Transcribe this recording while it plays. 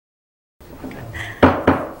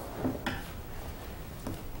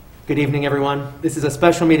Good evening, everyone. This is a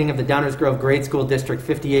special meeting of the Downers Grove Grade School District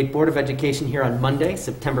 58 Board of Education here on Monday,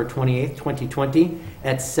 September 28, 2020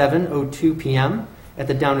 at 7:02 p.m. at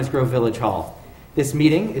the Downers Grove Village Hall. This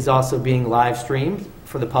meeting is also being live streamed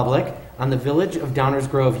for the public on the Village of Downers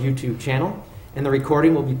Grove YouTube channel, and the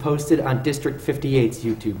recording will be posted on District 58's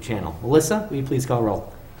YouTube channel. Melissa, will you please call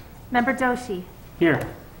roll? Member Doshi. Here.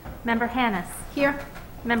 Member Hannis. Here.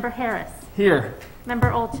 Member Harris. Here. Member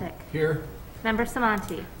Olczyk. Here. Member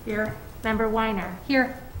Samanti. Here. Member Weiner.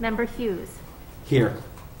 Here. Member Hughes. Here.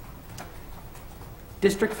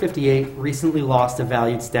 District 58 recently lost a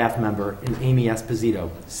valued staff member in Amy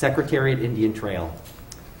Esposito, Secretary at Indian Trail.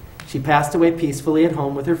 She passed away peacefully at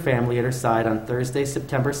home with her family at her side on Thursday,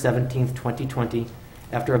 September 17, 2020,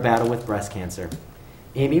 after a battle with breast cancer.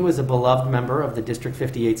 Amy was a beloved member of the District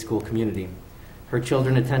 58 school community. Her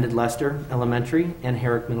children attended Lester Elementary and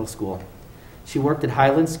Herrick Middle School. She worked at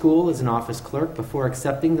Highland School as an office clerk before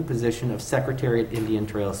accepting the position of Secretary at Indian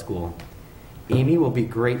Trail School. Amy will be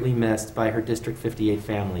greatly missed by her District 58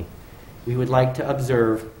 family. We would like to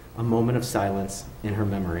observe a moment of silence in her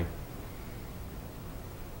memory.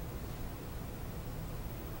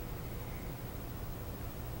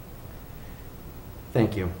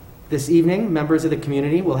 Thank you. This evening, members of the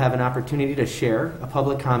community will have an opportunity to share a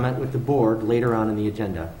public comment with the board later on in the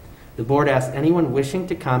agenda. The board asks anyone wishing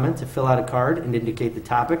to comment to fill out a card and indicate the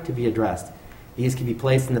topic to be addressed. These can be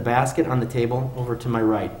placed in the basket on the table over to my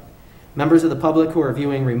right. Members of the public who are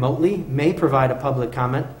viewing remotely may provide a public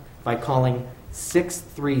comment by calling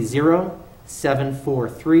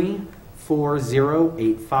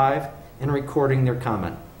 630-743-4085 and recording their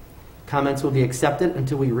comment. Comments will be accepted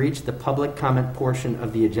until we reach the public comment portion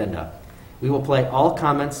of the agenda. We will play all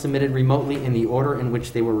comments submitted remotely in the order in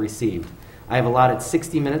which they were received. I have allotted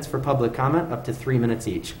 60 minutes for public comment, up to 3 minutes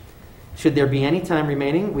each. Should there be any time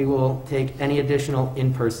remaining, we will take any additional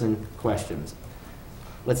in-person questions.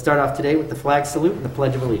 Let's start off today with the flag salute and the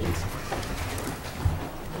Pledge of Allegiance.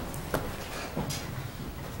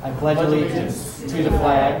 I pledge allegiance to the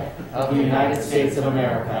flag of the United States of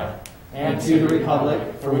America and to the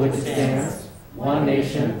republic for which it stands, one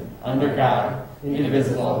nation, under God,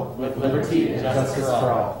 indivisible, with liberty and justice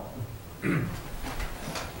for all.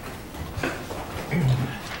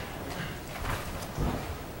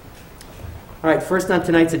 All right, first on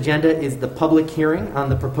tonight's agenda is the public hearing on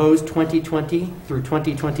the proposed 2020 through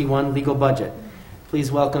 2021 legal budget.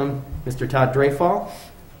 Please welcome Mr. Todd Dreyfall.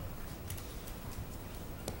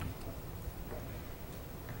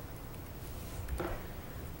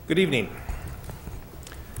 Good evening.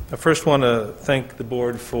 I first want to thank the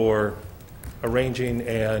board for arranging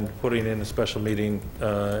and putting in a special meeting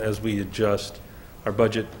as we adjust our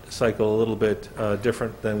budget cycle a little bit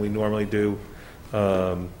different than we normally do.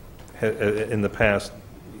 In the past,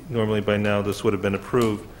 normally by now this would have been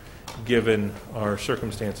approved. Given our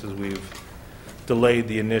circumstances, we've delayed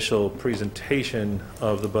the initial presentation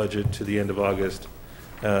of the budget to the end of August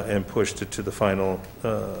and pushed it to the final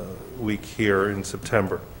week here in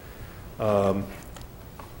September.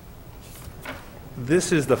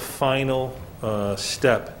 This is the final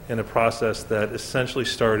step in a process that essentially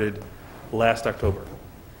started last October.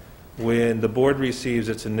 When the board receives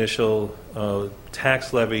its initial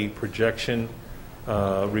tax levy projection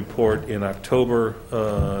report in October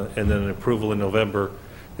and then an approval in November,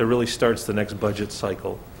 that really starts the next budget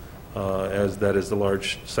cycle, as that is the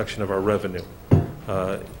large section of our revenue.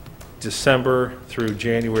 December through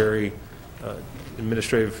January,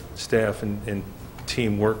 administrative staff and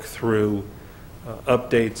team work through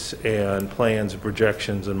updates and plans and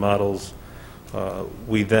projections and models.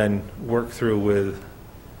 We then work through with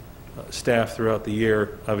staff throughout the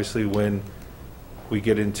year. Obviously, when we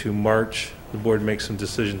get into March, the board makes some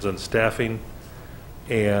decisions on staffing,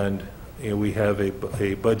 and we have a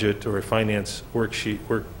budget or a finance work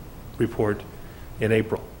report in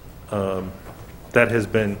April. That has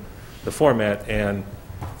been the format, and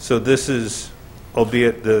so this is,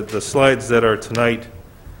 albeit the slides that are tonight,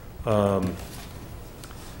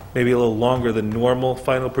 maybe a little longer than normal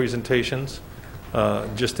final presentations,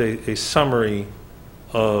 just a summary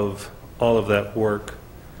of all of that work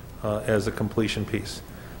as a completion piece.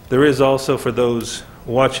 There is also, for those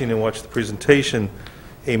watching and watch the presentation,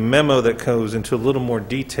 a memo that goes into a little more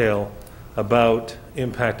detail about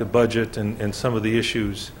impact of budget and some of the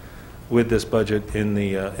issues with this budget in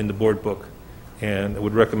the board book. And I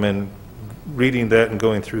would recommend reading that and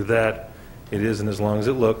going through that. It isn't as long as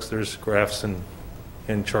it looks. There's graphs and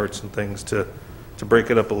charts and things to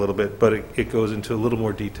break it up a little bit, but it goes into a little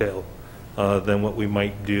more detail than what we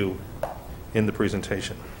might do in the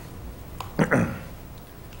presentation.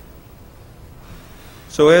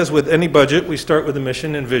 So as with any budget, we start with a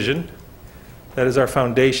mission and vision. That is our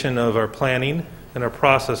foundation of our planning and our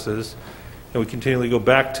processes, and we continually go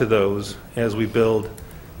back to those as we build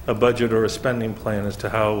a budget or a spending plan as to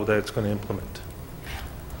how that's going to implement.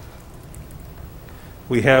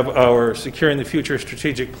 We have our Securing the Future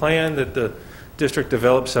strategic plan that the district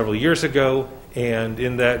developed several years ago, and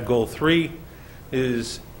in that, Goal 3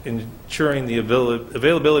 is ensuring the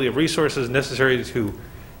availability of resources necessary to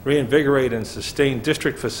reinvigorate and sustain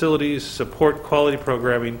district facilities, support quality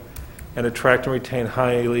programming, and attract and retain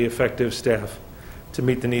highly effective staff to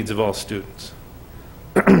meet the needs of all students.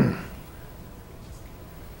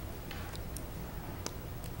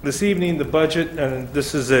 This evening, the budget, and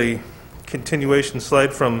this is a continuation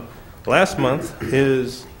slide from last month,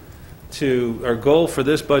 is to our goal for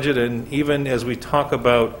this budget, and even as we talk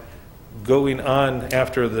about going on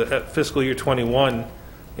after the fiscal year 21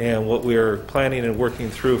 and what we are planning and working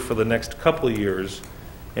through for the next couple of years,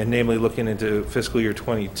 and namely looking into fiscal year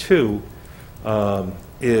 22,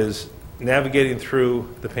 is navigating through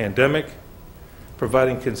the pandemic,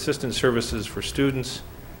 providing consistent services for students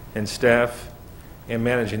and staff, and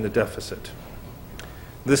managing the deficit.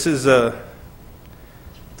 This is the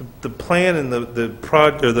plan and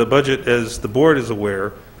the budget, as the board is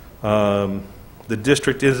aware. The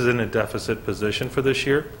district is in a deficit position for this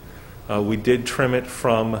year. We did trim it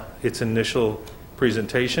from its initial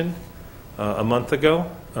presentation a month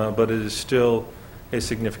ago, but it is still a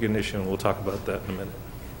significant issue, and we'll talk about that in a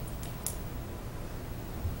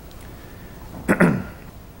minute.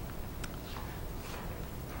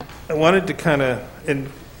 I wanted to kind of,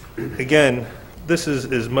 and again, this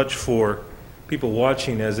is as much for people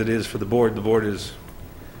watching as it is for the board. The board is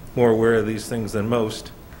more aware of these things than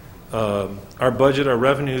most. Our budget, our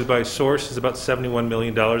revenue by source, is about $71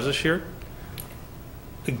 million this year.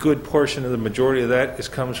 A good portion of the majority of that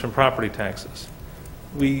comes from property taxes.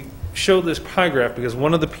 We show this pie graph because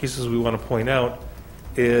one of the pieces we want to point out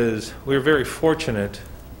is we're very fortunate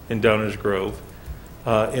in Downers Grove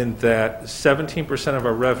in that 17% of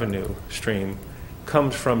our revenue stream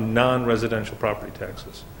comes from non-residential property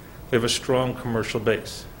taxes. We have a strong commercial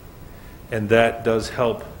base, and that does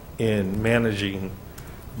help in managing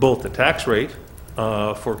both the tax rate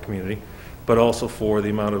for community, but also for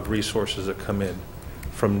the amount of resources that come in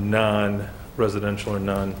from non-residential or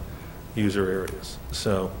non-user areas.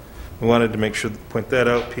 So we wanted to make sure to point that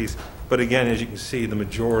out piece. But again, as you can see, the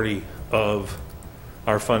majority of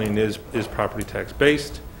our funding is property tax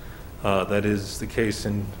based. That is the case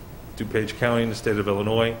in DuPage County, in the state of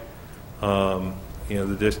Illinois. You know,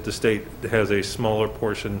 the state has a smaller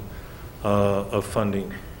portion of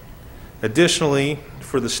funding. Additionally,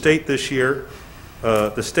 for the state this year,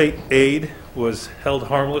 the state aid was held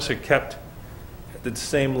harmless. It kept at the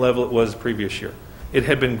same level it was the previous year. It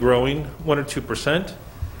had been growing 1 or 2%.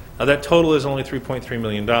 That total is only $3.3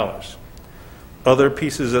 million. Other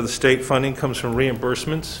pieces of the state funding comes from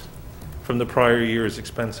reimbursements from the prior year's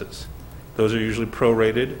expenses. Those are usually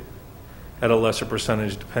prorated at a lesser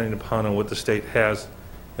percentage depending upon what the state has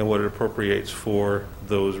and what it appropriates for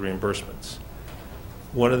those reimbursements.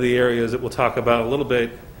 One of the areas that we'll talk about a little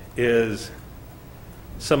bit is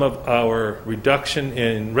some of our reduction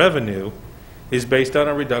in revenue is based on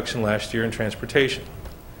a reduction last year in transportation.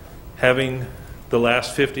 Having the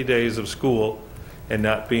last 50 days of school and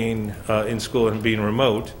not being in school and being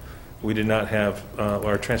remote, we did not have,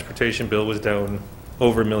 our transportation bill was down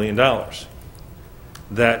over $1 million.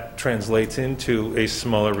 That translates into a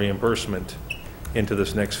smaller reimbursement into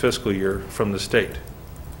this next fiscal year from the state.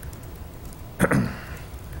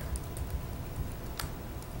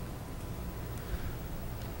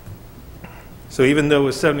 So even though it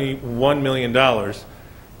was $71 million,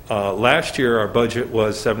 last year our budget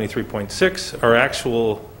was 73.6. Our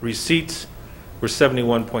actual receipts were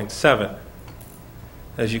 71.7.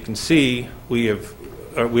 As you can see, we have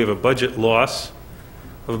a budget loss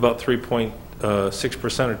of about 3.6% or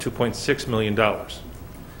 $2.6 million.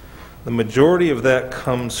 The majority of that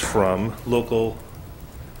comes from local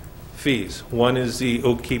fees. One is the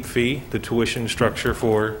Oak Keep fee, the tuition structure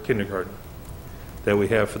for kindergarten that we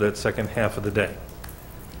have for that second half of the day.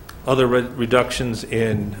 Other reductions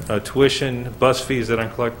in tuition, bus fees that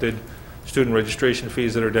aren't collected, student registration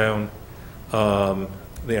fees that are down,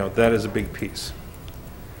 you know, that is a big piece.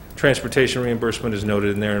 Transportation reimbursement is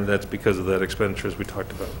noted in there, and that's because of that expenditure as we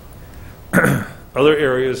talked about. Other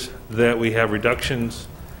areas that we have reductions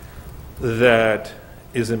that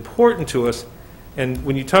is important to us, and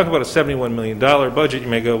when you talk about a $71 million budget, you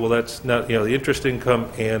may go, well, that's not, you know, the interest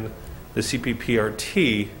income and the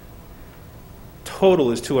CPPRT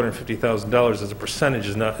total is $250,000 as a percentage,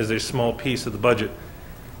 is a small piece of the budget.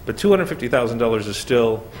 But $250,000 is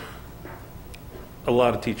still a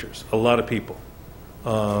lot of teachers, a lot of people.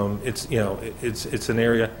 It's, you know, it's an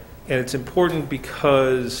area, and it's important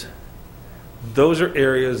because those are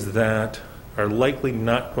areas that are likely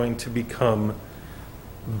not going to become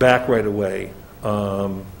back right away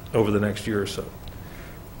over the next year or so.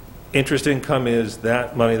 Interest income is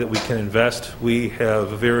that money that we can invest. We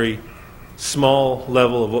have a very small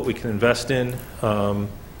level of what we can invest in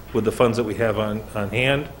with the funds that we have on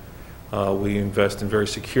hand. We invest in very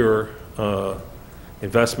secure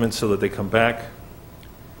investments so that they come back.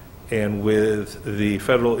 And with the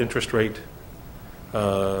federal interest rate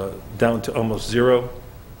down to almost zero,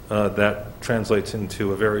 that translates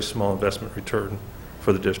into a very small investment return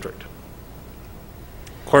for the district.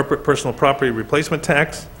 Corporate personal property replacement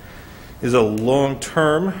tax is a long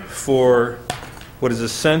term for what is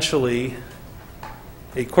essentially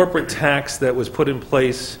a corporate tax that was put in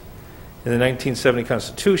place in the 1970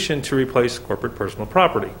 Constitution to replace corporate personal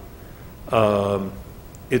property.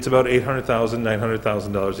 It's about $800,000,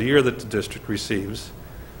 $900,000 a year that the district receives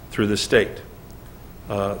through the state.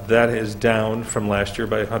 That is down from last year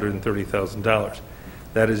by $130,000.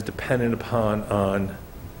 That is dependent upon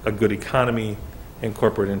a good economy and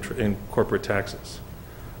corporate taxes.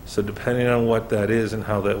 So depending on what that is and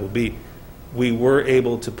how that will be, we were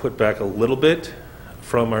able to put back a little bit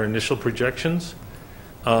from our initial projections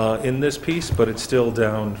in this piece, but it's still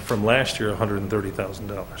down from last year,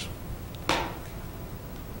 $130,000.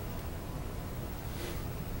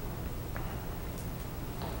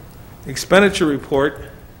 Expenditure report.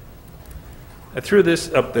 I threw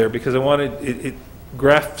this up there because I wanted it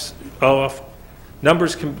graphs off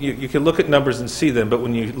numbers. You can look at numbers and see them, but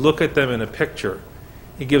when you look at them in a picture,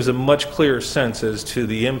 it gives a much clearer sense as to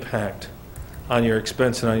the impact on your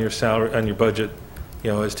expense and on your salary, on your budget,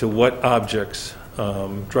 you know, as to what objects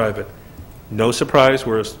drive it. No surprise,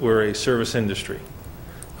 we're a service industry.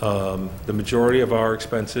 The majority of our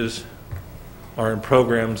expenses are in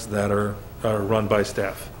programs that are run by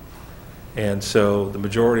staff. And so the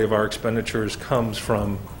majority of our expenditures comes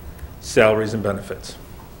from salaries and benefits.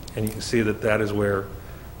 And you can see that that is where,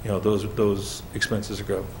 you know, those expenses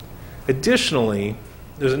go. Additionally,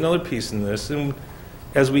 there's another piece in this, and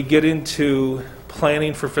as we get into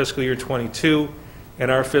planning for fiscal year 22 and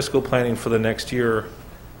our fiscal planning for the next year,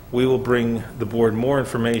 we will bring the board more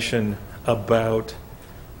information about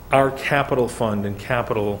our capital fund and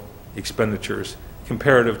capital expenditures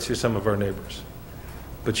comparative to some of our neighbors.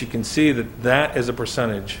 But you can see that that as a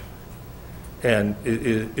percentage and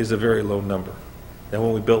is a very low number. And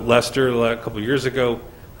when we built Lester a couple of years ago,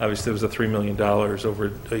 obviously it was $3 million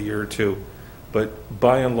over a year or two. But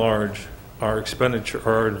by and large, our expenditure,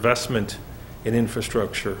 our investment in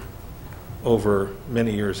infrastructure over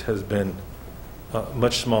many years has been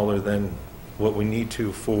much smaller than what we need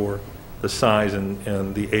to for the size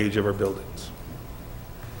and the age of our buildings.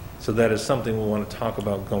 So that is something we want to talk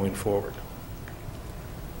about going forward.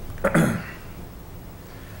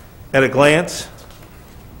 At a glance,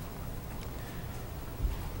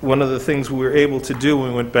 one of the things we were able to do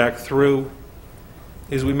when we went back through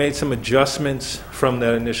is we made some adjustments from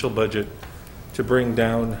that initial budget to bring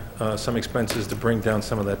down some expenses, to bring down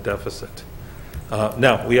some of that deficit.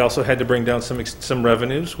 Now, we also had to bring down some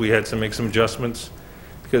revenues. We had to make some adjustments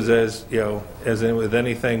because, as you know, as in with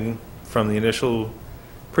anything from the initial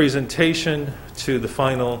presentation to the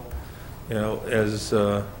final, you know, as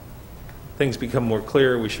things become more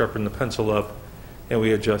clear, we sharpen the pencil up and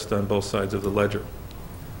we adjust on both sides of the ledger.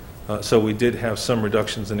 So we did have some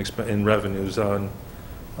reductions in revenues on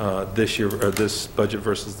this year, or this budget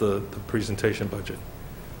versus the presentation budget.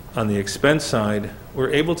 On the expense side,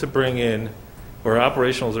 we're able to bring in, where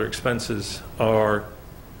operationals or expenses are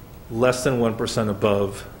less than 1%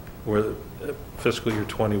 above where fiscal year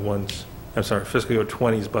 21's, I'm sorry, fiscal year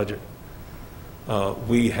 20's budget.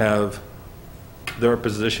 There are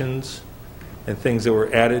positions and things that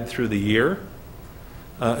were added through the year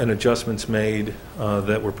and adjustments made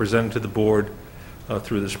that were presented to the board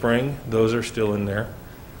through the spring. Those are still in there.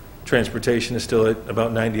 Transportation is still at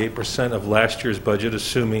about 98% of last year's budget,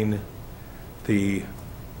 assuming the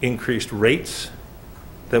increased rates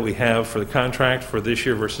that we have for the contract for this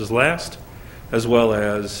year versus last, as well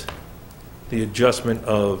as the adjustment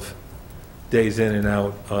of days in and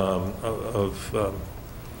out of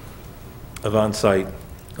on-site,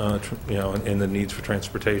 you know, and the needs for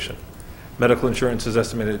transportation. Medical insurance is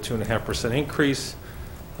estimated at 2.5% increase,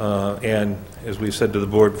 and as we've said to the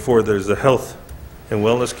board before, there's the Health and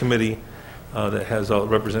Wellness Committee that has a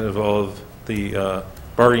representative of all of the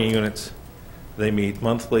bargaining units. They meet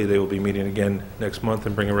monthly. They will be meeting again next month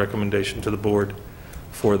and bring a recommendation to the board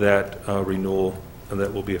for that renewal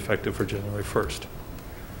that will be effective for January 1st.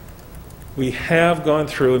 We have gone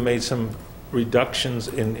through and made some reductions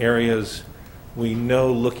in areas we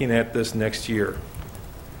know looking at this next year,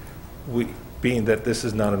 being that this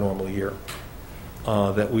is not a normal year,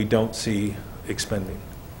 that we don't see expending.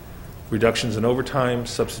 Reductions in overtime,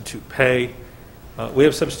 substitute pay. We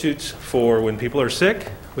have substitutes for when people are sick.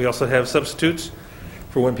 We also have substitutes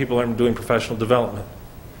for when people aren't doing professional development.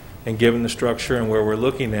 And given the structure and where we're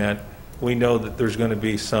looking at, we know that there's going to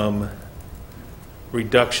be some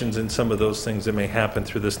reductions in some of those things that may happen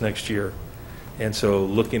through this next year. And so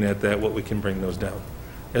looking at that, what we can bring those down,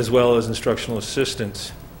 as well as instructional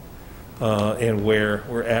assistants and where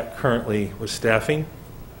we're at currently with staffing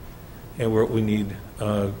and where we need,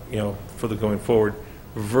 for the going forward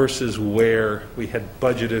versus where we had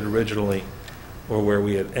budgeted originally or where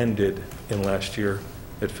we had ended in last year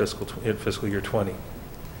at fiscal year 20.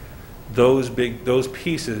 Those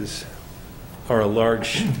pieces are a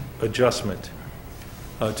large adjustment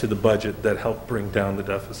to the budget that help bring down the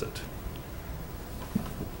deficit.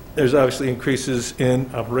 There's obviously increases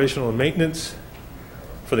in operational and maintenance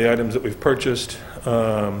for the items that we've purchased,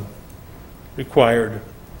 required,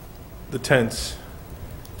 the tents,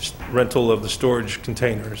 rental of the storage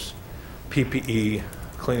containers, PPE,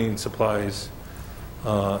 cleaning supplies,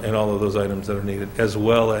 and all of those items that are needed, as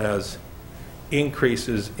well as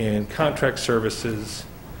increases in contract services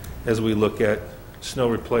as we look at snow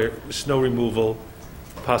removal,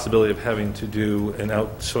 possibility of having to do and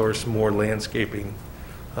outsource more landscaping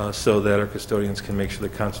so that our custodians can make sure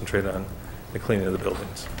they concentrate on the cleaning of the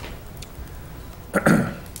buildings.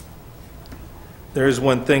 There is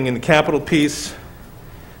one thing in the capital piece,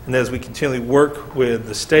 and as we continually work with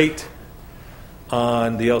the state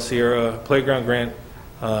on the El Sierra Playground Grant,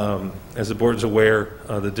 as the board's aware,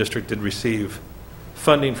 the district did receive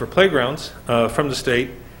funding for playgrounds from the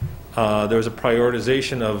state. There was a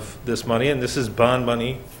prioritization of this money, and this is bond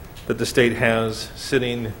money that the state has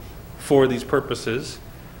sitting for these purposes.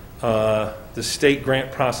 The state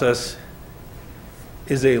grant process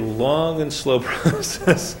is a long and slow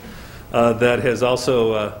process that has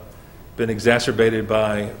also been exacerbated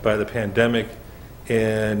by the pandemic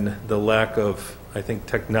and the lack of, I think,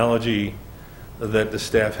 technology that the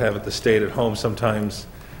staff have at the state at home sometimes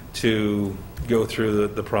to go through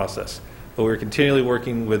the process. But we're continually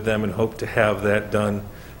working with them and hope to have that done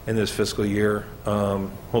in this fiscal year,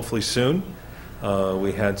 hopefully soon.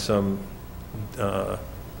 We had some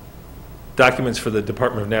documents for the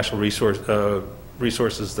Department of Natural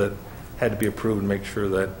Resources that had to be approved and make sure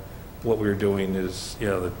that what we were doing is,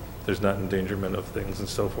 that there's not endangerment of things and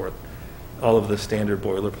so forth. All of the standard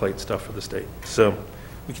boilerplate stuff for the state. So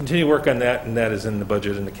we continue to work on that, and that is in the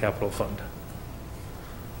budget in the capital fund.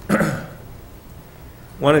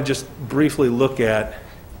 Want to just briefly look at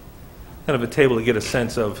kind of a table to get a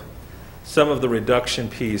sense of some of the reduction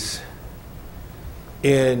piece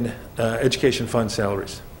in education fund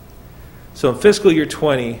salaries. So in fiscal year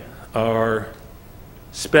 20, our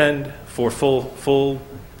spend for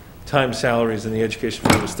full-time salaries in the education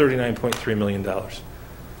fund was $39.3 million.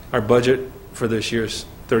 Our budget for this year is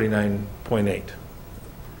 $39.8,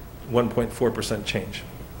 1.4% change.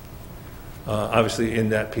 Obviously, in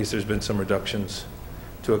that piece, there's been some reductions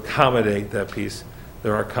to accommodate that piece.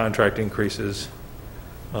 There are contract increases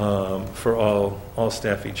for all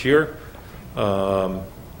staff each year.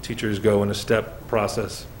 Teachers go in a step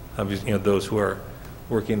process. Obviously, those who are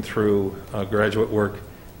working through graduate work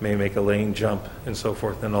may make a lane jump and so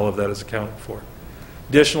forth, and all of that is accounted for.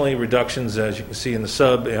 Additionally, reductions, as you can see in the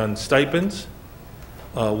sub, on stipends.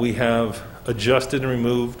 We have adjusted and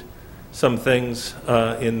removed some things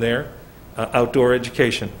in there. Outdoor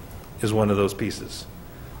education is one of those pieces.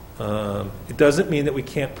 It doesn't mean that we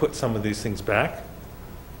can't put some of these things back.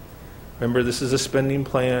 Remember, this is a spending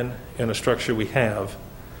plan and a structure we have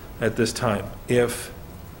at this time. If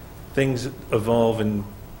things evolve and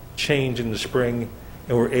change in the spring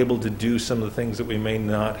and we're able to do some of the things that we may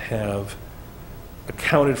not have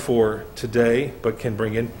accounted for today but can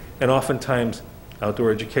bring in, and oftentimes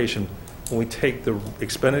outdoor education, when we take the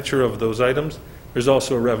expenditure of those items, there's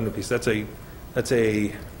also a revenue piece. That's a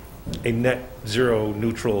net zero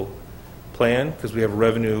neutral plan because we have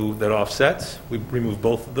revenue that offsets. We remove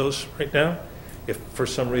both of those right now. If for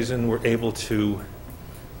some reason we're able to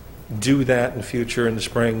do that in the future in the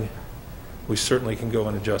spring, we certainly can go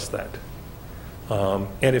and adjust that.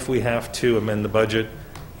 And if we have to amend the budget,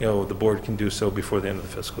 the board can do so before the end of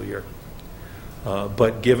the fiscal year.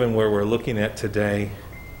 But given where we're looking at today,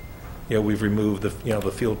 we've removed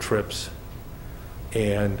the field trips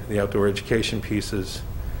and the outdoor education pieces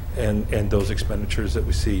and those expenditures that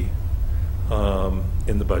we see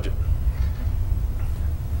in the budget.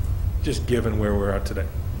 just given where we're at today.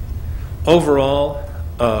 Overall,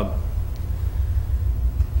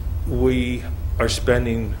 we are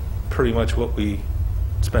spending pretty much what we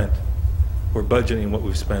spent. We're budgeting what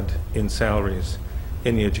we've spent in salaries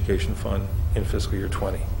in the education fund in fiscal year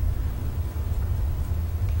 20.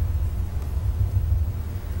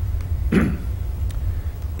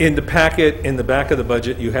 In the packet, in the back of the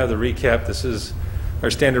budget, you have the recap. This is our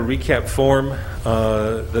standard recap form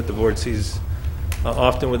that the board sees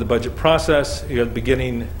often with the budget process. You have the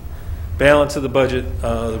beginning balance of the budget,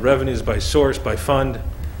 the revenues by source, by fund,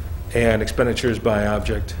 and expenditures by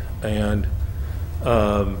object. And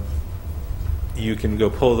you can go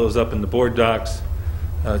pull those up in the board docs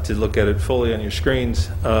to look at it fully on your screens,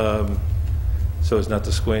 so as not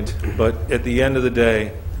to squint. But at the end of the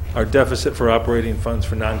day, our deficit for operating funds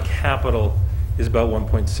for non-capital is about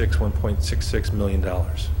 $1.66 million.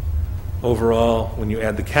 Overall, when you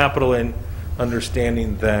add the capital in,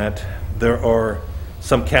 understanding that there are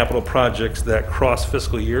some capital projects that cross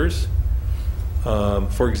fiscal years.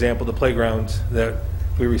 For example, the playgrounds that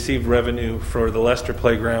we received revenue for the Lester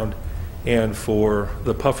playground and for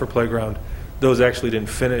the Puffer playground, those actually didn't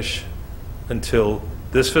finish until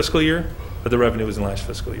this fiscal year, but the revenue was in last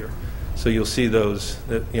fiscal year. So you'll see those,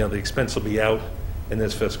 the expense will be out in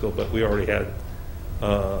this fiscal, but we already had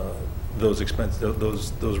those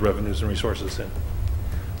revenues and resources in.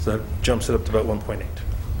 So that jumps it up to about 1.8.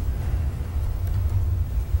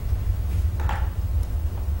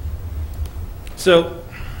 So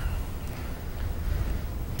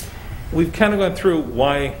we've kind of gone through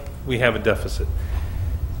why we have a deficit.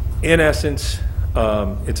 In essence,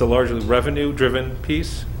 it's a largely revenue-driven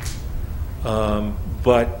piece,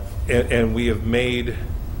 and we have made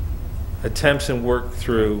attempts and worked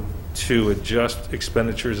through to adjust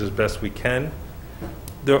expenditures as best we can.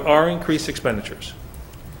 There are increased expenditures.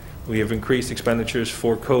 We have increased expenditures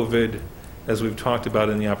for COVID, as we've talked about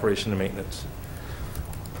in the operation and maintenance.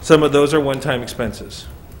 Some of those are one-time expenses.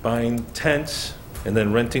 Buying tents and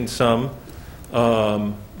then renting some,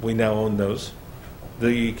 we now own those.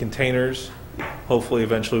 The containers, hopefully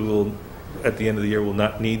eventually we'll, at the end of the year, will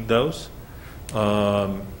not need those.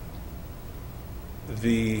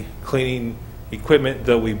 The cleaning equipment,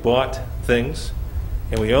 though we bought things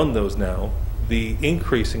and we own those now, the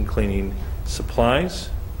increase in cleaning supplies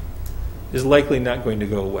is likely not going to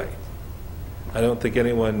go away. I don't think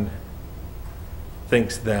anyone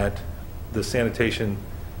thinks that the sanitation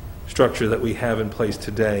structure that we have in place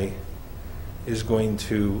today is going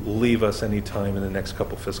to leave us any time in the next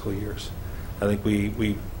couple fiscal years. I think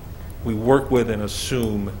we work with and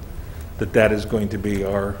assume that that is going to be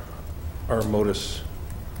our modus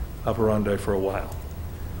operandi for a while.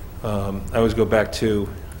 I always go back to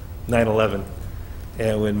 9/11,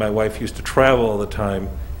 and when my wife used to travel all the time,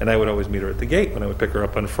 and I would always meet her at the gate when I would pick her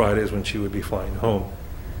up on Fridays when she would be flying home.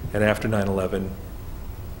 And after 9/11,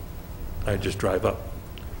 I'd just drive up.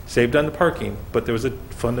 Saved on the parking, but there was a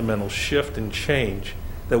fundamental shift and change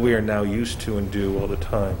that we are now used to and do all the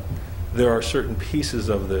time. There are certain pieces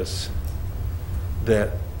of this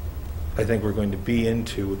that I think we're going to be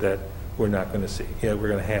into that we're not going to see. Yeah, we're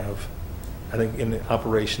going to have, I think in the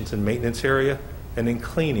operations and maintenance area and in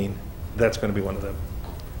cleaning, that's going to be one of them.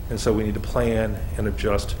 And so we need to plan and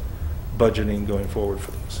adjust budgeting going forward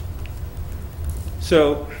for those.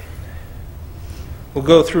 So we'll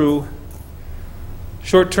go through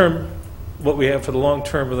short-term, what we have for the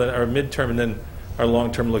long-term, and then our mid-term, and then our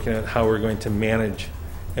long-term, looking at how we're going to manage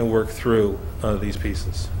and work through these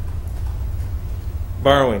pieces.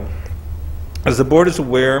 Borrowing. As the board is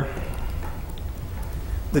aware,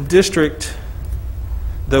 the district,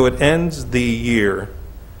 though it ends the year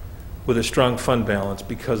with a strong fund balance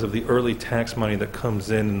because of the early tax money that comes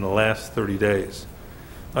in the last 30 days,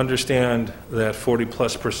 understand that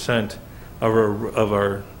 40+% of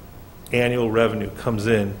our annual revenue comes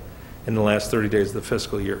in the last 30 days of the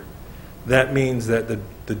fiscal year. That means that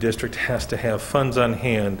the district has to have funds on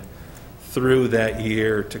hand through that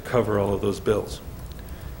year to cover all of those bills.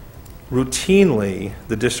 Routinely,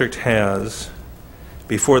 the district has,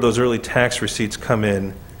 before those early tax receipts come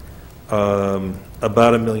in,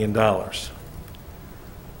 about $1 million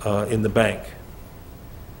in the bank.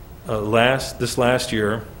 This last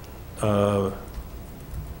year, on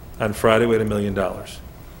Friday, we had $1 million.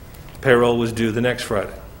 Payroll was due the next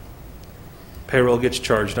Friday. Payroll gets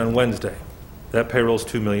charged on Wednesday. That payroll is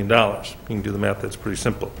 $2 million. You can do the math, that's pretty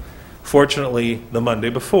simple. Fortunately, the Monday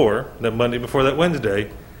before that Wednesday,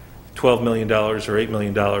 $12 million or $8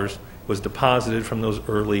 million was deposited from those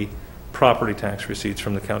early property tax receipts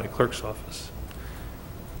from the county clerk's office.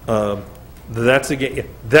 That's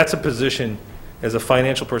a position as a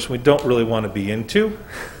financial person we don't really want to be into.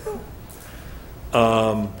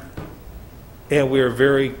 And we are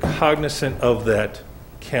very cognizant of that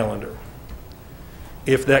calendar.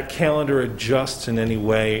 If that calendar adjusts in any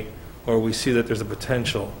way, or we see that there's a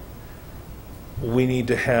potential, we need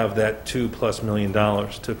to have that $2+ million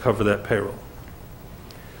to cover that payroll.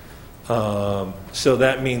 So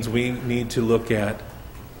that means we need to look at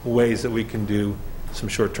ways that we can do some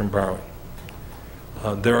short-term borrowing.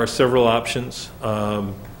 There are several options.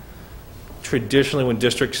 Traditionally, when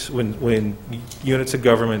districts, when units of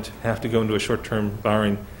government have to go into a short-term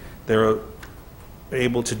borrowing, they're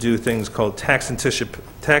able to do things called tax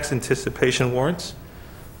anticipation warrants.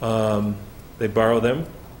 They borrow them,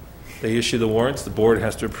 they issue the warrants, the board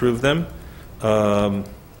has to approve them.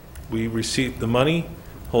 We receive the money,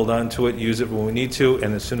 hold on to it, use it when we need to,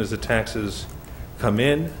 and as soon as the taxes come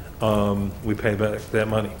in, we pay back that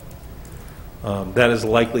money. That is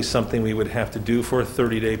likely something we would have to do for a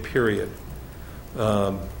 30-day period.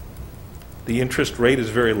 The interest rate is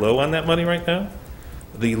very low on that money right now.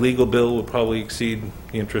 The legal bill will probably exceed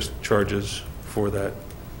the interest charges for that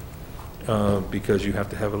because you have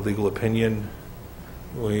to have a legal opinion.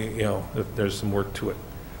 There's some work to it.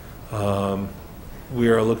 We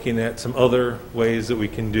are looking at some other ways that we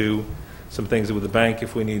can do some things with the bank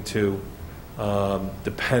if we need to,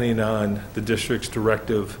 depending on the district's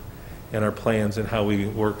directive and our plans and how we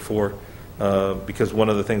work for. Because one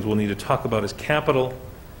of the things we'll need to talk about is capital,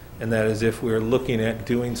 and that is if we're looking at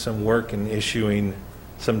doing some work and issuing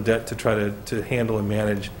some debt to try to handle and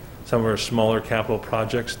manage some of our smaller capital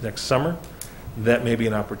projects next summer, that may be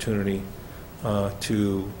an opportunity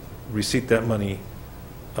to receipt that money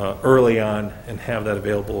early on and have that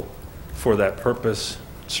available for that purpose.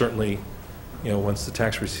 Certainly, once the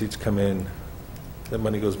tax receipts come in, that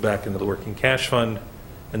money goes back into the working cash fund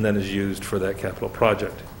and then is used for that capital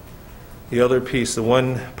project. The other piece, the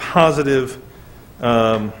one positive,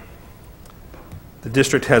 the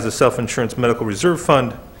district has a self-insurance medical reserve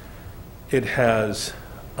fund. It has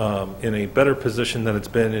in a better position than it's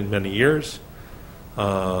been in many years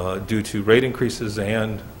due to rate increases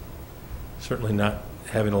and certainly not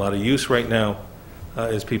having a lot of use right now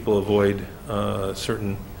as people avoid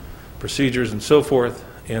certain procedures and so forth.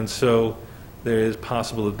 And so there is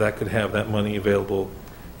possible that that could have that money available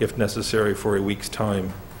if necessary for a week's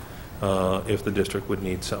time if the district would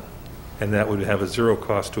need some. And that would have a zero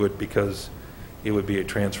cost to it because it would be a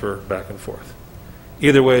transfer back and forth.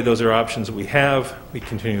 Either way, those are options that we have. We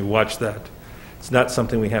continue to watch that. It's not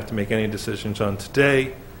something we have to make any decisions on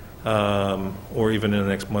today or even in the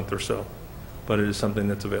next month or so, but it is something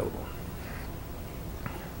that's available.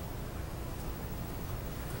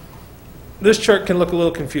 This chart can look a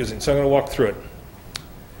little confusing, so I'm going to walk through it.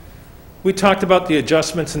 We talked about the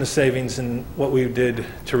adjustments and the savings and what we did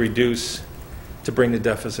to reduce, to bring the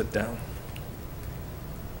deficit down.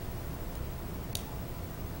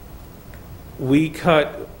 We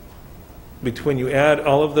cut, between you add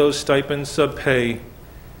all of those stipends, subpay,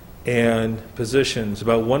 and positions,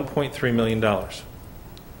 about $1.3 million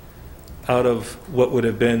out of what would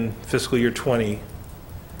have been fiscal year 20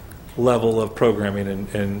 level of programming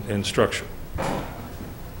and structure.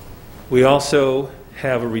 We also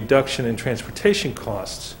have a reduction in transportation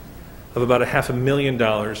costs of about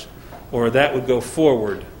 $500,000, or that would go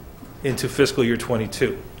forward into fiscal year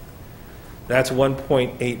 22. That's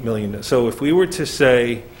 $1.8 million. So if we were to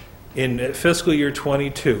say in fiscal year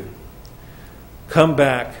 22, come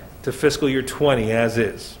back to fiscal year 20 as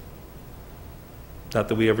is. Not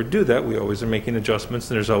that we ever do that. We always are making adjustments,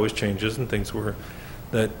 and there's always changes and things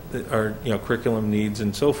that are curriculum needs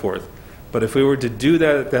and so forth. But if we were to do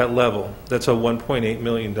that at that level, that's a $1.8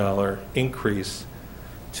 million increase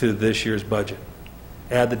to this year's budget.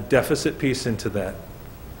 Add the deficit piece into that.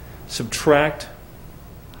 Subtract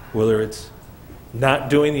whether it's not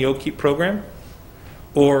doing the OKEEP program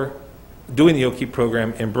or doing the OKEEP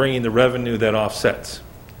program and bringing the revenue that offsets.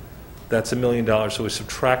 That's $1 million, so we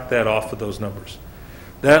subtract that off of those numbers.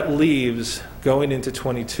 That leaves, going into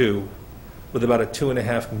 22, with about a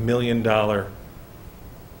 $2.5 million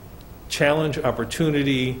challenge,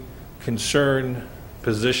 opportunity, concern,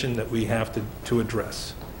 position that we have to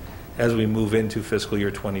address as we move into fiscal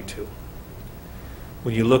year 22.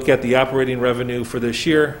 When you look at the operating revenue for this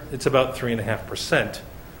year, it's about 3.5%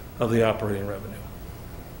 of the operating revenue.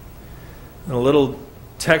 And a little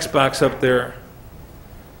text box up there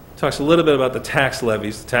talks a little bit about the tax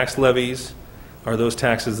levies. The tax levies are those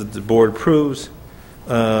taxes that the board approves.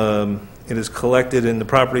 It is collected in the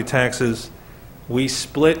property taxes. We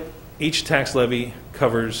split, each tax levy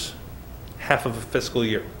covers half of a fiscal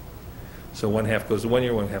year. So one half goes to 1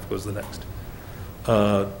 year, one half goes to the next.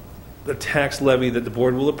 The tax levy that the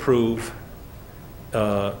board will approve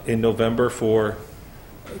in November for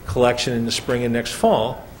collection in the spring and next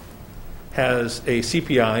fall has a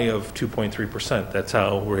CPI of 2.3%. That's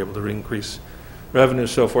how we're able to increase revenue and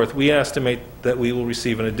so forth. We estimate that we will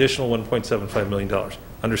receive an additional $1.75 million.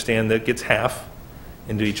 Understand that gets half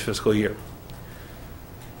into each fiscal year.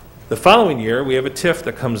 The following year, we have a TIF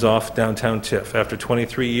that comes off, downtown TIF. After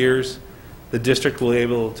 23 years, the district will be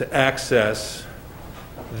able to access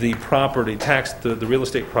the property, the real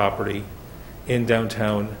estate property in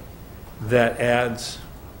downtown that adds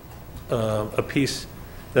a piece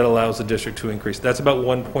that allows the district to increase. That's about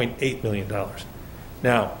 $1.8 million.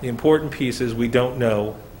 Now, the important piece is we don't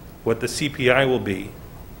know what the CPI will be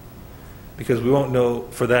because we won't know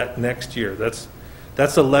for that next year. That's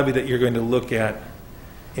a levy that you're going to look at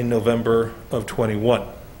in November of 21.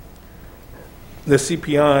 The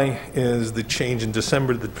CPI is the change in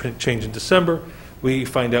December. The change in December, we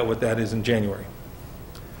find out what that is in January.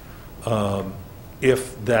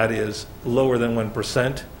 If that is lower than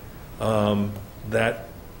 1%, that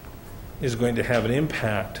is going to have an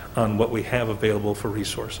impact on what we have available for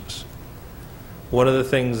resources. One of the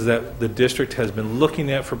things that the district has been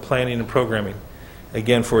looking at for planning and programming,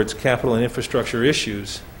 again for its capital and infrastructure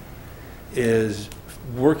issues, is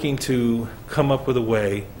working to come up with a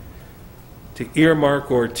way to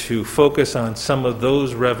earmark or to focus on some of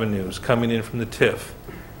those revenues coming in from the TIF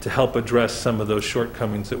to help address some of those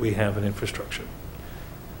shortcomings that we have in infrastructure.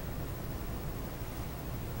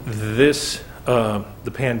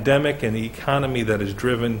 The pandemic and the economy that is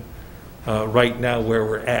driven right now where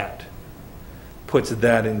we're at puts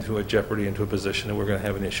that into a jeopardy, into a position that we're going to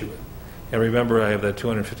have an issue with. And remember, I have that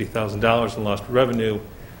 $250,000 in lost revenue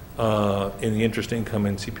in the interest income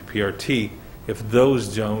in CPPRT. If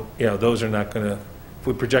those don't, those are not going to, if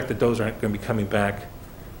we project that those aren't going to be coming back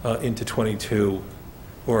into 22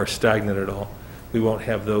 or are stagnant at all, we won't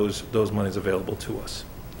have those monies available to us.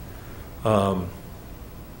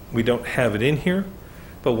 We don't have it in here,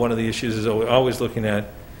 but one of the issues is always looking at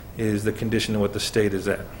is the condition of what the state is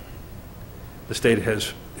at. The state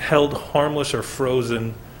has held harmless or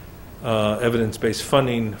frozen evidence-based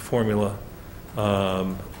funding formula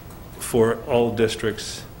for all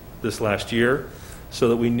districts this last year so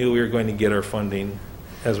that we knew we were going to get our funding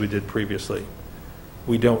as we did previously.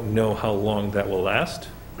 We don't know how long that will last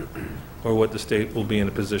or what the state will be in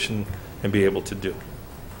a position and be able to do.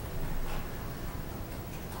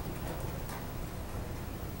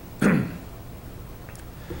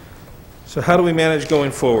 So how do we manage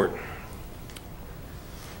going forward?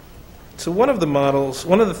 So one of the models,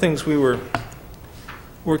 one of the things we were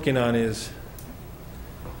working on is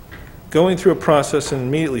going through a process and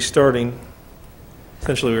immediately starting,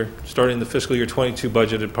 essentially we're starting the fiscal year 22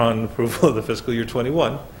 budget upon approval of the fiscal year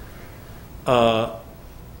 21,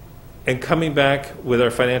 and coming back with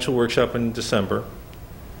our financial workshop in December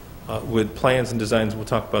with plans and designs. We'll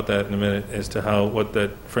talk about that in a minute as to what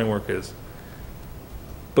that framework is.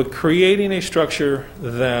 But creating a structure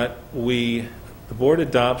that the board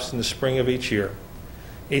adopts in the spring of each year,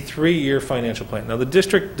 a 3-year financial plan. Now the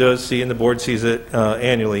district does see, and the board sees it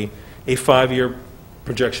annually, a 5-year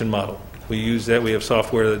projection model. We use that, we have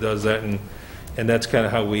software that does that, and that's kind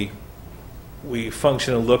of how we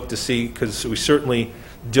function and look to see, because we certainly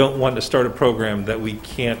don't want to start a program that we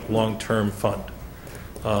can't long-term fund.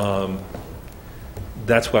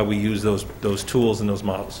 That's why we use those tools and those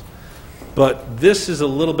models. But this is a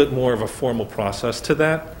little bit more of a formal process to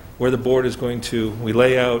that, where the board is going to, we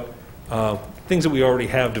lay out things that we already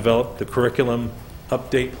have developed, the curriculum,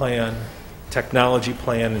 update plan, technology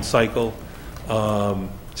plan and cycle,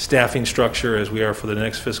 staffing structure as we are for the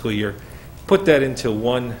next fiscal year. Put that into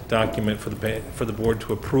one document for the board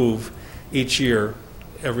to approve each year,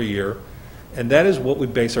 every year, and that is what we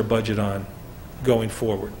base our budget on going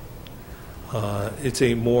forward. It's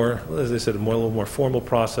a more, as I said, a little more formal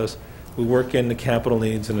process. We work in the capital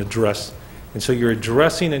needs and address, and so you're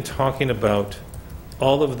addressing and talking about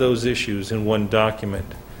all of those issues in one document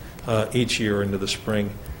each year into the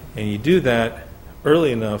spring, and you do that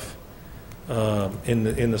early enough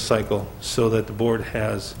in the cycle so that the board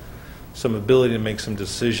has some ability to make some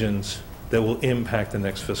decisions that will impact the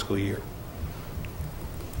next fiscal year.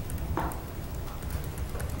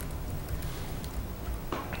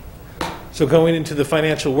 So going into the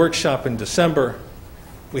financial workshop in December,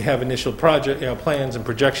 we have initial project plans and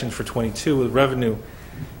projections for 22 with revenue.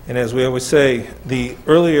 And as we always say, the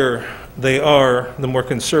earlier they are, the more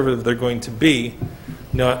conservative they're going to be,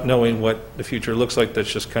 not knowing what the future looks like.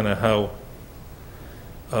 That's just kind of how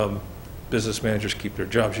business managers keep their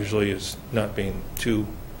jobs, usually, is not being too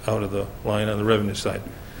out of the line on the revenue side.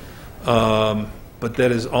 But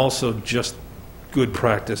that is also just good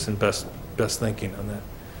practice and best best thinking on that.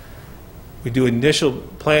 We do initial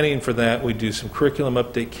planning for that. We do some curriculum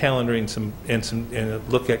update, calendaring, and a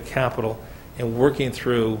look at capital, and working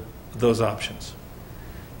through those options,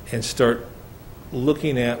 and start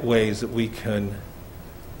looking at ways that we can,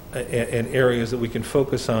 and areas that we can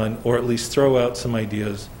focus on, or at least throw out some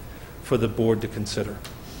ideas for the board to consider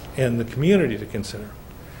and the community to consider.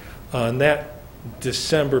 And that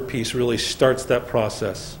December piece really starts that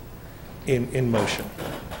process in motion.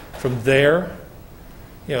 From there,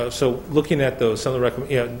 so looking at those, some of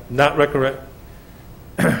the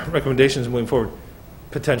recommendations moving forward,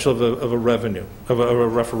 potential of a revenue, of a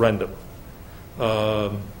referendum.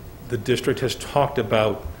 The district has talked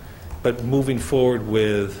about, but moving forward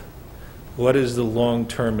with what is the long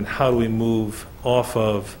term and how do we move off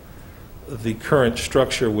of the current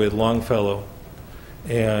structure with Longfellow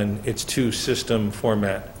and its two-system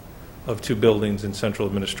format of 2 buildings and central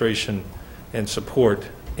administration and support,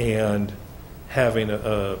 and having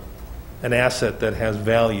an asset that has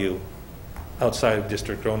value outside of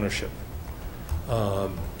district ownership,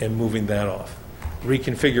 and moving that off.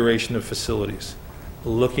 Reconfiguration of facilities,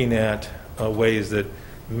 looking at ways that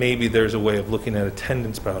maybe there's a way of looking at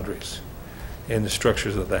attendance boundaries and the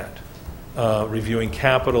structures of that. Reviewing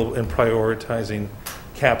capital and prioritizing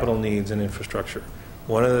capital needs and infrastructure.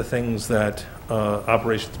 One of the things that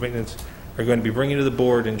operations maintenance are going to be bringing to the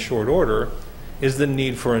board in short order is the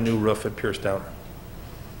need for a new roof at Pierce Downer,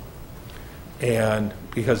 and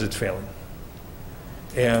because it's failing,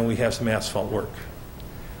 and we have some asphalt work,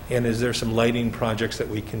 and is there some lighting projects that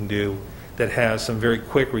we can do that has some very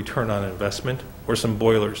quick return on investment, or some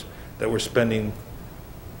boilers that we're spending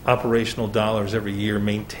operational dollars every year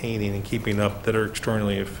maintaining and keeping up that are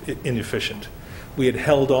extraordinarily inefficient. We had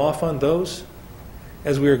held off on those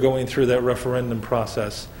as we were going through that referendum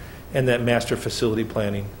process and that master facility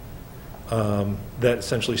planning that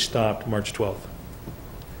essentially stopped March 12th.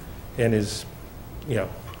 And is,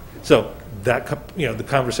 so that, the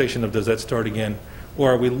conversation of does that start again,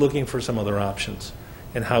 or are we looking for some other options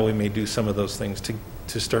and how we may do some of those things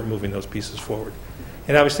to start moving those pieces forward.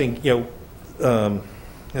 And obviously,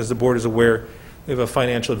 as the board is aware, we have a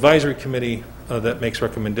financial advisory committee that makes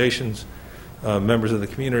recommendations, members of the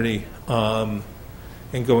community, and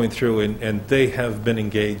going through, and they have been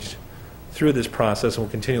engaged through this process, and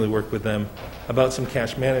we'll continually work with them about some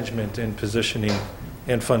cash management and positioning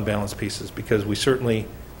and fund balance pieces, because we certainly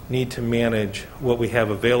need to manage what we have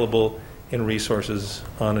available in resources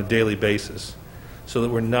on a daily basis so that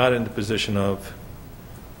we're not in the position of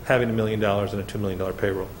having $1 million and a $2 million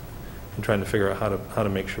payroll and trying to figure out how to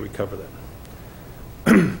make sure we cover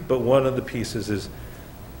that. But one of the pieces is,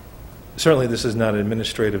 certainly this is not an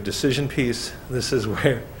administrative decision piece. This is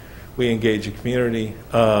where we engage the community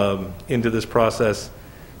into this process.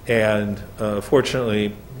 And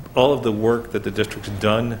fortunately, all of the work that the district's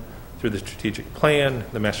done through the strategic plan,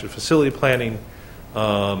 the master facility planning,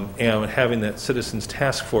 and having that citizens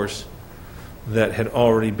task force that had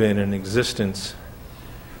already been in existence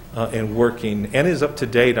and working, and is up to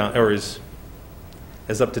date on, or is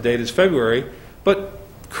as up to date as February, but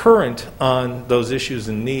current on those issues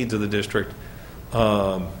and needs of the district,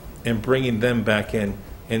 and bringing them back in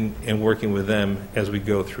and working with them as we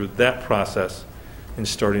go through that process and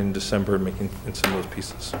starting in December and making in some of those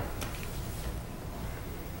pieces.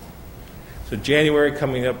 So January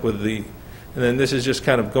coming up with and then this is just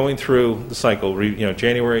kind of going through the cycle.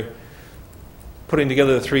 January, putting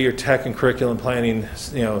together the 3-year tech and curriculum planning,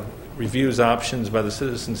 reviews options by the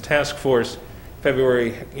Citizens Task Force.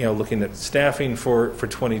 February, looking at staffing for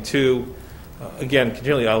 22. Again,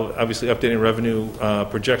 continually, obviously updating revenue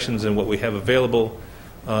projections and what we have available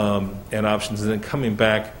and options, and then coming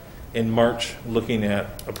back in March, looking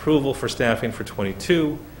at approval for staffing for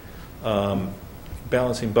 22,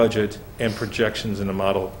 balancing budget and projections in a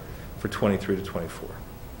model for 23 to 24.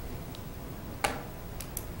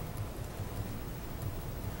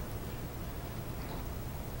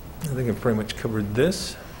 I think I've pretty much covered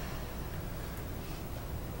this.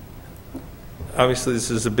 Obviously, this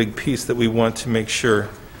is a big piece that we want to make sure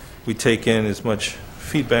we take in as much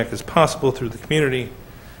feedback as possible through the community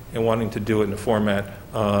and wanting to do it in a format.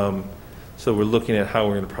 So we're looking at how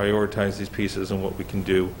we're going to prioritize these pieces and what we can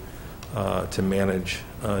do to manage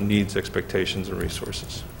needs, expectations, and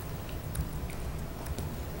resources.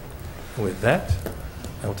 With that,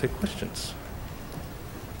 I will take questions.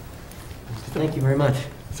 Thank you very much.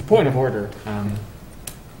 It's a point of order.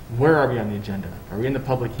 Where are we on the agenda? Are we in the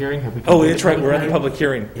public hearing? Have we? Oh, that's right. We're in the public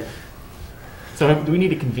hearing. Yeah. So do we need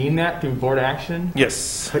to convene that through board action?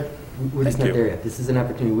 Yes. But we're just Thank not you. there yet. This is an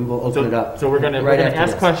opportunity. We will open it up. So we're going to right after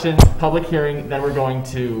ask this. questions, public hearing, then we're going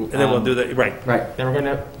to. And then we'll do that. Right. Right. Then we're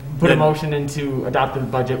going to put a Then- motion into adopt the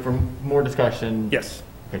budget for more discussion. Yes.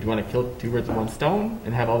 Okay, do you want to kill two birds with one stone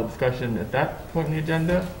and have all the discussion at that point in the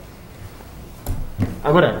agenda?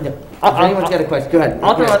 Whatever. Yep. If anyone's got a question, go ahead.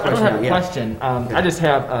 I don't Ask have now, a yeah. question. I just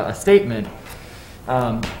have a statement.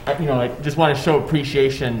 I just want to show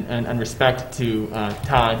appreciation and respect to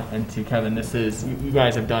Todd and to Kevin. You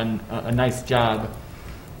guys have done a nice job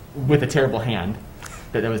with a terrible hand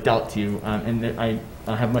that was dealt to you, and I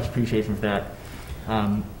have much appreciation for that.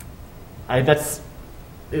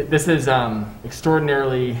 This is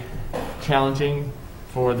extraordinarily challenging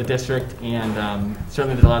for the district, and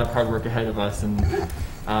certainly there's a lot of hard work ahead of us. And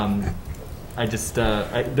there's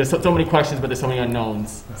so many questions, but there's so many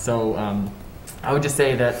unknowns. So I would just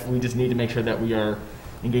say that we just need to make sure that we are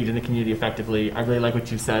engaged in the community effectively. I really like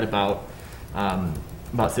what you said about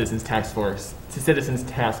citizens task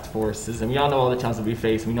forces, and we all know all the challenges that we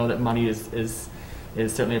face. We know that money is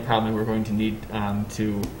certainly a problem, and we're going to need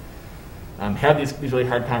to have these really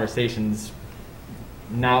hard conversations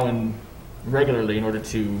now and regularly in order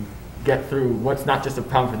to get through what's not just a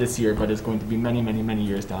problem for this year, but is going to be many, many, many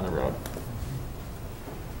years down the road.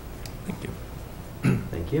 Thank you.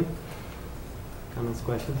 Thank you. Comments,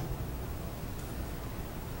 questions?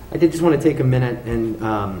 I did just want to take a minute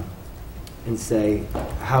and say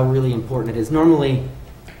how really important it is. Normally,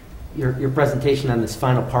 your presentation on this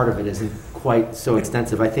final part of it isn't quite so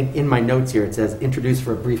extensive. I think in my notes here it says introduce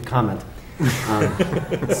for a brief comment.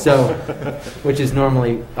 Which is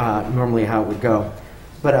normally how it would go.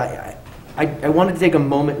 But I wanted to take a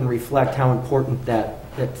moment and reflect how important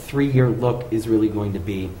that 3-year look is really going to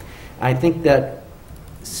be. I think that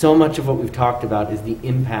so much of what we've talked about is the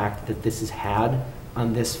impact that this has had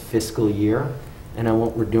on this fiscal year and on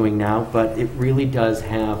what we're doing now, but it really does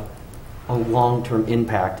have a long-term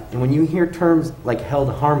impact. And when you hear terms like held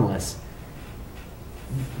harmless,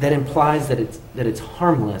 that implies that it's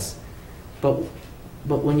harmless. But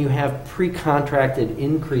when you have pre-contracted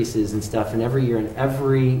increases and stuff in every year in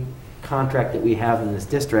every contract that we have in this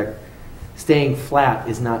district, staying flat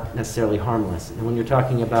is not necessarily harmless. And when you're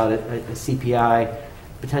talking about a CPI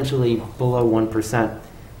potentially below 1%,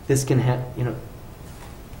 this can have,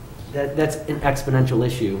 that's an exponential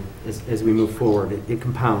issue as we move forward. It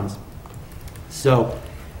compounds. So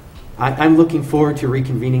I'm looking forward to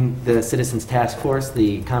reconvening the Citizens Task Force.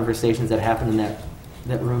 The conversations that happen in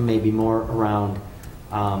that room may be more around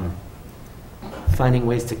finding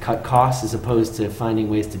ways to cut costs as opposed to finding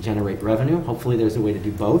ways to generate revenue. Hopefully there's a way to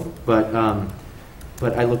do both, but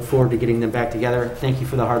I look forward to getting them back together. Thank you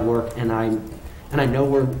for the hard work, and I know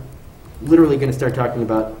we're literally going to start talking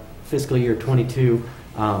about fiscal year 22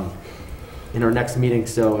 in our next meeting,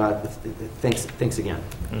 so thanks again.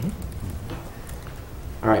 Mm-hmm.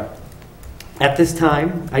 All right. At this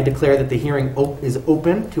time, I declare that the hearing is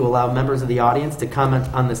open to allow members of the audience to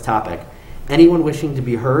comment on this topic. Anyone wishing to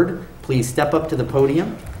be heard, please step up to the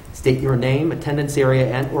podium, state your name, attendance area,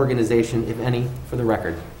 and organization, if any, for the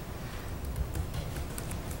record.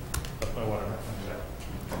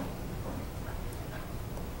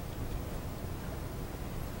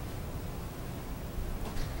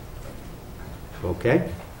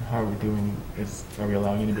 Okay. How are we doing? Are we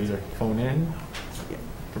allowing anybody to phone in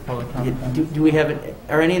for public comment? Do we have,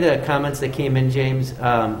 are any of the comments that came in, James,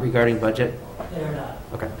 regarding budget? They're not.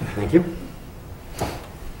 Okay, thank you.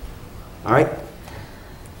 All right.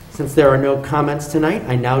 Since there are no comments tonight,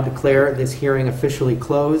 I now declare this hearing officially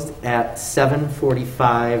closed at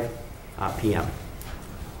 7:45 p.m.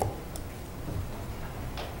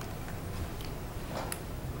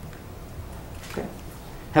 Okay.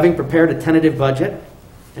 Having prepared a tentative budget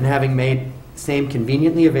and having made same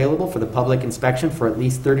conveniently available for the public inspection for at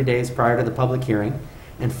least 30 days prior to the public hearing,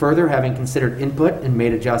 and further having considered input and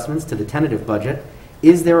made adjustments to the tentative budget,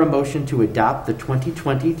 is there a motion to adopt the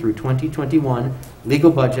 2020 through 2021 legal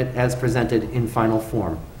budget as presented in final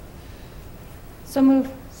form? So move.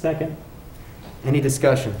 Second. Any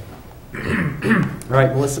discussion? All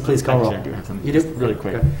right, Melissa, please call roll. Actually, I do have something You do? just really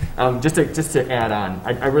quick. Okay. Just to add on,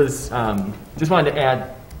 I was just wanted to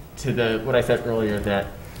add to what I said earlier that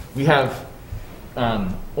we have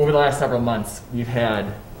over the last several months we've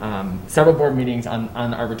had several board meetings on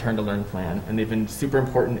our Return to Learn plan, and they've been super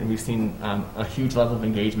important, and we've seen a huge level of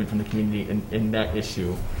engagement from the community in that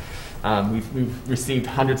issue. We've received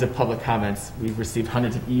hundreds of public comments. We've received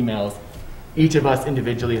hundreds of emails. Each of us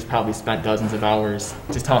individually has probably spent dozens of hours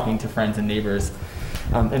just talking to friends and neighbors,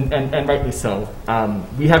 and rightly so.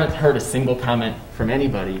 We haven't heard a single comment from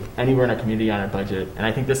anybody anywhere in our community on our budget, and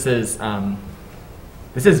I think this is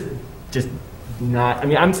just not. I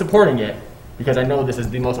mean, I'm supporting it because I know this is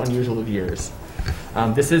the most unusual of years.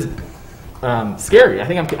 This is scary. I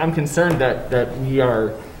think I'm concerned that we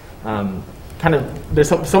are kind of, there's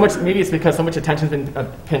so much, maybe it's because so much attention's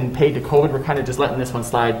been paid to COVID, we're kind of just letting this one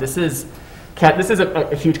slide. This is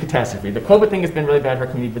a huge catastrophe. The COVID thing has been really bad for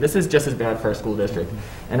our community, but this is just as bad for our school district.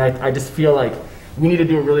 And I just feel like we need to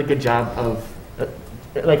do a really good job of,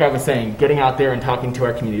 like I was saying, getting out there and talking to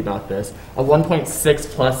our community about this. A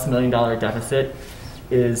 $1.6+ million deficit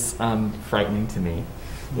is frightening to me.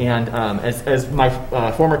 And as my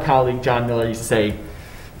former colleague John Miller used to say,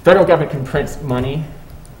 federal government can print money,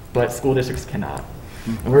 but school districts cannot.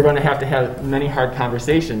 And we're going to have many hard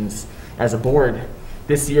conversations as a board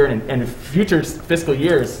this year and future fiscal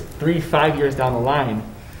years, 3-5 years down the line,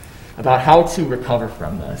 about how to recover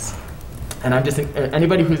from this. And I'm just,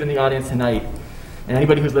 anybody who's in the audience tonight, and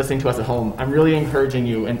anybody who's listening to us at home, I'm really encouraging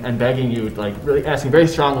you and begging you, like really asking very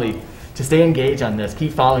strongly to stay engaged on this,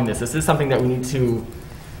 keep following this. This is something that we need to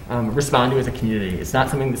respond to as a community. It's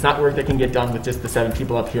not work that can get done with just the 7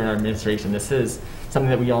 people up here in our administration. This is something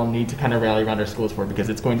that we all need to kind of rally around our schools for, because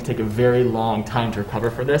it's going to take a very long time to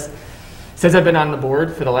recover for this. Since I've been on the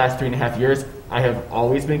board for the last 3.5 years, I have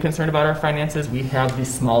always been concerned about our finances. We have the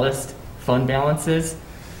smallest fund balances,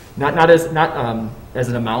 not as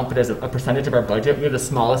an amount, but as a percentage of our budget. We have the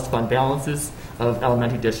smallest fund balances of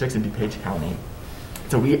elementary districts in DuPage County.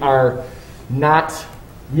 So we are not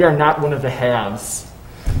one of the haves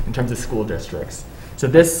in terms of school districts. So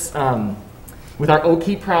this, with our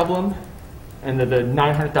OKEEP problem and the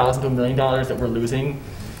 $900,000 to $1 million that we're losing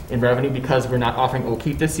in revenue because we're not offering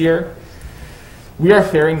OKEEP this year, we are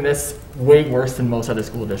faring this way worse than most other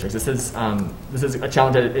school districts. This is a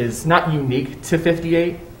challenge that is not unique to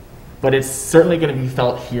 58, but it's certainly going to be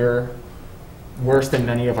felt here worse than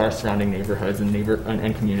many of our surrounding neighborhoods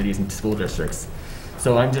and communities and school districts.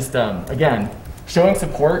 So I'm just, again, showing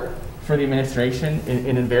support for the administration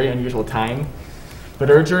in a very unusual time,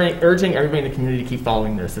 but urging everybody in the community to keep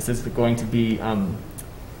following this. This is going to be,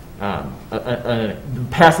 the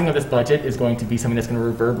passing of this budget is going to be something that's going to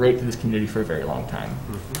reverberate through this community for a very long time.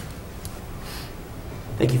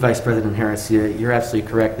 Thank you, Vice President Harris. You're absolutely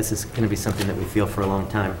correct. This is going to be something that we feel for a long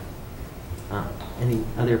time. Any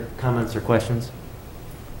other comments or questions?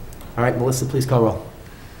 All right, Melissa, please call roll.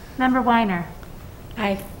 Member Weiner.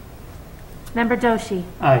 Aye. Member Doshi.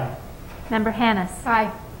 Aye. Member Hannis.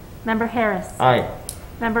 Aye. Member Harris. Aye.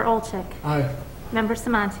 Member Olchik. Aye. Member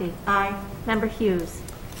Samanti. Aye. Member Hughes.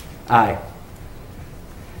 Aye.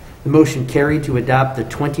 The motion carried to adopt the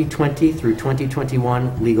 2020 through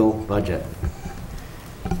 2021 legal budget.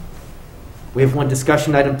 We have one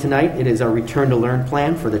discussion item tonight. It is our Return to Learn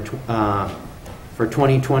plan for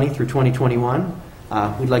 2020 through 2021.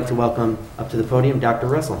 We'd like to welcome up to the podium Dr.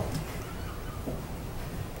 Russell.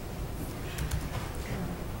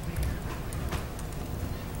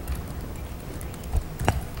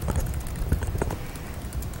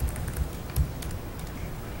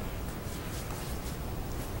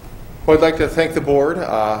 Well, I'd like to thank the board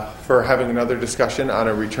for having another discussion on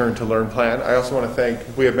a Return to Learn plan. I also want to thank,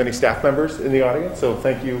 we have many staff members in the audience, so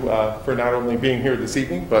thank you for not only being here this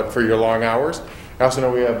evening, but for your long hours. I also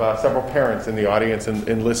know we have several parents in the audience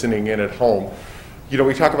and listening in at home. You know,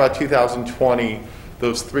 we talk about 2020,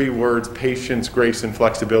 those 3 words, patience, grace, and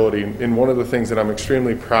flexibility. And one of the things that I'm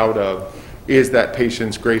extremely proud of is that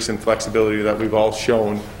patience, grace, and flexibility that we've all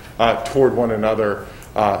shown toward one another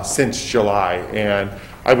since July. And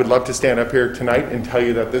I would love to stand up here tonight and tell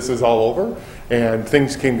you that this is all over and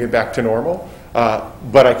things can get back to normal,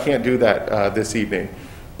 but I can't do that this evening.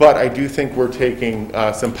 But I do think we're taking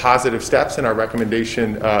some positive steps in our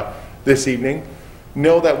recommendation this evening.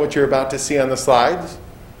 Know that what you're about to see on the slides,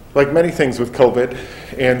 like many things with COVID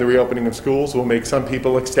and the reopening of schools, will make some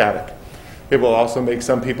people ecstatic. It will also make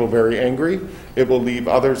some people very angry. It will leave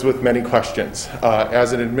others with many questions.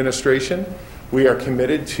 As an administration, we are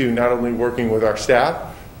committed to not only working with our staff,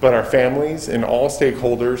 but our families and all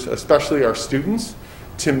stakeholders, especially our students,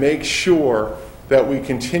 to make sure that we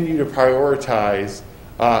continue to prioritize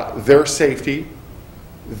their safety,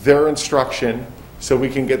 their instruction, so we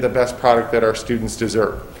can get the best product that our students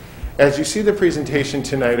deserve. As you see the presentation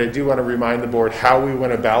tonight, I do want to remind the board how we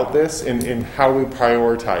went about this and how we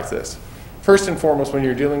prioritize this. First and foremost, when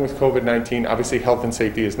you're dealing with COVID-19, obviously health and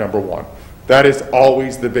safety is number 1. That is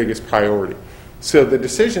always the biggest priority. So the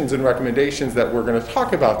decisions and recommendations that we're going to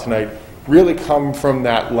talk about tonight really come from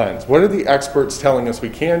that lens. What are the experts telling us we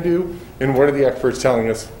can do, and what are the experts telling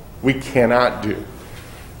us we cannot do?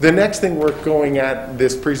 The next thing we're going at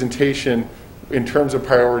this presentation in terms of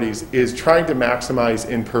priorities is trying to maximize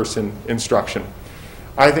in-person instruction.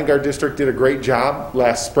 I think our district did a great job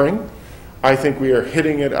last spring. I think we are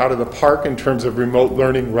hitting it out of the park in terms of remote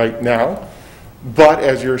learning right now. But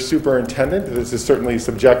as your superintendent, this is certainly a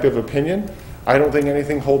subjective opinion, I don't think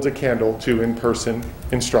anything holds a candle to in-person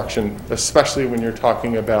instruction, especially when you're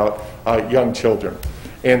talking about young children.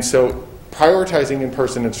 And so prioritizing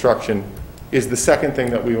in-person instruction is the second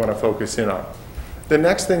thing that we want to focus in on. The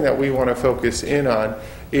next thing that we want to focus in on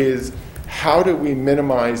is how do we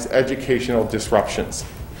minimize educational disruptions?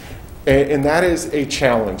 And that is a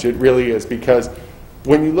challenge. It really is, because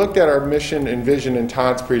when you looked at our mission and vision in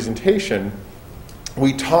Todd's presentation,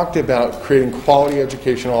 we talked about creating quality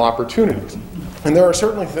educational opportunities. And there are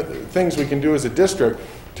certainly things we can do as a district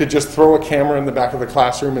to just throw a camera in the back of the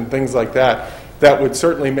classroom and things like that that would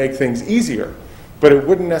certainly make things easier. But it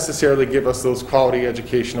wouldn't necessarily give us those quality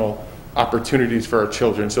educational opportunities for our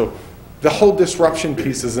children. So the whole disruption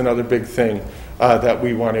piece is another big thing that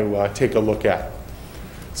we want to take a look at.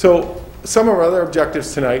 So some of our other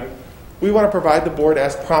objectives tonight, we want to provide the board,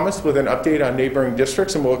 as promised, with an update on neighboring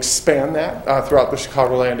districts, and we'll expand that throughout the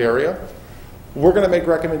Chicagoland area. We're going to make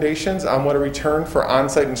recommendations on what a return for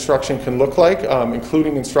on-site instruction can look like,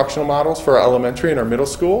 including instructional models for our elementary and our middle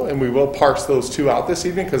school, and we will parse those two out this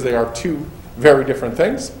evening because they are two very different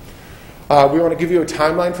things. We want to give you a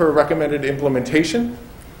timeline for a recommended implementation,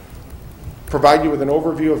 provide you with an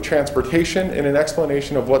overview of transportation and an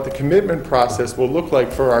explanation of what the commitment process will look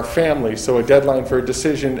like for our families, so a deadline for a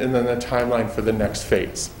decision and then a timeline for the next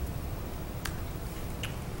phase.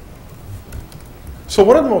 So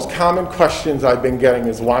one of the most common questions I've been getting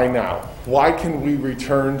is why now? Why can we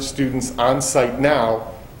return students on site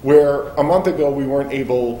now, where a month ago we weren't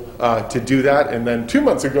able to do that, and then 2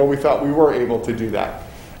 months ago we thought we were able to do that?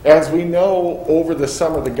 As we know, over the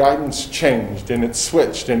summer the guidance changed and it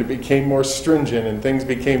switched and it became more stringent and things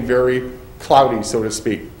became very cloudy, so to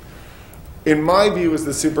speak. In my view as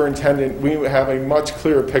the superintendent, we have a much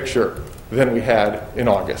clearer picture than we had in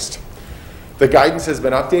August. The guidance has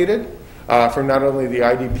been updated from not only the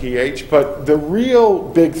IDPH, but the real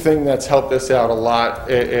big thing that's helped us out a lot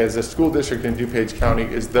as a school district in DuPage County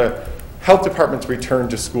is the health department's return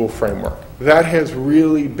to school framework. That has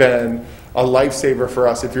really been a lifesaver for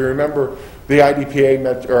us. If you remember, the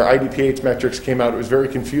IDPH metrics came out. It was very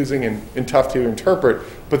confusing and tough to interpret,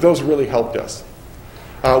 but those really helped us.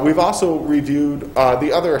 We've also reviewed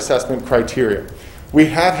the other assessment criteria. We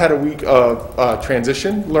have had a week of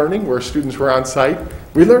transition learning where students were on site.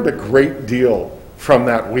 We learned a great deal from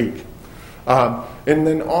that week. And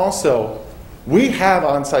then also, we have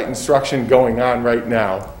on-site instruction going on right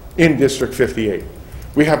now in District 58.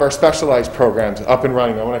 We have our specialized programs up and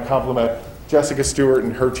running. I want to compliment Jessica Stewart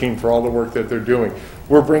and her team for all the work that they're doing.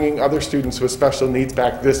 We're bringing other students with special needs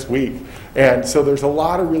back this week. And so there's a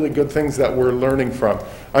lot of really good things that we're learning from.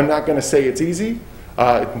 I'm not going to say it's easy.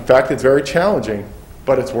 In fact, it's very challenging,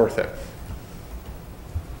 but it's worth it.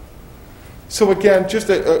 So again, just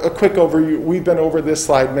a quick overview. We've been over this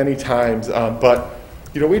slide many times, but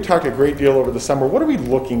we talked a great deal over the summer. What are we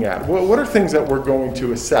looking at? What are things that we're going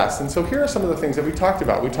to assess? And so here are some of the things that we talked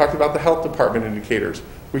about. We talked about the health department indicators.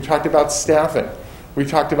 We talked about staffing. We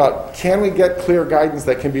talked about, can we get clear guidance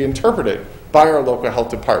that can be interpreted by our local health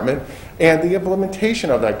department, and the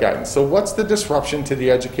implementation of that guidance. So what's the disruption to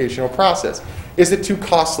the educational process? Is it too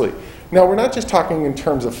costly? Now, we're not just talking in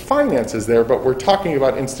terms of finances there, but we're talking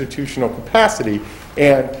about institutional capacity.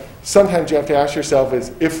 And sometimes you have to ask yourself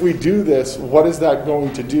is, if we do this, what is that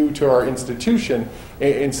going to do to our institution?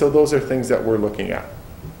 And so those are things that we're looking at.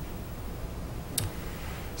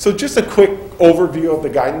 So just a quick overview of the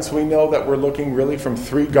guidance. We know that we're looking really from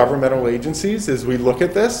 3 governmental agencies as we look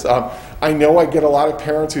at this. I know I get a lot of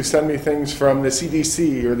parents who send me things from the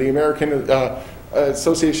CDC or the American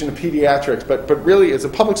Association of Pediatrics, but really as a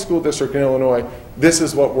public school district in Illinois, this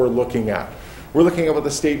is what we're looking at. We're looking at what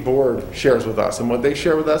the state board shares with us, and what they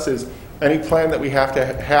share with us is any plan that we have to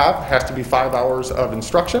have has to be 5 hours of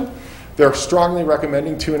instruction. They're strongly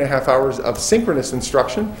recommending 2.5 hours of synchronous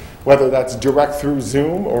instruction, whether that's direct through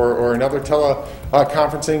Zoom or another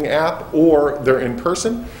teleconferencing app, or they're in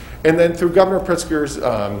person. And then through Governor Pritzker's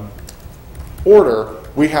order,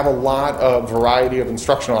 we have a lot of variety of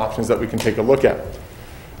instructional options that we can take a look at.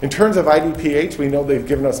 In terms of IDPH, we know they've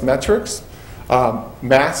given us metrics.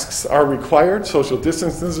 Masks are required, social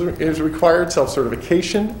distancing is required,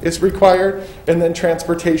 self-certification is required, and then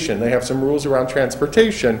transportation. They have some rules around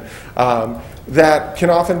transportation that can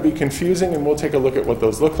often be confusing, and we'll take a look at what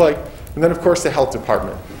those look like. And then, of course, the health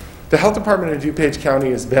department. The health department in DuPage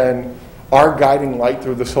County has been our guiding light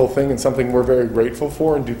through this whole thing, and something we're very grateful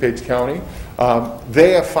for in DuPage County.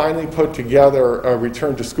 They have finally put together a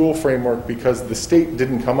return to school framework because the state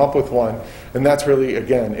didn't come up with one, and that's really,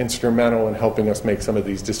 again, instrumental in helping us make some of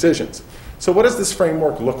these decisions. So what does this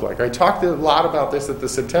framework look like? I talked a lot about this at the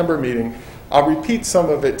September meeting. I'll repeat some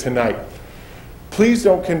of it tonight. Please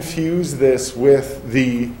don't confuse this with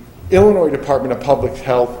the Illinois Department of Public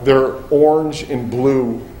Health, their orange and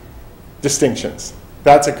blue distinctions.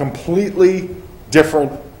 That's a completely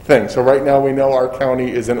different thing. So right now we know our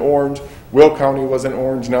county is an orange, Will County was an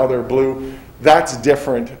orange, now they're blue. That's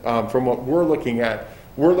different from what we're looking at.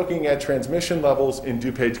 We're looking at transmission levels in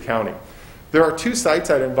DuPage County. There are 2 sites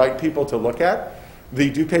I'd invite people to look at.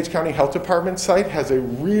 The DuPage County Health Department site has a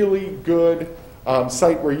really good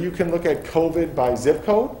site where you can look at COVID by zip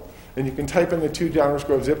code, and you can type in the 2 Downers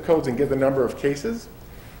Grove zip codes and get the number of cases.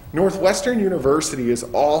 Northwestern University has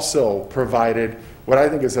also provided what I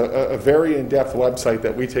think is a very in-depth website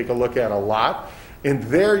that we take a look at a lot. And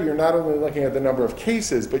there you're not only looking at the number of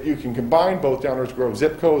cases, but you can combine both Downers Grove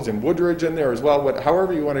zip codes and Woodridge in there as well,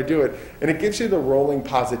 however you want to do it, and it gives you the rolling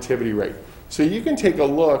positivity rate. So you can take a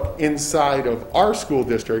look inside of our school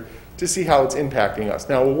district to see how it's impacting us.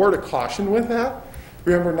 Now, a word of caution with that,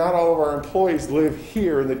 remember not all of our employees live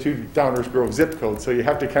here in the 2 Downers Grove zip codes, so you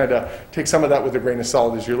have to kind of take some of that with a grain of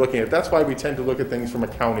salt as you're looking at it. That's why we tend to look at things from a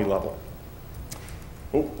county level.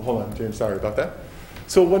 Oh, hold on, James, sorry about that.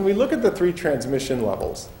 So when we look at the 3 transmission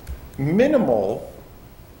levels, minimal,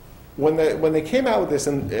 when they came out with this,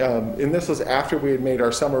 and this was after we had made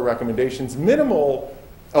our summer recommendations, minimal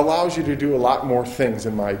allows you to do a lot more things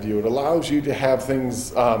in my view. It allows you to have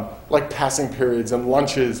things like passing periods and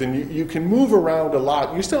lunches, and you can move around a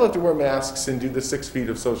lot. You still have to wear masks and do the 6 feet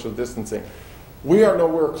of social distancing. We are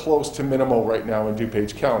nowhere close to minimal right now in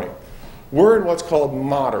DuPage County. We're in what's called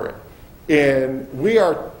moderate, and we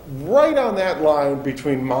are right on that line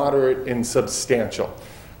between moderate and substantial.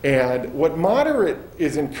 And what moderate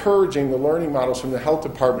is encouraging, the learning models from the health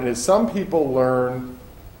department, is some people learn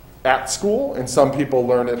at school and some people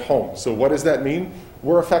learn at home. So what does that mean?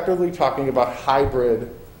 We're effectively talking about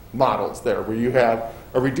hybrid models there, where you have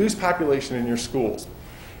a reduced population in your schools.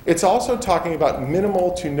 It's also talking about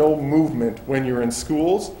minimal to no movement when you're in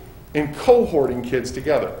schools and cohorting kids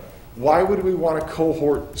together. Why would we want to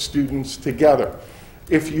cohort students together?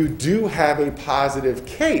 If you do have a positive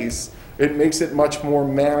case, it makes it much more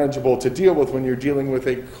manageable to deal with when you're dealing with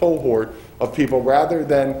a cohort of people rather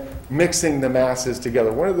than mixing the masses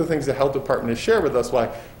together. One of the things the health department has shared with us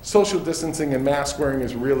why social distancing and mask wearing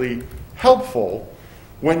is really helpful.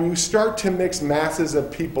 When you start to mix masses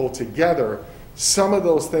of people together, some of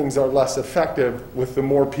those things are less effective with the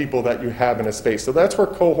more people that you have in a space. So that's where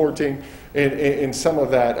cohorting and some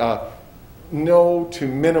of that no to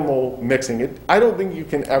minimal mixing. I don't think you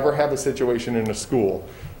can ever have a situation in a school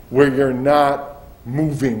where you're not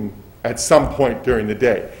moving at some point during the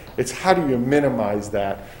day. It's how do you minimize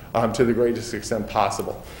that to the greatest extent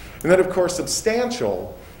possible. And then, of course,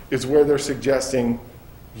 substantial is where they're suggesting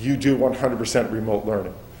you do 100% remote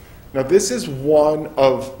learning. Now, this is one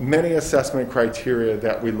of many assessment criteria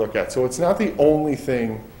that we look at. So it's not the only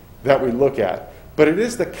thing that we look at, but it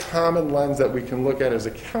is the common lens that we can look at as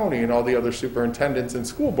a county, and all the other superintendents and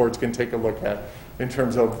school boards can take a look at in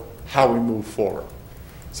terms of how we move forward.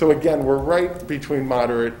 So again, we're right between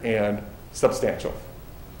moderate and substantial.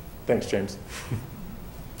 Thanks, James.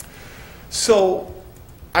 So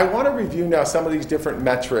I want to review now some of these different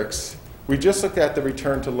metrics. We just looked at the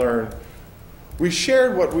return to learn. We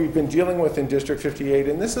shared what we've been dealing with in District 58,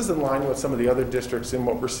 and this is in line with some of the other districts in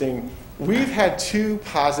what we're seeing. We've had 2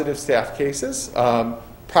 positive staff cases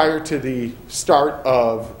prior to the start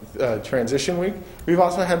of transition week. We've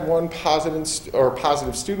also had 1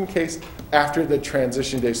 positive student case after the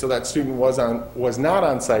transition day, so that student was not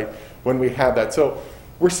on site when we had that. So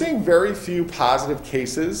we're seeing very few positive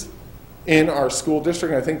cases in our school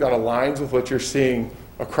district, and I think that aligns with what you're seeing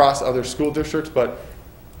across other school districts, but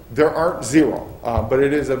there aren't 0, but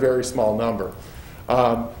it is a very small number.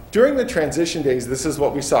 During the transition days, this is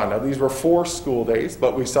what we saw. Now, these were 4 school days,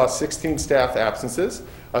 but we saw 16 staff absences.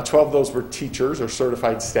 12 of those were teachers or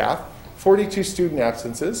certified staff. 42 student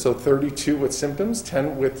absences, so 32 with symptoms,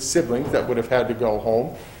 10 with siblings that would have had to go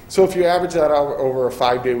home. So if you average that out over a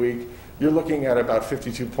 5-day week, you're looking at about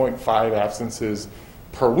 52.5 absences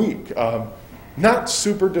per week. Not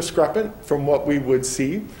super discrepant from what we would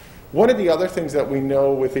see. One of the other things that we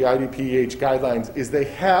know with the IDPEH guidelines is they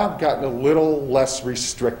have gotten a little less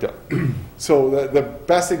restrictive. So the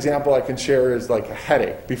best example I can share is like a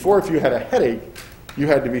headache. Before, if you had a headache, you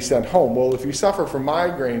had to be sent home. Well, if you suffer from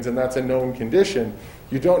migraines and that's a known condition,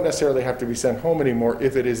 you don't necessarily have to be sent home anymore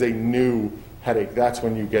if it is a new headache. That's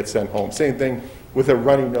when you get sent home. Same thing with a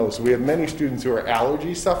runny nose. We have many students who are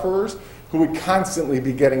allergy sufferers who would constantly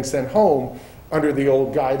be getting sent home under the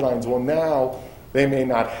old guidelines. Well, now they may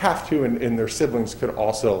not have to, and their siblings could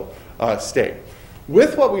also stay.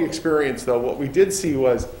 With what we experienced, though, what we did see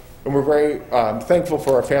was, and we're very thankful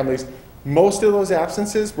for our families, Most of those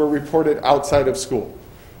absences were reported outside of school.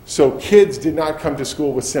 So kids did not come to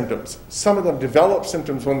school with symptoms. Some of them developed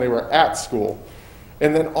symptoms when they were at school.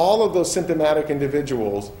 And then all of those symptomatic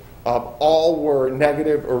individuals all were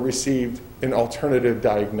negative or received an alternative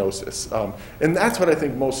diagnosis. And that's what I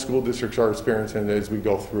think most school districts are experiencing as we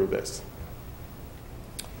go through this.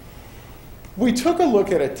 We took a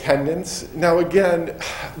look at attendance. Now again,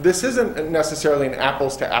 this isn't necessarily an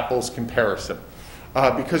apples to apples comparison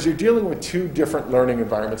because you're dealing with two different learning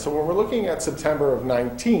environments. So when we're looking at September of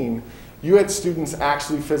 19, you had students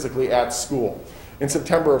actually physically at school. In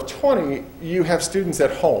September of 20, you have students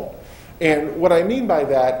at home. And what I mean by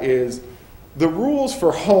that is the rules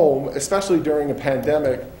for home, especially during a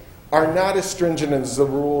pandemic, are not as stringent as the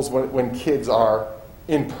rules when kids are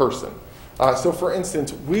in person. So for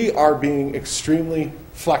instance, we are being extremely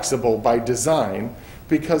flexible by design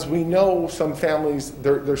because we know some families,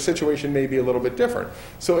 their situation may be a little bit different.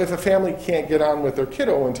 So if a family can't get on with their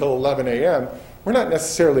kiddo until 11 a.m., we're not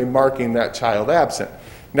necessarily marking that child absent.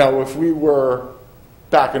 Now, if we were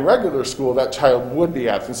back in regular school, that child would be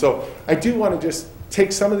absent. So I do want to just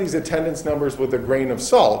take some of these attendance numbers with a grain of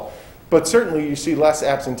salt, but certainly you see less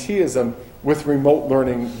absenteeism with remote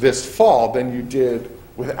learning this fall than you did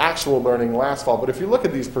with actual learning last fall. But if you look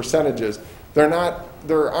at these percentages, there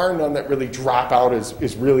are none that really drop out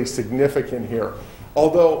as really significant here.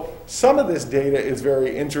 Although some of this data is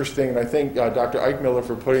very interesting, and I thank Dr. Eichmiller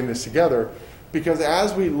for putting this together, because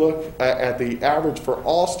as we look at the average for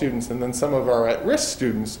all students and then some of our at-risk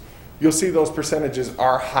students, you'll see those percentages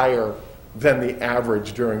are higher than the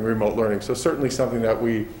average during remote learning. So certainly something that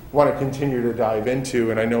we want to continue to dive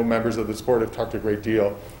into, and I know members of this board have talked a great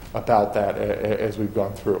deal about that as we've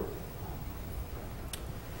gone through.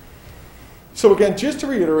 So again, just to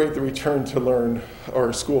reiterate the Return to Learn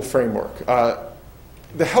or school framework,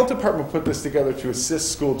 the health department put this together to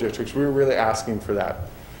assist school districts. We were really asking for that.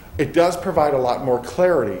 It does provide a lot more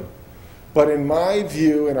clarity, but in my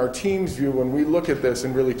view and our team's view, when we look at this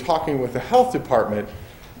and really talking with the health department,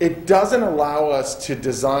 it doesn't allow us to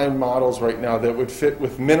design models right now that would fit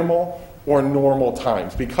with minimal or normal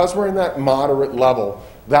times. Because we're in that moderate level,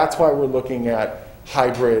 that's why we're looking at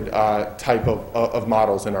hybrid type of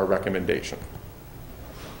models in our recommendation.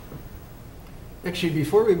 Actually,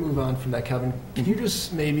 before we move on from that, Kevin, can you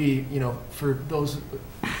just maybe, for those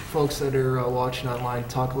folks that are watching online,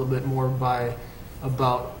 talk a little bit more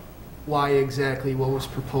about why exactly what was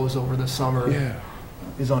proposed over the summer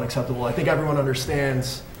is unacceptable? I think everyone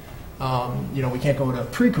understands, we can't go to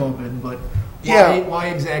pre-COVID, but why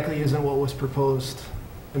exactly isn't what was proposed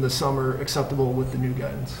in the summer acceptable with the new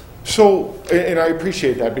guidance? So, and I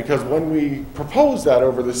appreciate that, because when we proposed that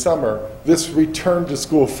over the summer, this return to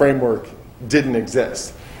school framework didn't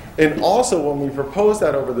exist. And also when we proposed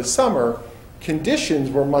that over the summer, conditions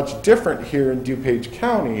were much different here in DuPage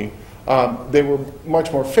County. They were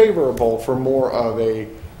much more favorable for more of a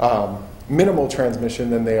minimal transmission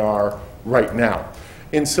than they are right now.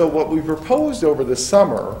 And so what we proposed over the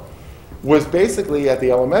summer was basically at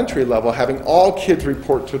the elementary level having all kids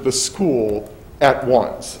report to the school at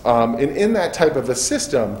once. And in that type of a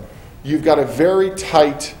system, you've got a very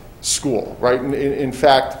tight school, right? In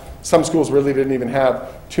fact, some schools really didn't even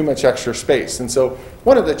have too much extra space. And so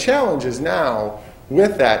one of the challenges now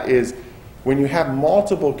with that is when you have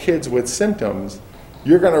multiple kids with symptoms,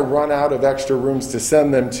 you're going to run out of extra rooms to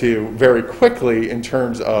send them to very quickly in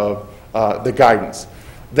terms of the guidance.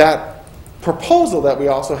 That proposal that we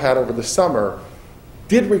also had over the summer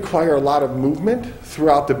did require a lot of movement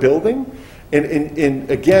throughout the building.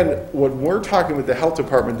 And again, when we're talking with the health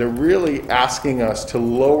department, they're really asking us to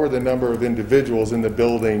lower the number of individuals in the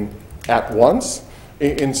building at once.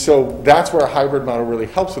 And so that's where a hybrid model really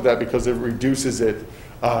helps with that, because it reduces it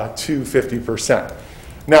to 50%.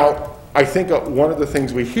 Now, I think one of the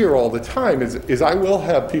things we hear all the time is I will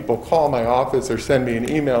have people call my office or send me an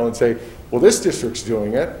email and say, well, this district's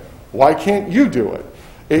doing it. Why can't you do it?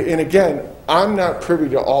 And again, I'm not privy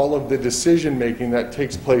to all of the decision making that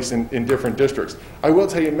takes place in different districts. I will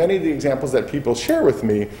tell you, many of the examples that people share with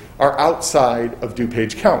me are outside of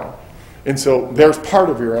DuPage County. And so there's part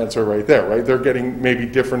of your answer right there, right? They're getting maybe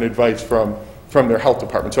different advice from their health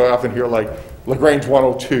department. So I often hear like LaGrange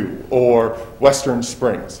 102 or Western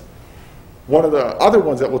Springs. One of the other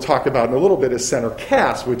ones that we'll talk about in a little bit is Center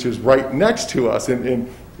Cass, which is right next to us, and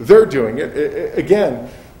they're doing it. Again,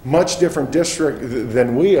 much different district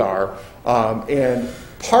than we are, and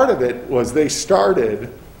part of it was they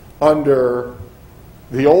started under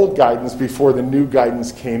the old guidance before the new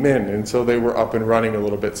guidance came in, and so they were up and running a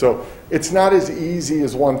little bit. So it's not as easy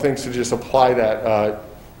as one thinks to just apply that,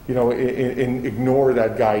 and ignore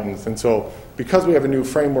that guidance. And so because we have a new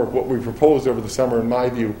framework, what we proposed over the summer, in my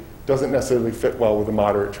view, doesn't necessarily fit well with a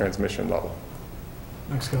moderate transmission level.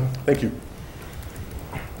 Thanks, Kevin. Thank you.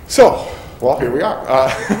 So, well, here we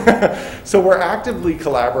are. So we're actively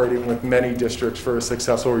collaborating with many districts for a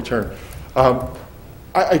successful return.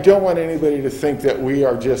 I don't want anybody to think that we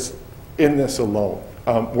are just in this alone.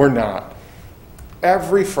 We're not.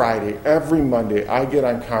 Every Friday, every Monday, I get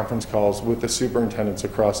on conference calls with the superintendents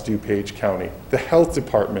across DuPage County. The health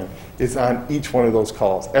department is on each one of those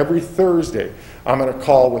calls. Every Thursday, I'm on a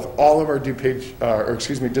call with all of our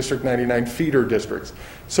District 99 feeder districts.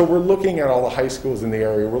 So we're looking at all the high schools in the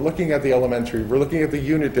area. We're looking at the elementary. We're looking at the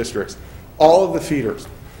unit districts, all of the feeders.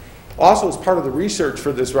 Also, as part of the research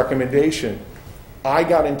for this recommendation, I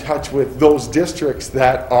got in touch with those districts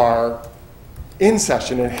that are in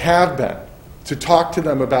session and have been, to talk to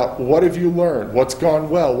them about what have you learned, what's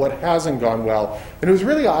gone well, what hasn't gone well. And it was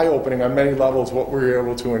really eye-opening on many levels what we were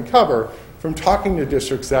able to uncover from talking to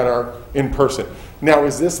districts that are in person. Now,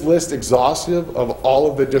 is this list exhaustive of all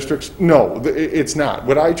of the districts? No, it's not.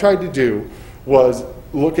 What I tried to do was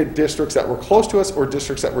look at districts that were close to us or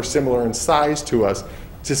districts that were similar in size to us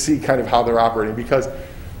to see kind of how they're operating, because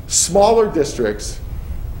smaller districts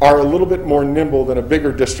are a little bit more nimble than a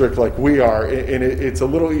bigger district like we are, and it's a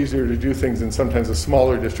little easier to do things in sometimes a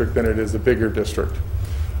smaller district than it is a bigger district.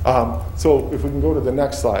 So if we can go to the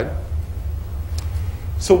next slide.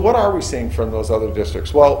 So what are we seeing from those other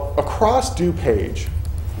districts? Well, across DuPage,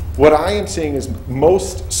 what I am seeing is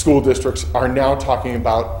most school districts are now talking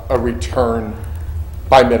about a return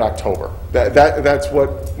by mid-October. That's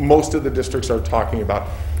what most of the districts are talking about.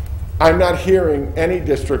 I'm not hearing any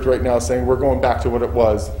district right now saying we're going back to what it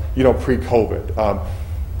was, pre-COVID.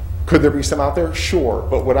 Could there be some out there? Sure.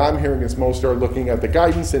 But what I'm hearing is most are looking at the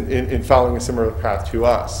guidance and following a similar path to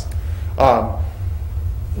us.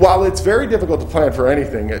 While it's very difficult to plan for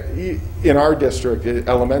anything, in our district,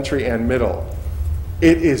 elementary and middle,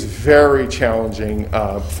 it is very challenging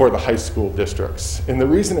for the high school districts. And the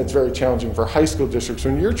reason it's very challenging for high school districts,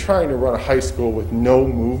 when you're trying to run a high school with no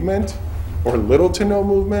movement or little to no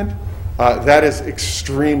movement, that is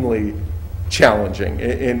extremely challenging.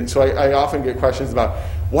 And so I often get questions about,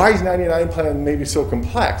 why is 99 plan maybe so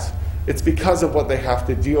complex? It's because of what they have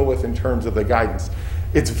to deal with in terms of the guidance.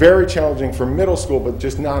 It's very challenging for middle school, but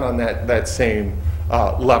just not on that same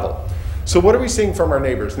level. So what are we seeing from our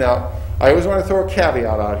neighbors? Now, I always want to throw a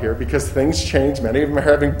caveat out here because things change. Many of them are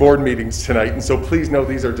having board meetings tonight, and so please know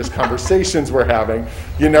these are just conversations we're having.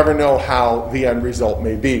 You never know how the end result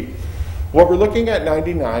may be. What we're looking at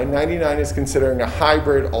 99 is considering a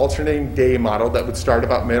hybrid alternating day model that would start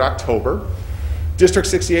about mid-October. District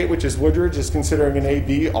 68, which is Woodridge, is considering an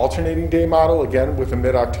AB alternating day model, again with a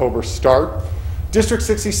mid-October start. District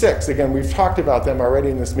 66, again, we've talked about them already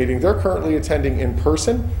in this meeting. They're currently attending in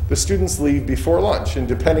person. The students leave before lunch, and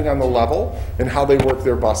depending on the level and how they work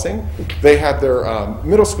their busing, they have their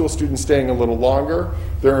middle school students staying a little longer,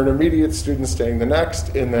 their intermediate students staying the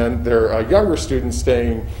next, and then their younger students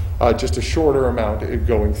staying just a shorter amount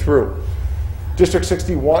going through. District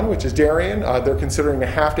 61, which is Darien, they're considering a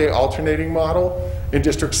half-day alternating model, and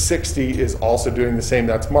District 60 is also doing the same.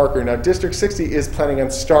 That's Marker. Now, District 60 is planning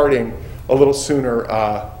on starting a little sooner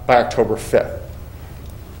by October 5th.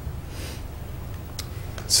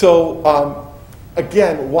 So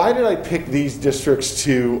again, why did I pick these districts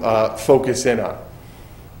to focus in on?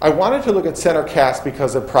 I wanted to look at Center Cass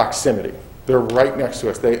because of proximity. They're right next to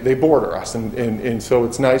us. They border us, and so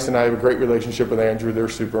it's nice, and I have a great relationship with Andrew, their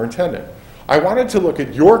superintendent. I wanted to look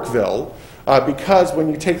at Yorkville because when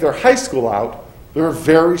you take their high school out, they're a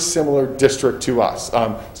very similar district to us.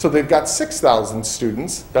 So they've got 6,000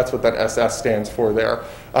 students. That's what that SS stands for there.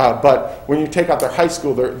 But when you take out their high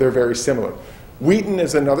school, they're very similar. Wheaton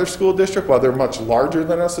is another school district. While they're much larger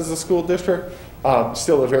than us as a school district,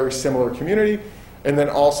 still a very similar community. And then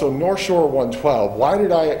also North Shore 112. Why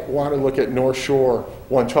did I want to look at North Shore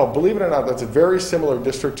 112? Believe it or not, that's a very similar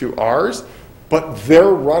district to ours, but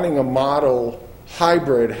they're running a model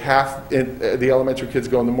hybrid, half the elementary kids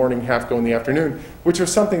go in the morning, half go in the afternoon, which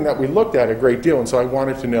was something that we looked at a great deal, and so I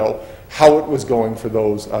wanted to know how it was going for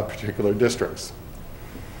those particular districts.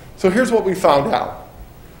 So here's what we found out.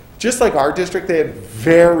 Just like our district, they had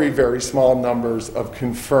very, very small numbers of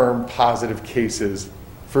confirmed positive cases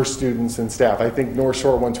for students and staff. I think North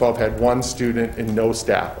Shore 112 had 1 student and no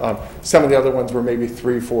staff. Some of the other ones were maybe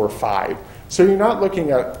 3, 4, 5. So you're not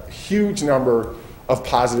looking at a huge number of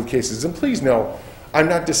positive cases. And please know, I'm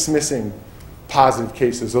not dismissing positive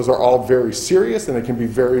cases. Those are all very serious, and they can be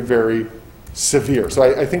very, very severe. So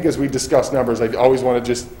I think as we discuss numbers, I always want to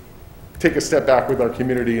just take a step back with our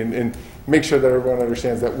community and make sure that everyone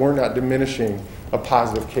understands that we're not diminishing a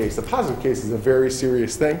positive case. A positive case is a very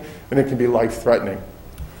serious thing, and it can be life-threatening.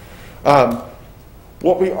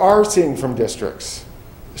 What we are seeing from districts,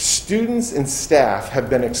 students and staff have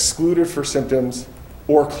been excluded for symptoms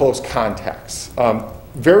or close contacts.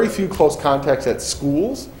 Very few close contacts at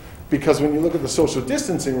schools, because when you look at the social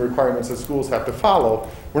distancing requirements that schools have to follow,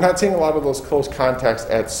 we're not seeing a lot of those close contacts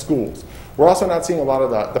at schools. We're also not seeing a lot of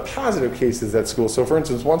the positive cases at schools. So for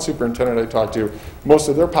instance, one superintendent I talked to, most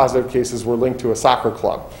of their positive cases were linked to a soccer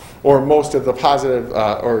club, or most of the positive,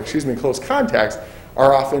 close contacts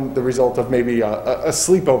are often the result of maybe a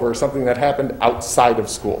sleepover or something that happened outside of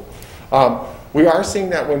school. We are seeing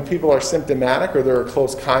that when people are symptomatic or they're a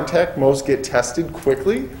close contact, most get tested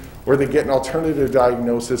quickly, or they get an alternative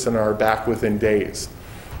diagnosis and are back within days.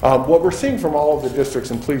 What we're seeing from all of the districts,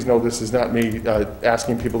 and please know this is not me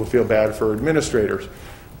asking people to feel bad for administrators,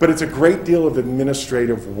 but it's a great deal of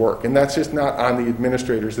administrative work, and that's just not on the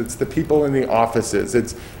administrators, it's the people in the offices,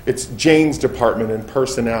 it's Jane's department and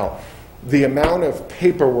personnel. The amount of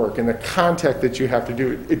paperwork and the contact that you have to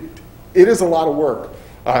do, it is a lot of work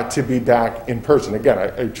to be back in person. Again,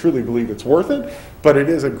 I truly believe it's worth it, but it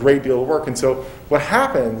is a great deal of work. And so what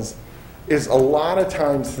happens is a lot of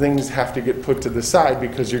times things have to get put to the side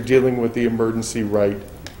because you're dealing with the emergency right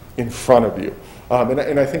in front of you.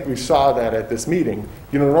 And I think we saw that at this meeting.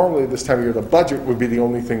 You know, normally this time of year the budget would be the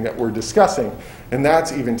only thing that we're discussing, and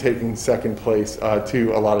that's even taking second place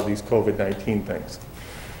to a lot of these COVID-19 things.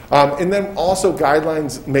 And then also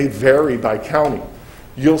guidelines may vary by county.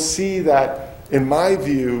 You'll see that, in my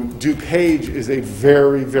view, DuPage is a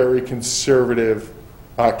very, very conservative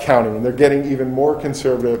county, and they're getting even more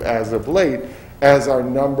conservative as of late as our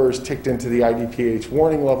numbers ticked into the IDPH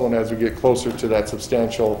warning level and as we get closer to that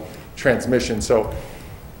substantial transmission. So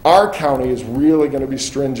our county is really going to be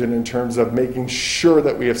stringent in terms of making sure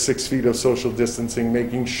that we have 6 feet of social distancing,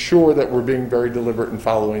 making sure that we're being very deliberate in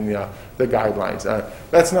following the guidelines.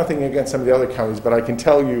 That's nothing against some of the other counties, but I can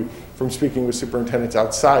tell you from speaking with superintendents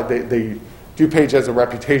outside, DuPage has a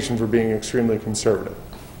reputation for being extremely conservative.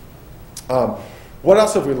 What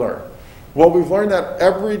else have we learned? Well, we've learned that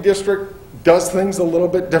every district does things a little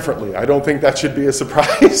bit differently. I don't think that should be a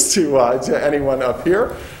surprise to anyone up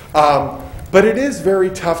here. But it is very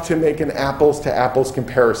tough to make an apples-to-apples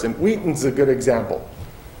comparison. Wheaton's a good example.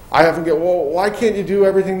 I often get, well, why can't you do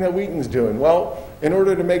everything that Wheaton's doing? Well, in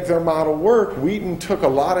order to make their model work, Wheaton took a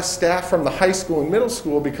lot of staff from the high school and middle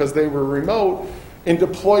school because they were remote and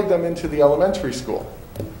deployed them into the elementary school.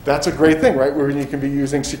 That's a great thing, right? Where you can be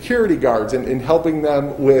using security guards and helping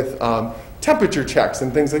them with temperature checks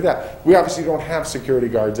and things like that. We obviously don't have security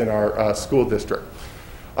guards in our school district.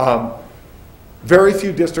 Very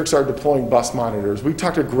few districts are deploying bus monitors. We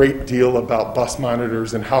talked a great deal about bus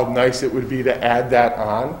monitors and how nice it would be to add that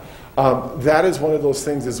on. That is one of those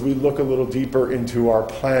things as we look a little deeper into our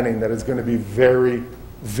planning that is going to be very,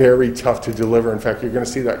 very tough to deliver. In fact, you're going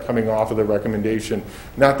to see that coming off of the recommendation.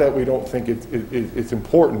 Not that we don't think it's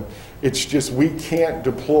important. It's just we can't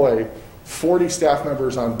deploy 40 staff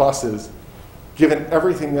members on buses given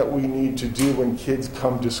everything that we need to do when kids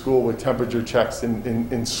come to school with temperature checks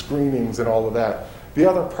and screenings and all of that. The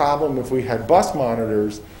other problem if we had bus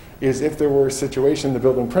monitors is if there were a situation the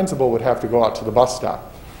building principal would have to go out to the bus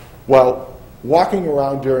stop. Well, walking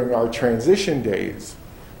around during our transition days,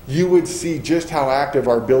 you would see just how active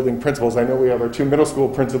our building principals, I know we have our 2 middle school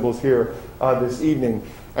principals here this evening.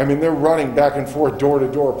 I mean, they're running back and forth, door to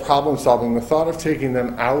door, problem solving. The thought of taking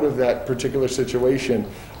them out of that particular situation,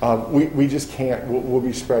 we just can't, we'll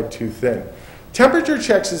be spread too thin. Temperature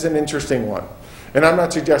checks is an interesting one. And I'm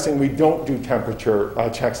not suggesting we don't do temperature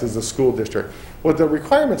checks as a school district. What the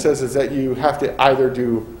requirement says is that you have to either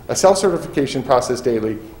do a self-certification process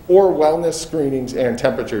daily or wellness screenings and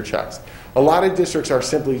temperature checks. A lot of districts are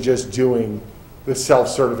simply just doing the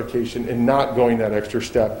self-certification and not going that extra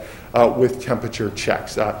step with temperature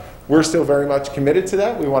checks. We're still very much committed to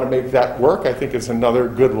that. We want to make that work. I think it's another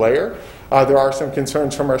good layer. There are some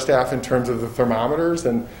concerns from our staff in terms of the thermometers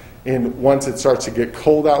and once it starts to get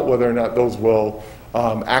cold out, whether or not those will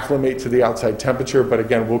acclimate to the outside temperature. But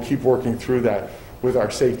again, we'll keep working through that with our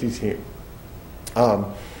safety team.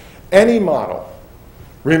 Any model,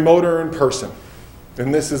 remote or in person,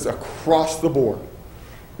 and this is across the board,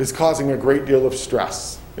 is causing a great deal of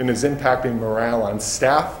stress and is impacting morale on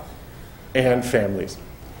staff and families.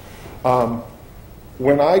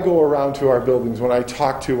 When I go around to our buildings, when I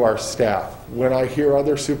talk to our staff, when I hear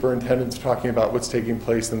other superintendents talking about what's taking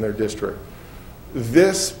place in their district,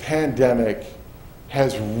 this pandemic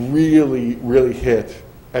has really, really hit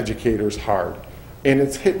educators hard. And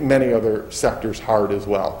it's hit many other sectors hard as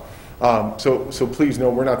well. So please know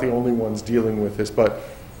we're not the only ones dealing with this, but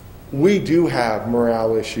we do have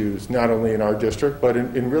morale issues, not only in our district, but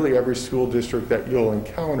in really every school district that you'll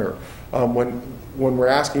encounter. When we're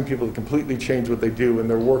asking people to completely change what they do and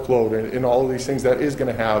their workload and all of these things, that is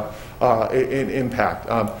going to have an impact.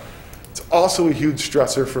 It's also a huge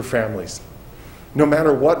stressor for families. No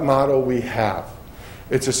matter what model we have,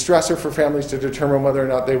 it's a stressor for families to determine whether or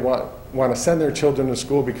not they want to send their children to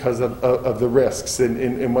school because of the risks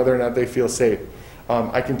and whether or not they feel safe.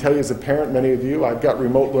 I can tell you as a parent, many of you, I've got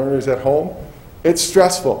remote learners at home. It's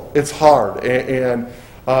stressful. It's hard. And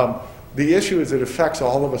the issue is it affects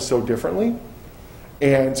all of us so differently.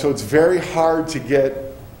 And so it's very hard to get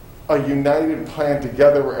a united plan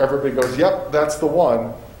together where everybody goes, yep, that's the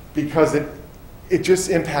one, because it just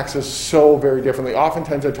impacts us so very differently.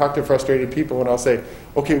 Oftentimes I talk to frustrated people and I'll say,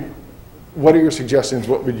 okay, what are your suggestions?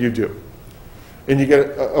 What would you do? And you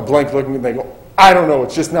get a blank look and they go, I don't know,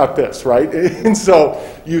 it's just not this, right? And so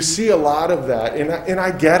you see a lot of that, and I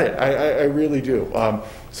get it, I really do.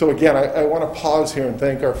 So again, I want to pause here and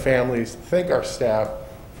thank our families, thank our staff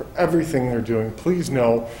for everything they're doing. Please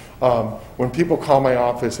know, when people call my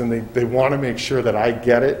office and they want to make sure that I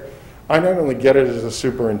get it, I not only get it as a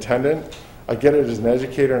superintendent, I get it as an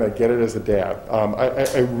educator, and I get it as a dad.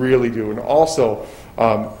 I really do. And also,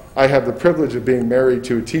 I have the privilege of being married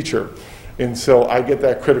to a teacher. And so I get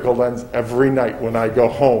that critical lens every night when I go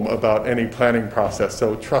home about any planning process.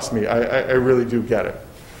 So trust me, I really do get it.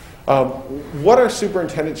 What are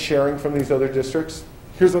superintendents sharing from these other districts?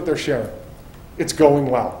 Here's what they're sharing. It's going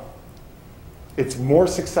well. It's more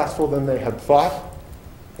successful than they had thought,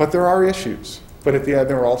 but there are issues. But at the end,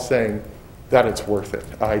 they're all saying that it's worth it.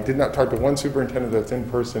 I did not talk to one superintendent that's in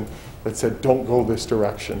person that said, don't go this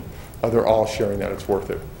direction. They're all sharing that it's worth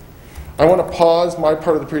it. I want to pause my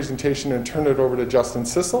part of the presentation and turn it over to Justin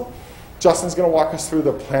Sissel. Justin's going to walk us through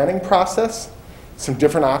the planning process, some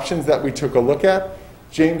different options that we took a look at.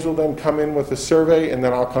 James will then come in with a survey, and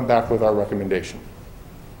then I'll come back with our recommendation.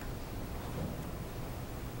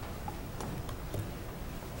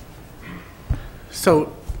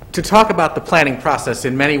 So to talk about the planning process,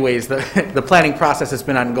 in many ways, the planning process has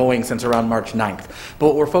been ongoing since around March 9th. But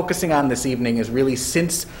what we're focusing on this evening is really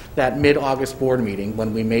since that mid-August board meeting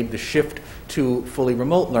when we made the shift to fully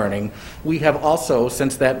remote learning, we have also,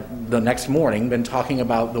 since the next morning, been talking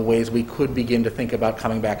about the ways we could begin to think about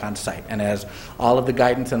coming back on site. And as all of the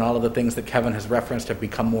guidance and all of the things that Kevin has referenced have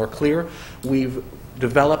become more clear, we've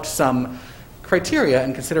developed some criteria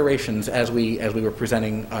and considerations as we were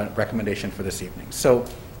presenting a recommendation for this evening. So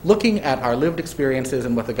looking at our lived experiences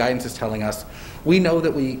and what the guidance is telling us, we know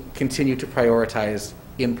that we continue to prioritize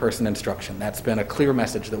in-person instruction. That's been a clear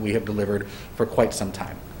message that we have delivered for quite some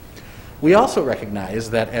time. We also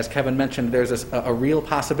recognize that, as Kevin mentioned, there's a real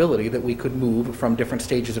possibility that we could move from different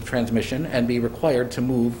stages of transmission and be required to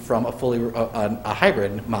move from a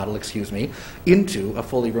hybrid model, into a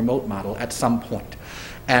fully remote model at some point.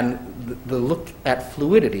 And the look at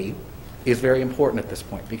fluidity is very important at this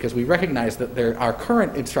point because we recognize that our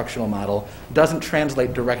current instructional model doesn't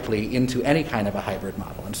translate directly into any kind of a hybrid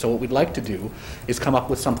model. And so what we'd like to do is come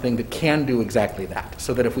up with something that can do exactly that,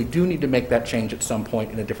 so that if we do need to make that change at some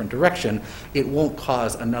point in a different direction, it won't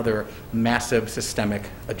cause another massive systemic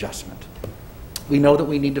adjustment. We know that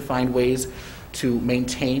we need to find ways to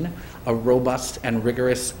maintain a robust and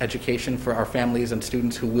rigorous education for our families and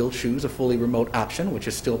students who will choose a fully remote option, which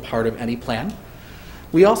is still part of any plan.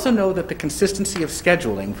 We also know that the consistency of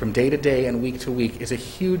scheduling from day to day and week to week is a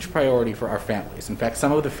huge priority for our families. In fact,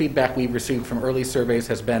 some of the feedback we've received from early surveys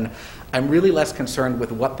has been, I'm really less concerned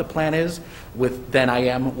with what the plan is than I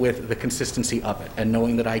am with the consistency of it and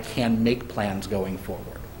knowing that I can make plans going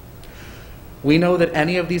forward. We know that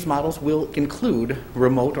any of these models will include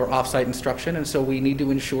remote or off-site instruction, and so we need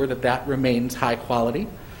to ensure that that remains high quality.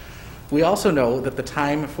 We also know that the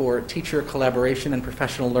time for teacher collaboration and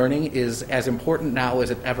professional learning is as important now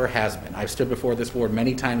as it ever has been. I've stood before this board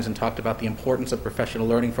many times and talked about the importance of professional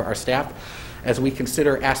learning for our staff as we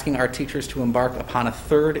consider asking our teachers to embark upon a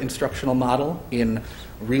third instructional model in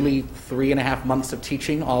really 3.5 months of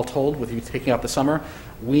teaching, all told, with you taking out the summer.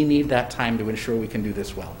 We need that time to ensure we can do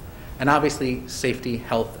this well. And obviously, safety,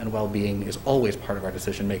 health, and well-being is always part of our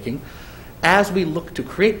decision-making. As we look to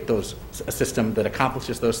create a system that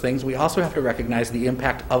accomplishes those things, we also have to recognize the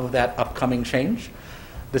impact of that upcoming change,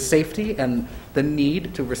 the safety and the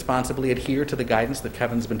need to responsibly adhere to the guidance that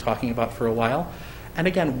Kevin's been talking about for a while, and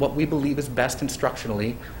again, what we believe is best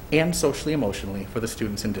instructionally and socially emotionally for the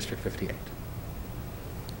students in District 58.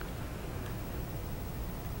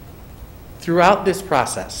 Throughout this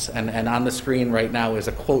process, and on the screen right now is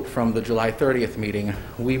a quote from the July 30th meeting,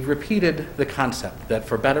 we've repeated the concept that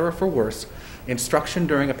for better or for worse, instruction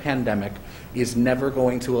during a pandemic is never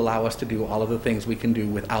going to allow us to do all of the things we can do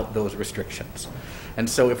without those restrictions. And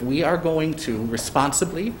so if we are going to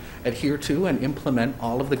responsibly adhere to and implement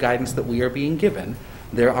all of the guidance that we are being given,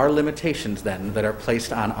 there are limitations then that are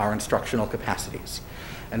placed on our instructional capacities.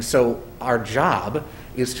 And so our job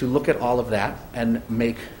is to look at all of that and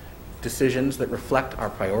make decisions that reflect our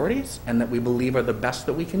priorities and that we believe are the best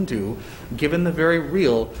that we can do given the very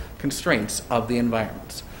real constraints of the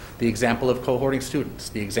environments. The example of cohorting students,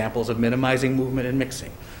 the examples of minimizing movement and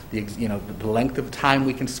mixing, the length of time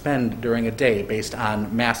we can spend during a day based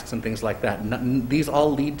on masks and things like that. These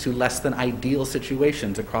all lead to less than ideal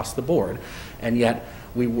situations across the board, and yet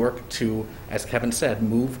we work to, as Kevin said,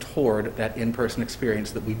 move toward that in-person experience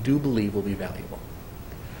that we do believe will be valuable.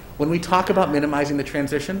 When we talk about minimizing the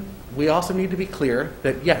transition, we also need to be clear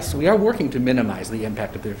that, yes, we are working to minimize the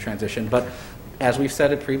impact of the transition, but as we've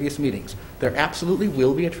said at previous meetings, there absolutely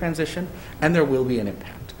will be a transition and there will be an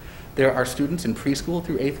impact. There are students in preschool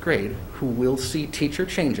through 8th grade who will see teacher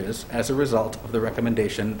changes as a result of the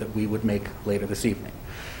recommendation that we would make later this evening.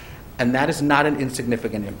 And that is not an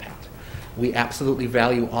insignificant impact. We absolutely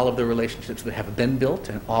value all of the relationships that have been built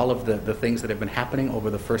and all of the things that have been happening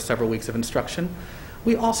over the first several weeks of instruction.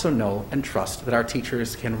 We also know and trust that our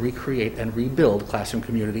teachers can recreate and rebuild classroom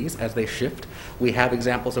communities as they shift. We have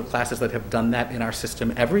examples of classes that have done that in our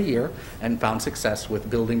system every year and found success with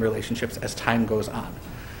building relationships as time goes on.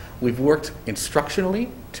 We've worked instructionally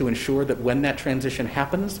to ensure that when that transition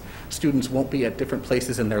happens, students won't be at different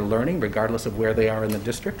places in their learning, regardless of where they are in the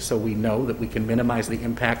district, so we know that we can minimize the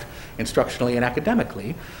impact instructionally and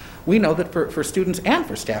academically. We know that for students and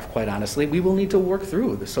for staff, quite honestly, we will need to work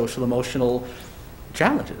through the social emotional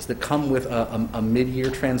challenges that come with a mid-year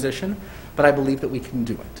transition, but I believe that we can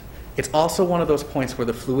do it. It's also one of those points where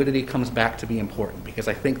the fluidity comes back to be important, because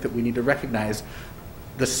I think that we need to recognize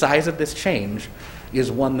the size of this change is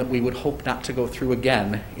one that we would hope not to go through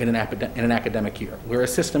again in an academic year. We're a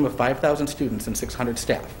system of 5,000 students and 600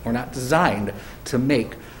 staff. We're not designed to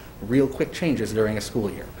make real quick changes during a school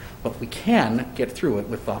year, but we can get through it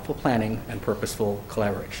with thoughtful planning and purposeful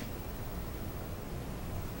collaboration.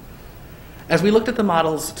 As we looked at the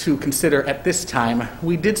models to consider at this time,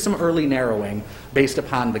 we did some early narrowing based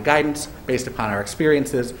upon the guidance, based upon our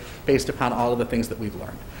experiences, based upon all of the things that we've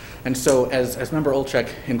learned. And so, as Member Olchek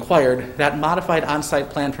inquired, that modified on-site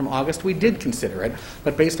plan from August, we did consider it,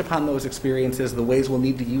 but based upon those experiences, the ways we'll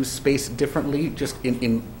need to use space differently, just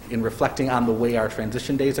in reflecting on the way our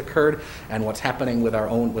transition days occurred and what's happening with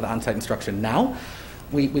on-site instruction now,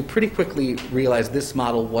 we pretty quickly realized this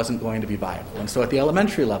model wasn't going to be viable. And so at the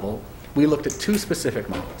elementary level, we looked at two specific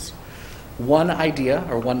models. One idea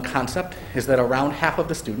or one concept is that around half of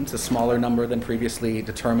the students, a smaller number than previously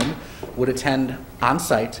determined, would attend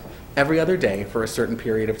on-site every other day for a certain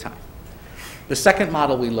period of time. The second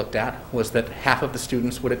model we looked at was that half of the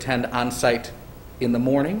students would attend on-site in the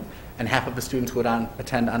morning and half of the students would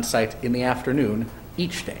attend on-site in the afternoon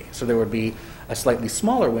each day. So there would be a slightly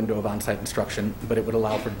smaller window of on-site instruction, but it would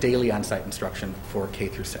allow for daily on-site instruction for K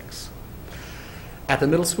through 6. At the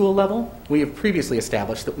middle school level, we have previously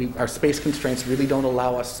established that our space constraints really don't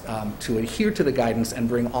allow us to adhere to the guidance and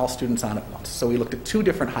bring all students on at once. So we looked at two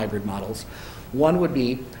different hybrid models. One would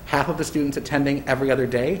be half of the students attending every other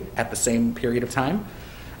day at the same period of time,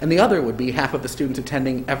 and the other would be half of the students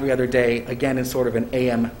attending every other day, again in sort of an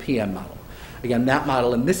AM-PM model. Again, that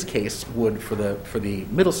model in this case would, for the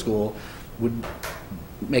middle school, would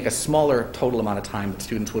make a smaller total amount of time that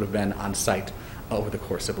students would have been on site over the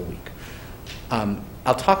course of a week.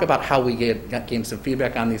 I'll talk about how we gained some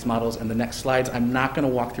feedback on these models in the next slides. I'm not going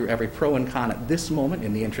to walk through every pro and con at this moment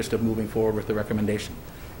in the interest of moving forward with the recommendation.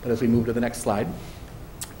 But as we move to the next slide,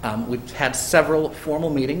 we've had several formal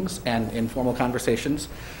meetings and informal conversations.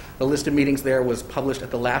 The list of meetings there was published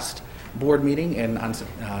at the last board meeting on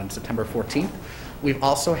September 14th. We've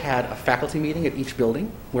also had a faculty meeting at each building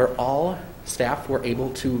where all staff were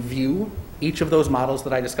able to view each of those models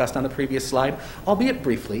that I discussed on the previous slide, albeit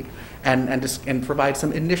briefly, and provide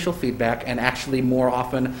some initial feedback and actually more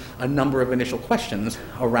often a number of initial questions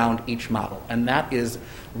around each model. And that is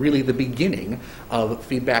really the beginning of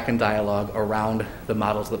feedback and dialogue around the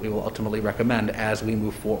models that we will ultimately recommend as we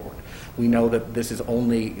move forward. We know that this is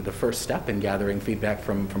only the first step in gathering feedback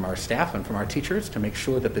from our staff and from our teachers to make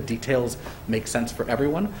sure that the details make sense for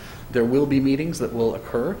everyone. There will be meetings that will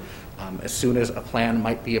occur. As soon as a plan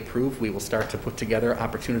might be approved, we will start to put together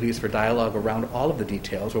opportunities for dialogue around all of the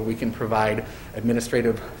details where we can provide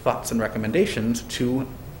administrative thoughts and recommendations to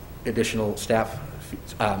additional staff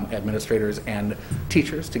administrators and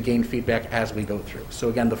teachers to gain feedback as we go through. So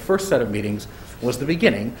again, the first set of meetings was the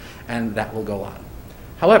beginning, and that will go on.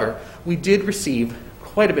 However, we did receive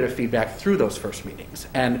quite a bit of feedback through those first meetings,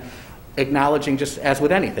 and acknowledging, just as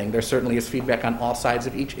with anything, there certainly is feedback on all sides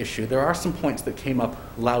of each issue. There are some points that came up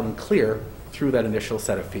loud and clear through that initial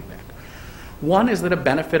set of feedback. One is that a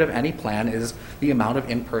benefit of any plan is the amount of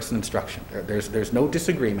in-person instruction. There's no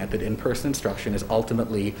disagreement that in-person instruction is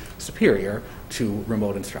ultimately superior to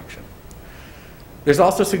remote instruction. There's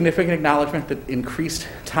also significant acknowledgement that increased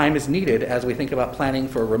time is needed as we think about planning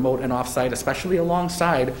for remote and off-site, especially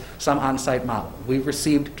alongside some on-site model. We've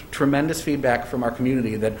received tremendous feedback from our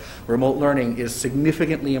community that remote learning is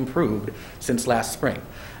significantly improved since last spring,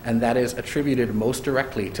 and that is attributed most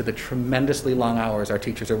directly to the tremendously long hours our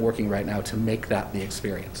teachers are working right now to make that the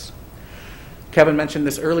experience. Kevin mentioned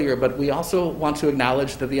this earlier, but we also want to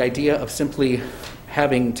acknowledge that the idea of simply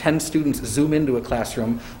having 10 students zoom into a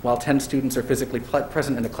classroom while 10 students are physically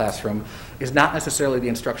present in a classroom is not necessarily the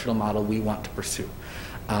instructional model we want to pursue.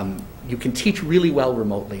 You can teach really well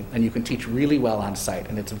remotely, and you can teach really well on site,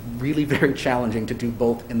 and it's really very challenging to do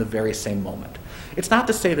both in the very same moment. It's not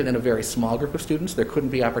to say that in a very small group of students there couldn't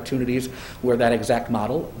be opportunities where that exact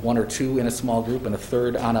model, 1 or 2 in a small group and a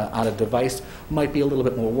third on a device, might be a little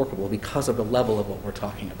bit more workable because of the level of what we're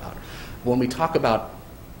talking about. When we talk about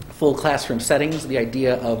full classroom settings, the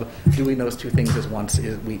idea of doing those two things at once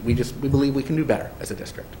is we believe we can do better as a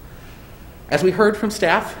district. As we heard from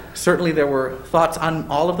staff, certainly there were thoughts on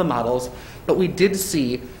all of the models, but we did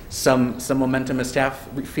see some momentum as staff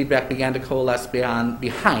feedback began to coalesce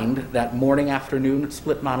behind that morning-afternoon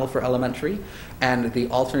split model for elementary and the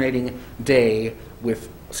alternating day with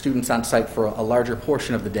students on site for a larger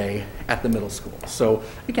portion of the day at the middle school. So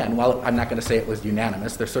again, while I'm not going to say it was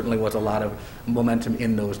unanimous, there certainly was a lot of momentum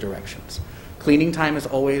in those directions. Cleaning time is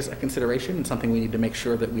always a consideration and something we need to make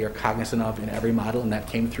sure that we are cognizant of in every model, and that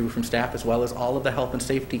came through from staff, as well as all of the health and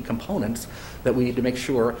safety components that we need to make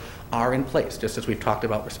sure are in place, just as we've talked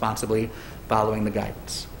about responsibly following the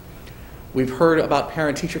guidance. We've heard about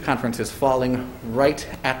parent-teacher conferences falling right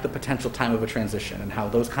at the potential time of a transition, and how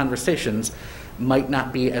those conversations might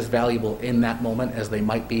not be as valuable in that moment as they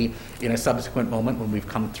might be in a subsequent moment when we've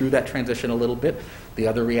come through that transition a little bit. The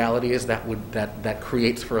other reality is that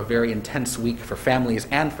creates for a very intense week for families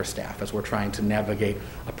and for staff as we're trying to navigate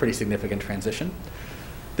a pretty significant transition.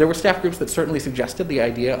 There were staff groups that certainly suggested the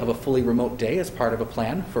idea of a fully remote day as part of a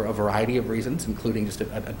plan for a variety of reasons, including just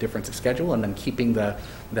a difference of schedule and then keeping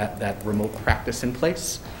that remote practice in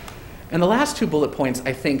place. And the last 2 bullet points,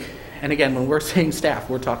 I think, and again, when we're saying staff,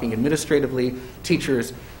 we're talking administratively,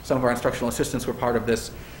 teachers, some of our instructional assistants were part of this.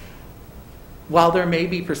 While there may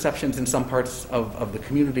be perceptions in some parts of the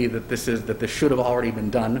community that this should have already been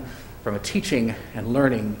done, from a teaching and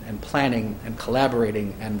learning and planning and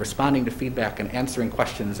collaborating and responding to feedback and answering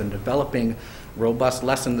questions and developing robust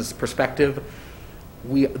lessons perspective,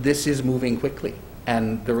 this is moving quickly.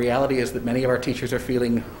 And the reality is that many of our teachers are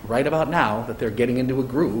feeling right about now that they're getting into a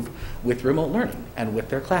groove with remote learning and with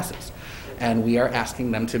their classes. And we are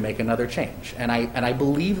asking them to make another change. And I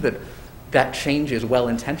believe that change is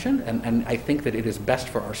well-intentioned, and I think that it is best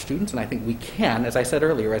for our students, and I think we can, as I said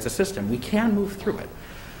earlier, as a system, we can move through it.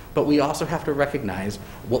 But we also have to recognize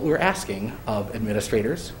what we're asking of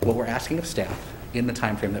administrators, what we're asking of staff in the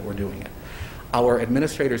time frame that we're doing it. Our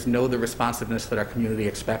administrators know the responsiveness that our community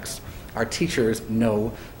expects. Our teachers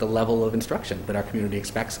know the level of instruction that our community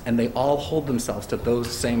expects, and they all hold themselves to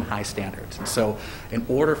those same high standards. And so in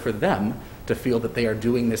order for them to feel that they are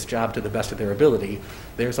doing this job to the best of their ability,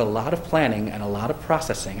 there's a lot of planning and a lot of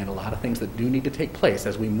processing and a lot of things that do need to take place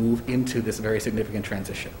as we move into this very significant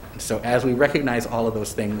transition. And so as we recognize all of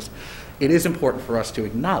those things, it is important for us to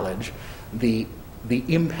acknowledge the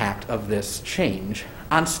impact of this change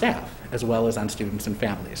on staff as well as on students and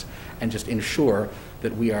families, and just ensure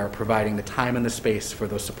that we are providing the time and the space for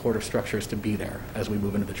those supportive structures to be there as we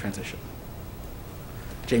move into the transition.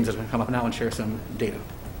 James is going to come up now and share some data.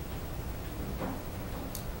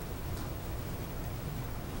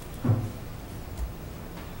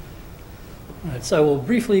 All right, so I will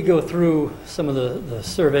briefly go through some of the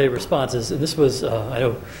survey responses. And this was, I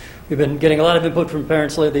know we've been getting a lot of input from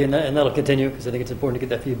parents lately, and that'll continue because I think it's important to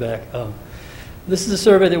get that feedback. This is a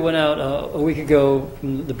survey that went out a week ago,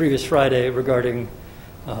 from the previous Friday, regarding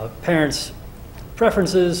parents'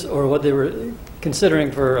 preferences or what they were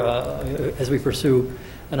considering for as we pursue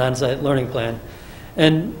an on-site learning plan.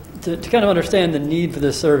 And to kind of understand the need for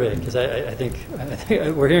this survey, because I think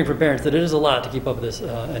we're hearing from parents that it is a lot to keep up with this,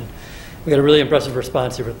 and we got a really impressive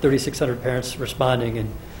response here with 3,600 parents responding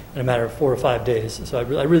in a matter of 4 or 5 days. So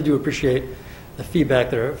I really do appreciate the feedback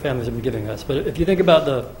that our families have been giving us. But if you think about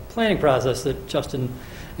the planning process that Justin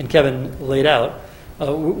and Kevin laid out,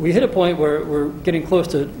 we hit a point where we're getting close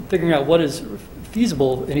to figuring out what is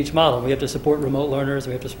feasible in each model. We have to support remote learners,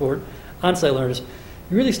 we have to support on-site learners.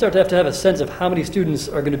 You really start to have a sense of how many students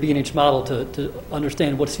are going to be in each model to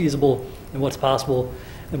understand what's feasible and what's possible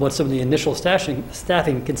and what some of the initial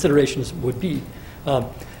staffing considerations would be.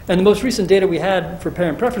 And the most recent data we had for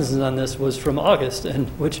parent preferences on this was from August, and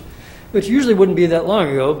which usually wouldn't be that long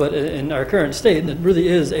ago, but in our current state, it really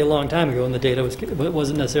is a long time ago, and the data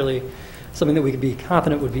wasn't necessarily something that we could be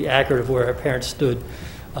confident would be accurate of where our parents stood,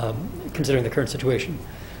 considering the current situation.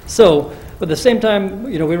 So, but at the same time,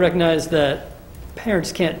 we recognize that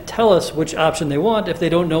parents can't tell us which option they want if they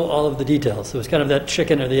don't know all of the details. So it's kind of that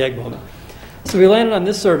chicken or the egg moment. So we landed on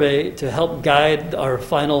this survey to help guide our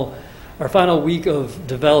final week of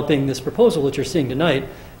developing this proposal that you're seeing tonight,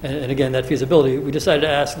 and again, that feasibility. We decided to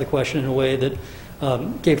ask the question in a way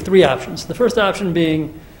that gave 3 options. The first option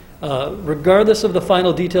being, regardless of the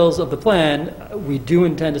final details of the plan, we do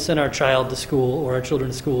intend to send our child to school or our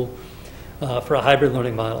children to school for a hybrid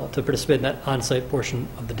learning model to participate in that on-site portion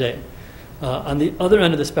of the day. On the other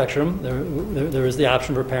end of the spectrum, there is the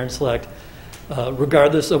option for parents select,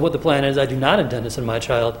 regardless of what the plan is, I do not intend to send my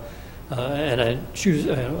child, and I choose,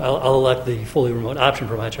 I'll elect the fully remote option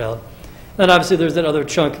for my child. And obviously there's that other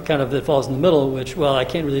chunk kind of that falls in the middle, which, well, I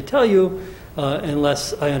can't really tell you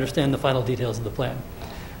unless I understand the final details of the plan.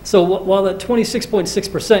 So while at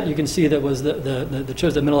 26.6% you can see that was that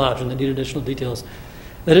chose the middle option that needed additional details,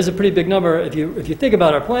 that is a pretty big number. If you think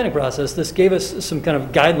about our planning process, this gave us some kind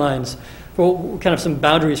of guidelines for kind of some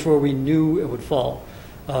boundaries for where we knew it would fall.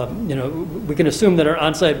 We can assume that our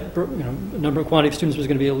on-site number of quantity of students was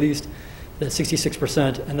going to be at least that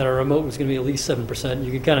 66%, and that our remote was going to be at least 7%.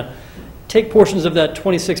 You could kind of take portions of that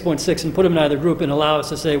 26.6 and put them in either group and allow us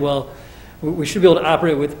to say, well, we should be able to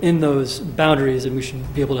operate within those boundaries, and we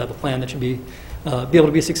should be able to have a plan that should be able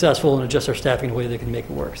to be successful and adjust our staffing in a way that can make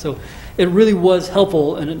it work. So it really was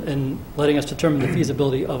helpful in letting us determine the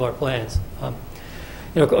feasibility of our plans.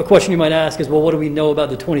 A question you might ask is, well, what do we know about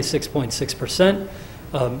the 26.6%?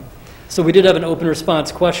 So we did have an open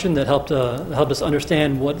response question that helped us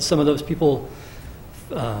understand what some of those people,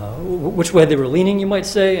 which way they were leaning, you might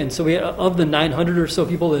say. And so of the 900 or so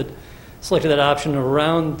people that selected that option,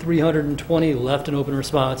 around 320 left an open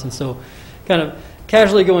response. And so kind of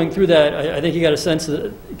casually going through that, I think you got a sense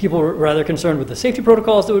that people were rather concerned with the safety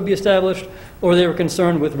protocols that would be established, or they were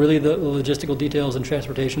concerned with really the logistical details and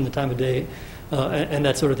transportation, the time of day, and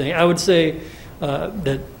that sort of thing. I would say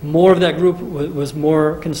that more of that group was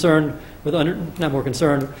more concerned with, not more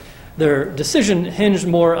concerned, their decision hinged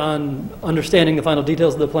more on understanding the final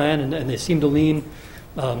details of the plan, and they seemed to lean,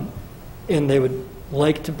 and they would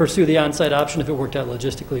like to pursue the on-site option if it worked out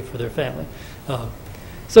logistically for their family.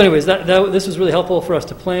 So anyways, this was really helpful for us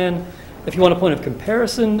to plan. If you want a point of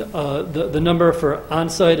comparison, the number for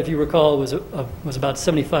on-site, if you recall, was about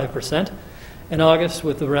 75% in August,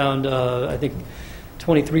 with around, I think,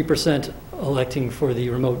 23% electing for the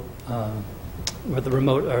remote,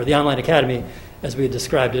 or the online academy, as we had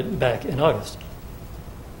described it back in August.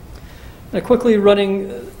 Now, quickly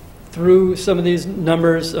running through some of these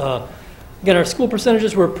numbers. Again, our school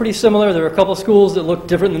percentages were pretty similar. There were a couple schools that looked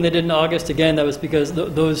different than they did in August. Again, that was because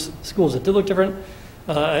those schools that did look different,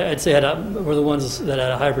 I'd say were the ones that had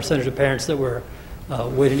a higher percentage of parents that were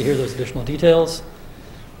waiting to hear those additional details.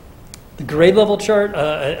 The grade level chart,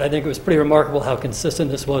 I think it was pretty remarkable how consistent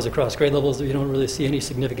this was across grade levels. You don't really see any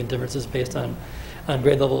significant differences based on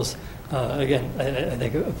grade levels. Again, I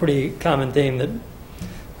think a pretty common theme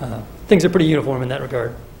that things are pretty uniform in that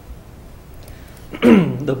regard.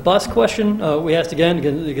 The bus question we asked again,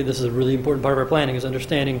 this is a really important part of our planning, is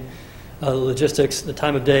understanding the logistics, the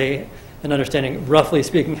time of day, and understanding, roughly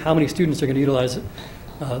speaking, how many students are going to utilize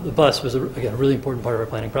the bus was, again, a really important part of our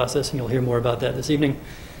planning process, and you'll hear more about that this evening.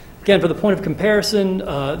 Again, for the point of comparison,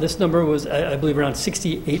 this number was, I believe, around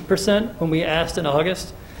 68% when we asked in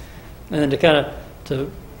August. And then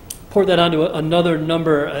to port that onto another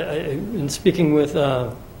number, in speaking with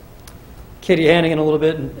Katie Hannigan a little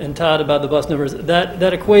bit and Todd about the bus numbers,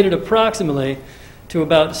 that equated approximately to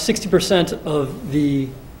about 60% of the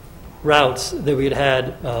routes that we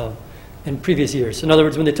had in previous years. So in other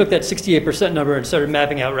words, when they took that 68% number and started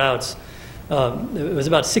mapping out routes, it was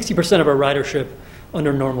about 60% of our ridership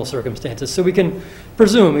under normal circumstances. So we can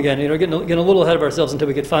presume, again, getting a little ahead of ourselves until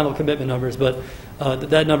we get final commitment numbers, but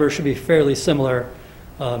that number should be fairly similar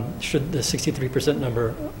should the 63%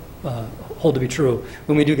 number hold to be true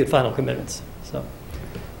when we do get final commitments. So,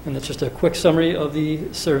 and that's just a quick summary of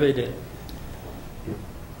the survey data.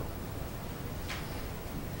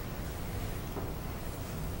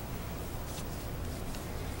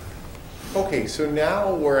 Okay, so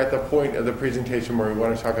now we're at the point of the presentation where we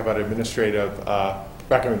want to talk about administrative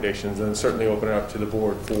recommendations, and certainly open it up to the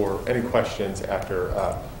board for any questions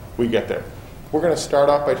after we get there. We're going to start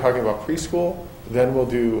off by talking about preschool, then we'll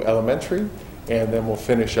do elementary, and then we'll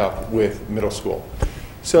finish up with middle school.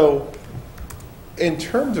 So in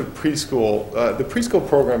terms of preschool, the preschool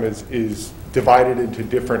program is divided into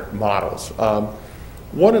different models.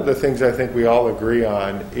 One of the things I think we all agree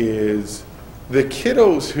on is the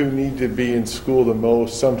kiddos who need to be in school the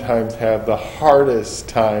most sometimes have the hardest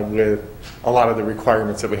time with a lot of the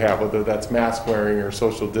requirements that we have, whether that's mask wearing or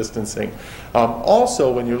social distancing. Also,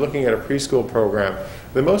 when you're looking at a preschool program,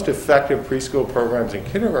 the most effective preschool programs and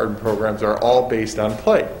kindergarten programs are all based on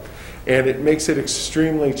play. And it makes it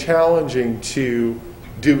extremely challenging to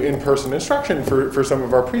do in-person instruction for some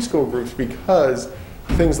of our preschool groups because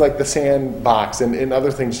things like the sandbox and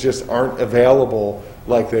other things just aren't available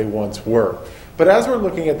like they once were. But as we're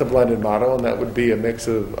looking at the blended model, and that would be a mix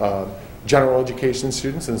of general education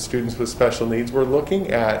students and students with special needs, we're looking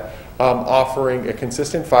at offering a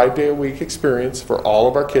consistent 5-day-a-week experience for all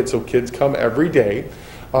of our kids, so kids come every day.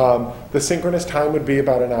 The synchronous time would be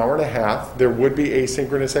about an hour and a half. There would be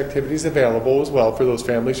asynchronous activities available as well for those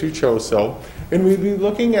families who chose so. And we'd be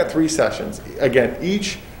looking at 3 sessions. Again,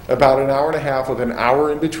 each about an hour and a half with an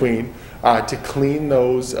hour in between to clean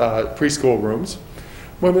those preschool rooms.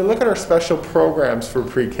 When we look at our special programs for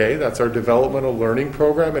pre-K, that's our developmental learning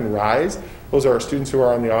program and RISE. Those are our students who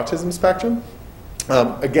are on the autism spectrum.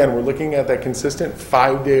 Again, we're looking at that consistent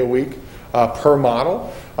 5-day-a-week per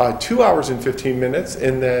model, 2 hours and 15 minutes,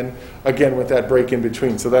 and then again with that break in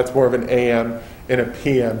between. So that's more of an AM and a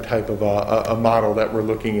PM type of a model that we're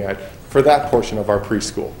looking at for that portion of our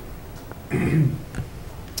preschool.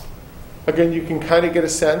 Again, you can kind of get a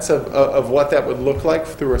sense of what that would look like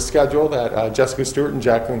through a schedule that Jessica Stewart and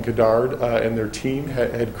Jacqueline Cadard and their team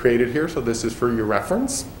had created here, so this is for your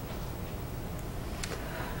reference.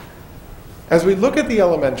 As we look at the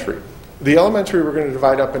elementary we're going to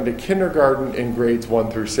divide up into kindergarten and grades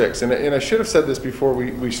 1 through 6. And I should have said this before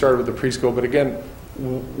we started with the preschool, but again,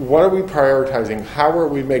 what are we prioritizing? How are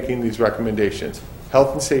we making these recommendations?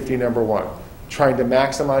 Health and safety, number 1. Trying to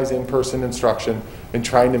maximize in-person instruction and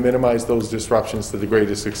trying to minimize those disruptions to the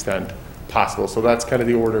greatest extent possible. So that's kind of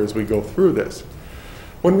the order as we go through this.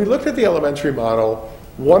 When we looked at the elementary model,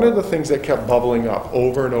 one of the things that kept bubbling up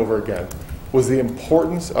over and over again was the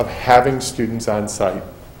importance of having students on site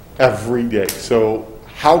every day. So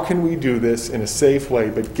how can we do this in a safe way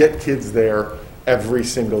but get kids there every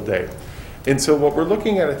single day? And so what we're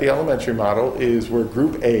looking at the elementary model is where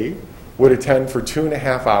Group A would attend for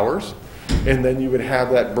 2.5 hours, and then you would have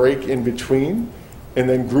that break in between, and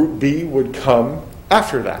then Group B would come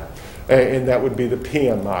after that, and that would be the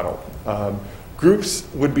PM model. Groups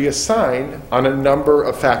would be assigned on a number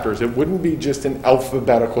of factors. It wouldn't be just an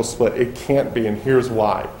alphabetical split. It can't be, and here's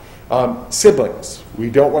why. Siblings. We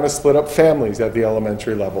don't want to split up families at the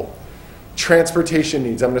elementary level. Transportation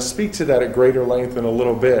needs. I'm going to speak to that at greater length in a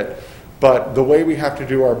little bit, but the way we have to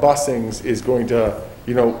do our busings is going to,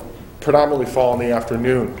 predominantly fall in the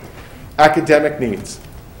afternoon. Academic needs.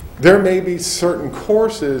 There may be certain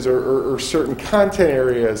courses or certain content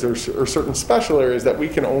areas or certain special areas that we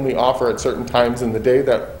can only offer at certain times in the day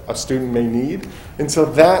that a student may need. And so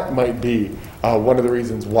that might be one of the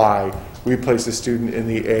reasons why we place a student in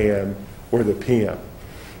the AM or the PM.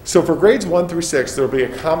 So for grades 1 through 6, there will be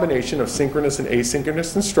a combination of synchronous and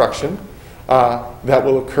asynchronous instruction that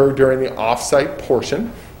will occur during the off-site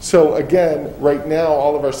portion. So again, right now,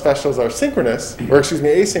 all of our specials are asynchronous.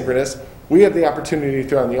 We have the opportunity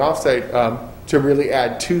to, on the offsite, to really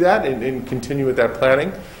add to that and continue with that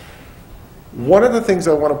planning. One of the things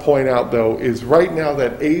I want to point out, though, is right now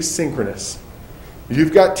that asynchronous,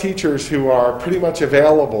 you've got teachers who are pretty much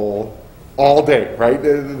available all day, right?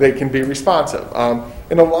 They can be responsive.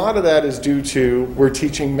 And a lot of that is due to we're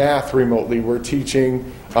teaching math remotely, we're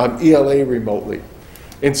teaching ELA remotely.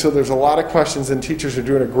 And so there's a lot of questions, and teachers are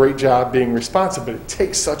doing a great job being responsive, but it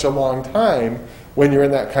takes such a long time when you're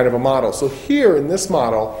in that kind of a model. So here in this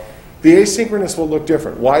model, the asynchronous will look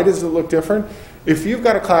different. Why does it look different? If you've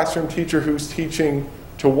got a classroom teacher who's teaching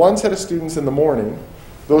to one set of students in the morning,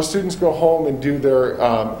 those students go home and do their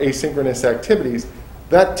asynchronous activities,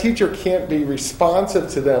 that teacher can't be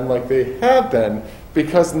responsive to them like they have been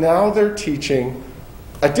because now they're teaching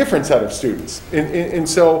a different set of students. And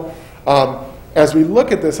so as we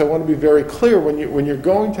look at this, I want to be very clear, when you're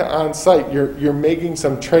going to on-site, you're making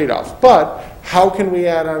some trade-offs. But how can we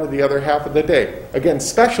add on to the other half of the day? Again,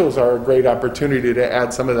 specials are a great opportunity to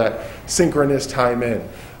add some of that synchronous time in.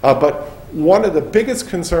 But one of the biggest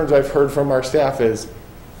concerns I've heard from our staff is,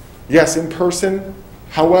 yes, in person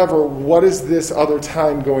However, what is this other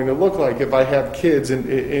time going to look like if I have kids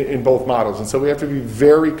in both models? And so we have to be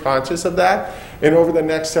very conscious of that. And over the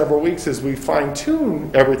next several weeks, as we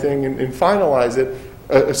fine-tune everything and finalize it,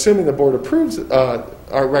 assuming the board approves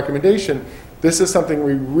our recommendation, this is something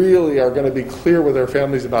we really are going to be clear with our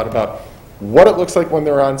families about what it looks like when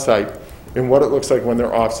they're on site and what it looks like when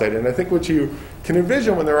they're off site. And I think what you can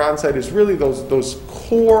envision when they're on site is really those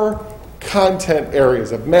core content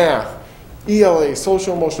areas of math, ELA,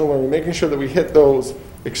 social emotional learning, making sure that we hit those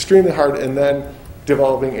extremely hard, and then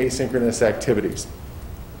developing asynchronous activities.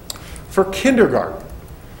 For kindergarten,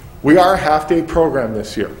 we are a half-day program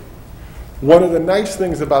this year. One of the nice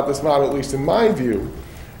things about this model, at least in my view,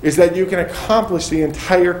 is that you can accomplish the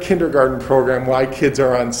entire kindergarten program while kids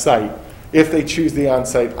are on site if they choose the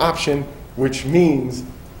on-site option, which means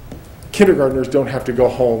kindergartners don't have to go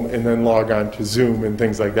home and then log on to Zoom and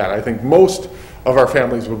things like that. I think most of our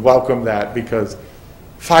families would welcome that, because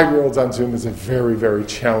 5-year-olds on Zoom is a very, very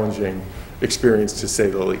challenging experience, to say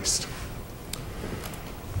the least.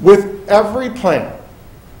 With every plan,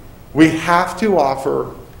 we have to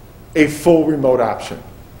offer a full remote option.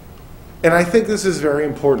 And I think this is very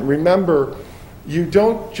important. Remember, you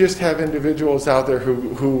don't just have individuals out there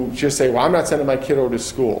who just say, well, I'm not sending my kiddo to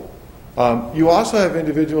school. You also have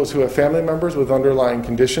individuals who have family members with underlying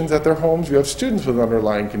conditions at their homes. You have students with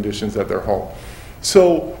underlying conditions at their home.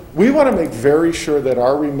 So we want to make very sure that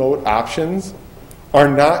our remote options are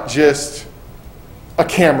not just a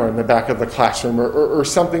camera in the back of the classroom or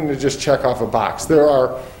something to just check off a box. There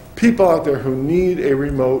are people out there who need a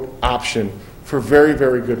remote option for very,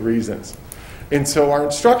 very good reasons. And so our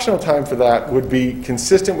instructional time for that would be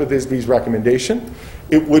consistent with ISB's recommendation.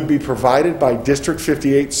 It would be provided by District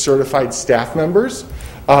 58 certified staff members.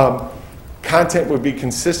 Content would be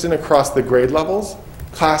consistent across the grade levels.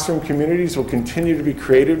 Classroom communities will continue to be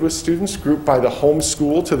created with students, grouped by the home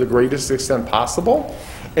school to the greatest extent possible.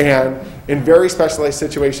 And in very specialized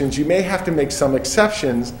situations, you may have to make some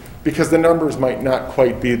exceptions because the numbers might not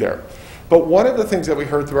quite be there. But one of the things that we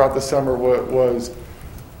heard throughout the summer was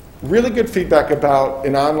really good feedback about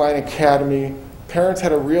an online academy. Parents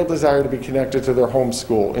had a real desire to be connected to their home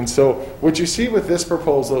school. And so what you see with this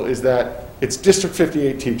proposal is that it's District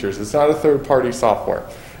 58 teachers. It's not a third-party software.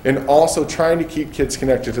 And also trying to keep kids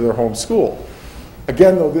connected to their home school.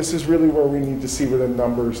 Again, though, this is really where we need to see where the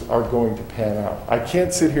numbers are going to pan out. I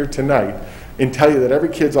can't sit here tonight and tell you that every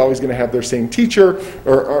kid's always going to have their same teacher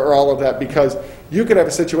or all of that, because you could have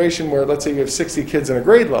a situation where, let's say you have 60 kids in a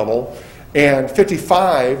grade level, and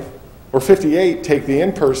 55 or 58 take the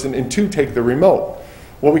in-person and 2 take the remote.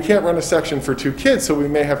 Well, we can't run a section for 2 kids, so we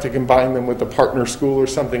may have to combine them with a partner school or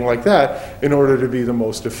something like that in order to be the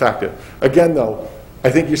most effective. Again, though, I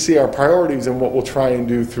think you see our priorities and what we'll try and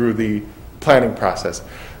do through the planning process.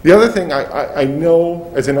 The other thing, I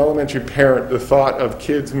know as an elementary parent, the thought of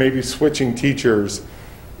kids maybe switching teachers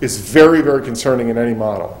is very, very concerning in any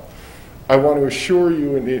model. I want to assure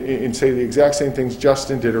you and say the exact same things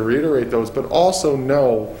Justin did, or reiterate those, but also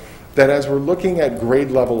know that as we're looking at grade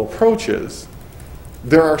level approaches,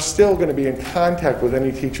 there are still going to be in contact with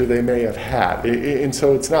any teacher they may have had. And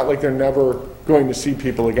so it's not like they're never going to see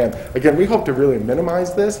people again. Again, we hope to really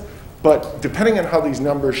minimize this, but depending on how these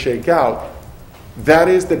numbers shake out, that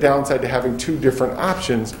is the downside to having 2 different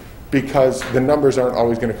options, because the numbers aren't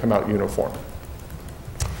always going to come out uniform.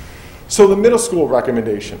 So the middle school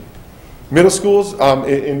recommendation. Middle schools,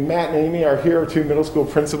 and Matt and Amy are here, 2 middle school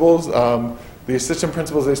principals. The assistant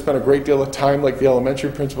principals, they spent a great deal of time, like the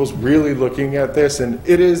elementary principals, really looking at this. And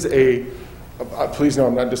it is please know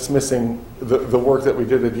I'm not dismissing the work that we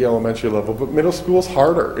did at the elementary level, but middle school's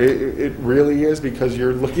harder. It really is, because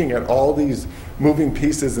you're looking at all these moving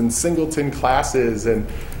pieces and singleton classes, and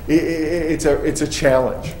it's a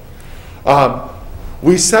challenge.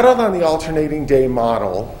 We settled on the alternating day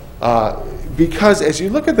model because as you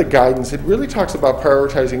look at the guidance, it really talks about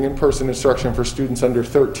prioritizing in-person instruction for students under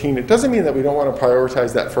 13. It doesn't mean that we don't want to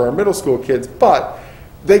prioritize that for our middle school kids, but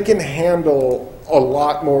they can handle a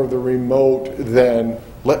lot more of the remote than,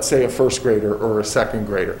 let's say, a first grader or a second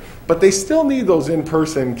grader. But they still need those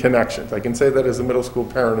in-person connections. I can say that as a middle school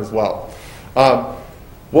parent as well.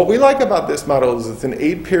 What we like about this model is it's an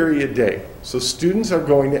 8-period day. So students are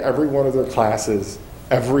going to every one of their classes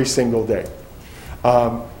every single day.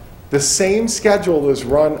 The same schedule is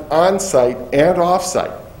run on-site and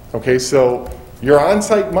off-site. Okay, so you're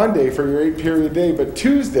on-site Monday for your 8-period day, but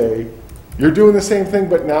Tuesday, you're doing the same thing,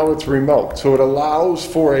 but now it's remote. So it allows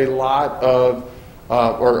for a lot of,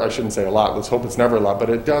 or I shouldn't say a lot, let's hope it's never a lot, but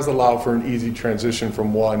it does allow for an easy transition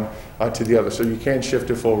from one to the other. So you can shift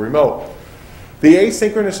to full remote. The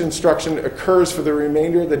asynchronous instruction occurs for the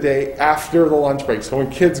remainder of the day after the lunch break. So when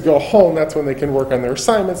kids go home, that's when they can work on their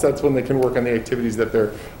assignments, that's when they can work on the activities that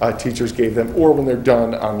their teachers gave them, or when they're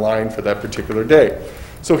done online for that particular day.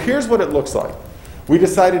 So here's what it looks like. We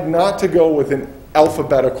decided not to go with an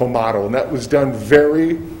alphabetical model, and that was done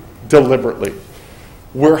very deliberately.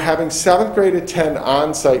 We're having 7th grade attend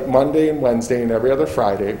on-site Monday and Wednesday and every other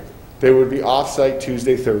Friday. They would be off-site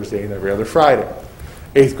Tuesday, Thursday, and every other Friday.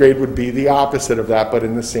 8th grade would be the opposite of that, but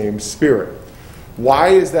in the same spirit. Why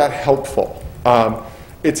is that helpful?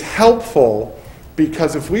 It's helpful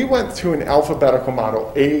because if we went through an alphabetical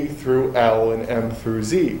model, A through L and M through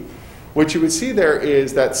Z, what you would see there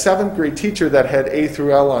is that 7th grade teacher that had A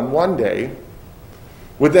through L on one day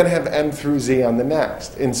would then have M through Z on the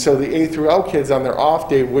next. And so the A through L kids on their off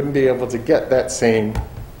day wouldn't be able to get that same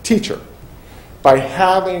teacher. By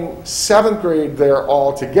having 7th grade there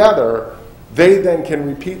all together, they then can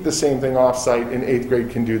repeat the same thing off-site, and 8th grade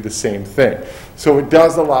can do the same thing. So it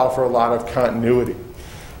does allow for a lot of continuity.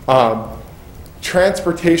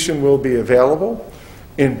 Transportation will be available,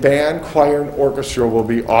 and band, choir, and orchestra will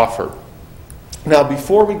be offered. Now,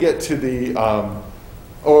 before we get to the,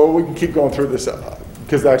 we can keep going through this,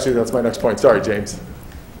 because actually that's my next point. Sorry, James.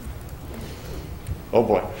 Oh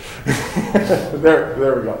boy. there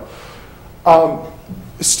we go.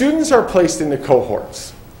 Students are placed into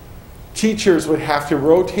cohorts. Teachers would have to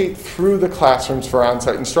rotate through the classrooms for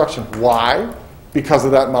on-site instruction. Why? Because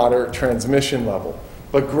of that moderate transmission level.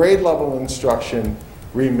 But grade level instruction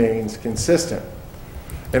remains consistent.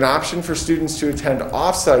 An option for students to attend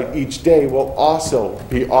off-site each day will also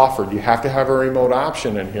be offered. You have to have a remote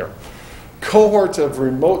option in here. Cohorts of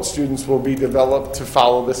remote students will be developed to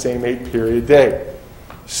follow the same 8-period day.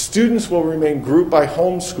 Students will remain grouped by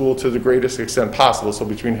homeschool to the greatest extent possible, so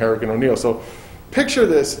between Herrick and O'Neill. So picture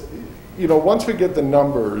this, once we get the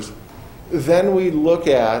numbers, then we look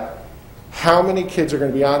at how many kids are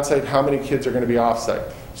going to be on-site, how many kids are going to be off-site.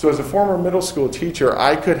 So as a former middle school teacher,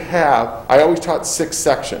 I always taught 6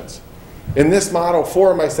 sections. In this model,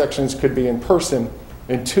 4 of my sections could be in person,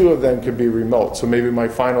 and 2 of them could be remote. So maybe my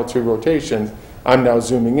final 2 rotations, I'm now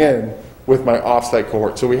zooming in with my off-site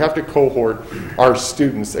cohort. So we have to cohort our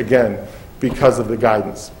students, again, because of the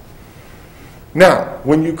guidance. Now,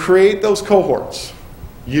 when you create those cohorts,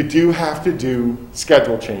 you do have to do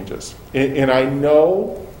schedule changes. And I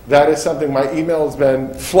know that is something, my email has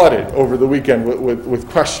been flooded over the weekend with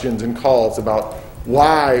questions and calls about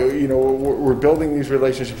why, we're building these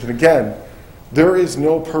relationships. And again, there is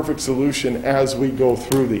no perfect solution as we go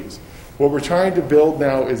through these. What we're trying to build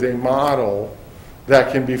now is a model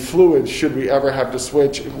that can be fluid should we ever have to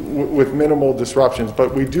switch with minimal disruptions.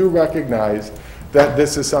 But we do recognize that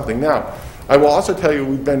this is something. Now, I will also tell you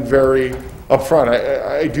we've been very upfront.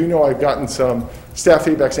 I do know I've gotten some staff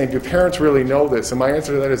feedback saying, do parents really know this? And my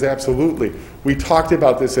answer to that is absolutely. We talked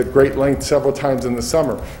about this at great length several times in the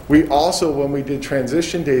summer. We also, when we did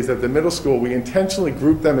transition days at the middle school, we intentionally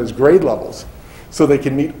grouped them as grade levels so they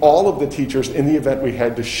can meet all of the teachers in the event we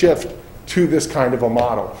had to shift to this kind of a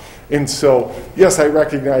model. And so, yes, I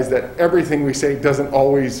recognize that everything we say doesn't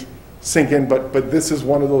always sink in, but this is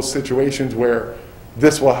one of those situations where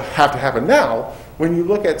this will have to happen. Now, when you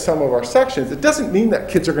look at some of our sections, it doesn't mean that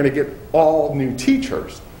kids are going to get all new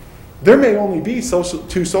teachers. There may only be 2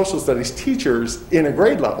 social studies teachers in a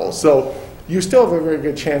grade level, so you still have a very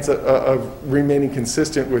good chance of remaining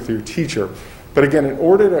consistent with your teacher. But again, in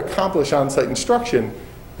order to accomplish on-site instruction,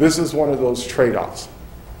 this is one of those trade-offs.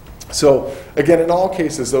 So again, in all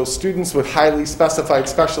cases, those students with highly specified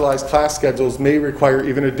specialized class schedules may require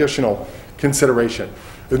even additional consideration.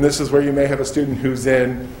 And this is where you may have a student who's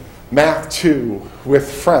in Math 2 with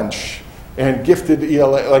French and gifted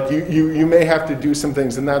ELA. Like you may have to do some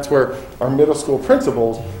things, and that's where our middle school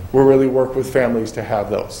principals will really work with families to have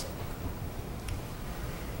those.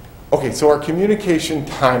 Okay, so our communication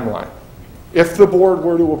timeline. If the board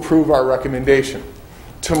were to approve our recommendation,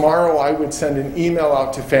 tomorrow I would send an email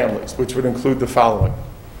out to families, which would include the following.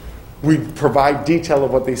 We'd provide detail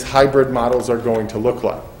of what these hybrid models are going to look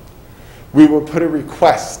like. We will put a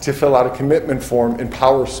request to fill out a commitment form in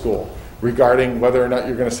PowerSchool regarding whether or not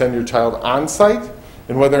you're going to send your child on-site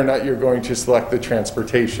and whether or not you're going to select the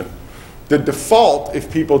transportation. The default, if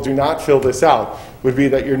people do not fill this out, would be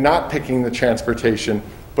that you're not picking the transportation,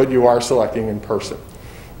 but you are selecting in person.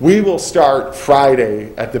 We will start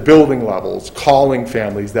Friday at the building levels calling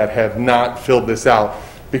families that have not filled this out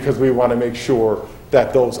because we want to make sure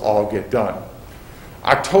that those all get done.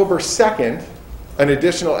 October 2nd, an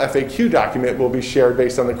additional FAQ document will be shared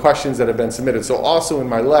based on the questions that have been submitted. So also in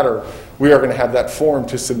my letter, we are going to have that form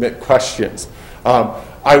to submit questions.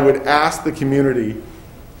 I would ask the community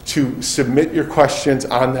to submit your questions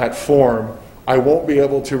on that form. I won't be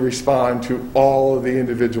able to respond to all of the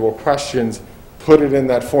individual questions. Put it in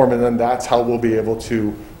that form, and then that's how we'll be able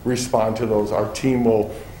to respond to those. Our team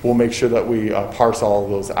will make sure that we parse all of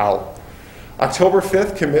those out. October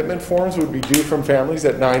 5th, commitment forms would be due from families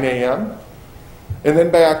at 9 a.m. And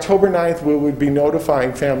then by October 9th, we would be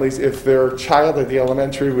notifying families if their child at the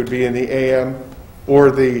elementary would be in the AM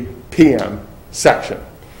or the PM section.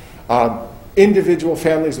 Individual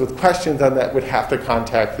families with questions on that would have to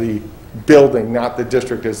contact the building, not the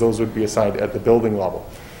district, as those would be assigned at the building level.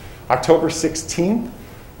 October 16th,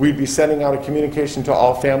 we'd be sending out a communication to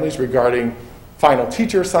all families regarding final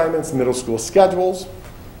teacher assignments, middle school schedules.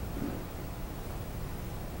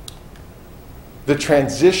 The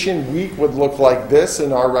transition week would look like this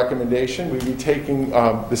in our recommendation. We'd be taking,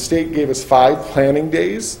 the state gave us 5 planning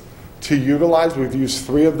days to utilize. We've used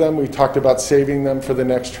 3 of them. We talked about saving them for the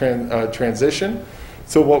next transition.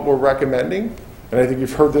 So what we're recommending, and I think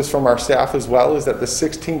you've heard this from our staff as well, is that the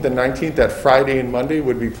 16th and 19th, that Friday and Monday,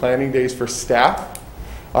 would be planning days for staff.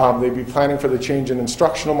 They'd be planning for the change in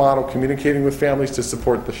instructional model, communicating with families to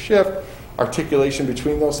support the shift, articulation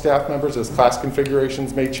between those staff members as class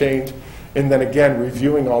configurations may change, and then again,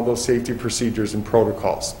 reviewing all those safety procedures and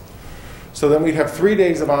protocols. So then we'd have 3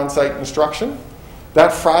 days of on-site instruction.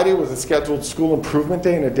 That Friday was a scheduled school improvement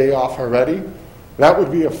day and a day off already. That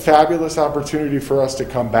would be a fabulous opportunity for us to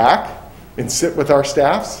come back and sit with our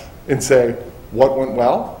staffs and say, what went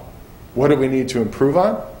well? What do we need to improve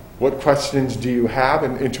on? What questions do you have?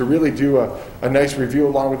 And to really do a nice review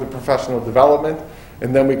along with the professional development.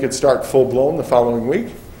 And then we could start full-blown the following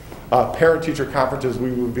week. Parent-teacher conferences,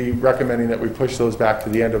 we would be recommending that we push those back to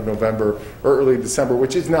the end of November or early December,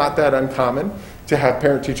 which is not that uncommon to have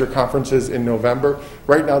parent-teacher conferences in November.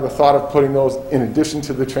 Right now, the thought of putting those in addition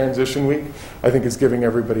to the transition week, I think is giving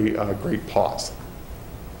everybody a great pause.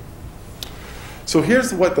 So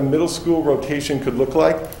here's what the middle school rotation could look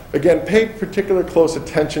like. Again, pay particular close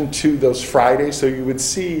attention to those Fridays. So you would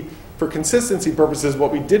see, for consistency purposes,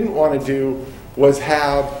 what we didn't want to do was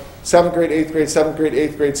have 7th grade, 8th grade, 7th grade,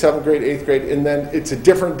 8th grade, 7th grade, 8th grade, and then it's a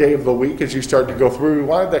different day of the week as you start to go through. We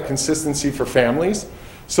wanted that consistency for families.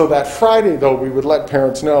 So that Friday, though, we would let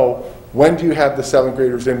parents know, when do you have the 7th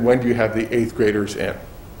graders in, when do you have the 8th graders in.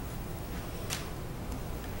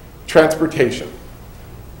 Transportation.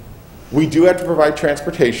 We do have to provide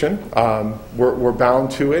transportation. We're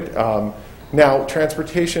bound to it. Now,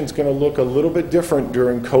 transportation is going to look a little bit different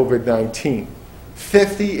during COVID-19.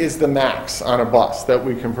 50 is the max on a bus that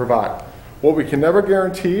we can provide. What we can never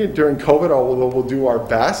guarantee during COVID, although we'll do our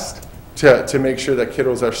best to make sure that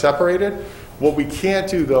kiddos are separated, what we can't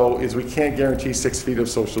do, though, is we can't guarantee 6 feet of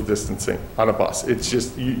social distancing on a bus. It's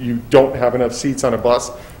just, you don't have enough seats on a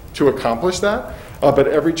bus to accomplish that. But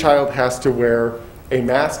every child has to wear a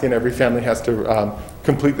mask, and every family has to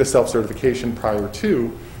complete the self-certification prior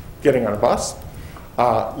to getting on a bus.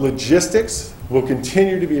 Logistics will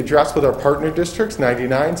continue to be addressed with our partner districts,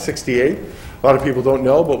 99, 68. A lot of people don't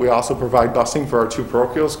know, but we also provide busing for our 2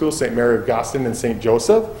 parochial schools, St. Mary of Goston and St.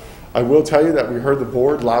 Joseph. I will tell you that we heard the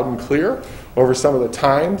board loud and clear over some of the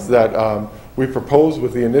times that we proposed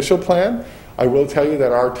with the initial plan. I will tell you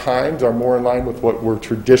that our times are more in line with what we're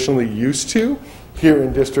traditionally used to. Here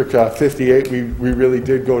in District 58, we really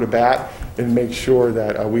did go to bat and make sure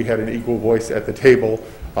that we had an equal voice at the table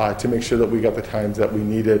to make sure that we got the times that we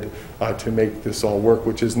needed to make this all work,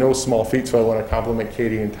 which is no small feat. So I want to compliment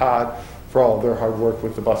Katie and Todd for all of their hard work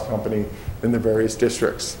with the bus company in the various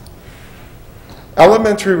districts.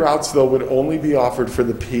 Elementary routes, though, would only be offered for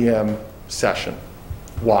the PM session.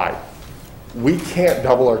 Why? We can't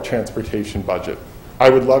double our transportation budget. I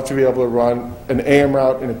would love to be able to run an AM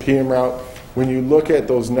route and a PM route. When you look at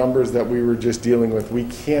those numbers that we were just dealing with, we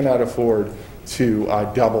cannot afford to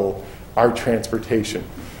double our transportation.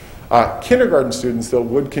 Kindergarten students, though,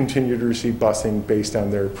 would continue to receive busing based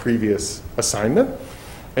on their previous assignment.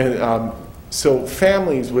 And so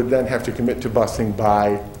families would then have to commit to busing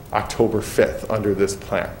by October 5th under this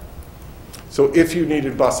plan. So if you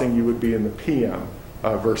needed busing, you would be in the PM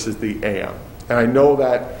versus the AM. And I know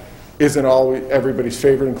that isn't always everybody's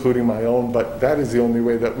favorite, including my own, but that is the only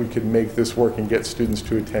way that we could make this work and get students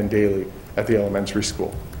to attend daily at the elementary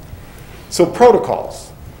school. So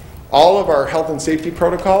protocols. All of our health and safety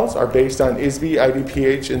protocols are based on ISB,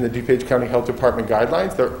 IDPH, and the DuPage County Health Department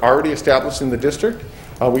guidelines. They're already established in the district.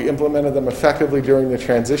 We implemented them effectively during the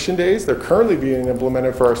transition days. They're currently being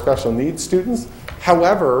implemented for our special needs students.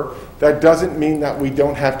 However, that doesn't mean that we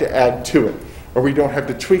don't have to add to it, or we don't have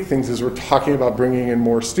to tweak things as we're talking about bringing in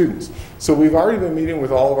more students. So we've already been meeting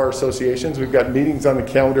with all of our associations. We've got meetings on the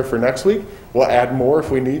calendar for next week. We'll add more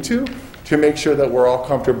if we need to to make sure that we're all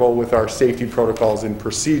comfortable with our safety protocols and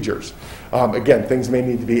procedures. Again, things may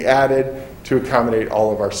need to be added to accommodate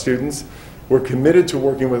all of our students. We're committed to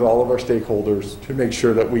working with all of our stakeholders to make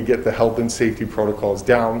sure that we get the health and safety protocols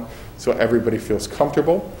down so everybody feels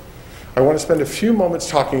comfortable. I want to spend a few moments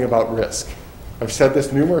talking about risk. I've said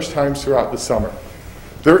this numerous times throughout the summer.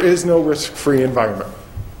 There is no risk-free environment.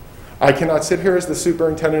 I cannot sit here as the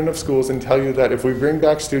superintendent of schools and tell you that if we bring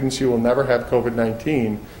back students, you will never have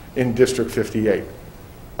COVID-19 in District 58.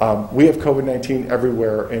 We have COVID-19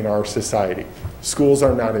 everywhere in our society. Schools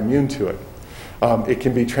are not immune to it. It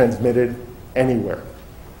can be transmitted anywhere.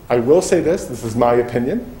 I will say this is my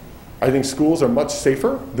opinion. I think schools are much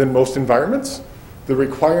safer than most environments. The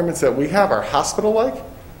requirements that we have are hospital-like,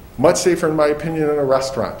 much safer in my opinion than a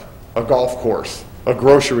restaurant, a golf course, a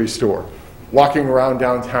grocery store, walking around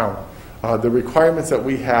downtown. The requirements that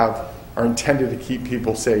we have are intended to keep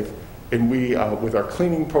people safe, and we, with our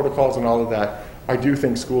cleaning protocols and all of that, I do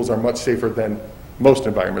think schools are much safer than most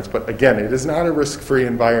environments. But again, it is not a risk-free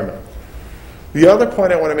environment. The other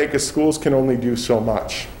point I want to make is schools can only do so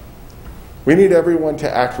much. We need everyone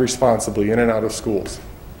to act responsibly in and out of schools.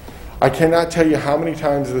 I cannot tell you how many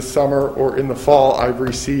times this summer or in the fall I've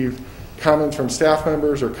received comments from staff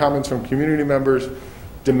members or comments from community members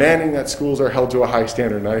demanding that schools are held to a high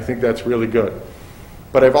standard, and I think that's really good.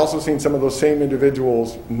 But I've also seen some of those same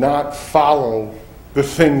individuals not follow the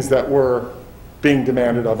things that were being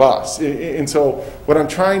demanded of us. And so what I'm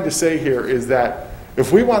trying to say here is that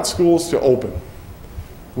if we want schools to open,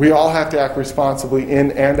 we all have to act responsibly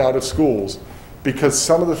in and out of schools, because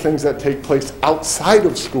some of the things that take place outside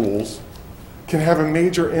of schools can have a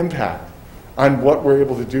major impact on what we're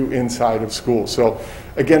able to do inside of schools. So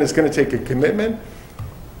again, it's going to take a commitment,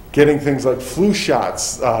 getting things like flu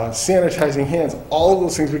shots, sanitizing hands, all of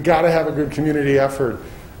those things. We've got to have a good community effort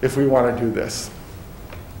if we want to do this.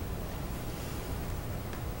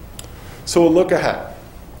 So a look ahead.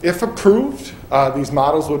 If approved, these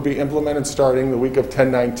models would be implemented starting the week of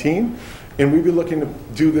 10/19, and we'd be looking to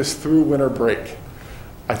do this through winter break.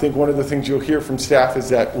 I think one of the things you'll hear from staff is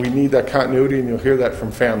that we need that continuity, and you'll hear that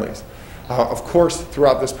from families. Of course,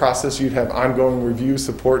 throughout this process, you'd have ongoing review,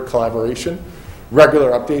 support, collaboration.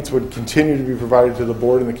 Regular updates would continue to be provided to the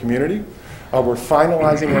board and the community. We're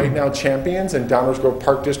finalizing right now champions and Downers Grove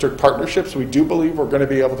Park District partnerships. We do believe we're going to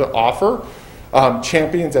be able to offer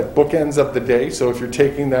champions at bookends of the day. So if you're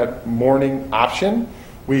taking that morning option,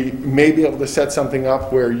 we may be able to set something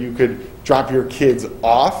up where you could drop your kids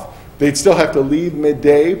off. They'd still have to leave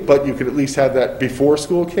midday, but you could at least have that before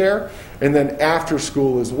school care. And then after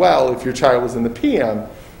school as well, if your child was in the PM,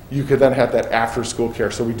 you could then have that after school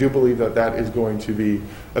care. So we do believe that that is going to be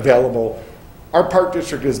available. Our park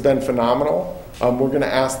district has been phenomenal. We're going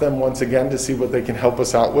to ask them once again to see what they can help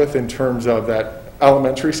us out with in terms of that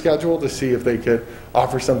elementary schedule, to see if they could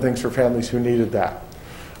offer some things for families who needed that.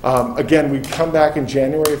 Again, we come back in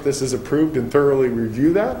January if this is approved and thoroughly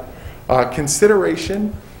review that.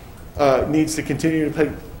 Consideration needs to continue to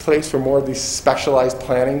take place for more of these specialized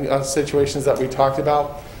planning situations that we talked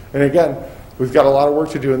about. And again, we've got a lot of work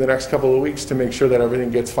to do in the next couple of weeks to make sure that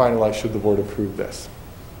everything gets finalized should the board approve this.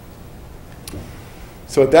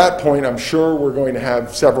 So at that point, I'm sure we're going to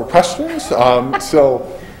have several questions.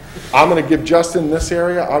 So I'm going to give Justin this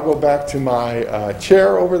area. I'll go back to my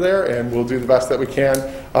chair over there, and we'll do the best that we can.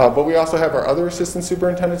 But we also have our other assistant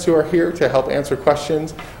superintendents who are here to help answer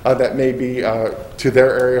questions that may be to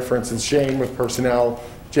their area. For instance, Jane with personnel,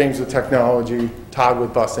 James with technology, Todd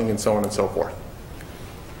with busing, and so on and so forth.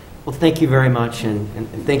 Well, thank you very much, and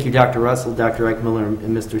thank you, Dr. Russell, Dr. Eichmiller,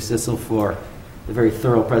 and Mr. Sissel for the very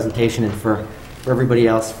thorough presentation, and for everybody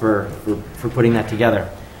else for putting that together.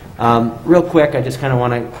 Real quick, I just kind of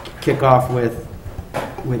want to kick off with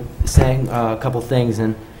saying a couple things,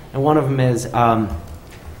 and one of them is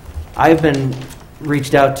I've been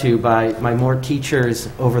reached out to by more teachers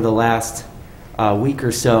over the last week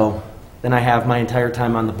or so than I have my entire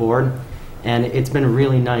time on the board, and it's been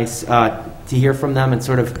really nice to hear from them and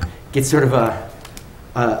sort of get sort of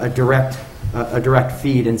a direct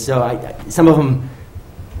feed. And so some of them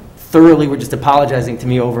thoroughly were just apologizing to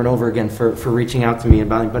me over and over again for reaching out to me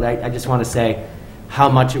about it. But I just want to say how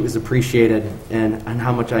much it was appreciated and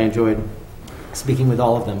how much I enjoyed speaking with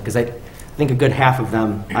all of them, because I think a good half of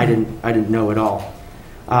them I didn't know at all.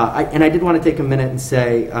 And I did want to take a minute and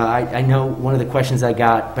say I know one of the questions I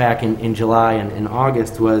got back in July and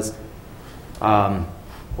August was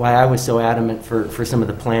why I was so adamant for some of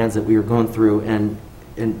the plans that we were going through,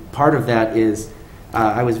 and part of that is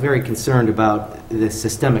I was very concerned about the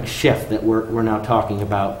systemic shift that we're now talking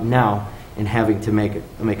about now and having to make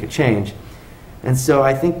a change. And so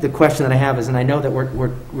I think the question that I have is, and I know that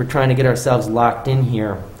we're trying to get ourselves locked in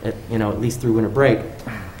here, at least through winter break,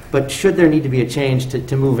 but should there need to be a change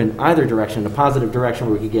to move in either direction, a positive direction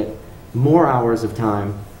where we could get more hours of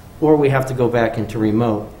time, or we have to go back into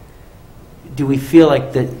remote, do we feel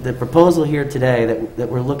like the proposal here today that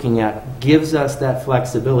we're looking at gives us that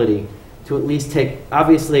flexibility to at least take,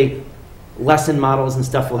 obviously, lesson models and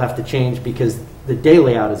stuff will have to change because the day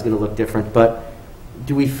layout is going to look different, but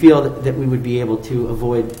do we feel that we would be able to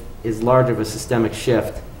avoid as large of a systemic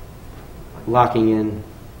shift locking in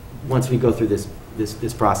once we go through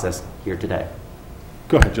this process here today?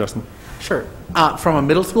 Go ahead, Justin. Sure. From a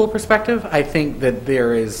middle school perspective, I think that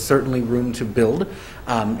there is certainly room to build.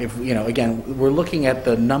 Again, we're looking at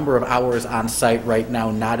the number of hours on site right now,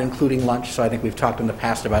 not including lunch. So I think we've talked in the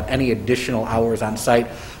past about any additional hours on site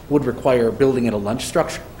would require building in a lunch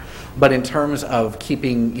structure. But in terms of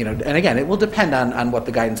keeping, and again, it will depend on what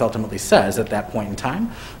the guidance ultimately says at that point in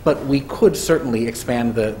time, but we could certainly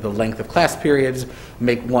expand the length of class periods,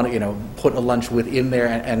 make one, put a lunch within there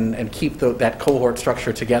and keep that cohort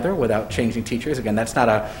structure together without changing teachers. Again, it's not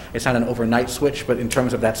an overnight switch, but in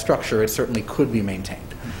terms of that structure, it certainly could be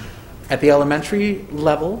maintained. At the elementary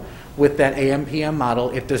level, with that AM/PM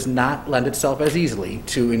model, it does not lend itself as easily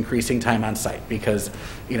to increasing time on site because,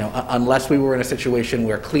 unless we were in a situation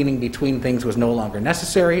where cleaning between things was no longer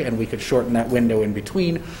necessary and we could shorten that window in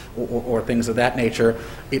between or things of that nature,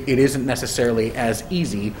 it isn't necessarily as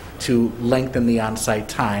easy to lengthen the on-site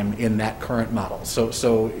time in that current model.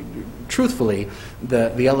 So truthfully,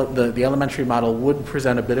 the elementary model would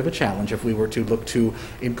present a bit of a challenge if we were to look to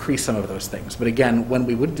increase some of those things. But again, when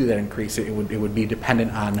we would do that increase, it would be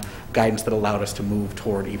dependent on guidance that allowed us to move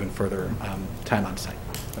toward even further time on site.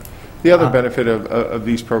 The other benefit of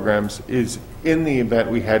these programs is in the event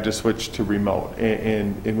we had to switch to remote,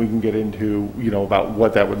 and we can get into about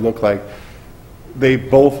what that would look like, they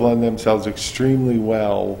both lend themselves extremely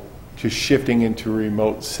well to shifting into a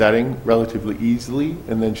remote setting relatively easily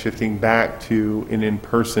and then shifting back to an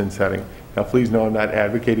in-person setting. Now, please know I'm not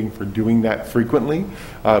advocating for doing that frequently.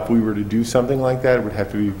 If we were to do something like that, it would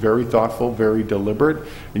have to be very thoughtful, very deliberate,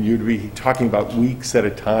 and you'd be talking about weeks at a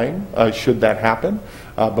time should that happen.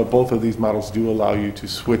 But both of these models do allow you to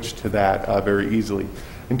switch to that very easily.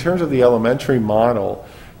 In terms of the elementary model,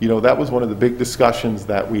 that was one of the big discussions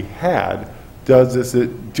that we had.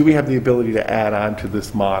 Do we have the ability to add on to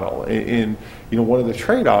this model? And one of the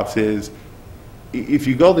trade-offs is if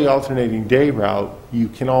you go the alternating day route, you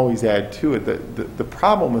can always add to it. The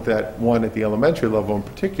problem with that one at the elementary level in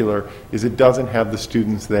particular is it doesn't have the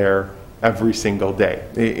students there every single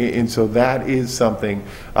day. And so that is something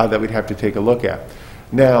that we'd have to take a look at.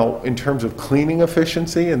 Now, in terms of cleaning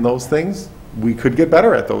efficiency and those things, we could get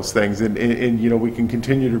better at those things, and we can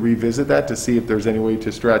continue to revisit that to see if there's any way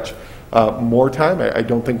to stretch more time. I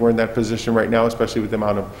don't think we're in that position right now, especially with the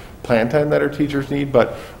amount of plan time that our teachers need,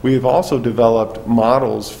 but we've also developed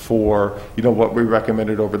models for what we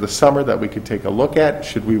recommended over the summer that we could take a look at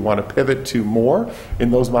should we want to pivot to more,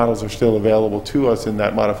 and those models are still available to us in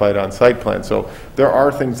that modified on-site plan. So there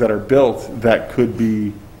are things that are built that could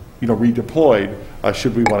be redeployed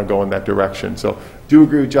should we want to go in that direction. So do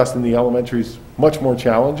agree with Justin, the elementary is much more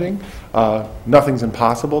challenging. Nothing's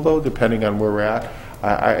impossible though, depending on where we're at.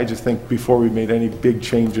 I just think before we made any big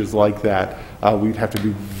changes like that, we'd have to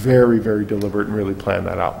be very, very deliberate and really plan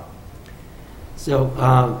that out.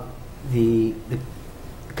 So the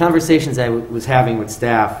conversations I was having with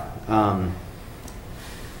staff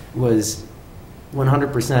was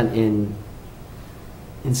 100%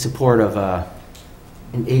 in support of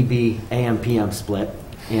an AB AM/PM split,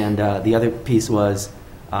 and the other piece was,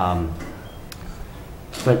 but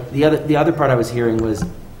the other part I was hearing was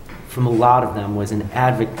from a lot of them was in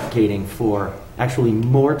advocating for actually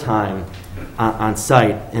more time on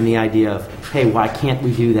site, and the idea of, hey, why can't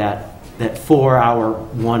we do that 4-hour,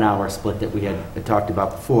 1-hour split that we had talked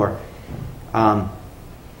about before.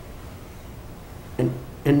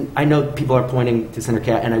 And I know people are pointing to Center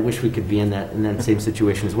Cat, and I wish we could be in that same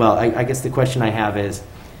situation as well. I guess the question I have is,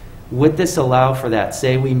 would this allow for that?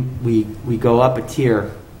 Say we go up a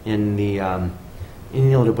tier in the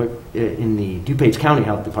DuPage County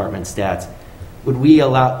Health Department stats. Would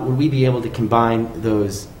we be able to combine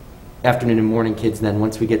those afternoon and morning kids then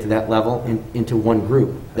once we get to that level into one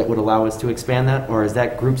group that would allow us to expand that, or is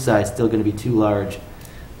that group size still going to be too large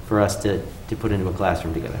for us to put into a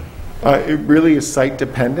classroom together? It really is site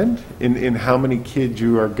dependent in how many kids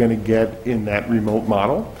you are going to get in that remote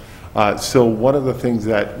model. So one of the things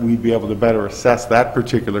that we'd be able to better assess that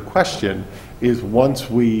particular question is once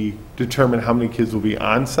we determine how many kids will be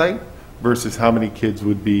on site versus how many kids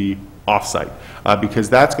would be offsite, because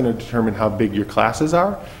that's going to determine how big your classes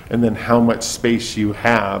are and then how much space you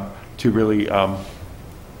have to really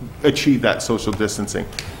achieve that social distancing.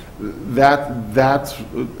 That's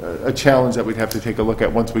a challenge that we'd have to take a look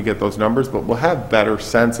at once we get those numbers, but we'll have better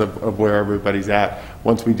sense of where everybody's at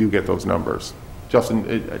once we do get those numbers.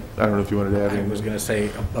 Justin, I don't know if you wanted to add anything. I was going to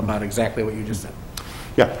say about exactly what you just said.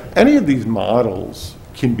 Yeah, any of these models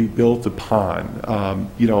can be built upon.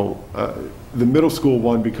 The middle school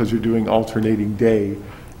one, because you're doing alternating day,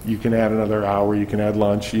 you can add another hour, you can add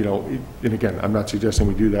lunch, and again, I'm not suggesting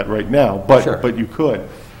we do that right now, but, Sure. but you could.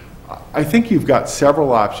 I think you've got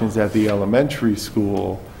several options at the elementary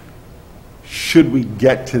school. Should we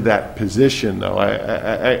get to that position, though?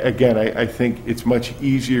 I think it's much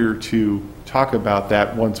easier to talk about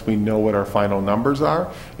that once we know what our final numbers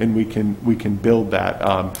are, and we can build that.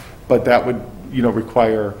 But that would,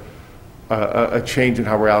 require a change in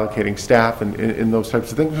how we're allocating staff and those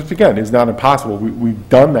types of things, which again is not impossible. We've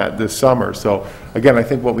done that this summer. So again, I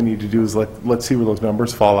think what we need to do is let's see where those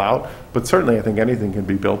numbers fall out. But certainly, I think anything can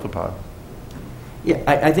be built upon. Yeah,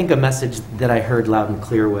 I think a message that I heard loud and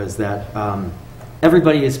clear was that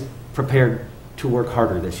everybody is prepared to work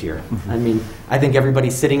harder this year. I mean, I think everybody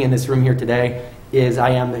sitting in this room here today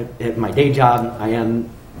I am at my day job, I am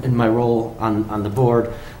in my role on the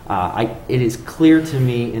board. It is clear to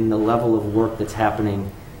me in the level of work that's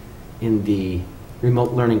happening in the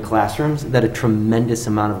remote learning classrooms that a tremendous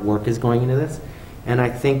amount of work is going into this. And I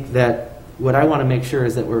think that what I want to make sure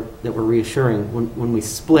is that we're reassuring when we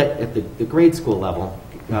split at the grade school level,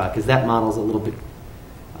 because that model is a little bit,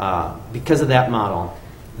 because of that model,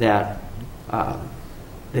 that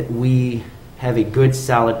we have a good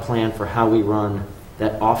solid plan for how we run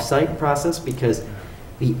that offsite process, because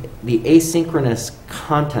the asynchronous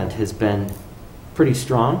content has been pretty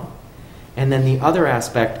strong. And then the other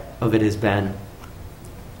aspect of it has been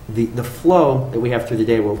the flow that we have through the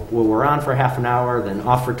day, where we're on for half an hour, then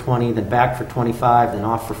off for 20, then back for 25, then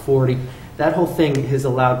off for 40. That whole thing has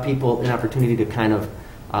allowed people an opportunity to kind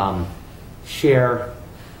of share,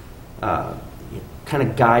 kind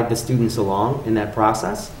of guide the students along in that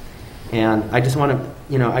process. And I just want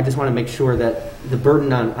to make sure that the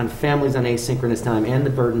burden on families on asynchronous time and the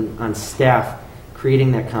burden on staff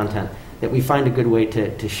creating that content, that we find a good way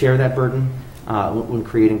to share that burden when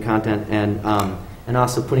creating content, and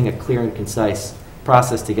also putting a clear and concise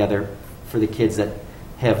process together for the kids that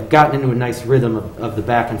have gotten into a nice rhythm of the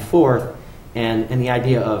back and forth, and the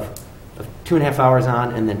idea of 2.5 hours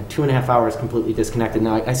on and then 2.5 hours completely disconnected.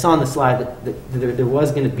 Now, I saw on the slide that there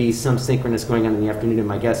was going to be some synchronous going on in the afternoon, and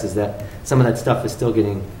my guess is that some of that stuff is still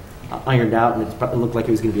getting ironed out, and it looked like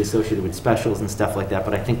it was going to be associated with specials and stuff like that.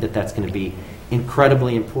 But I think that that's going to be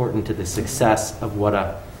incredibly important to the success of what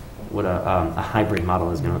a hybrid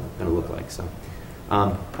model is going to look like. So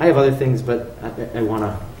I have other things, but I want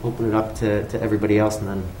to open it up to everybody else, and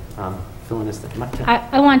then fill in this thing.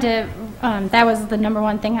 I wanted to, that was the number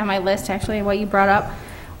one thing on my list, actually, what you brought up,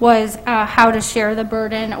 was how to share the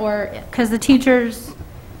burden, or because the teachers,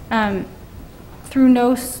 through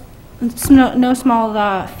no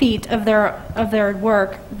small feat of their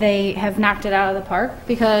work, they have knocked it out of the park.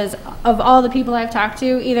 Because of all the people I've talked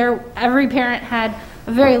to, either every parent had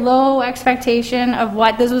a very low expectation of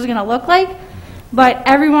what this was going to look like, but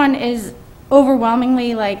everyone is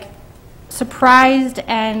overwhelmingly surprised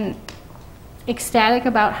and ecstatic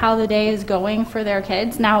about how the day is going for their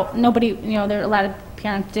kids. Now, nobody, there are a lot of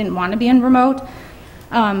parents didn't want to be in remote,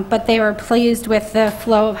 but they were pleased with the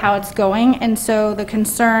flow of how it's going. And so the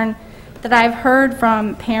concern that I've heard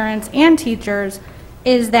from parents and teachers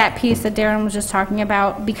is that piece that Darren was just talking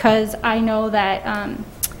about, because I know that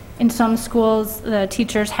in some schools the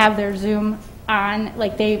teachers have their Zoom on,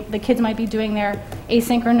 the kids might be doing their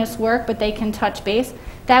asynchronous work, but they can touch base.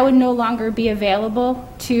 That would no longer be available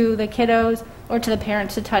to the kiddos or to the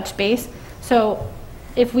parents to touch base. So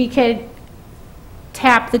if we could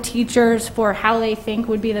tap the teachers for how they think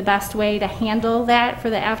would be the best way to handle that for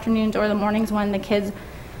the afternoons or the mornings when the kids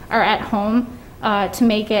are at home, to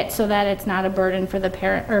make it so that it's not a burden for the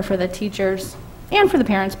parent or for the teachers and for the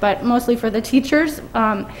parents, but mostly for the teachers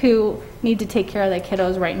who need to take care of the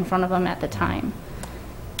kiddos right in front of them at the time.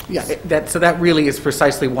 Yeah, so that really is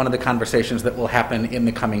precisely one of the conversations that will happen in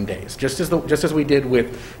the coming days. Just as we did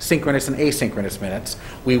with synchronous and asynchronous minutes,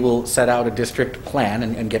 we will set out a district plan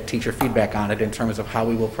and get teacher feedback on it in terms of how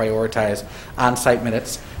we will prioritize on-site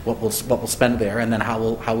minutes, what we'll spend there, and then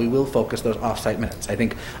how we will focus those off-site minutes.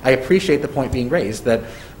 I appreciate the point being raised that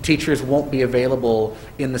teachers won't be available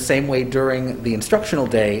in the same way during the instructional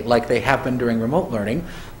day like they have been during remote learning.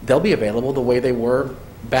 They'll be available the way they were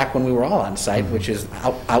back when we were all on site, which is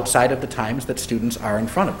outside of the times that students are in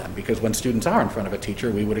front of them. Because when students are in front of a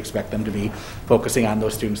teacher, we would expect them to be focusing on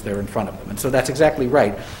those students that are in front of them. And so that's exactly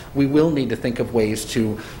right. We will need to think of ways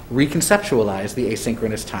to reconceptualize the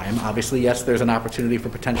asynchronous time. Obviously, yes, there's an opportunity for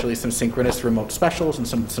potentially some synchronous remote specials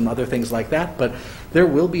and some other things like that, but there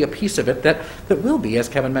will be a piece of it that will be, as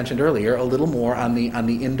Kevin mentioned earlier, a little more on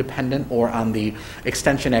the independent or on the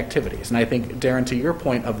extension activities. And I think, Darren, to your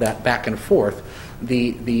point of that back and forth,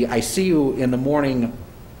 the I see you in the morning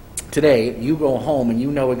today, you go home and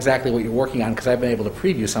you know exactly what you're working on because I've been able to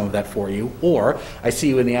preview some of that for you, or I see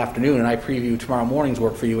you in the afternoon and I preview tomorrow morning's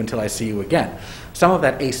work for you until I see you again. Some of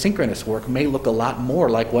that asynchronous work may look a lot more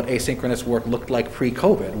like what asynchronous work looked like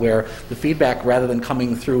pre-COVID, where the feedback, rather than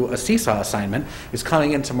coming through a seesaw assignment, is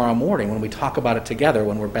coming in tomorrow morning when we talk about it together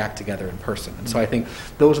when we're back together in person. And so I think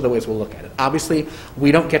those are the ways we'll look at it. Obviously,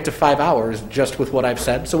 we don't get to 5 hours just with what I've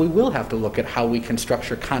said, so we will have to look at how we can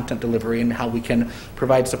structure content delivery and how we can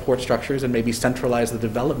provide support structures and maybe centralize the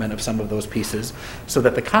development of some of those pieces so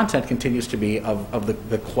that the content continues to be of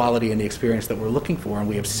the quality and the experience that we're looking for and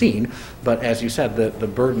we have seen. But as you said, the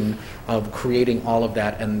burden of creating all of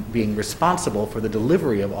that and being responsible for the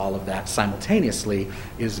delivery of all of that simultaneously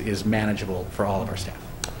is manageable for all of our staff.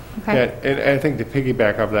 Okay. Yeah, and I think to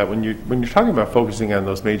piggyback off that, when you're talking about focusing on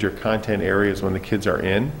those major content areas when the kids are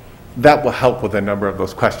in, that will help with a number of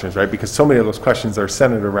those questions, right? Because so many of those questions are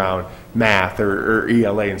centered around math or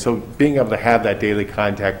ELA. And so being able to have that daily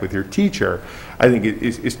contact with your teacher, I think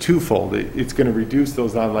is twofold. It's going to reduce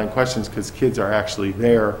those online questions because kids are actually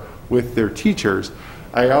there with their teachers.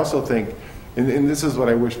 I also think, and this is what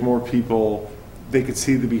I wish more people, they could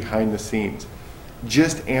see the behind the scenes.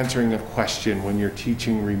 Just answering a question when you're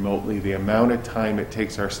teaching remotely, the amount of time it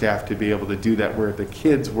takes our staff to be able to do that, where if the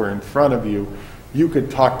kids were in front of you, you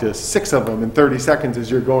could talk to 6 of them in 30 seconds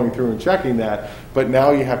as you're going through and checking that, but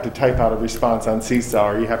now you have to type out a response on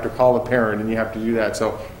Seesaw, or you have to call a parent and you have to do that.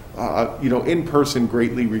 So in-person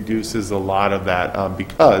greatly reduces a lot of that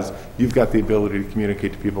because you've got the ability to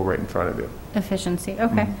communicate to people right in front of you. Efficiency,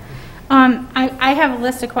 okay. I have a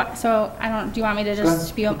list of questions, so do you want me to just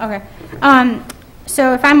spiel? Okay.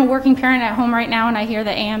 So if I'm a working parent at home right now and I hear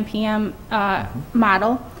the AM/PM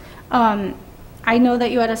model, I know that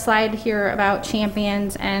you had a slide here about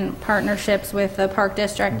champions and partnerships with the Park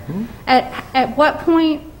District. At what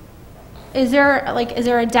point is there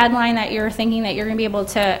a deadline that you're thinking that you're going to be able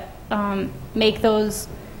to make those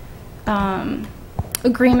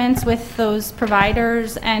agreements with those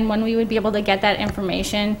providers, and when we would be able to get that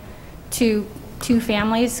information to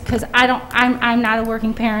families? Because I'm not a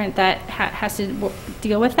working parent that has to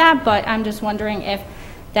deal with that, but I'm just wondering if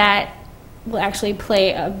that will actually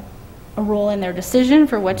play a role in their decision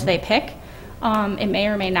for which they pick. It may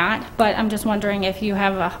or may not, but I'm just wondering if you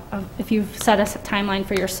have if you've set a timeline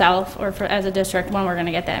for yourself or for as a district when we're going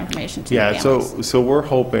to get that information to the families. So we're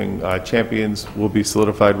hoping champions will be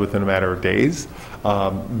solidified within a matter of days.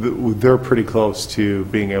 They're pretty close to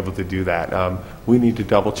being able to do that. We need to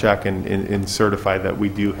double check and certify that we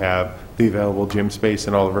do have the available gym space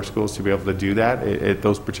in all of our schools to be able to do that at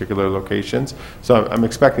those particular locations. So I'm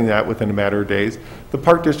expecting that within a matter of days. The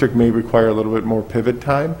Park District may require a little bit more pivot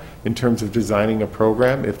time in terms of designing a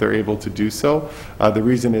program if they're able to do so. The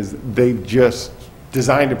reason is they've just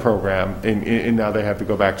designed a program and now they have to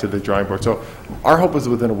go back to the drawing board. So our hope is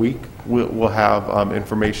within a week we'll have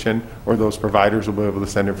information, or those providers will be able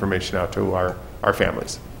to send information out to our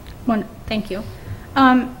families. Thank you.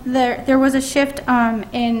 There was a shift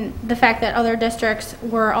in the fact that other districts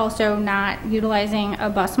were also not utilizing a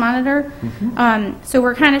bus monitor. So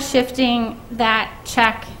we're kind of shifting that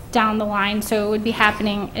check down the line. So it would be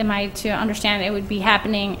happening, am I to understand, it would be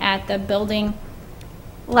happening at the building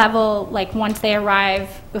level, like once they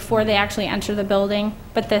arrive, before they actually enter the building,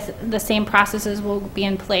 but the same processes will be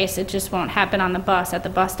in place. It just won't happen on the bus. At the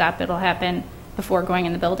bus stop, it'll happen before going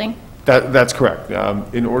in the building? That's correct.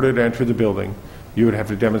 In order to enter the building, you would have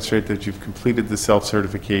to demonstrate that you've completed the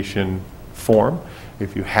self-certification form.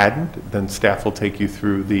 If you hadn't, then staff will take you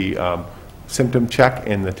through the symptom check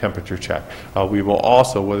and the temperature check. We will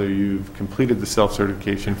also, whether you've completed the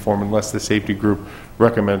self-certification form, unless the safety group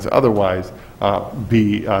recommends otherwise,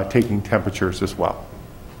 be taking temperatures as well.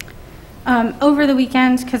 Over the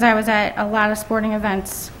weekend, because I was at a lot of sporting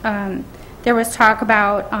events, there was talk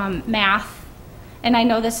about math. And I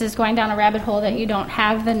know this is going down a rabbit hole that you don't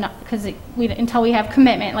have because until we have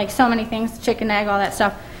commitment, like so many things, chicken, egg, all that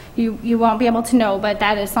stuff, you won't be able to know. But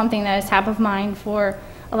that is something that is top of mind for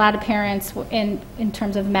a lot of parents in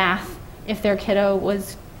terms of math, if their kiddo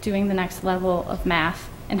was doing the next level of math,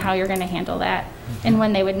 and how you're going to handle that, and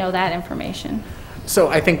when they would know that information. So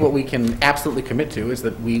I think what we can absolutely commit to is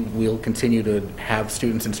that we will continue to have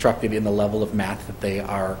students instructed in the level of math that they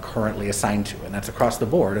are currently assigned to, and that's across the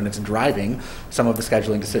board, and it's driving some of the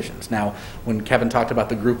scheduling decisions. Now, when Kevin talked about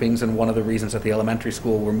the groupings and one of the reasons at the elementary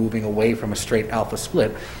school we're moving away from a straight alpha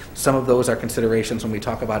split, some of those are considerations when we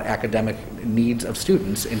talk about academic needs of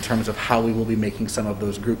students in terms of how we will be making some of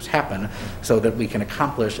those groups happen so that we can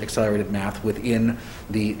accomplish accelerated math within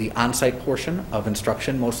the on-site portion of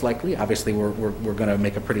instruction, most likely. Obviously, we're going to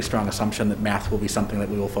make a pretty strong assumption that math will be something that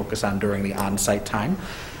we will focus on during the on-site time.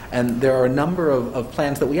 And there are a number of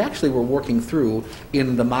plans that we actually were working through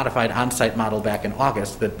in the modified on-site model back in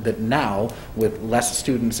August that now, with less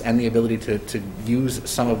students and the ability to use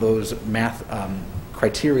some of those math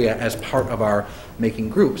criteria as part of our making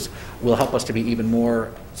groups, will help us to be even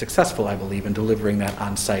more successful, I believe, in delivering that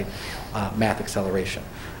on-site math acceleration.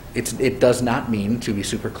 It does not mean, to be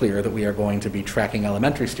super clear, that we are going to be tracking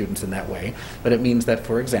elementary students in that way, but it means that,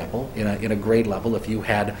 for example, in a grade level, if you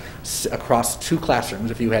had, across 2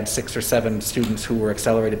 classrooms, if you had 6 or 7 students who were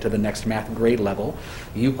accelerated to the next math grade level,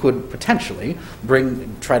 you could potentially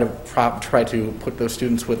try to put those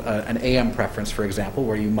students with an AM preference, for example,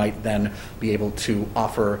 where you might then be able to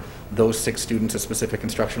offer those 6 students a specific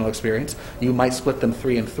instructional experience. You might split them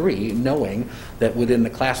 3 and 3, knowing that within the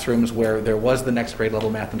classrooms where there was the next grade level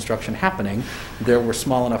math instruction happening, there were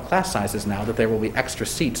small enough class sizes now that there will be extra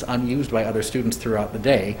seats unused by other students throughout the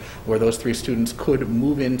day, where those 3 students could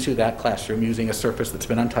move into that classroom using a surface that's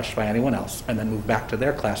been untouched by anyone else, and then move back to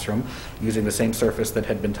their classroom using the same surface that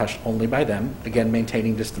had been touched only by them, again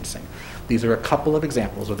maintaining distancing. These are a couple of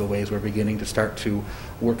examples of the ways we're beginning to start to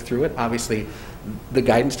work through it. Obviously, the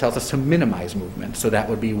guidance tells us to minimize movement, so that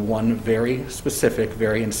would be one very specific,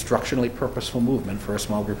 very instructionally purposeful movement for a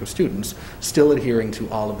small group of students, still adhering to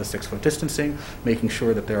all of the 6-foot distancing, making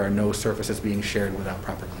sure that there are no surfaces being shared without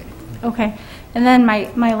proper cleaning. Okay. And then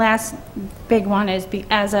my last big one is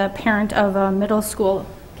as a parent of a middle school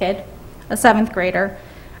kid, a 7th grader,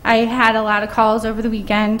 I had a lot of calls over the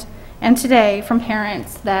weekend and today from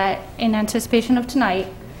parents that in anticipation of tonight,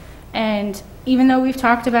 and even though we've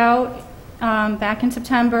talked about back in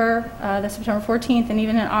September, the September 14th, and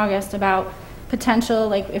even in August about potential,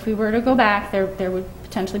 like if we were to go back, there would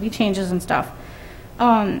potentially be changes and stuff.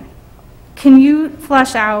 Can you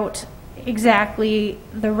flesh out exactly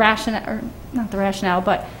the rationale, or not the rationale,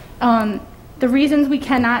 but the reasons we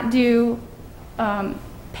cannot do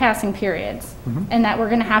passing periods, and that we're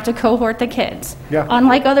going to have to cohort the kids,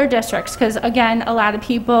 unlike other districts, because again, a lot of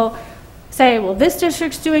people say, well, this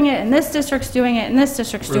district's doing it, and this district's doing it, and this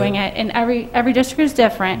district's doing it, and every district is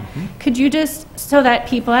different. Could you just, so that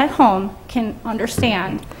people at home can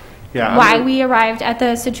understand why we arrived at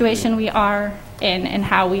the situation we are in and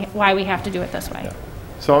why we have to do it this way?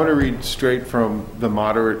 So I'm going to read straight from the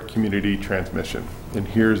moderate community transmission, and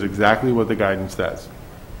here's exactly what the guidance says.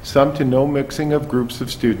 Some to no mixing of groups of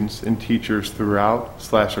students and teachers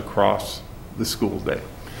throughout/across the school day.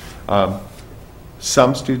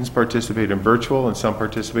 Some students participate in virtual and some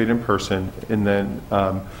participate in person, and then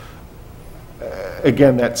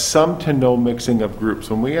again, that's some to no mixing of groups.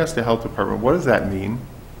 When we asked the health department, what does that mean?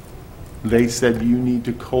 They said you need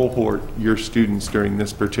to cohort your students during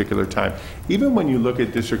this particular time. Even when you look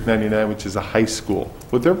at District 99, which is a high school,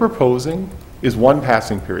 what they're proposing is 1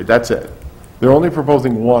 passing period. That's it. They're only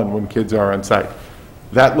proposing 1 when kids are on site.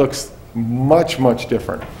 That looks much, much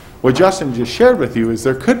different. What Justin just shared with you is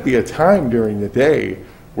there could be a time during the day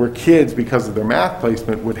where kids, because of their math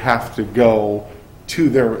placement, would have to go to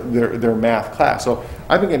their math class. So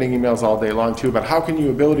I've been getting emails all day long too about how can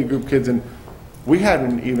you ability group kids, and we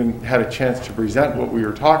hadn't even had a chance to present what we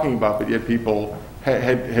were talking about, but yet people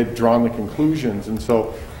had drawn the conclusions. And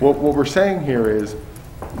so what we're saying here is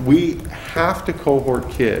we have to cohort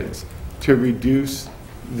kids to reduce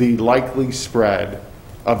the likely spread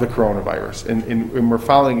of the coronavirus. And we're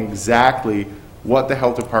following exactly what the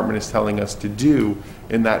health department is telling us to do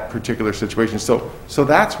in that particular situation. So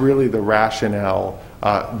that's really the rationale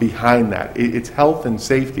behind that. It's health and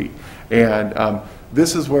safety. And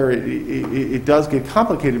this is where it does get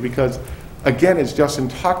complicated because, again, as Justin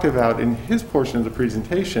talked about in his portion of the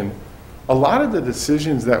presentation, a lot of the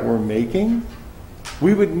decisions that we're making,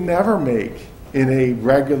 we would never make in a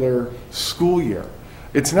regular school year.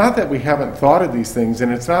 It's not that we haven't thought of these things,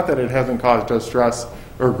 and it's not that it hasn't caused us stress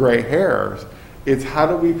or gray hairs. It's how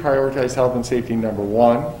do we prioritize health and safety, number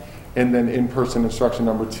 1, and then in-person instruction,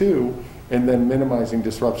 number 2, and then minimizing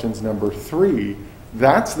disruptions, number 3.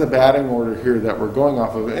 That's the batting order here that we're going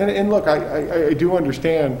off of. And look, I do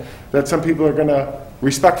understand that some people are going to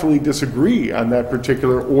respectfully disagree on that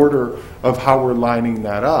particular order of how we're lining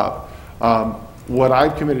that up. What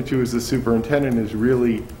I've committed to as the superintendent is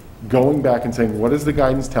really going back and saying, what is the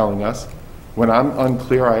guidance telling us? When I'm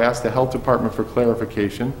unclear, I ask the health department for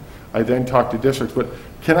clarification. I then talk to districts. But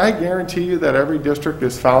can I guarantee you that every district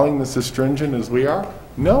is following this as stringent as we are?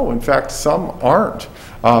 No. In fact, some aren't.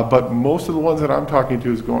 But most of the ones that I'm talking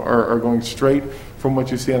to are going straight from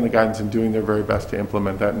what you see on the guidance and doing their very best to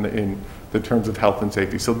implement that in the terms of health and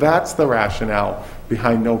safety. So that's the rationale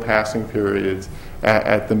behind no passing periods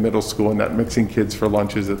at the middle school and not mixing kids for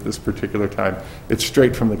lunches at this particular time. It's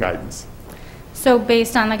straight from the guidance. So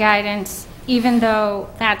based on the guidance, even though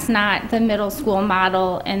that's not the middle school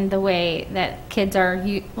model and the way that kids are,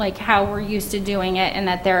 like how we're used to doing it, and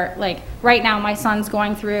that they're like, right now my son's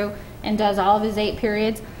going through and does all of his 8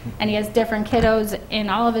 periods, and he has different kiddos in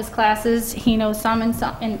all of his classes. He knows some,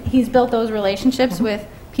 and he's built those relationships with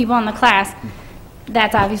people in the class.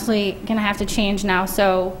 That's obviously going to have to change now.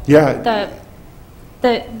 So yeah.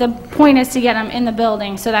 The point is to get them in the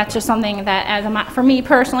building. So that's just something that, as a for me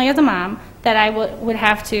personally as a mom, that I would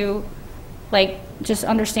have to like just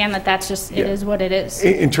understand that that's just, it is what it is.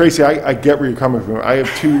 And Tracy, I get where you're coming from. I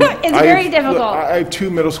have two. It's very difficult. I have 2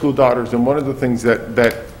 middle school daughters, and one of the things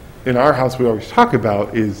that in our house we always talk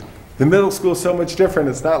about is the middle school is so much different.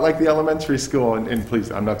 It's not like the elementary school. And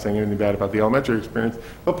please, I'm not saying anything bad about the elementary experience,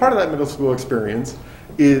 but part of that middle school experience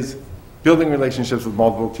is building relationships with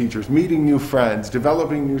multiple teachers, meeting new friends,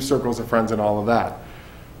 developing new circles of friends, and all of that.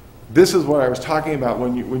 This is what I was talking about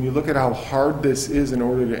when you look at how hard this is in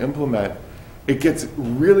order to implement. It gets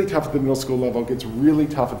really tough at the middle school level, it gets really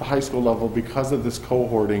tough at the high school level because of this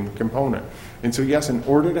cohorting component. And so yes, in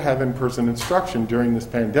order to have in-person instruction during this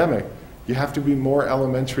pandemic, you have to be more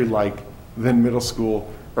elementary-like than middle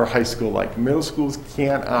school or high school-like. Middle schools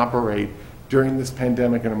can't operate during this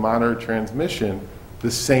pandemic in a moderate transmission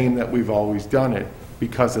the same that we've always done it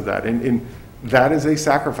because of that. And that is a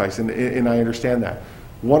sacrifice, and I understand that.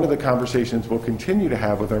 One of the conversations we'll continue to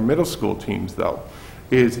have with our middle school teams, though,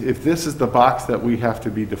 is if this is the box that we have to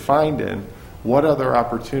be defined in, what other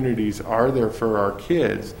opportunities are there for our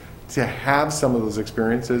kids to have some of those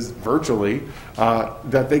experiences virtually,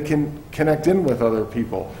 that they can connect in with other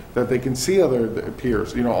people, that they can see other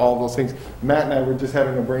peers, all those things. Matt and I were just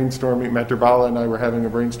having a brainstorming, Matt Durbala and I were having a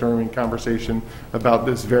brainstorming conversation about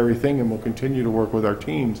this very thing, and we'll continue to work with our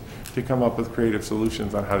teams to come up with creative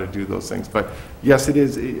solutions on how to do those things. But yes, it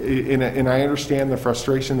is, and I understand the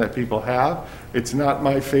frustration that people have. It's not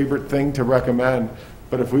my favorite thing to recommend,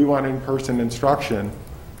 but if we want in-person instruction,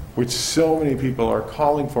 which so many people are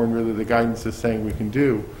calling for, and really the guidance is saying we can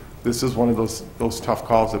do, this is one of those tough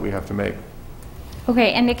calls that we have to make.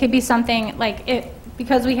 Okay, and it could be something like,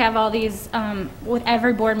 because we have all these, with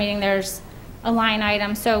every board meeting there's a line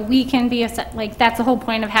item, so we can be, like, that's the whole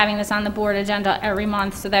point of having this on the board agenda every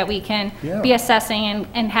month, so that we can be assessing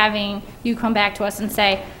and having you come back to us and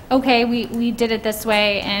say, okay, we did it this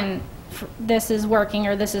way, and this is working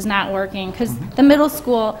or this is not working. Because the middle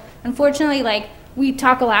school, unfortunately, like, we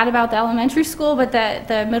talk a lot about the elementary school, but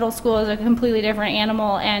the middle school is a completely different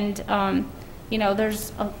animal, and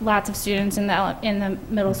there's lots of students in the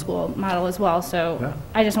middle school model as well. So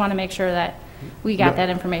I just want to make sure that we got that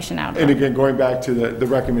information out. And again, going back to the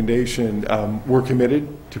recommendation, we're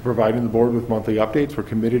committed to providing the board with monthly updates. We're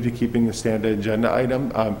committed to keeping the standing agenda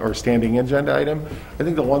item. I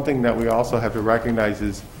think the one thing that we also have to recognize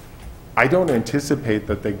is I don't anticipate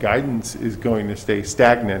that the guidance is going to stay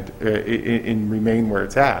stagnant and remain where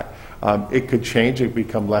it's at. It could change, it could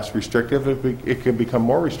become less restrictive, it could become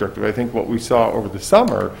more restrictive. I think what we saw over the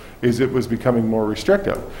summer is it was becoming more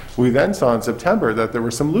restrictive. We then saw in September that there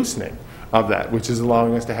was some loosening of that, which is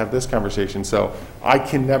allowing us to have this conversation. So I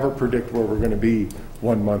can never predict where we're going to be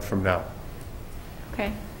 1 month from now.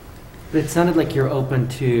 Okay. But it sounded like you're open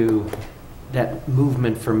to that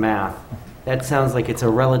movement for math. That sounds like it's a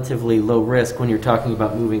relatively low risk when you're talking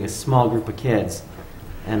about moving a small group of kids,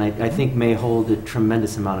 and I think may hold a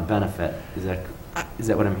tremendous amount of benefit. Is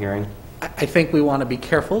that what I'm hearing? I think we want to be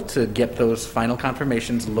careful to get those final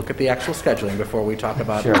confirmations and look at the actual scheduling before we talk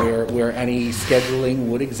about where any scheduling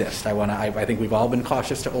would exist. I think we've all been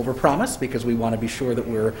cautious to overpromise because we want to be sure that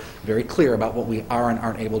we're very clear about what we are and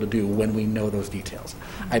aren't able to do when we know those details.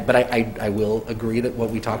 But I will agree that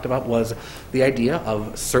what we talked about was the idea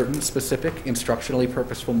of certain specific instructionally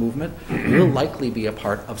purposeful movement will likely be a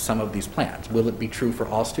part of some of these plans. Will it be true for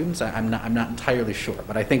all students? I'm not entirely sure.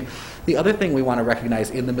 But I think the other thing we want to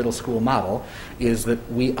recognize in the middle school model is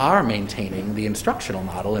that we are maintaining the instructional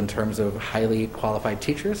model in terms of highly qualified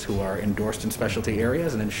teachers who are endorsed in specialty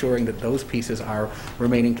areas and ensuring that those pieces are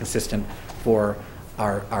remaining consistent for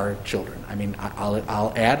our children. I mean,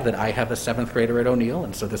 I'll add that I have a 7th grader at O'Neill,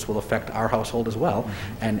 and so this will affect our household as well.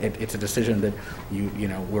 And it's a decision that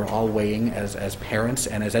we're all weighing as parents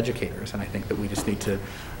and as educators. And I think that we just need to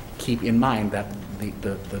keep in mind that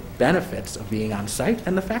the benefits of being on site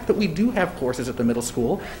and the fact that we do have courses at the middle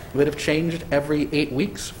school that have changed every 8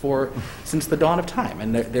 weeks since the dawn of time.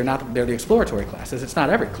 And they're the exploratory classes. It's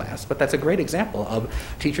not every class, but that's a great example of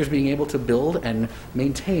teachers being able to build and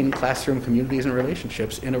maintain classroom communities and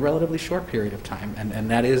relationships in a relatively short period of time.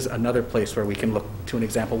 And that is another place where we can look to an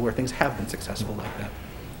example where things have been successful like that.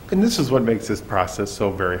 And this is what makes this process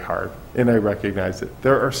so very hard, and I recognize it.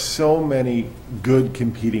 There are so many good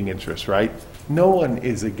competing interests, right? No one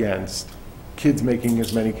is against kids making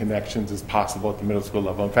as many connections as possible at the middle school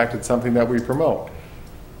level. In fact, it's something that we promote.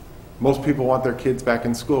 Most people want their kids back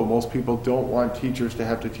in school. Most people don't want teachers to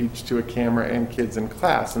have to teach to a camera and kids in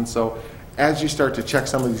class. And so as you start to check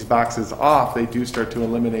some of these boxes off, they do start to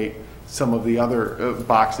eliminate some of the other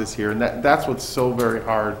boxes here. And that's what's so very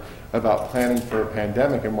hard about planning for a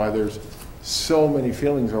pandemic and why there's so many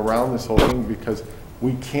feelings around this whole thing, because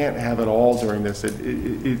we can't have it all during this. It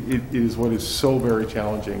is what is so very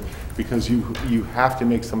challenging, because you have to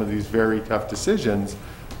make some of these very tough decisions,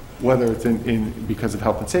 whether it's because of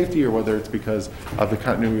health and safety or whether it's because of the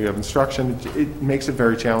continuity of instruction. It makes it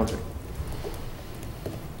very challenging.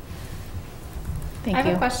 Thank I have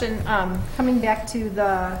you. a question, coming back to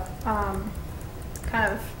the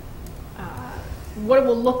kind of what it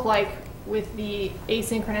will look like with the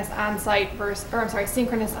asynchronous on-site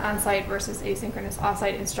synchronous on-site versus asynchronous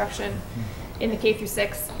off-site instruction in the K through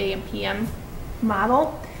 6 AM PM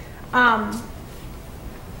model.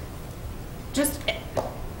 Just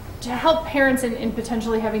to help parents in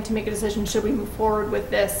potentially having to make a decision, should we move forward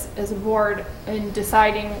with this as a board in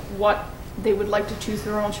deciding what they would like to choose for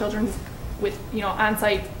their own children with,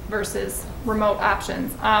 on-site versus remote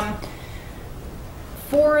options.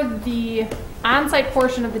 For the on-site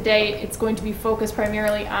portion of the day, it's going to be focused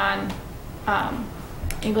primarily on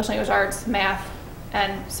English language arts, math,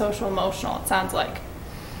 and social emotional, it sounds like,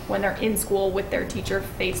 when they're in school with their teacher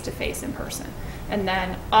face-to-face in person. And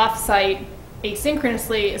then off-site,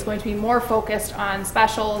 asynchronously, is going to be more focused on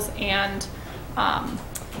specials and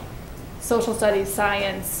social studies,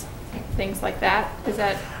 science, things like that. Is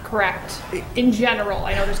that correct? In general,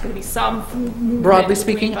 I know there's going to be some movement. Broadly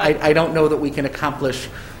speaking, I don't know that we can accomplish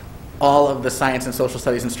all of the science and social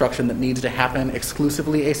studies instruction that needs to happen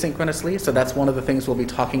exclusively asynchronously. So that's one of the things we'll be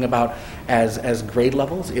talking about as grade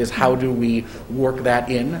levels, is how do we work that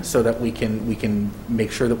in so that we can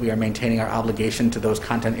make sure that we are maintaining our obligation to those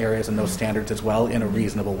content areas and those standards as well in a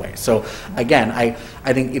reasonable way. So again, I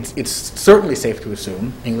think it's certainly safe to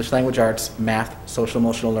assume English language arts, math, social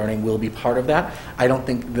emotional learning will be part of that. I don't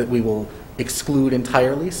think that we will exclude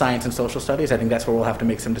entirely science and social studies. I think that's where we'll have to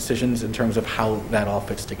make some decisions in terms of how that all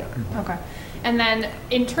fits together. Okay. And then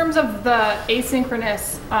in terms of the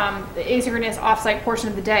asynchronous off-site portion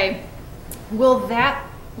of the day, will that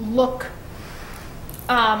look,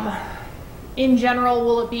 in general,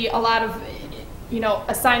 will it be a lot of,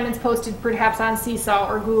 assignments posted perhaps on Seesaw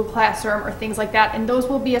or Google Classroom or things like that, and those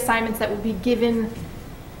will be assignments that will be given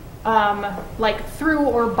through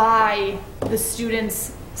or by the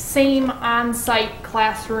students' same on-site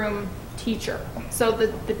classroom teacher. So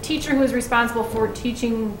the teacher who is responsible for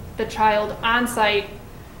teaching the child on-site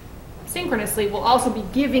synchronously will also be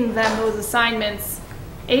giving them those assignments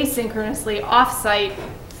asynchronously off-site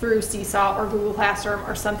through Seesaw or Google Classroom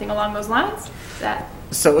or something along those lines?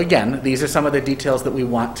 So again, these are some of the details that we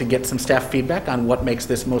want to get some staff feedback on what makes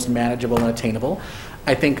this most manageable and attainable.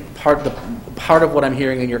 I think part of what I'm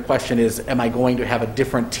hearing in your question is, am I going to have a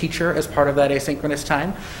different teacher as part of that asynchronous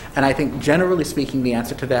time? And I think generally speaking, the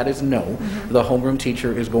answer to that is no. Mm-hmm. The homeroom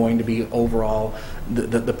teacher is going to be overall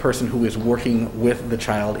the person who is working with the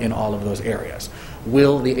child in all of those areas.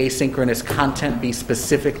 Will the asynchronous content be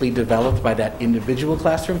specifically developed by that individual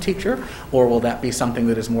classroom teacher, or will that be something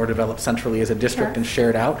that is more developed centrally as a district and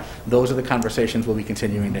shared out? Those are the conversations we'll be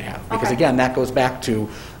continuing to have. Because again, that goes back to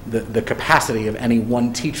the capacity of any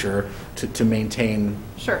one teacher to maintain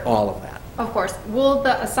all of that. Of course. Will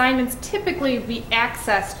the assignments typically be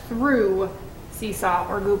accessed through Seesaw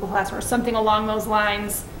or Google Classroom or something along those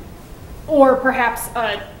lines? Or perhaps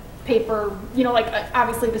a paper,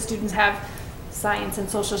 obviously the students have science and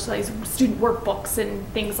social studies, student workbooks and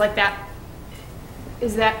things like that.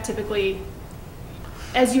 Is that typically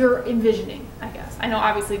as you're envisioning, I guess. I know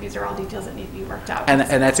obviously these are all details that need to be worked out. And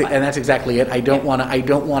that's exactly it. I don't want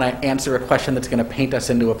to answer a question that's going to paint us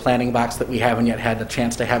into a planning box that we haven't yet had a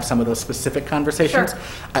chance to have some of those specific conversations.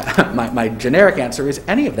 Sure. My generic answer is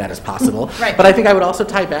any of that is possible. Right. But I think I would also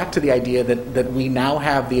tie back to the idea that we now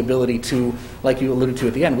have the ability to, like you alluded to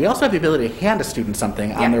at the end, we also have the ability to hand a student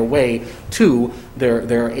something on their way to their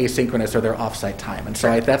asynchronous or their off-site time. And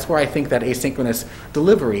so that's where I think that asynchronous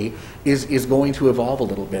delivery is going to evolve a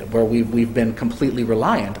little bit, where we've been completely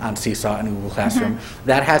reliant on Seesaw and Google Classroom.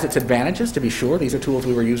 That has its advantages, to be sure. These are tools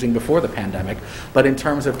we were using before the pandemic. But in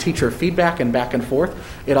terms of teacher feedback and back and forth,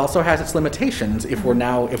 it also has its limitations if we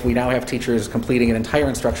now have teachers completing an entire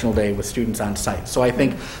instructional day with students on site. So I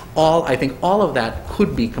think all of that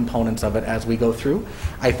could be components of it as we go through.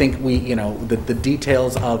 I think the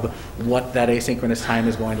details of what that asynchronous time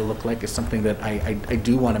is going to look like is something that I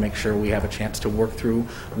do want to make sure we have a chance to work through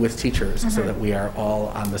with teachers so that we are all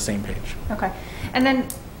on the same page. Okay. And then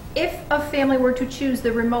if a family were to choose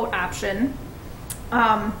the remote option,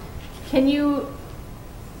 can you,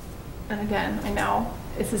 and again, I know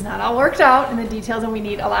this is not all worked out in the details and we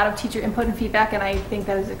need a lot of teacher input and feedback, and I think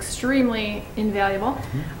that is extremely invaluable.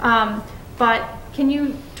 But can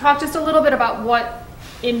you talk just a little bit about what,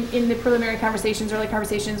 in the preliminary conversations, early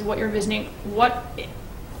conversations, what you're envisioning,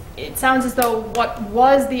 it sounds as though what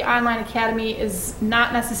was the online academy is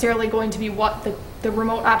not necessarily going to be what the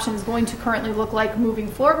remote option is going to currently look like moving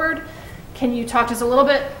forward. Can you talk just a little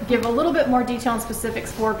bit, give a little bit more detail and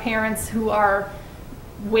specifics for parents who are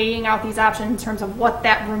weighing out these options in terms of what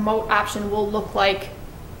that remote option will look like,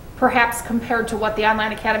 perhaps compared to what the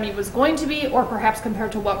online academy was going to be, or perhaps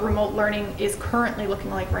compared to what remote learning is currently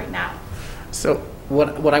looking like right now? So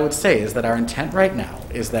what I would say is that our intent right now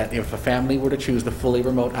is that if a family were to choose the fully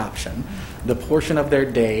remote option, the portion of their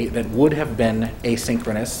day that would have been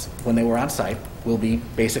asynchronous when they were on site will be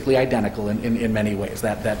basically identical in many ways.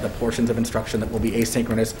 That the portions of instruction that will be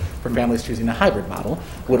asynchronous for families choosing the hybrid model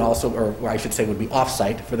would also, or I should say would be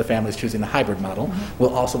off-site for the families choosing the hybrid model,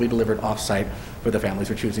 will also be delivered off-site for the families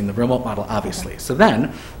who are choosing the remote model, obviously. So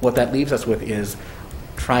then what that leaves us with is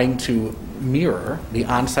trying to mirror the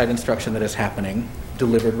on-site instruction that is happening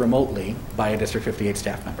delivered remotely by a District 58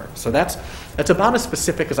 staff member. So that's about as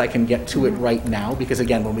specific as I can get to it right now, because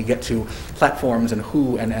again, when we get to platforms and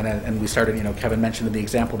who, and we started, Kevin mentioned in the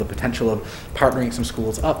example the potential of partnering some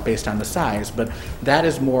schools up based on the size, but that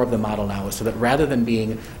is more of the model now, so that rather than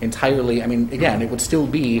being entirely, again, it would still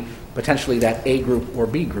be potentially that A group or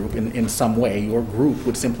B group in some way. Your group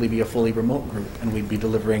would simply be a fully remote group, and we'd be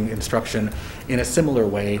delivering instruction in a similar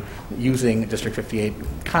way using District 58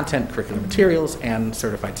 content, curriculum materials, and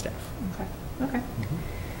certified staff. Okay.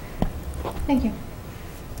 Thank you.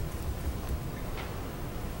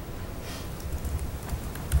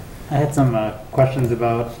 I had some questions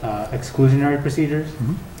about exclusionary procedures.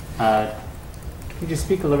 Can you just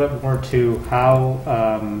speak a little bit more to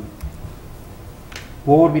how,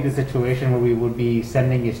 what would be the situation where we would be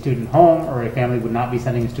sending a student home, or a family would not be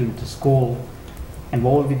sending a student to school? And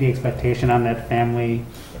what would be the expectation on that family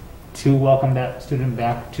to welcome that student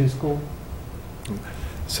back to school?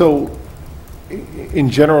 So, in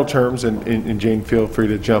general terms, and Jane, feel free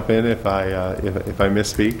to jump in if I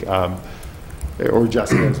misspeak, or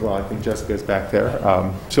Jessica as well. I think Jessica's back there.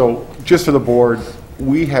 So, just for the board,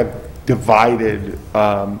 we have divided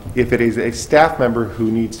if it is a staff member who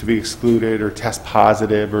needs to be excluded or test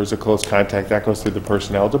positive or is a close contact, that goes through the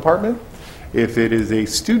personnel department. If it is a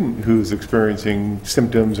student who's experiencing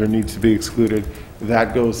symptoms or needs to be excluded,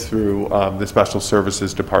 that goes through the special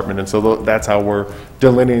services department. And so that's how we're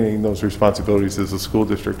delineating those responsibilities as a school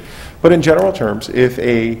district. But in general terms, if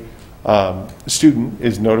a student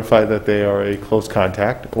is notified that they are a close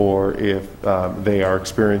contact, or if they are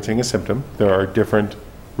experiencing a symptom, there are different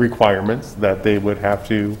requirements that they would have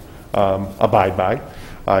to abide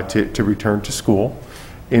by to return to school.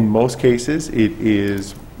 In most cases, it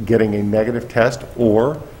is getting a negative test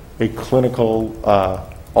or a clinical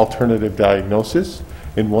alternative diagnosis.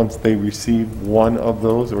 And once they receive one of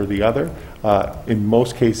those or the other, in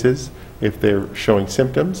most cases, if they're showing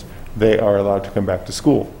symptoms, they are allowed to come back to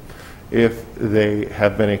school. If they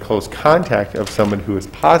have been a close contact of someone who is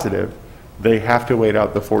positive, they have to wait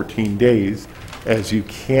out the 14 days, as you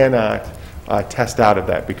cannot test out of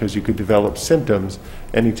that, because you could develop symptoms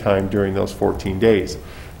anytime during those 14 days.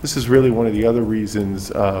 This is really one of the other reasons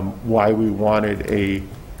why we wanted a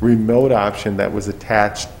remote option that was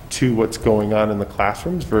attached to what's going on in the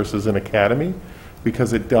classrooms versus an academy,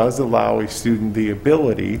 because it does allow a student the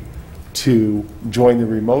ability to join the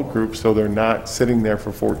remote group, so they're not sitting there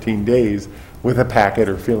for 14 days with a packet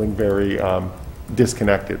or feeling very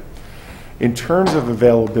disconnected. In terms of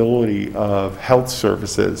availability of health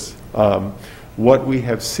services, what we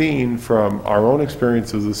have seen from our own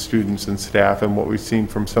experiences with students and staff and what we've seen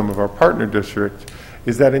from some of our partner districts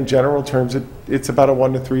is that in general terms it's about a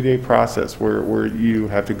 1 to 3 day process where you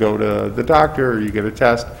have to go to the doctor or you get a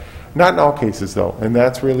test. Not in all cases though, and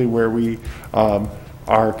that's really where we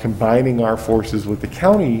are combining our forces with the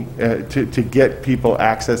county to get people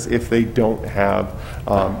access if they don't have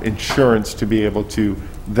insurance to be able to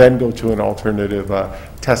then go to an alternative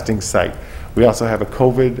testing site. We also have a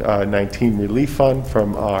COVID-19 relief fund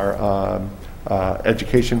from our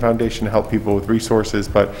Education Foundation to help people with resources,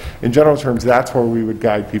 but in general terms, that's where we would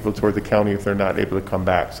guide people toward the county if they're not able to come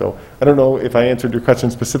back. So I don't know if I answered your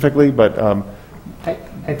question specifically, but I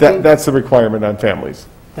think that's the requirement on families.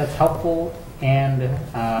 that's helpful, and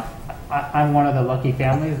I'm one of the lucky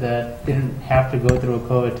families that didn't have to go through a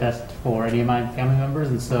COVID test for any of my family members,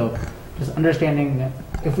 and so just understanding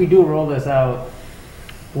if we do roll this out,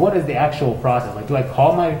 what is the actual process? Like, do I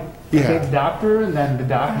call my kid's doctor and then the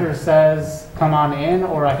doctor says, come on in,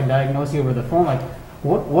 or I can diagnose you over the phone? Like,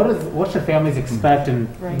 what should families expect? And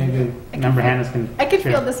maybe Member Hannes can I could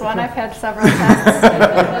share. field this one. I've had several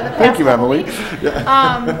tests. Thank you, Emily.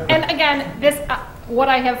 And again, this what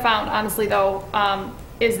I have found, honestly, though,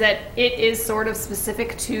 is that it is sort of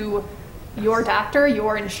specific to your doctor,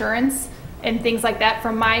 your insurance, and things like that.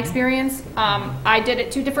 From my experience, I did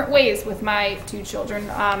it 2 different ways with my 2 children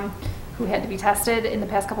who had to be tested in the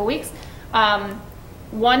past couple weeks.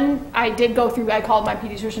 One, I did go through, I called my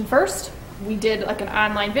pediatrician first. We did like an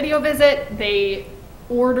online video visit. They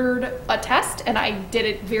ordered a test, and I did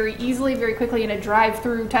it very easily, very quickly in a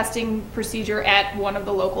drive-through testing procedure at one of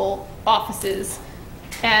the local offices.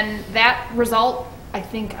 And that result, I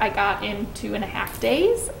think I got in 2.5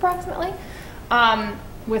 days, approximately.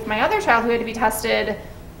 With my other child who had to be tested,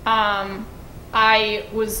 I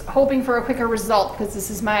was hoping for a quicker result because this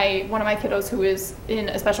is one of my kiddos who is in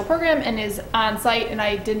a special program and is on site, and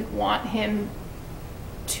I didn't want him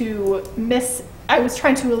to miss. I was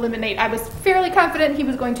trying to eliminate. I was fairly confident he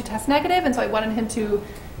was going to test negative, and so I wanted him to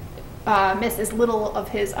miss as little of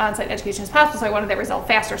his on-site education as possible, so I wanted that result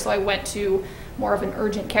faster, so I went to more of an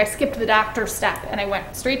urgent care. I skipped the doctor step, and I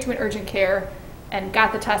went straight to an urgent care and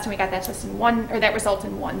got the test, and we got that test that result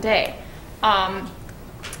in 1 day.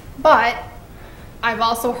 But I've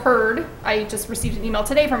also heard, I just received an email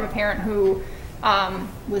today from a parent who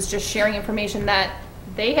was just sharing information that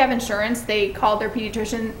they have insurance, they called their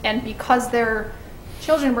pediatrician, and because their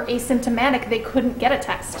children were asymptomatic, they couldn't get a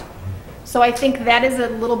test. So I think that is a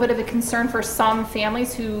little bit of a concern for some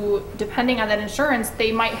families who, depending on that insurance,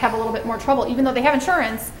 they might have a little bit more trouble. Even though they have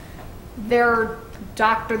insurance, their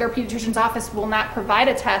doctor, their pediatrician's office will not provide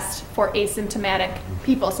a test for asymptomatic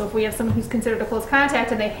people. So if we have someone who's considered a close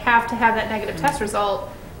contact and they have to have that negative test result,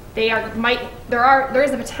 there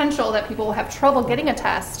is a potential that people will have trouble getting a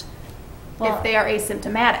test if they are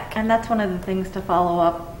asymptomatic. And that's one of the things to follow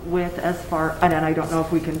up with as far, and I don't know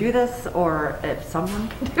if we can do this or if someone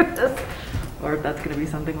can do this or if that's going to be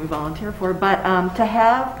something we volunteer for, but to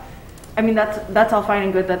have, I mean, that's all fine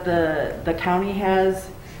and good that the county has,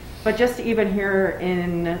 but just even here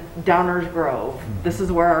in Downers Grove, this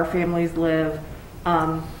is where our families live,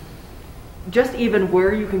 just even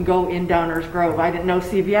where you can go in Downers Grove. I didn't know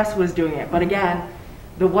CVS was doing it, but again,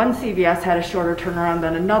 the one CVS had a shorter turnaround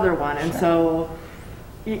than another one, and so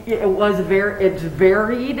it's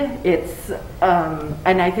varied. It's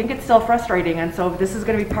and I think it's still frustrating. And so if this is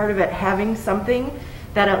going to be part of it, having something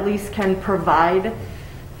that at least can provide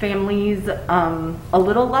families a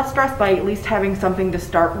little less stress by at least having something to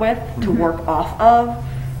start with to work off of.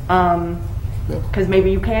 Because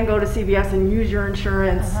maybe you can go to CVS and use your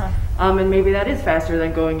insurance, and maybe that is faster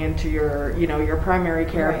than going into your primary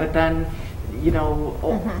care. Right. But then,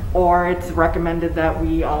 or it's recommended that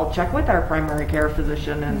we all check with our primary care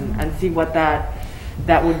physician and see what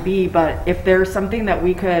that would be. But if there's something that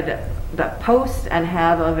we could post and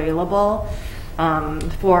have available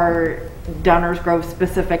for Downers Grove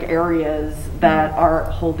specific areas that are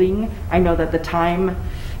holding, I know that the time,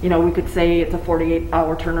 we could say it's a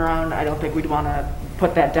 48-hour turnaround. I don't think we'd want to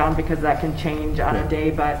put that down because that can change on a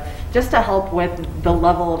day, but just to help with the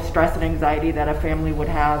level of stress and anxiety that a family would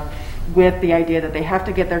have with the idea that they have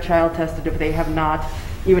to get their child tested if they have not,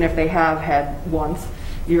 even if they have had once,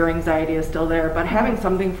 your anxiety is still there. But having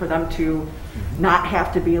something for them to not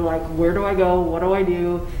have to be like, where do I go? What do I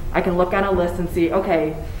do? I can look on a list and see,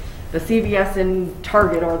 okay, the CVS in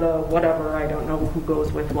Target or the whatever, I don't know who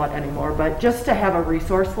goes with what anymore, but just to have a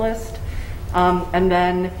resource list. And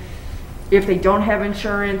then if they don't have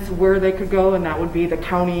insurance, where they could go, and that would be the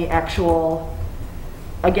county actual,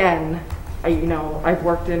 again, I've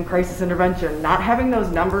worked in crisis intervention. Not having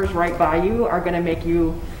those numbers right by you are going to make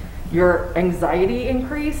your anxiety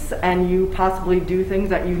increase, and you possibly do things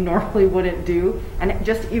that you normally wouldn't do. And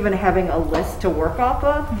just even having a list to work off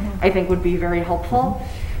of, I think would be very helpful,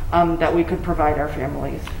 that we could provide our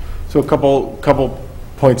families. So a couple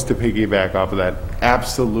points to piggyback off of that.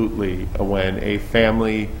 Absolutely, when a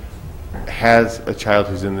family has a child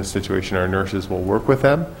who's in this situation, our nurses will work with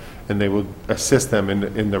them and they will assist them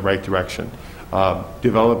in the right direction.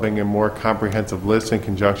 Developing a more comprehensive list in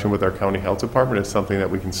conjunction with our county health department is something that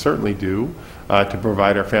we can certainly do to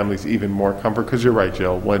provide our families even more comfort, because you're right,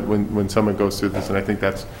 Jill, when someone goes through this, and I think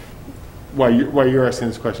that's why you're asking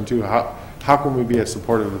this question too, how can we be as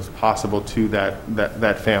supportive as possible to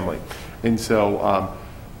that family? And so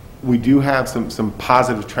we do have some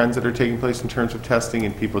positive trends that are taking place in terms of testing,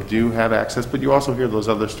 and people do have access, but you also hear those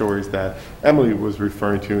other stories that Emily was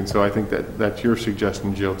referring to, and so I think that's your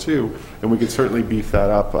suggestion, Jill, too, and we could certainly beef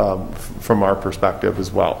that up from our perspective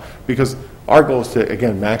as well, because our goal is to,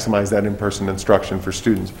 again, maximize that in-person instruction for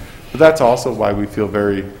students. But that's also why we feel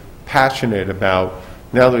very passionate about,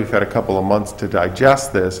 now that we've had a couple of months to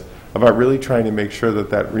digest this, about really trying to make sure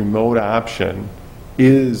that remote option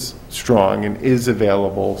is strong and is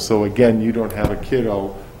available, so again, you don't have a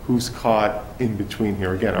kiddo who's caught in between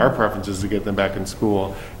here. Again, our preference is to get them back in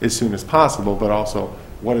school as soon as possible, but also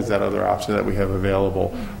what is that other option that we have available,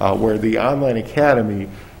 where the online academy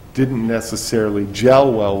didn't necessarily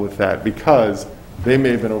gel well with that, because they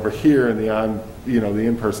may have been over here and the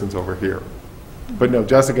in-person's over here. But no,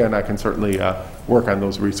 Jessica and I can certainly work on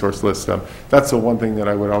those resource lists. That's the one thing that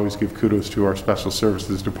I would always give kudos to our special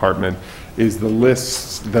services department, is the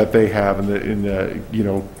lists that they have in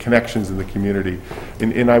the connections in the community.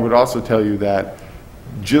 And I would also tell you that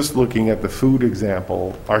just looking at the food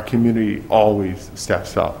example, our community always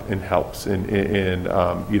steps up and helps. And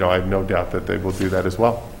I have no doubt that they will do that as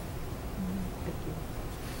well.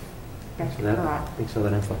 Thanks for that. Thanks for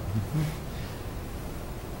that info.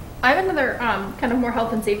 I have another kind of more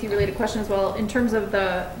health and safety related question as well. In terms of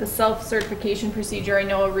the self-certification procedure, I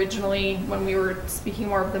know originally when we were speaking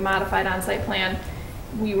more of the modified on-site plan,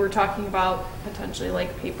 we were talking about potentially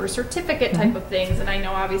like paper certificate type of things. And I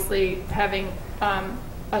know obviously having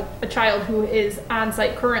a child who is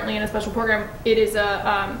on-site currently in a special program, it is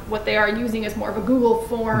what they are using is more of a Google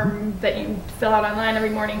form that you fill out online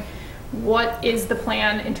every morning. What is the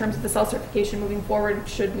plan in terms of the self-certification moving forward?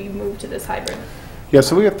 Should we move to this hybrid? Yeah,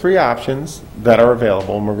 so we have 3 options that are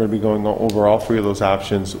available, and we're going to be going over all 3 of those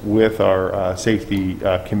options with our safety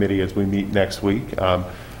committee as we meet next week.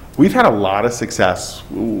 We've had a lot of success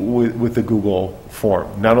with the Google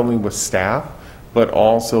form, not only with staff, but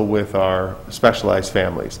also with our specialized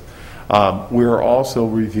families. We're also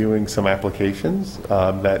reviewing some applications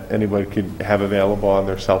that anybody could have available on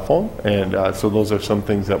their cell phone, and so those are some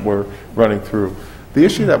things that we're running through. The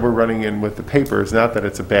issue that we're running in with the paper is not that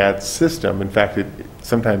it's a bad system. In fact,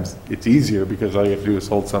 sometimes it's easier because all you have to do is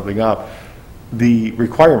hold something up. The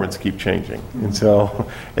requirements keep changing. And so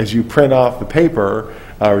as you print off the paper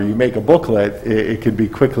or you make a booklet, it could be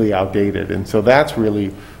quickly outdated. And so that's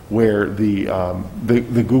really where the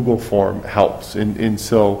Google form helps. And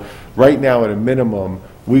so right now, at a minimum,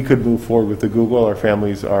 we could move forward with the Google. Our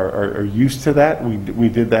families are used to that. We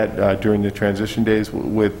did that during the transition days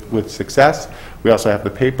with success. We also have the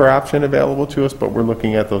paper option available to us, but we're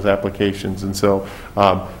looking at those applications. And so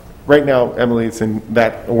right now, Emily, it's in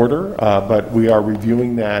that order, but we are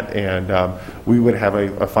reviewing that, and we would have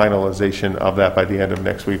a finalization of that by the end of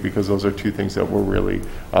next week, because those are 2 things that we're really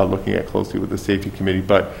looking at closely with the safety committee.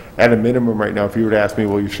 But at a minimum right now, if you were to ask me,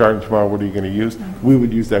 well, you're starting tomorrow, what are you going to use? We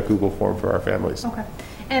would use that Google form for our families. Okay.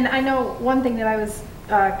 And I know one thing that I was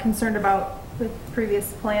concerned about with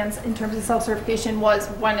previous plans in terms of self-certification was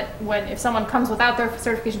if someone comes without their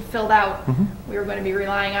certification filled out, we were going to be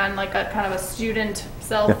relying on like a kind of a student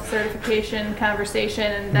self-certification conversation,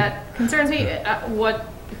 and that concerns me. What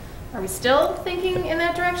are we still thinking in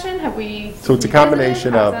that direction? Have we? So it's a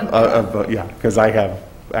combination of yeah, because I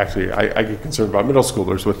get concerned about middle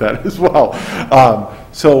schoolers with that as well.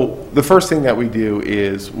 So the first thing that we do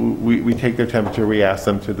is we take their temperature, we ask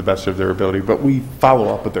them to the best of their ability, but we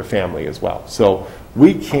follow up with their family as well. So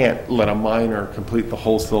we can't let a minor complete the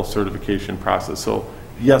whole self-certification process. So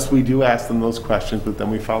yes, we do ask them those questions, but then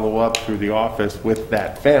we follow up through the office with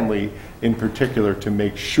that family in particular to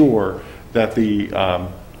make sure that the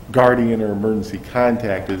guardian or emergency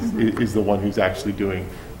contact is the one who's actually doing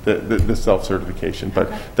the self-certification.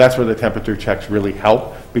 But that's where the temperature checks really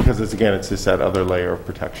help, because it's just that other layer of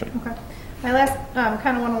protection. Okay. My last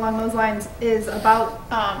kind of one along those lines is about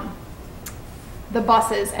the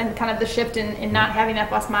buses and kind of the shift in not having that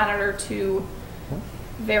bus monitor to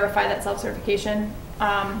verify that self-certification.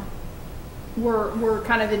 We're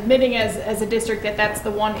kind of admitting as a district that that's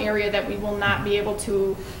the one area that we will not be able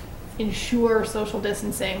to ensure social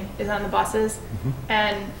distancing is on the buses.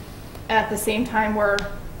 And at the same time, we're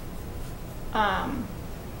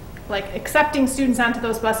like accepting students onto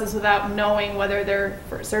those buses without knowing whether their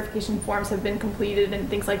certification forms have been completed and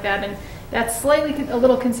things like that. And that's slightly a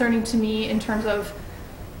little concerning to me in terms of,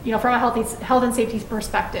 you know, from a health and safety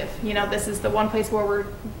perspective. You know, this is the one place where we're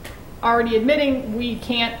already admitting we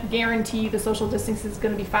can't guarantee the social distancing is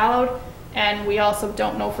going to be followed, and we also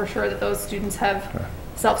don't know for sure that those students have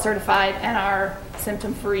self-certified and are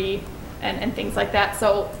symptom-free and things like that.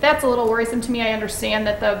 So that's a little worrisome to me. I understand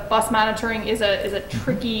that the bus monitoring is a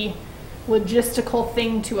tricky logistical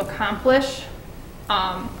thing to accomplish,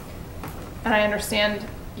 and I understand,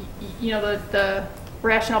 you know, the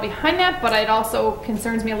rationale behind that, but it also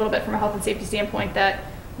concerns me a little bit from a health and safety standpoint that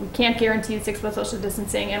we can't guarantee 6-foot social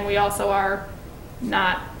distancing, and we also are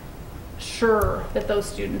not sure that those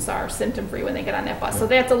students are symptom-free when they get on that bus. So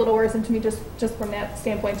that's a little worrisome to me, just from that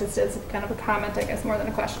standpoint, just as kind of a comment, I guess, more than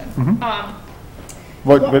a question.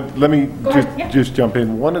 But let me ahead, just jump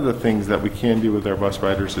in. One of the things that we can do with our bus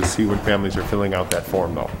riders is see when families are filling out that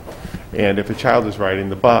form, though. And if a child is riding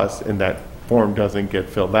the bus and that form doesn't get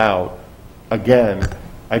filled out, again,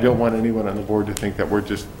 I don't want anyone on the board to think that we're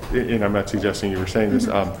just, and I'm not suggesting you were saying this,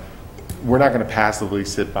 we're not going to passively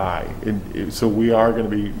sit by. So we are going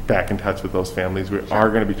to be back in touch with those families. We are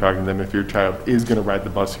going to be talking to them. If your child is going to ride the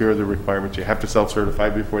bus, here are the requirements. You have to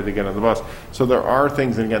self-certify before they get on the bus. So there are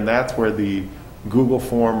things, and again, that's where the Google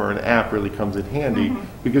form or an app really comes in handy,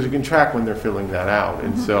 because you can track when they're filling that out.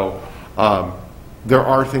 And so there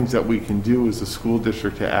are things that we can do as a school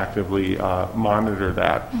district to actively monitor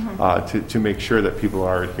that, to make sure that people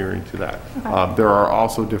are adhering to that. There are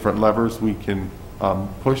also different levers we can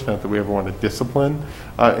push, not that we ever want to discipline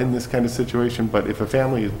in this kind of situation, but if a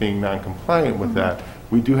family is being non-compliant with that,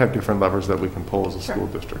 we do have different levers that we can pull as a school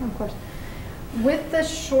district. Of course. With the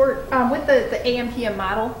with the AM/PM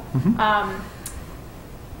model,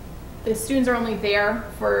 the students are only there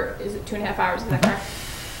for, is it 2.5 hours, is that correct?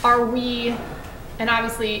 Are we, and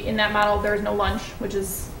obviously in that model there's no lunch, which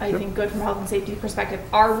is, I think, good from a health and safety perspective.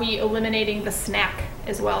 Are we eliminating the snack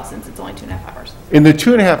as well, since it's only 2.5 hours? In the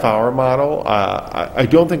 2.5-hour model, I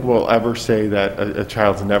don't think we'll ever say that a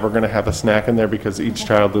child's never going to have a snack in there, because each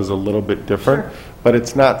child is a little bit different, but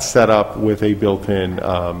it's not set up with a built-in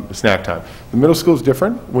snack time. The middle school is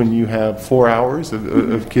different when you have 4 hours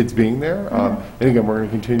of kids being there. And again, we're going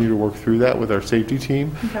to continue to work through that with our safety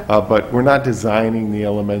team, but we're not designing the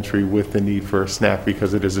elementary with the need for a snack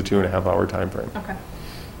because it is a 2.5-hour time frame. Okay.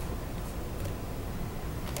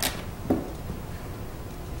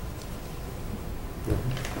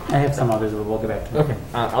 I have some others, but we'll get back to Okay,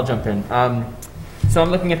 I'll jump in. So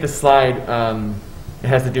I'm looking at this slide. It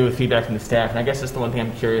has to do with feedback from the staff, and I guess just the one thing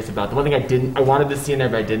I'm curious about, the one thing I wanted to see in there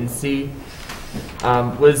but I didn't see,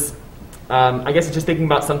 was, I guess just thinking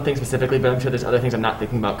about something specifically, but I'm sure there's other things I'm not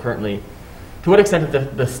thinking about currently. To what extent does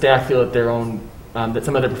the staff feel that their own, that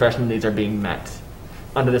some of their professional needs are being met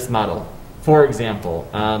under this model? For example,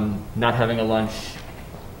 not having a lunch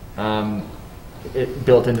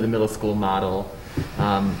built into the middle school model.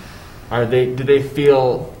 Do they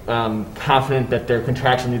feel confident that their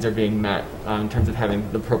contractual needs are being met in terms of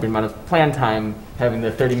having the appropriate amount of plan time, having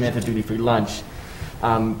the 30 minutes of duty-free lunch?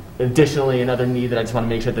 Additionally, another need that I just want to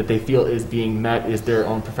make sure that they feel is being met is their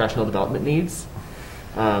own professional development needs,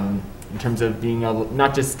 in terms of being able,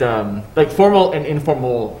 not just like formal and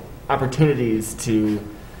informal opportunities to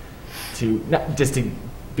not just to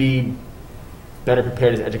be better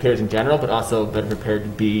prepared as educators in general, but also better prepared to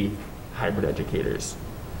be hybrid educators.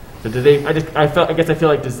 So do they? I guess I feel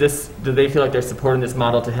like do they feel like they're supporting this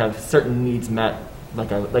model to have certain needs met,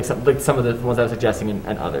 like some of the ones I was suggesting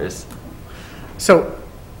and others? So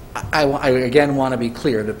I again want to be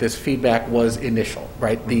clear that this feedback was initial,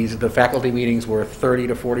 right? The faculty meetings were 30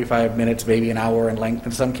 to 45 minutes, maybe an hour in length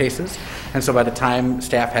in some cases. And so by the time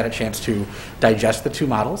staff had a chance to digest the two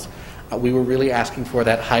models, we were really asking for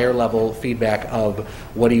that higher level feedback of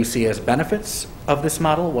what do you see as benefits of this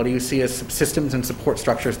model? What do you see as systems and support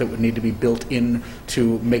structures that would need to be built in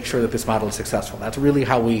to make sure that this model is successful? That's really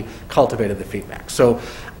how we cultivated the feedback. So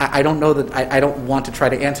I don't know that I don't want to try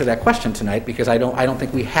to answer that question tonight, because I don't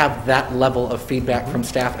think we have that level of feedback from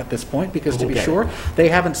staff at this point, because to be sure, they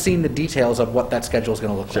haven't seen the details of what that schedule is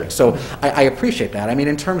going to look like. So I appreciate that. I mean,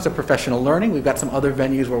 in terms of professional learning, we've got some other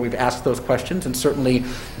venues where we've asked those questions, and certainly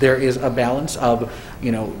there is a balance of,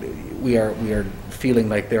 you know, we are feeling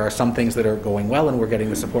like there are some things that are going well and we're getting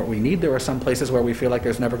the support we need. There are some places where we feel like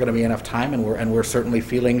there's never going to be enough time, and we're certainly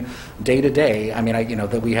feeling day to day. I mean,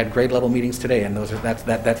 that we had grade level meetings today, and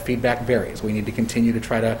that feedback varies. We need to continue to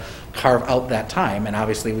try to carve out that time, and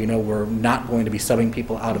obviously we know we're not going to be subbing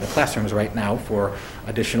people out of the classrooms right now for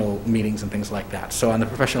additional meetings and things like that. So on the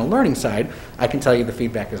professional learning side, I can tell you the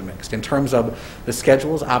feedback is mixed. In terms of the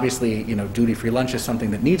schedules, obviously, duty-free lunch is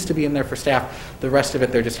something that needs to be in there for staff. The rest of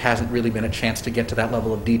it, there just hasn't really been a chance to get to that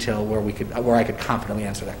level of detail where I could confidently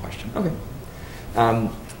answer that question. Okay.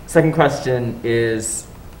 Second question is,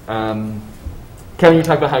 Kevin, you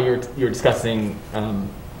talked about how you're discussing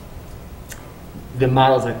the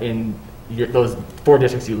models in those 4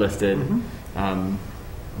 districts you listed,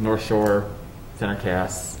 North Shore, Center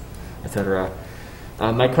Cass, etc.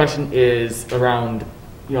 My question is around,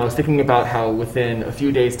 I was thinking about how within a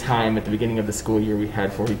few days' time at the beginning of the school year we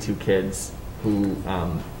had 42 kids who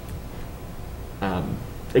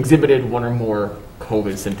exhibited one or more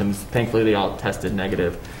COVID symptoms. Thankfully, they all tested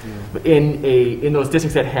negative. Yeah. But in those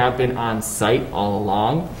districts that have been on site all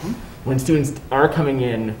along, when students are coming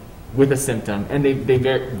in with a symptom, and they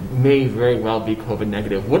may very well be COVID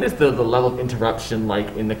negative, what is the level of interruption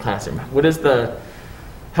like in the classroom? What is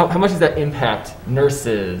how much does that impact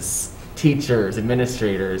nurses, teachers,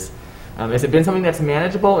 administrators? Has it been something that's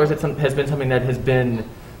manageable, or has been something that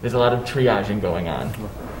there's a lot of triaging going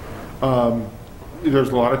on? There's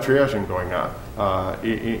a lot of triaging going on.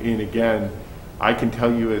 And again, I can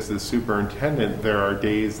tell you as the superintendent, there are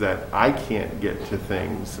days that I can't get to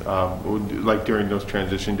things, like during those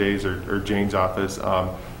transition days or Jane's office.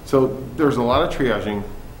 So there's a lot of triaging,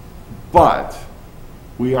 but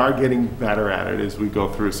we are getting better at it as we go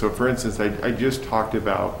through. So for instance, I just talked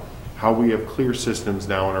about how we have clear systems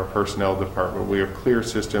now in our personnel department. We have clear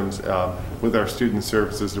systems with our student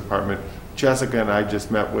services department. Jessica and I just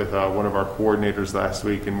met with one of our coordinators last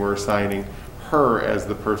week, and we're assigning her as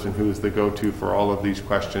the person who is the go-to for all of these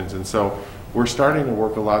questions. And so we're starting to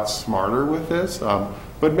work a lot smarter with this,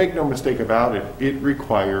 but make no mistake about it, it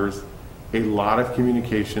requires a lot of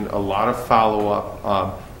communication, a lot of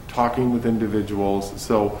follow-up, talking with individuals.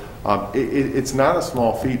 So it's not a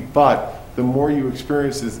small feat, but the more you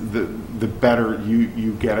experience this, the better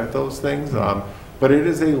you get at those things. But it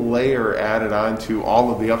is a layer added on to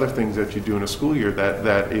all of the other things that you do in a school year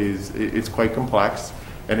it's quite complex,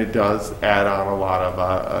 and it does add on a lot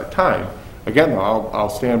of time. Again, I'll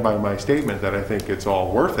stand by my statement that I think it's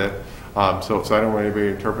all worth it. So I don't want anybody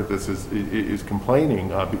to interpret this as complaining,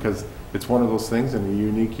 because it's one of those things in a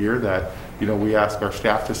unique year that we ask our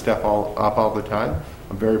staff to step up all the time.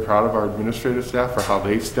 I'm very proud of our administrative staff for how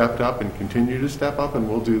they've stepped up and continue to step up, and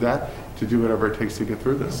we'll do that to do whatever it takes to get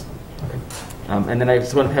through this. Okay. And then I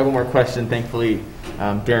just want to have one more question. Thankfully,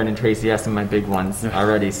 Darren and Tracy asked some of my big ones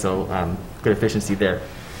already, so good efficiency there.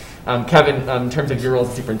 Kevin, in terms of your role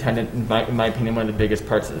as superintendent, in my opinion, one of the biggest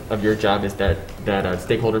parts of your job is that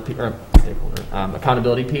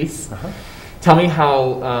accountability piece. Tell me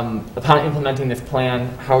how, upon implementing this plan,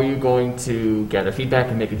 how are you going to gather feedback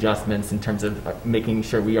and make adjustments in terms of making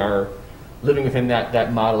sure we are living within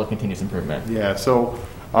that model of continuous improvement? Yeah, so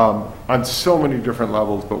on so many different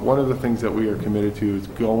levels, but one of the things that we are committed to is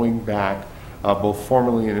going back both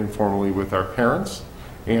formally and informally with our parents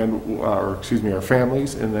and, our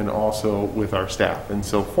families, and then also with our staff. And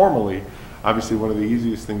so formally, obviously one of the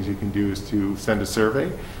easiest things you can do is to send a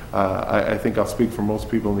survey. I think I'll speak for most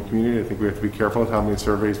people in the community. I think we have to be careful with how many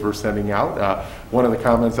surveys we're sending out. One of the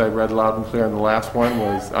comments I read loud and clear on the last one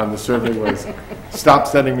on the survey was, stop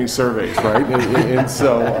sending me surveys, right? And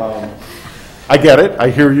so I get it, I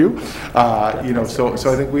hear you. So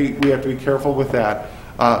I think we have to be careful with that.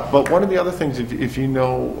 But one of the other things, if you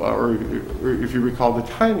know, or if you recall the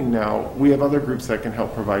timing now, we have other groups that can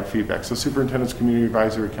help provide feedback. So Superintendent's Community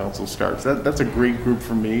Advisory Council starts. That's a great group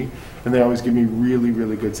for me, and they always give me really,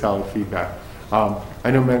 really good, solid feedback.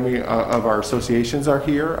 I know many of our associations are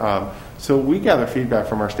here, so we gather feedback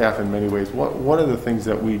from our staff in many ways. One of the things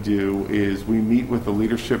that we do is we meet with the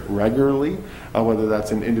leadership regularly, whether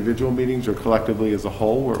that's in individual meetings or collectively as a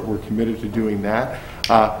whole. We're committed to doing that.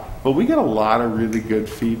 But we get a lot of really good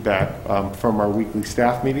feedback from our weekly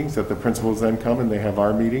staff meetings that the principals then come and they have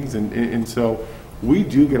our meetings. And so we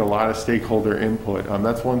do get a lot of stakeholder input.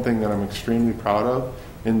 That's one thing that I'm extremely proud of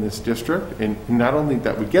in this district. And not only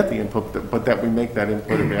that we get the input, but that we make that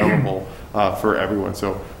input available for everyone.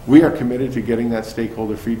 So we are committed to getting that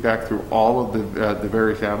stakeholder feedback through all of the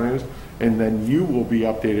various avenues. And then you will be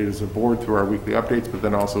updated as a board through our weekly updates, but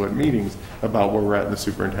then also at meetings about where we're at in the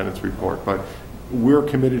superintendent's report. But we're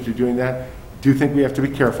committed to doing that. Do think we have to be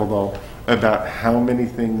careful, though. about how many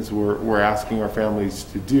things we're asking our families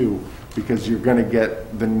to do, because you're going to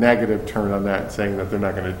get the negative turn on that, saying that they're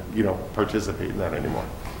not going to, participate in that anymore.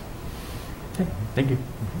 Thank you.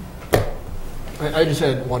 I just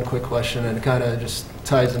had one quick question, and it kind of just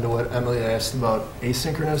ties into what Emily asked about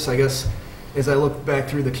asynchronous. I guess as I look back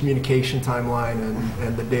through the communication timeline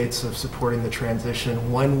and the dates of supporting the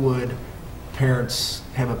transition, when would parents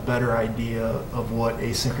have a better idea of what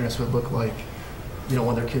asynchronous would look like?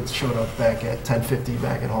 When their kids showed up back at 10:50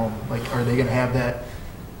 back at home, like, are they going to have that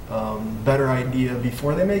better idea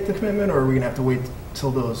before they make the commitment, or are we going to have to wait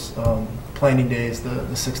till those planning days, the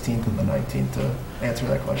 16th and the 19th, to answer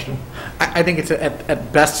that question? I think it's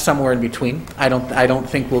at best somewhere in between. I don't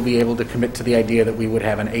think we'll be able to commit to the idea that we would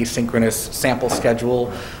have an asynchronous sample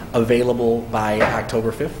schedule available by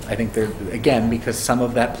October 5th. I think again, because some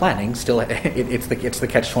of that planning still, it's the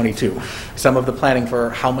catch-22. Some of the planning for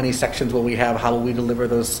how many sections will we have, how will we deliver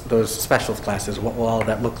those specials classes, what will all of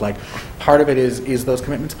that look like. Part of it is those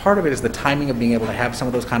commitments. Part of it is the timing of being able to have some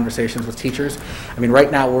of those conversations with teachers. I mean,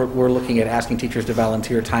 right now we're looking at asking teachers to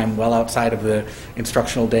volunteer time well outside of the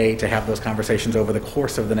instructional day to have those conversations over the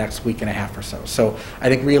course of the next week and a half or so. So I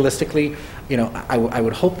think realistically, I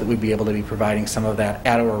would hope that we'd be able to be providing some of that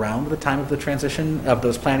at or around the time of the transition of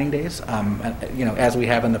those planning days, as we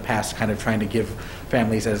have in the past, kind of trying to give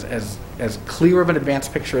families as clear of an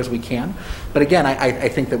advanced picture as we can. But again, I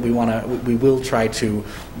think that we will try to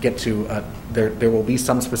get to, there will be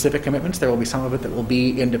some specific commitments, there will be some of it that will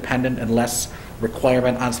be independent and less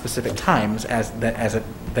requirement on specific times than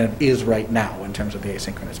it is right now in terms of the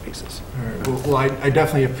asynchronous pieces. All right. Well, I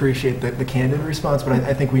definitely appreciate the candid response, but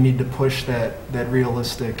I think we need to push that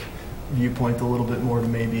realistic viewpoint a little bit more to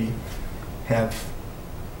maybe have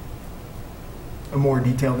a more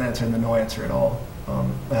detailed answer than no answer at all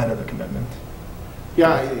ahead of the commitment.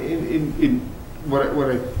 Yeah, what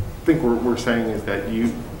I think we're saying is that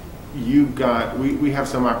we have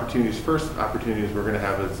some opportunities. First opportunities we're going to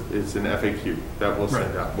have is an FAQ that we'll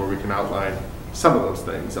send out where we can outline some of those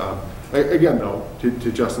things. Again, though,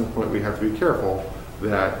 to Justin's point, we have to be careful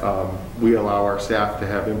that we allow our staff to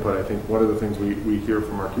have input. I think one of the things we hear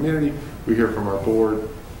from our community, we hear from our board,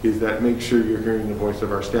 is that make sure you're hearing the voice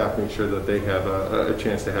of our staff, make sure that they have a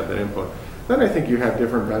chance to have that input. Then I think you have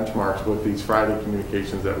different benchmarks with these Friday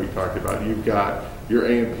communications that we talked about. You've got your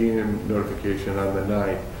AM/PM notification on the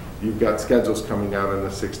 9th. You've got schedules coming out on the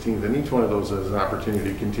 16th, and each one of those is an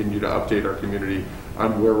opportunity to continue to update our community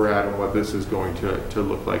on where we're at and what this is going to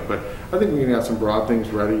look like. But I think we can have some broad things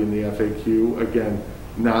ready in the FAQ. Again,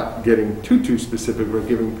 not getting too specific, but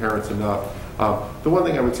giving parents enough. The one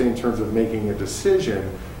thing I would say in terms of making a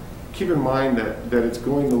decision, keep in mind that it's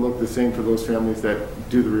going to look the same for those families that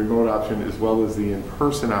do the remote option as well as the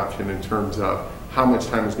in-person option in terms of how much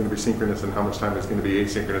time is going to be synchronous and how much time is going to be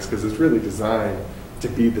asynchronous, because it's really designed to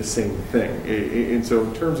be the same thing. And so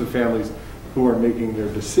in terms of families who are making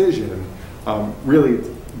their decision, really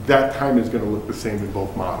that time is going to look the same in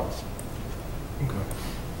both models. Okay.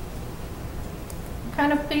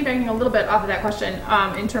 Kind of piggybacking a little bit off of that question,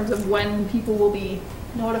 in terms of when people will be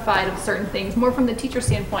notified of certain things, more from the teacher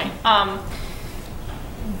standpoint.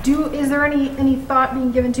 Is there any thought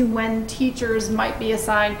being given to when teachers might be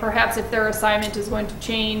assigned, perhaps if their assignment is going to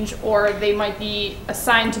change, or they might be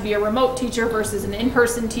assigned to be a remote teacher versus an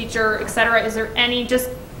in-person teacher, et cetera? Is there any, just,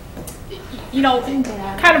 kind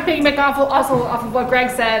of piggyback off of what Greg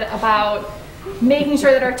said about making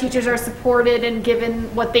sure that our teachers are supported and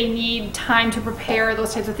given what they need, time to prepare,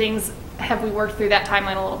 those types of things? Have we worked through that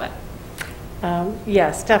timeline a little bit?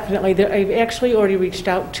 Yes, definitely. I've actually already reached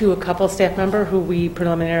out to a couple staff member who we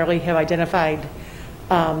preliminarily have identified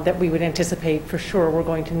that we would anticipate for sure we're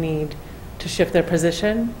going to need to shift their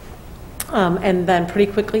position. And then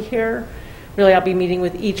pretty quickly here, really I'll be meeting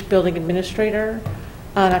with each building administrator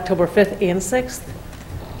on October 5th and 6th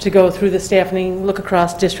to go through the staffing, look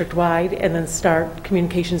across district-wide, and then start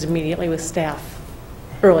communications immediately with staff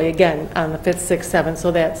early again on the 5th, 6th, 7th,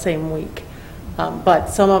 so that same week. But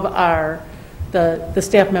some of the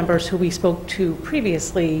staff members who we spoke to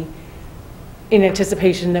previously, in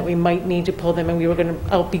anticipation that we might need to pull them,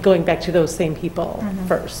 and I'll be going back to those same people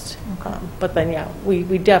first. Okay. But then, yeah,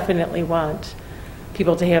 we definitely want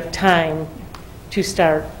people to have time to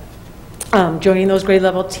start joining those grade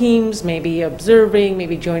level teams, maybe observing,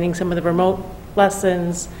 maybe joining some of the remote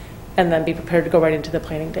lessons, and then be prepared to go right into the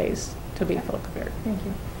planning days to be fully prepared. Thank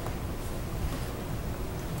you.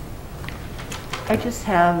 I just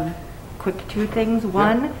have quick two things.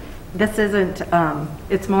 One, this isn't,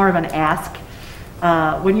 it's more of an ask.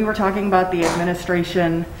 When you were talking about the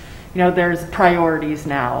administration, there's priorities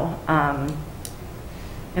now.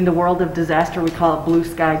 in the world of disaster, we call it blue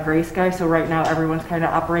sky, gray sky. So right now, everyone's kind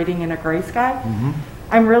of operating in a gray sky.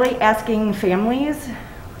 I'm really asking families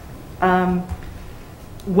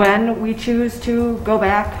when we choose to go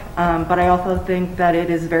back, but I also think that it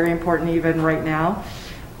is very important even right now.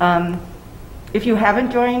 If you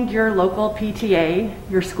haven't joined your local PTA,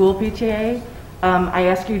 your school PTA, I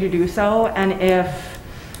ask you to do so. And if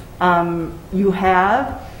you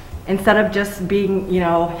have, instead of just being,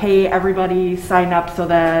 hey, everybody sign up so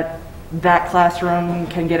that that classroom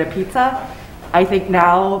can get a pizza, I think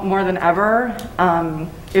now more than ever,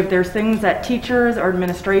 if there's things that teachers or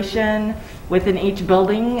administration within each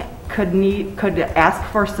building could ask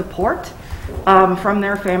for support from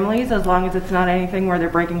their families, as long as it's not anything where they're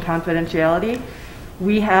breaking confidentiality.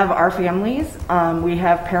 We have our families, we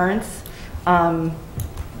have parents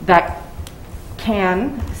that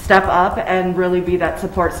can step up and really be that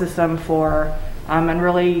support system for, and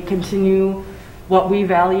really continue what we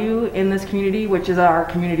value in this community, which is our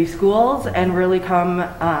community schools, and really come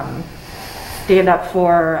stand up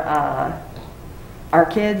for our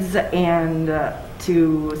kids and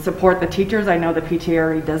to support the teachers. I know the PTA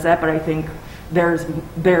already does that, but I think there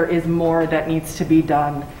is more that needs to be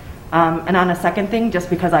done. And on a second thing, just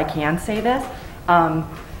because I can say this,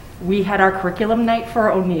 we had our curriculum night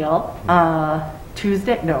for O'Neill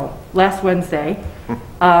last Wednesday.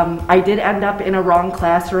 I did end up in a wrong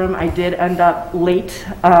classroom. I did end up late.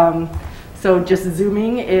 So just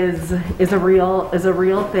Zooming is a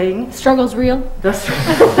real thing. Struggle's real. The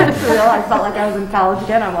struggle is real. I felt like I was in college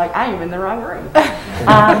again. I'm like, I am in the wrong room.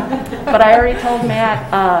 But I already told Matt,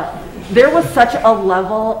 there was such a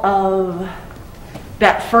level of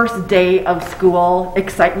that first day of school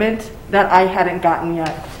excitement that I hadn't gotten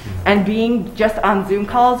yet. And being just on Zoom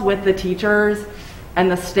calls with the teachers and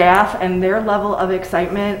the staff, and their level of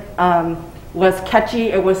excitement was catchy.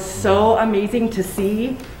 It was so amazing to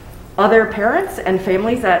see other parents and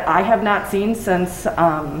families that I have not seen since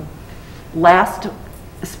last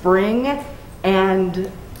spring.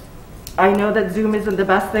 And I know that Zoom isn't the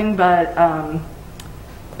best thing, but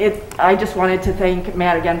I just wanted to thank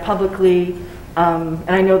Matt again publicly. And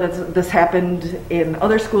I know that this happened in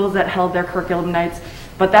other schools that held their curriculum nights,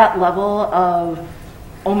 but that level of,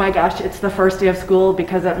 oh my gosh, it's the first day of school,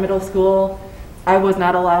 because at middle school, I was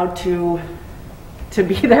not allowed to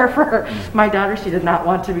be there for my daughter. She did not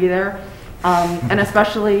want to be there. And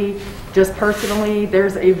especially just personally,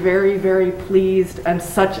 there's a very, very pleased and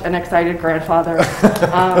such an excited grandfather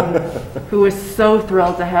who is so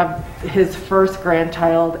thrilled to have his first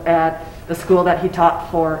grandchild at the school that he taught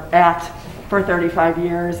for 35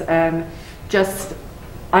 years. And just,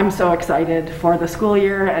 I'm so excited for the school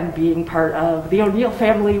year and being part of the O'Neill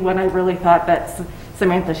family when I really thought that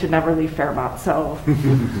Samantha should never leave Fairmont. So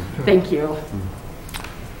thank you.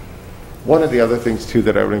 One of the other things too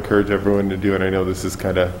that I would encourage everyone to do, and I know this is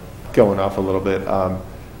kind of going off a little bit,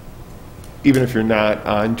 even if you're not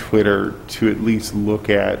on Twitter, to at least look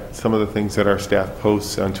at some of the things that our staff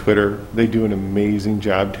posts on Twitter. They do an amazing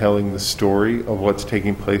job telling the story of what's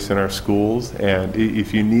taking place in our schools. And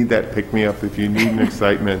if you need that pick-me-up, if you need an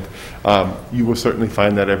excitement, you will certainly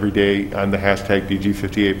find that every day on the hashtag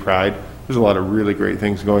DG58Pride. There's a lot of really great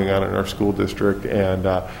things going on in our school district, and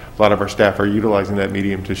a lot of our staff are utilizing that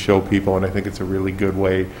medium to show people, and I think it's a really good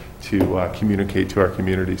way to communicate to our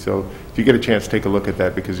community. So if you get a chance, take a look at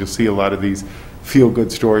that, because you'll see a lot of these feel-good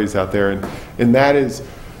stories out there. And that is,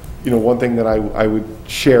 one thing that I would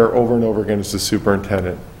share over and over again as the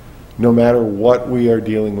superintendent. No matter what we are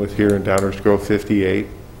dealing with here in Downers Grove 58,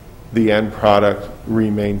 the end product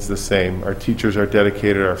remains the same. Our teachers are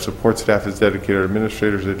dedicated, our support staff is dedicated, our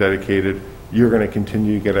administrators are dedicated. You're going to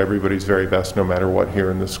continue to get everybody's very best no matter what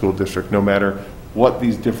here in the school district. No matter what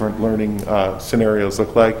these different learning scenarios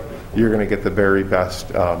look like, you're going to get the very best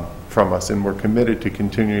from us. And we're committed to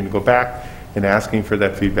continuing to go back and asking for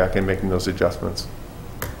that feedback and making those adjustments.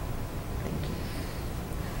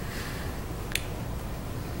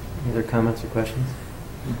 Any other comments or questions?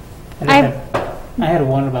 I had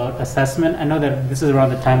one about assessment. I know that this is around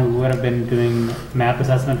the time we would have been doing MAP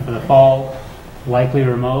assessment for the fall, likely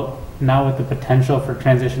remote. Now with the potential for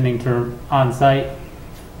transitioning to on-site,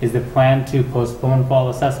 is the plan to postpone fall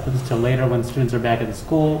assessments till later when students are back at the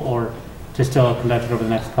school, or just still conducted over the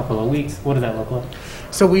next couple of weeks? What does that look like?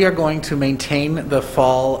 So we are going to maintain the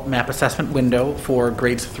fall MAP assessment window for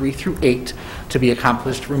grades 3 through 8 to be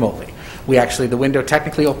accomplished remotely. The window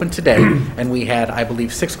technically opened today, and we had, I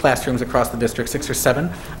believe, 6 classrooms across the district, 6 or 7,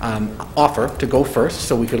 offer to go first,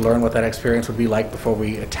 so we could learn what that experience would be like before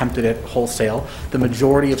we attempted it wholesale. The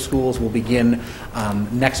majority of schools will begin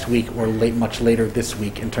next week or much later this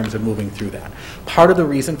week in terms of moving through that. Part of the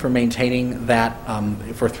reason for maintaining that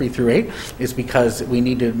for 3 through 8 is because we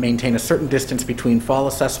need to maintain a certain distance between fall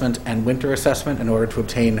assessment and winter assessment in order to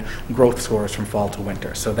obtain growth scores from fall to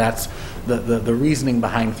winter. So that's the reasoning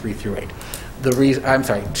behind 3 through 8. I'm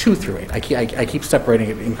sorry, 2 through 8. I keep separating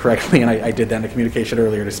it incorrectly, and I did that in the communication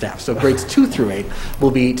earlier to staff. So grades 2 through 8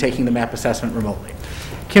 will be taking the MAP assessment remotely.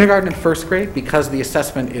 Kindergarten and first grade, because the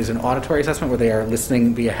assessment is an auditory assessment where they are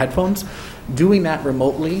listening via headphones, doing that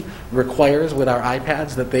remotely requires with our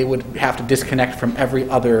iPads that they would have to disconnect from every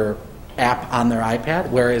other app on their iPad,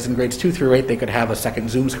 whereas in grades 2 through 8 they could have a second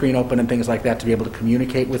Zoom screen open and things like that to be able to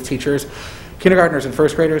communicate with teachers. Kindergartners and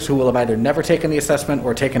first graders who will have either never taken the assessment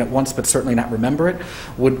or taken it once but certainly not remember it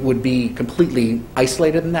would be completely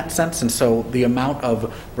isolated in that sense, and so the amount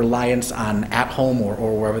of reliance on at home or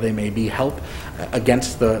wherever they may be help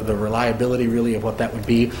against the reliability really of what that would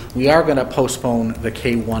be, we are going to postpone the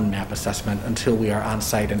K-1 MAP assessment until we are on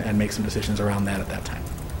site and make some decisions around that at that time.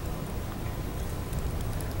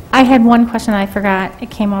 I had one question I forgot.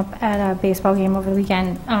 It came up at a baseball game over the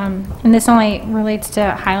weekend, and this only relates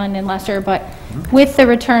to Highland and Lester. But with the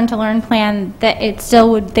return to learn plan, that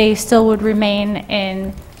they still would remain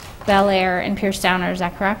in Bel Air and Pierce Downer. Is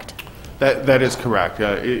that correct? That is correct.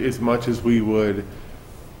 As much as we would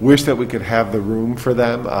wish that we could have the room for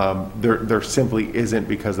them, there simply isn't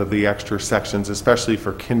because of the extra sections, especially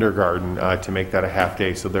for kindergarten, to make that a half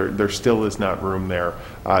day. So there still is not room there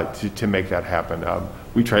to make that happen.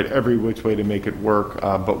 We tried every which way to make it work,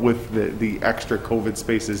 but with the extra COVID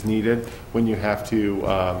spaces needed when you have to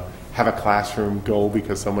have a classroom go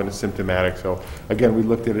because someone is symptomatic. So again, we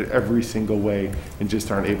looked at it every single way and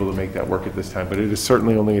just aren't able to make that work at this time. But it is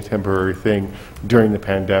certainly only a temporary thing during the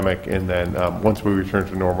pandemic, and then once we return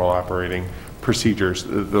to normal operating procedures,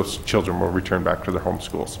 those children will return back to their home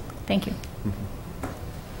schools. Thank you.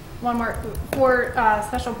 One more. For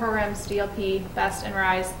special programs, DLP, BEST, and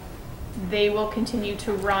RISE, they will continue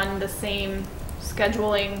to run the same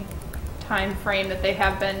scheduling time frame that they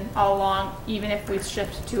have been all along, even if we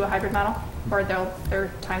shift to a hybrid model, or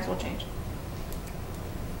their times will change?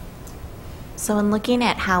 So in looking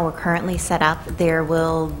at how we're currently set up, there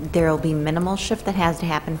will be minimal shift that has to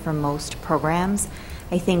happen for most programs.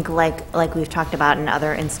 I think like we've talked about in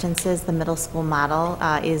other instances, the middle school model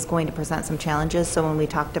is going to present some challenges. So when we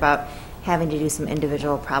talked about having to do some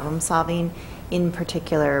individual problem solving, in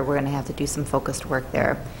particular, we're going to have to do some focused work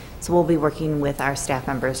there. So we'll be working with our staff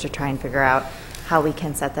members to try and figure out how we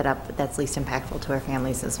can set that up that's least impactful to our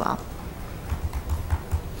families as well.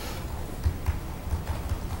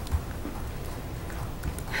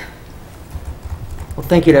 Well,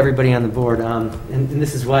 thank you to everybody on the board. And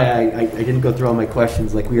this is why I didn't go through all my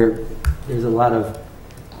questions. Like there's a lot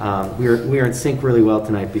of, we are in sync really well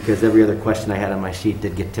tonight because every other question I had on my sheet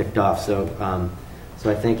did get ticked off. So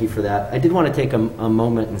I thank you for that. I did want to take a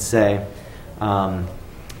moment and say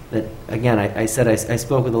that, again, I said I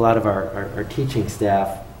spoke with a lot of our teaching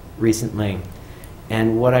staff recently,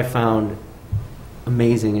 and what I found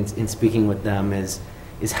amazing in speaking with them is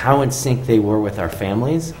how in sync they were with our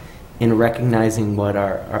families in recognizing what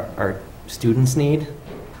our students need,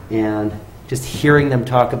 and just hearing them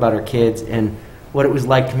talk about our kids and what it was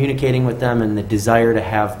like communicating with them and the desire to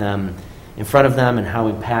have them in front of them and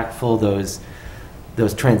how impactful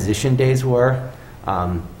those transition days were.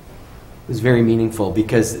 It was very meaningful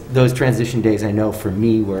because those transition days, I know for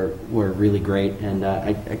me, were really great, and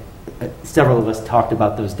several of us talked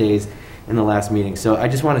about those days in the last meeting. So I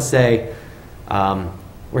just want to say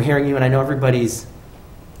we're hearing you, and I know everybody's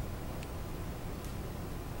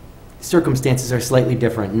circumstances are slightly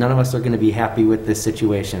different. None of us are going to be happy with this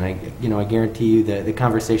situation. I guarantee you the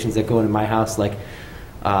conversations that go into my house, like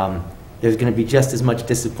there's going to be just as much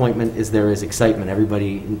disappointment as there is excitement.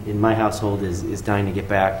 Everybody in my household is dying to get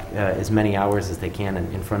back as many hours as they can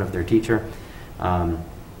in front of their teacher. And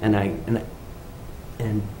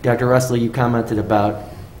Dr. Russell, you commented about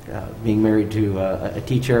being married to a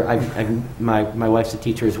teacher. My wife's a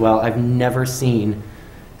teacher as well. I've never seen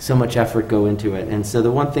so much effort go into it. And so the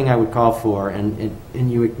one thing I would call for, and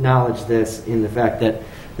you acknowledge this in the fact that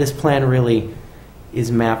this plan really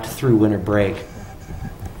is mapped through winter break,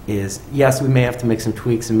 is yes, we may have to make some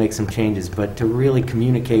tweaks and make some changes, but to really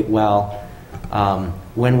communicate well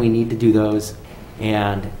when we need to do those,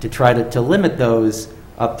 and to try to limit those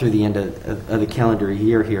up through the end of the calendar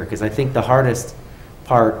year here, because I think the hardest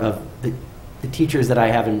part of the teachers that I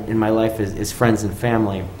have in my life is friends and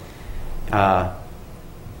family.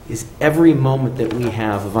 is every moment that we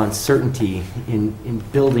have of uncertainty in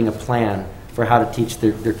building a plan for how to teach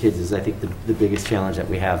their kids is, I think, the biggest challenge that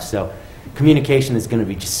we have. So communication is going to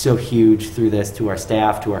be just so huge through this to our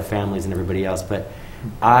staff, to our families, and everybody else. But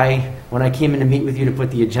when I came in to meet with you to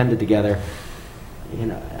put the agenda together, you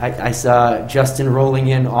know, I saw Justin rolling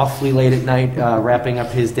in awfully late at night, wrapping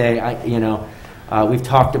up his day. We've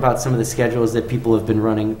talked about some of the schedules that people have been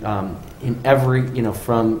running in every,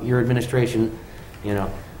 from your administration,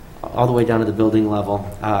 all the way down to the building level.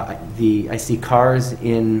 I see cars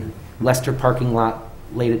in Leicester parking lot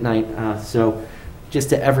late at night. So just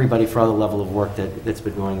to everybody for all the level of work that's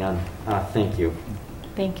been going on, thank you.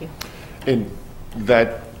 Thank you. And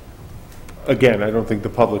that, again, I don't think the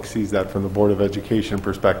public sees that from the Board of Education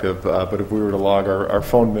perspective, but if we were to log our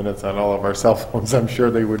phone minutes on all of our cell phones, I'm sure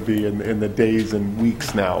they would be in the days and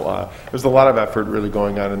weeks now. There's a lot of effort really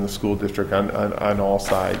going on in the school district on all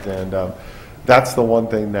sides, and that's the one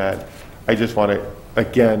thing that I just want to,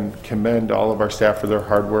 again, commend all of our staff for their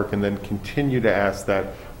hard work, and then continue to ask that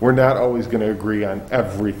we're not always going to agree on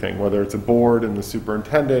everything, whether it's a board and the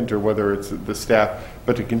superintendent or whether it's the staff,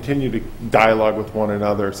 but to continue to dialogue with one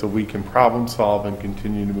another so we can problem solve and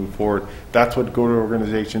continue to move forward. That's what good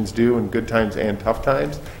organizations do in good times and tough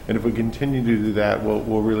times, and if we continue to do that,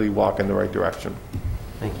 we'll really walk in the right direction.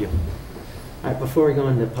 Thank you. All right, before we go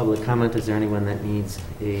into public comment, is there anyone that needs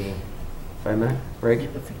a 5-minute break?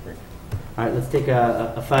 Let's take a break. All right, let's take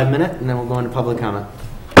a 5-minute, and then we'll go into public comment.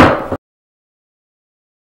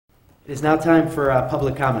 It is now time for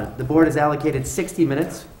public comment. The board has allocated 60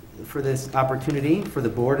 minutes for this opportunity for the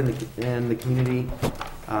board and the community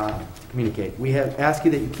to communicate. We have asked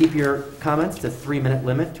you that you keep your comments to 3-minute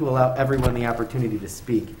limit to allow everyone the opportunity to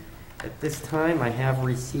speak. At this time, I have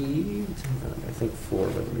received, I think 4,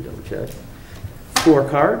 but let me double check, 4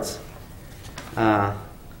 cards.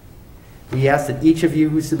 We ask that each of you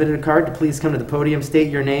who submitted a card to please come to the podium,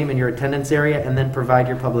 state your name and your attendance area, and then provide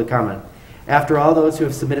your public comment. After all those who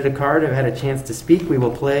have submitted a card have had a chance to speak, we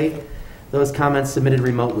will play those comments submitted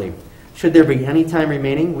remotely. Should there be any time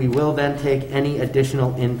remaining, we will then take any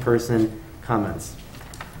additional in-person comments.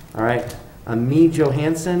 All right. Ami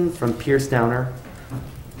Johansson from Pierce Downer.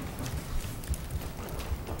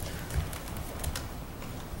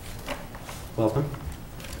 Welcome.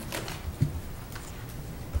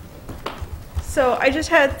 So I just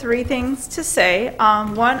had 3 things to say.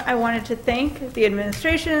 One, I wanted to thank the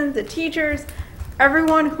administration, the teachers,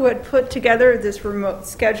 everyone who had put together this remote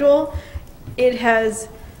schedule. It has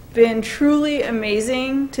been truly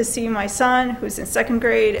amazing to see my son, who's in 2nd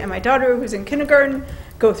grade, and my daughter, who's in kindergarten,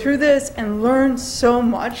 go through this and learn so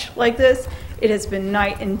much like this. It has been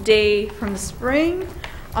night and day from the spring.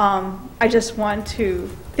 I just want to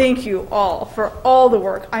thank you all for all the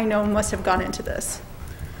work I know must have gone into this.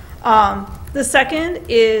 The second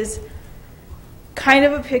is kind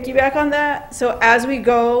of a piggyback on that. So as we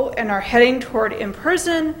go and are heading toward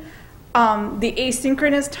in-person, the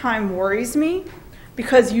asynchronous time worries me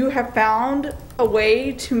because you have found a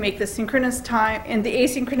way to make the synchronous time and the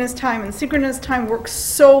asynchronous time and synchronous time work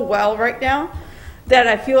so well right now that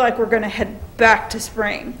I feel like we're going to head back to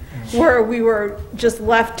spring where we were just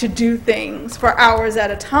left to do things for hours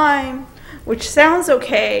at a time, which sounds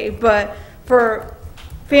okay, but for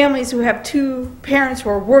families who have 2 parents who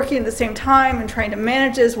are working at the same time and trying to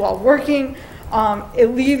manage this while working,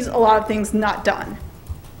 it leaves a lot of things not done.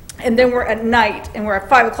 And then we're at night and we're at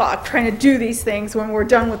 5 o'clock trying to do these things when we're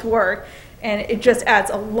done with work, and it just adds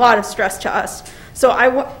a lot of stress to us. So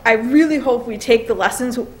I really hope we take the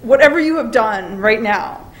lessons, whatever you have done right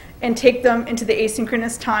now, and take them into the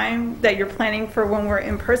asynchronous time that you're planning for when we're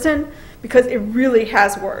in person, because it really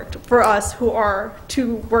has worked for us who are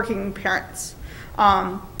 2 working parents.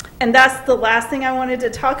 And that's the last thing I wanted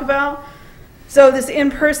to talk about. So this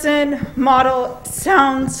in-person model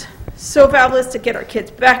sounds so fabulous to get our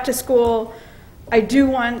kids back to school. I do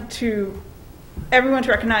want everyone to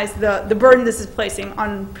recognize the burden this is placing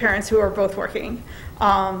on parents who are both working.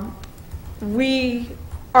 Our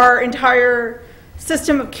entire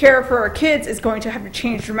system of care for our kids is going to have to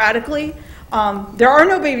change dramatically. There are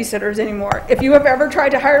no babysitters anymore. If you have ever tried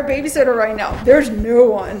to hire a babysitter right now, there's no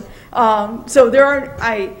one. So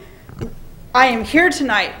I am here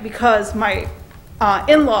tonight because my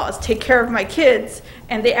in-laws take care of my kids,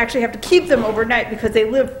 and they actually have to keep them overnight because they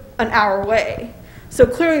live an hour away. So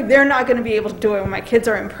clearly they're not going to be able to do it when my kids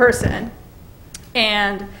are in person.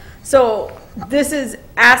 And so this is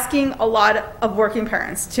asking a lot of working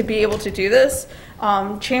parents to be able to do this.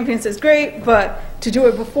 Champions is great, but to do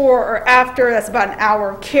it before or after, that's about an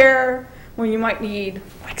hour of care when you might need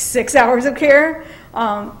like 6 hours of care.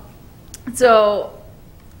 So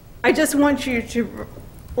I just want you to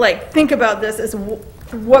like think about this as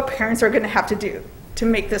what parents are going to have to do to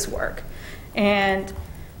make this work, and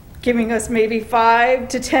giving us maybe 5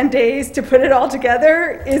 to 10 days to put it all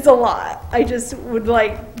together is a lot. I just would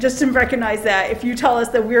like just to recognize that if you tell us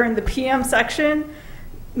that we're in the PM section,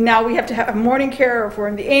 now we have to have morning care, or if we're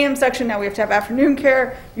in the AM section, now we have to have afternoon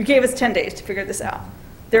care. You gave us 10 days to figure this out.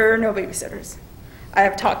 There are no babysitters. I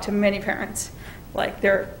have talked to many parents, like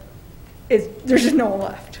there's just no one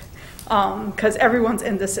left, because everyone's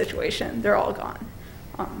in this situation. They're all gone.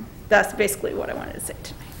 That's basically what I wanted to say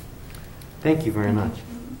tonight. Thank you very much.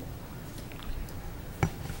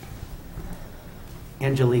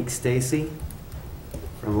 Angelique Stacy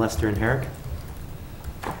from Lester and Herrick.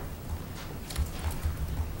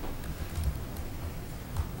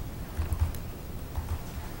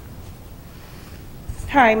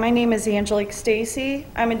 Hi, my name is Angelique Stacy.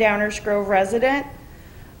 I'm a Downers Grove resident.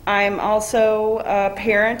 I'm also a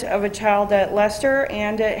parent of a child at Lester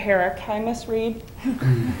and at Herrick. Hi, Miss Reed.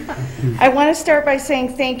 I want to start by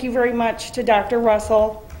saying thank you very much to Dr.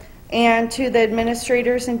 Russell and to the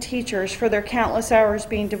administrators and teachers for their countless hours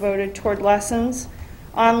being devoted toward lessons,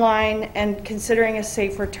 online, and considering a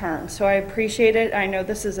safe return. So I appreciate it. I know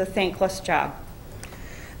this is a thankless job.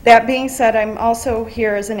 That being said, I'm also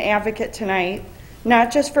here as an advocate tonight,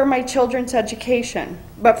 not just for my children's education,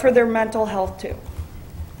 but for their mental health too.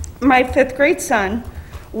 My 5th grade son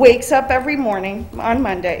wakes up every morning on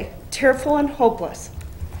Monday, tearful and hopeless.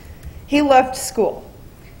 He loved school.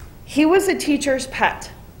 He was a teacher's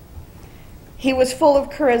pet. He was full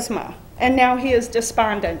of charisma, and now he is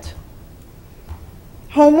despondent.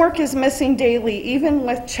 Homework is missing daily, even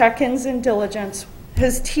with check-ins and diligence.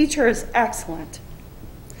 His teacher is excellent.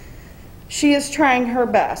 She is trying her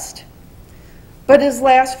best. But his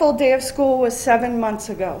last full day of school was 7 months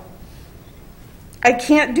ago. I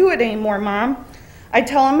can't do it anymore, Mom. I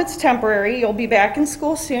tell him it's temporary, you'll be back in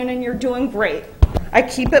school soon, and you're doing great. I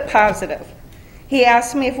keep it positive. He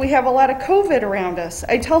asks me if we have a lot of COVID around us.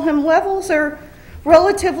 I tell him levels are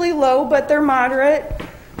relatively low, but they're moderate.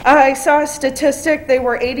 I saw a statistic, they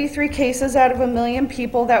were 83 cases out of 1 million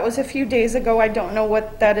people. That was a few days ago. I don't know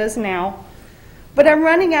what that is now. But I'm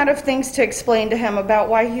running out of things to explain to him about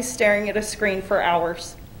why he's staring at a screen for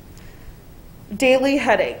hours. Daily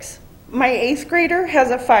headaches. My 8th grader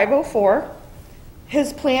has a 504.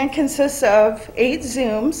 His plan consists of 8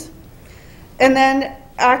 Zooms, and then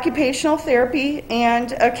occupational therapy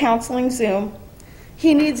and a counseling Zoom.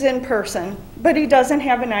 He needs in-person, but he doesn't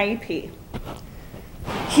have an IEP.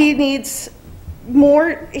 He needs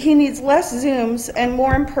less Zooms and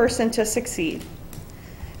more in-person to succeed.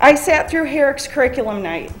 I sat through Herrick's curriculum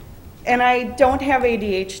night, and I don't have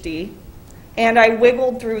ADHD, and I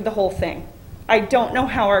wiggled through the whole thing. I don't know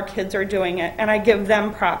how our kids are doing it, and I give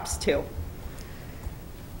them props too.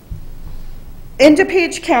 In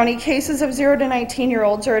DuPage County, cases of 0 to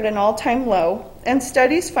 19-year-olds are at an all-time low, and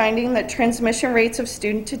studies finding that transmission rates of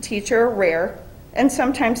student to teacher are rare and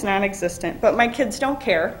sometimes non-existent. But my kids don't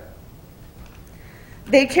care.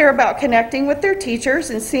 They care about connecting with their teachers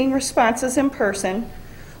and seeing responses in person,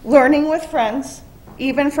 learning with friends,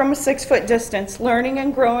 even from a 6-foot distance, learning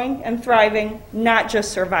and growing and thriving, not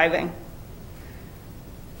just surviving.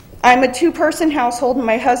 I'm a 2-person household, and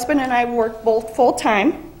my husband and I work both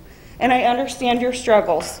full-time, and I understand your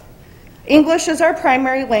struggles. English is our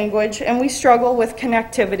primary language, and we struggle with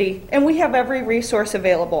connectivity, and we have every resource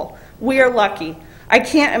available. We are lucky. I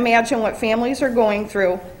can't imagine what families are going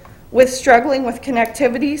through with struggling with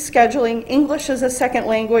connectivity, scheduling, English as a second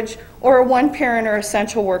language, or a 1-parent or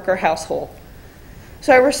essential worker household.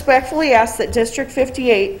 So I respectfully ask that District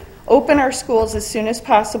 58 open our schools as soon as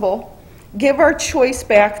possible, give our choice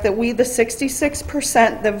back that we, the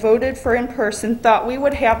 66% that voted for in-person, thought we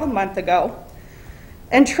would have a month ago,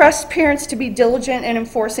 and trust parents to be diligent in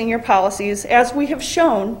enforcing your policies, as we have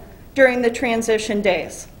shown during the transition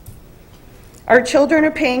days. Our children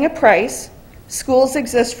are paying a price. Schools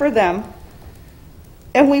exist for them,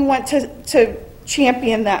 and we want to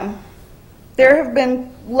champion them. There have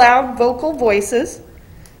been loud vocal voices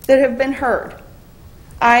that have been heard.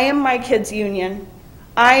 I am my kids' union.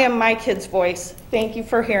 I am my kids' voice. Thank you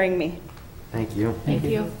for hearing me. Thank you. Thank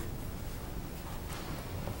you.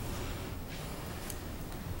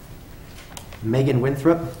 Megan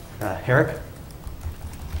Winthrop, Herrick.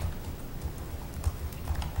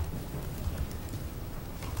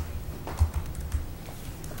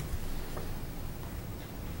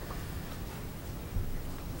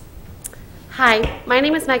 Hi, my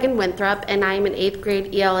name is Megan Winthrop, and I am an 8th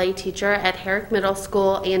grade ELA teacher at Herrick Middle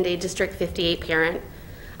School and a District 58 parent.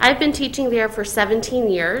 I've been teaching there for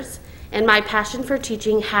 17 years, and my passion for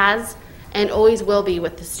teaching has and always will be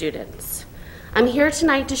with the students. I'm here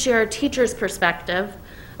tonight to share a teacher's perspective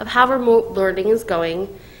of how remote learning is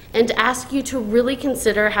going and to ask you to really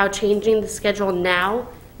consider how changing the schedule now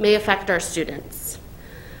may affect our students.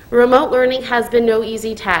 Remote learning has been no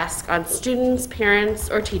easy task on students, parents,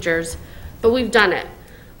 or teachers, but we've done it.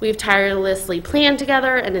 We've tirelessly planned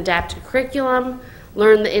together and adapted curriculum,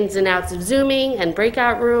 learned the ins and outs of Zooming and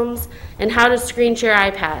breakout rooms, and how to screen share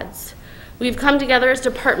iPads. We've come together as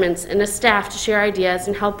departments and as staff to share ideas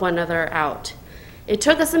and help one another out. It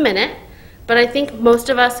took us a minute, but I think most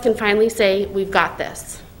of us can finally say we've got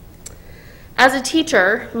this. As a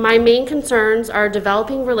teacher, my main concerns are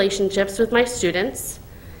developing relationships with my students,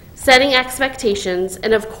 setting expectations,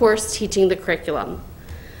 and of course, teaching the curriculum.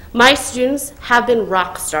 My students have been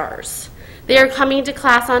rock stars. They are coming to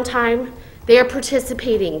class on time, they are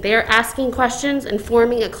participating, they are asking questions and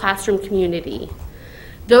forming a classroom community.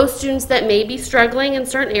 Those students that may be struggling in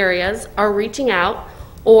certain areas are reaching out,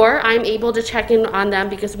 or I'm able to check in on them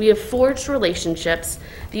because we have forged relationships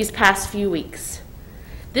these past few weeks.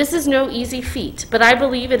 This is no easy feat, but I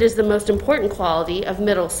believe it is the most important quality of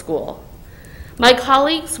middle school. My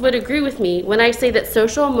colleagues would agree with me when I say that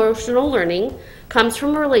social emotional learning comes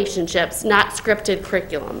from relationships, not scripted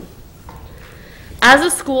curriculum. As a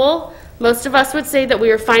school, most of us would say that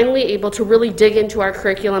we are finally able to really dig into our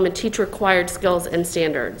curriculum and teach required skills and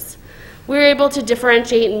standards. We're able to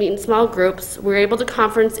differentiate and meet in small groups. We're able to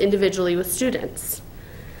conference individually with students.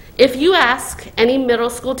 If you ask any middle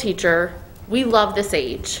school teacher, we love this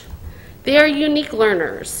age. They are unique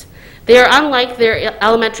learners. They are unlike their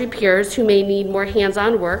elementary peers who may need more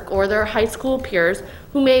hands-on work or their high school peers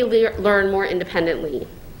who may learn more independently.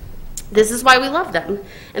 This is why we love them,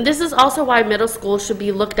 and this is also why middle school should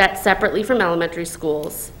be looked at separately from elementary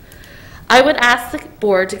schools. I would ask the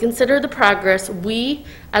board to consider the progress we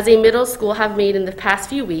as a middle school have made in the past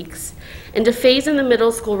few weeks and to phase in the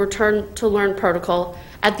middle school return to learn protocol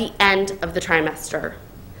at the end of the trimester.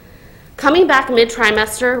 Coming back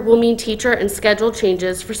mid-trimester will mean teacher and schedule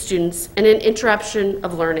changes for students and an interruption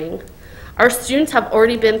of learning. Our students have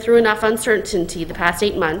already been through enough uncertainty the past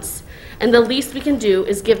 8 months, and the least we can do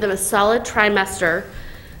is give them a solid trimester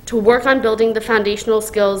to work on building the foundational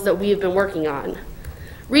skills that we have been working on.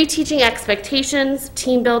 Reteaching expectations,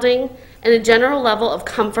 team building, and a general level of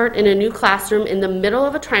comfort in a new classroom in the middle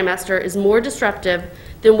of a trimester is more disruptive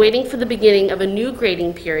than waiting for the beginning of a new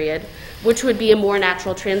grading period, which would be a more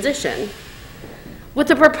natural transition. With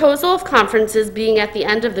the proposal of conferences being at the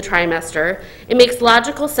end of the trimester, it makes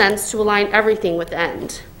logical sense to align everything with the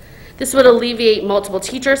end. This would alleviate multiple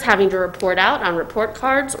teachers having to report out on report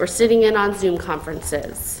cards or sitting in on Zoom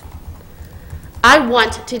conferences. I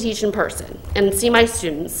want to teach in person and see my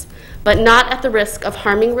students, but not at the risk of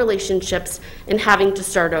harming relationships and having to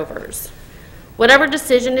start overs. Whatever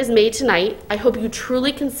decision is made tonight, I hope you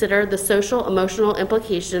truly consider the social emotional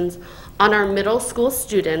implications on our middle school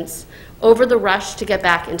students over the rush to get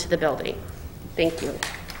back into the building. Thank you.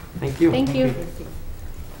 Thank you. Thank you.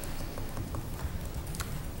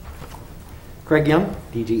 Craig Young,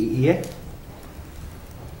 DGEEA.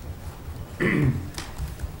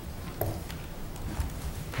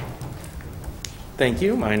 Thank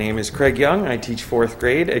you. My name is Craig Young. I teach 4th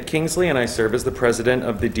grade at Kingsley, and I serve as the president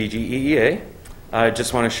of the DGEEA. I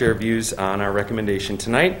just want to share views on our recommendation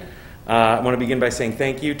tonight. I want to begin by saying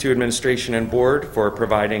thank you to administration and board for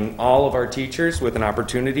providing all of our teachers with an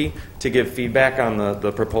opportunity to give feedback on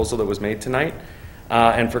the proposal that was made tonight,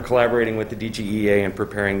 and for collaborating with the DGEEA and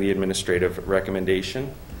preparing the administrative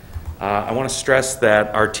recommendation. I want to stress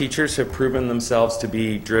that our teachers have proven themselves to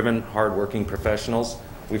be driven, hardworking professionals.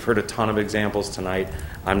 We've heard a ton of examples tonight.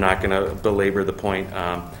 I'm not going to belabor the point,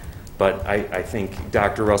 but I think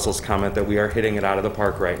Dr. Russell's comment that we are hitting it out of the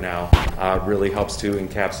park right now really helps to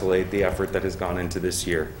encapsulate the effort that has gone into this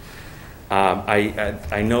year.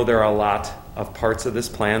 I know there are a lot of parts of this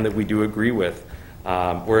plan that we do agree with.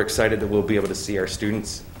 We're excited that we'll be able to see our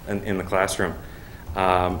students in the classroom.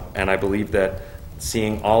 And I believe that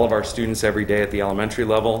seeing all of our students every day at the elementary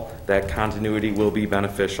level, that continuity will be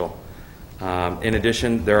beneficial. In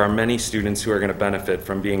addition, there are many students who are going to benefit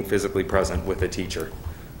from being physically present with a teacher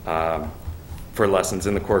for lessons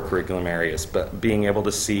in the core curriculum areas. But being able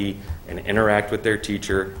to see and interact with their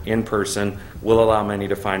teacher in person will allow many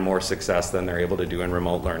to find more success than they're able to do in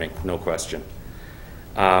remote learning, no question.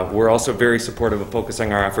 We're also very supportive of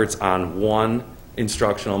focusing our efforts on one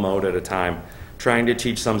instructional mode at a time. Trying to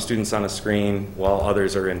teach some students on a screen while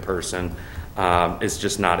others are in person is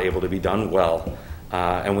just not able to be done well.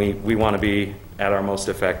 And we want to be at our most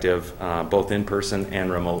effective both in person and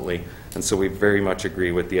remotely. And so we very much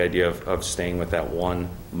agree with the idea of staying with that one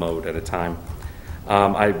mode at a time.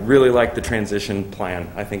 I really like the transition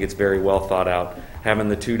plan. I think it's very well thought out. Having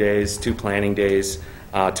the 2 days, 2 planning days,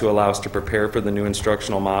 to allow us to prepare for the new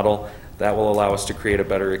instructional model, that will allow us to create a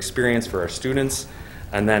better experience for our students.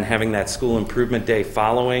 And then having that school improvement day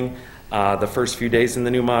following the first few days in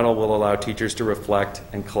the new model will allow teachers to reflect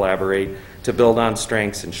and collaborate to build on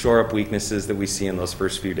strengths and shore up weaknesses that we see in those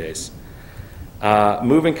first few days.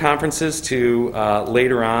 Moving conferences to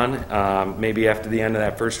later on, maybe after the end of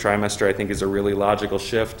that first trimester, I think is a really logical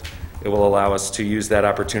shift. It will allow us to use that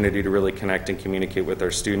opportunity to really connect and communicate with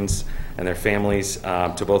our students and their families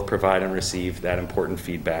to both provide and receive that important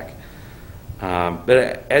feedback.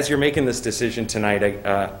 But as you're making this decision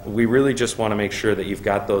tonight, we really just want to make sure that you've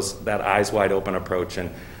got that eyes wide open approach. And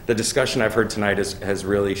the discussion I've heard tonight has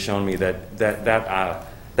really shown me that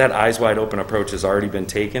eyes wide open approach has already been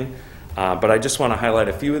taken. But I just want to highlight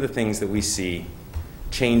a few of the things that we see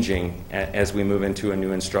changing as we move into a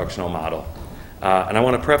new instructional model. And I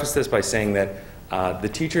want to preface this by saying that the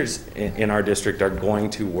teachers in our district are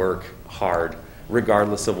going to work hard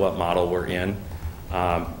regardless of what model we're in.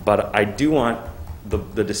 But I do want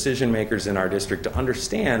the decision makers in our district to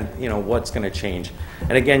understand, what's going to change.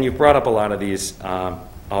 And again, you've brought up a lot of these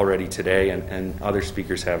already today, and other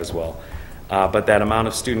speakers have as well. But that amount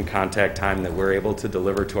of student contact time that we're able to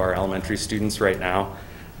deliver to our elementary students right now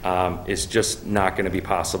is just not going to be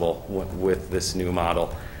possible with this new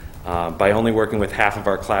model. By only working with half of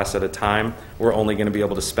our class at a time, we're only going to be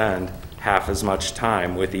able to spend half as much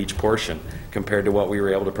time with each portion compared to what we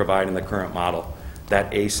were able to provide in the current model.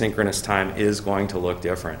 That asynchronous time is going to look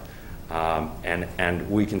different. And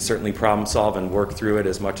we can certainly problem solve and work through it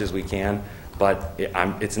as much as we can, but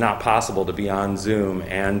it's not possible to be on Zoom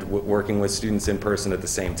and working with students in person at the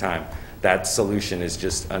same time. That solution is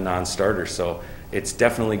just a non-starter, so it's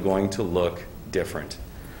definitely going to look different.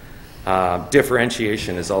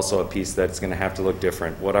 Differentiation is also a piece that's going to have to look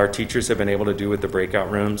different. What our teachers have been able to do with the breakout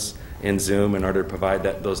rooms in Zoom in order to provide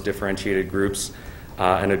those differentiated groups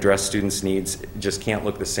and address students' needs just can't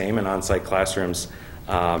look the same in on-site classrooms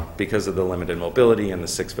because of the limited mobility and the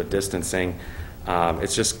 6-foot distancing.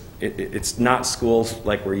 It's not school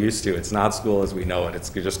like we're used to. It's not school as we know it. It's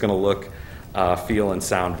just going to look, feel, and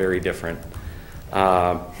sound very different.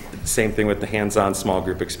 Same thing with the hands-on small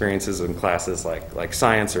group experiences in classes like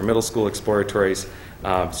science or middle school exploratories.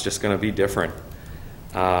 It's just going to be different.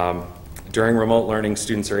 During remote learning,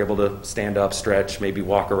 students are able to stand up, stretch, maybe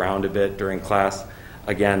walk around a bit during class.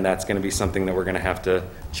 Again, that's going to be something that we're going to have to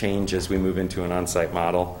change as we move into an on-site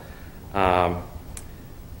model.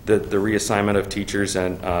 The reassignment of teachers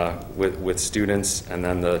and with students, and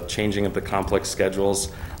then the changing of the complex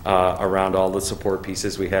schedules around all the support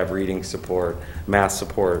pieces we have: reading support, math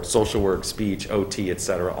support, social work, speech, OT,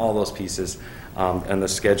 etc. All those pieces and the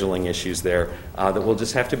scheduling issues there that will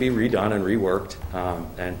just have to be redone and reworked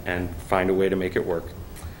and find a way to make it work.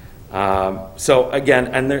 So again,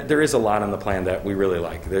 and there is a lot on the plan that we really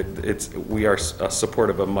like. We are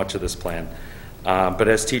supportive of much of this plan. But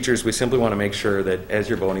as teachers, we simply want to make sure that as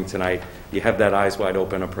you're voting tonight, you have that eyes wide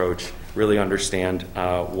open approach, really understand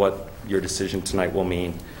what your decision tonight will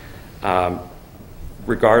mean.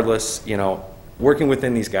 Regardless, working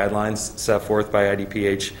within these guidelines set forth by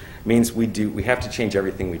IDPH means we have to change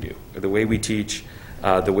everything we do. The way we teach,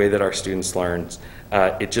 the way that our students learn,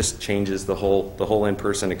 it just changes the whole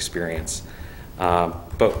in-person experience.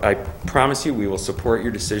 But I promise you, we will support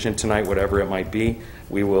your decision tonight, whatever it might be.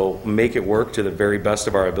 We will make it work to the very best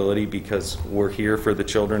of our ability because we're here for the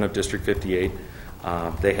children of District 58.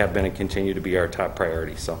 They have been and continue to be our top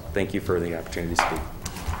priority. So thank you for the opportunity to speak.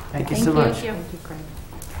 Thank you so much. Thank you, Craig.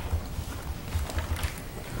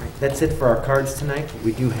 All right, that's it for our cards tonight.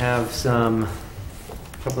 We do have some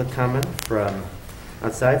public comment from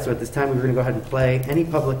outside. So at this time, we're going to go ahead and play any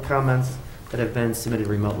public comments that have been submitted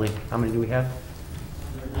remotely. How many do we have?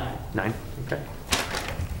 9. Okay.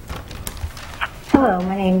 Hello,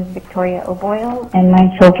 my name is Victoria O'Boyle, and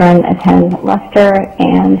my children attend Lester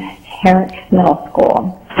and Herrick Middle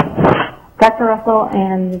School. Dr. Russell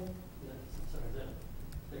and...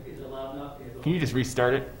 Can you just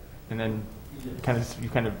restart it, and then you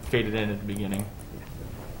kind of faded in at the beginning?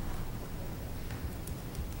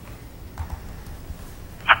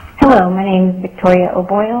 Hello, my name is Victoria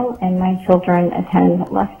O'Boyle, and my children attend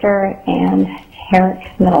Lester and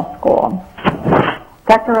Herrick Middle School.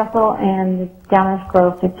 Dr. Russell and Downers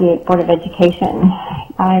Grove 58 Board of Education,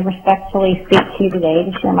 I respectfully speak to you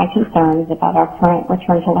today to share my concerns about our current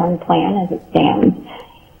Return to Learn plan as it stands.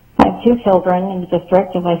 I have 2 children in the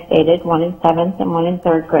district, as I stated, one in 7th and one in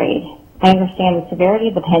 3rd grade. I understand the severity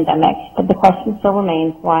of the pandemic, but the question still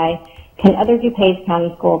remains, why can other DuPage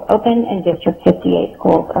County schools open and District 58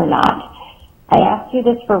 schools are not? I asked you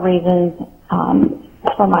this for reasons,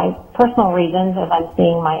 for my personal reasons, as I'm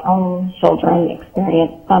seeing my own children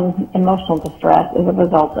experience some emotional distress as a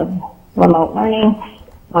result of remote learning.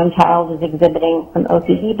 One child is exhibiting some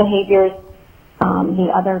OCD behaviors. The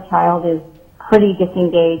other child is pretty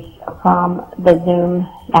disengaged from the Zoom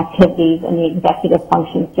activities and the executive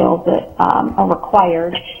function skills that are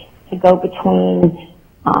required to go between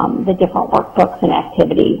the different workbooks and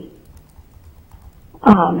activities.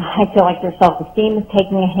 I feel like their self-esteem is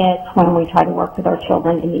taking a hit when we try to work with our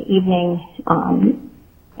children in the evening,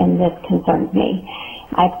 and this concerns me.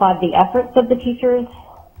 I applaud the efforts of the teachers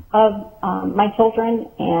of my children,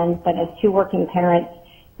 but as two working parents,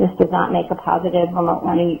 this does not make a positive remote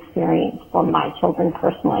learning experience for my children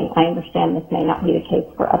personally. I understand this may not be the case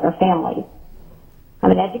for other families. I'm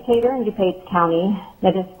an educator in DuPage County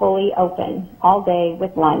that is fully open all day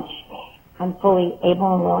with lunch. I'm fully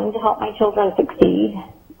able and willing to help my children succeed,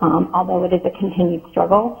 although it is a continued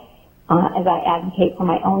struggle as I advocate for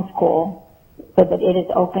my own school so that it is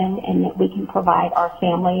open and that we can provide our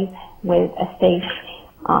families with a safe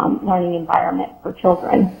learning environment for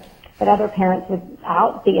children. But other parents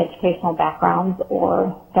without the educational backgrounds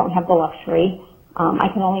or don't have the luxury, I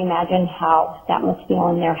can only imagine how that must feel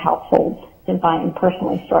in their households since I am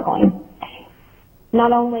personally struggling.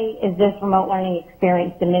 Not only is this remote learning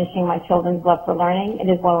experience diminishing my children's love for learning, it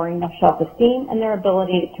is lowering their self-esteem and their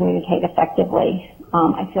ability to communicate effectively.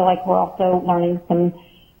 I feel like we're also learning some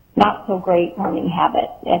not so great learning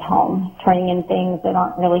habits at home, turning in things that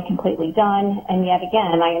aren't really completely done, and yet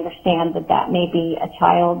again, I understand that that may be a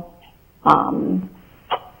child's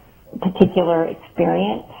particular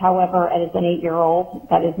experience. However, as an 8-year-old,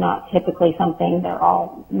 that is not typically something they're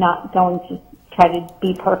all not going to try to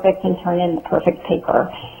be perfect and turn in the perfect paper.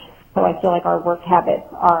 So I feel like our work habits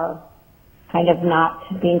are kind of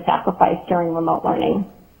not being sacrificed during remote learning.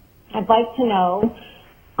 I'd like to know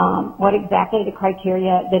what exactly the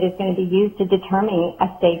criteria that is going to be used to determine a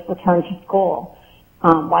safe return to school.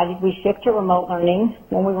 Why did we shift to remote learning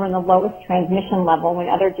when we were in the lowest transmission level when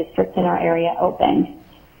other districts in our area opened?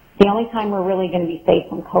 The only time we're really going to be safe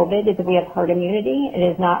from COVID is if we have herd immunity. It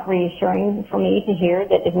is not reassuring for me to hear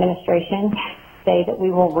that administration say that we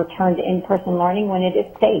will return to in-person learning when it is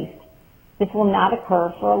safe. This will not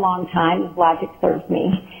occur for a long time as logic serves me.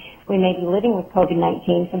 We may be living with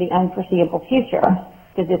COVID-19 for the unforeseeable future.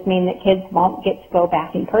 Does this mean that kids won't get to go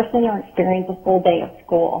back in person or experience a full day of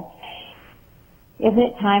school? Isn't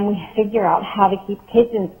it time we figure out how to keep kids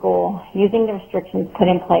in school using the restrictions put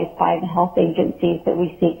in place by the health agencies that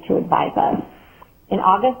we seek to advise us? In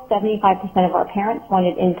August, 75% of our parents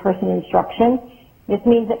wanted in-person instruction. This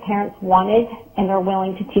means that parents wanted and are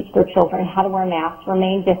willing to teach their children how to wear masks,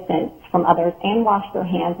 remain distant from others, and wash their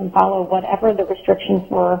hands and follow whatever the restrictions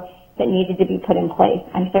were that needed to be put in place.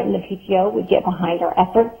 I'm certain the PTO would get behind our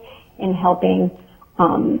efforts in helping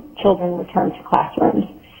children return to classrooms.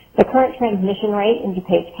 The current transmission rate in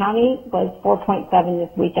DuPage County was 4.7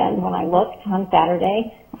 this weekend. When I looked on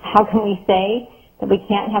Saturday, how can we say that we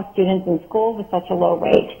can't have students in school with such a low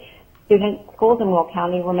rate? Schools in Will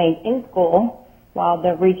County remained in school while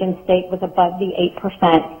the region state was above the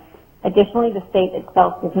 8%. Additionally, the state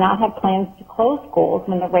itself does not have plans to close schools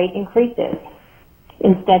when the rate increases.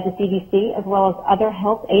 Instead, the CDC, as well as other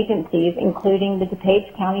health agencies, including the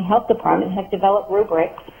DuPage County Health Department, have developed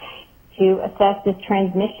rubrics to assess this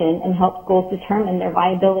transmission and help schools determine their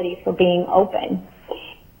viability for being open.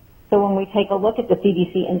 So when we take a look at the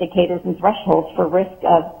CDC indicators and thresholds for risk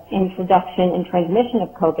of introduction and transmission of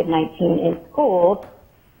COVID-19 in schools,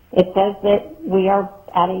 it says that we are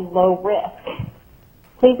at a low risk.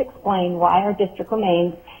 Please explain why our district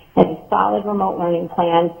remains at a solid remote learning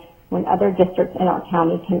plan when other districts in our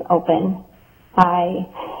county can open. I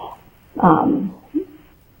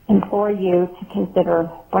implore you to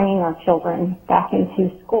consider bringing our children back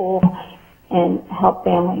into school and help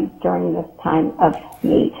families during this time of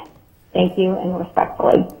need. Thank you, and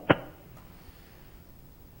respectfully.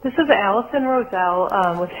 This is Allison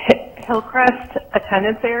Roselle with Hillcrest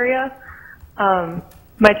attendance area.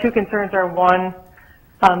 My two concerns are, one,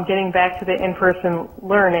 getting back to the in-person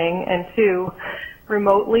learning, and two,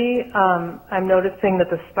 remotely, I'm noticing that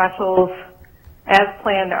the specials as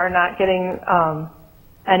planned are not getting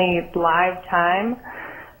any live time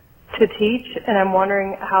to teach, and I'm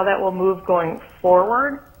wondering how that will move going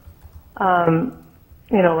forward.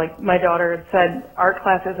 You know, like my daughter had said, art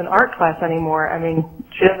class isn't art class anymore. I mean,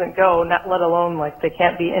 she doesn't go, not let alone like they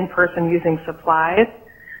can't be in person using supplies.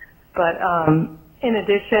 But in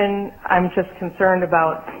addition, I'm just concerned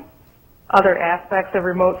about other aspects of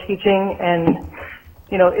remote teaching, and,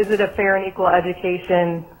 you know, is it a fair and equal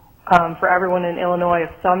education for everyone in Illinois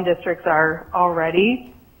if some districts are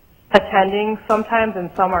already attending sometimes and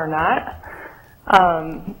some are not.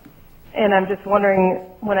 And I'm just wondering,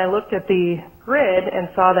 when I looked at the grid and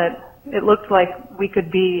saw that it looked like we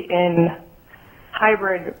could be in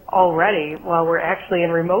hybrid already while we're actually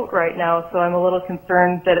in remote right now, so I'm a little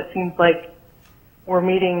concerned that it seems like we're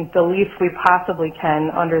meeting the least we possibly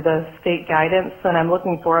can under the state guidance, and I'm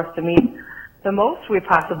looking for us to meet the most we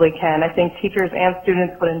possibly can. I think teachers and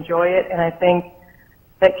students would enjoy it, and I think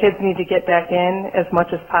that kids need to get back in as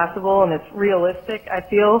much as possible, and it's realistic, I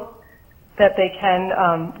feel, that they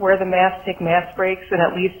can wear the mask, take mask breaks, and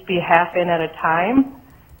at least be half in at a time.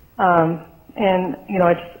 And, you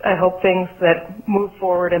know, I hope things that move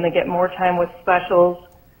forward and they get more time with specials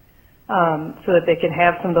so that they can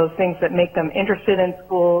have some of those things that make them interested in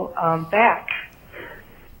school back.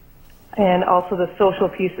 And also the social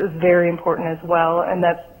piece is very important as well, and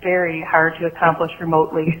that's very hard to accomplish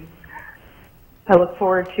remotely. I look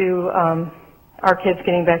forward to our kids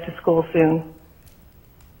getting back to school soon.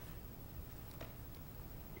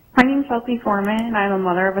 My name is Chelsea Foreman, and I'm a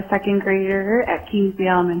mother of a second grader at Kingsley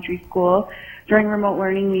Elementary School. During remote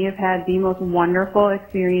learning, we have had the most wonderful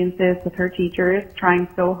experiences with her teachers, trying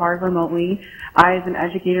so hard remotely. I, as an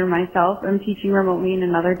educator myself, am teaching remotely in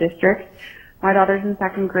another district. My daughter's in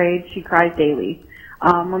second grade. She cries daily.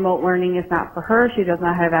 Remote learning is not for her. She does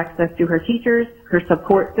not have access to her teachers, her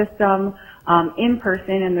support system, in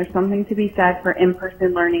person, and there's something to be said for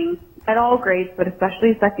in-person learning at all grades, but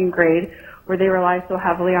especially second grade, where they rely so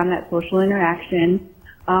heavily on that social interaction.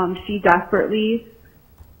 She desperately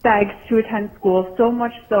begs to attend school, so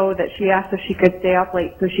much so that she asked if she could stay up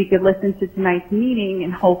late so she could listen to tonight's meeting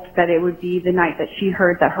in hopes that it would be the night that she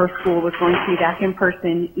heard that her school was going to be back in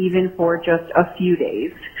person, even for just a few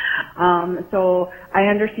days. So I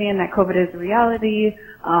understand that COVID is a reality,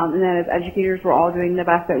 and that as educators we're all doing the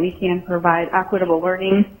best that we can to provide equitable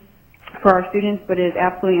learning for our students, but it is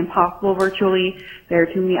absolutely impossible virtually. There are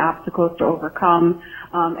too many obstacles to overcome.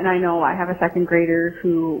 And I know I have a second grader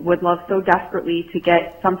who would love so desperately to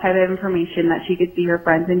get some type of information that she could see her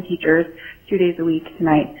friends and teachers 2 days a week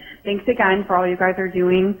tonight. Thanks again for all you guys are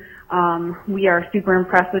doing. We are super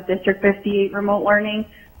impressed with District 58 remote learning,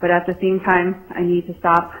 but at the same time, I need to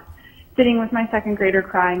stop sitting with my second grader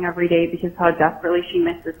crying every day because how desperately she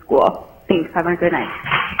misses school. Thanks. Have a good night.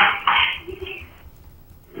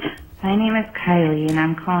 My name is Kylie, and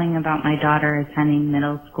I'm calling about my daughter attending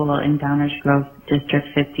middle school in Downers Grove, District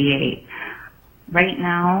 58. Right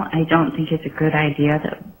now, I don't think it's a good idea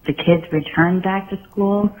that the kids return back to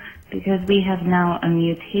school because we have now a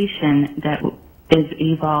mutation that is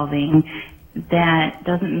evolving that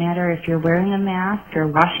doesn't matter if you're wearing a mask or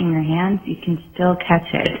washing your hands, you can still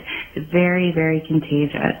catch it. It's very, very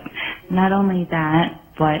contagious. Not only that,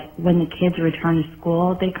 but when the kids return to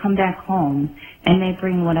school, they come back home and they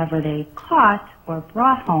bring whatever they caught or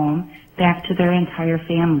brought home back to their entire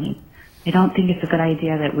family. I don't think it's a good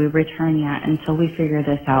idea that we return yet until we figure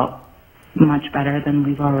this out much better than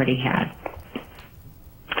we've already had.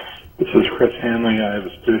 This is Chris Hanley. I have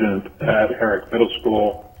a student at Herrick Middle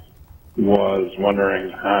School. Was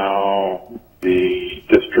wondering how the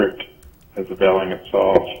district is availing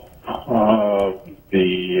itself of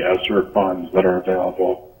the ESSER funds that are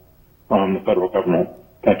available from the federal government.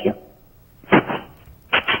 Thank you.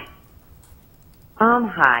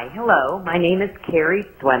 Hi, hello. My name is Carrie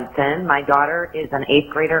Swenson. My daughter is an 8th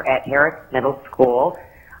grader at Herrick Middle School.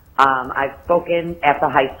 I've spoken at the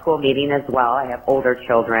high school meeting as well. I have older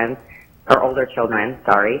children,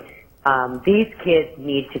 sorry. These kids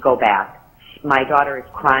need to go back. My daughter is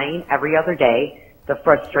crying every other day. The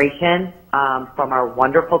frustration from our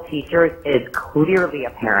wonderful teachers is clearly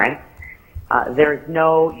apparent. There's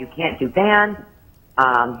no, you can't do band,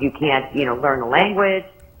 you can't, learn a language,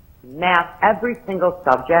 math, every single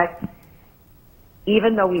subject.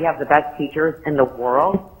 Even though we have the best teachers in the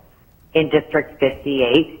world in District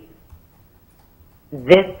 58,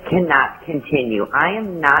 this cannot continue. I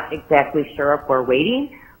am not exactly sure if we're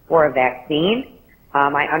waiting for a vaccine.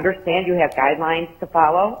 I understand you have guidelines to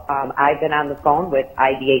follow. I've been on the phone with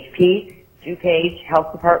IDHP, DuPage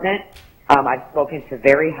Health Department. I've spoken to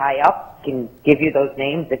very high up. Can give you those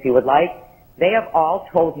names if you would like. They have all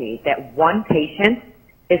told me that one patient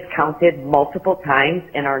is counted multiple times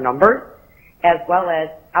in our numbers, as well as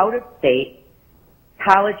out-of-state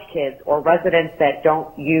college kids or residents that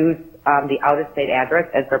don't use the out-of-state address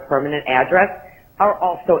as their permanent address are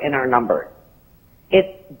also in our numbers.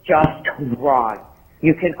 It's just wrong.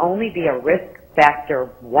 You can only be a risk factor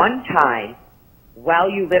one time while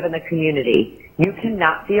you live in the community. You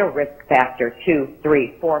cannot be a risk factor 2,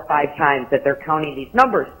 3, 4, 5 times that they're counting these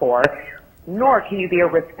numbers for nor can you be a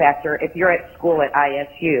risk factor if you're at school at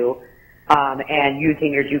ISU and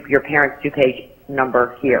using your parents' DuPage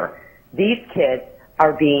number here. These kids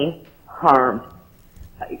are being harmed.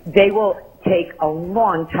 They will take a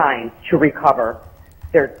long time to recover.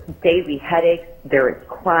 There's daily headaches. There is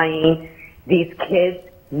crying. These kids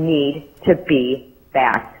need to be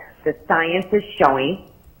back. The science is showing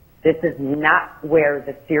this is not where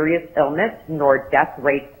the serious illness nor death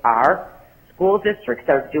rates are. School districts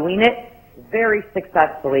are doing it very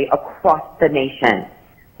successfully across the nation.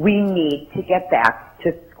 We need to get back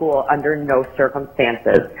to school under no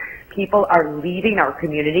circumstances. People are leaving our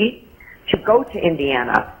community to go to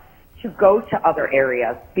Indiana, to go to other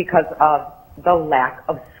areas because of the lack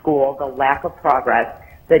of school, the lack of progress,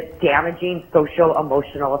 the damaging social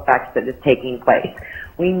emotional effects that is taking place.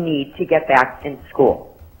 We need to get back in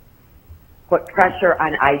school. Put pressure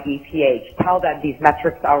on IDPH. Tell them these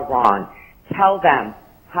metrics are wrong. Tell them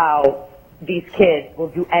how these kids will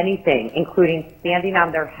do anything, including standing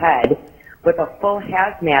on their head with a full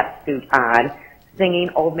hazmat suit on, singing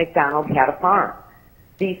Old MacDonald Had a Farm.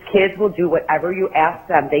 These kids will do whatever you ask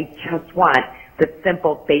them. They just want the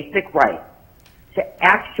simple, basic right to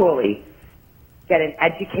actually get an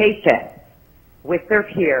education with their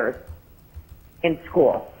peers in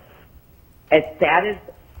school. As sad as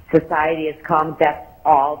society has come, that's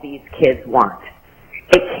all these kids want.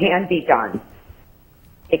 It can be done.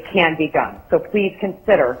 It can be done. So please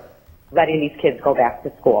consider letting these kids go back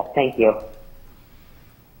to school. Thank you.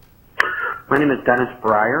 My name is Dennis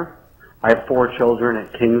Breyer. I have 4 children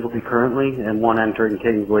at Kingsley currently and 1 entering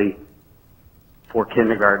Kingsley for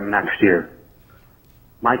kindergarten next year.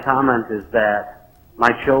 My comment is that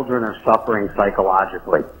my children are suffering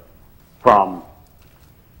psychologically from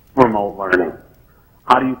remote learning.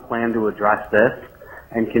 How do you plan to address this?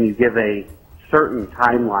 And can you give a certain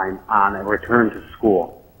timeline on a return to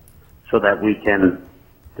school so that we can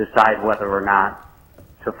decide whether or not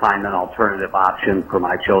to find an alternative option for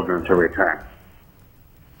my children to return?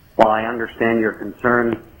 While I understand your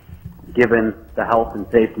concern, given the health and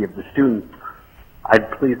safety of the students,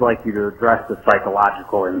 I'd please like you to address the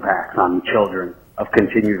psychological impacts on the children of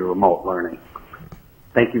continued remote learning.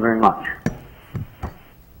 Thank you very much.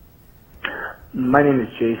 My name is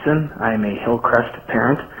Jason. I am a Hillcrest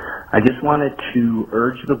parent. I just wanted to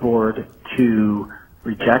urge the board to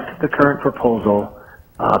reject the current proposal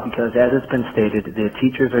because, as it's been stated, the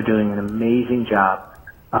teachers are doing an amazing job.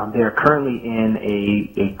 They are currently in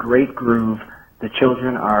a great groove. The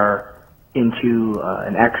children are into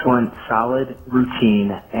an excellent, solid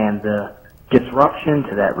routine, and the disruption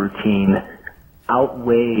to that routine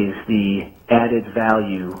outweighs the added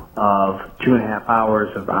value of 2.5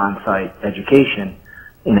 hours of on-site education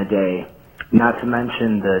in a day, not to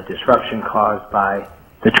mention the disruption caused by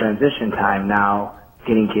the transition time now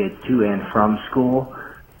getting kids to and from school.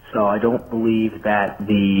 So I don't believe that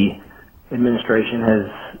the administration has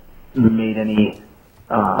made any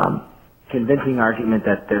convincing argument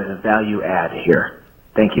that there's a value add here.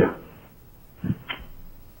 Thank you.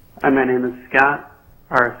 Hi, my name is Scott.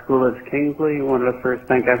 Our school is Kingsley. We wanted to first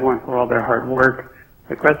thank everyone for all their hard work.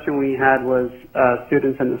 The question we had was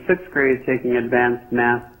students in the 6th grade taking advanced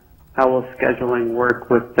math. How will scheduling work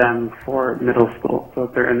with them for middle school? So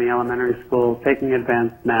if they're in the elementary school taking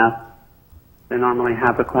advanced math, they normally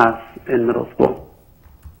have a class in middle school.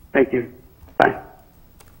 Thank you. Bye.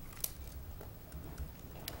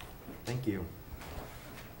 Thank you.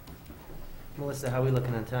 Melissa, how are we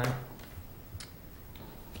looking on time?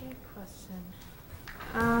 Good question.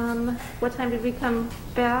 What time did we come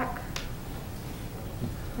back?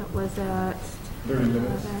 It was at 30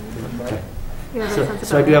 minutes. 11.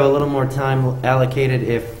 So I do have a little more time allocated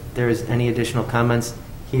if there's any additional comments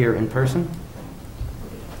here in person.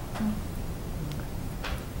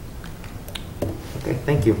 Okay,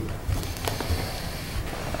 thank you.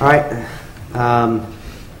 All right.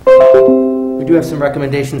 We do have some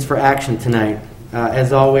recommendations for action tonight.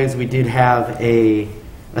 As always, we did have a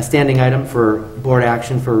standing item for board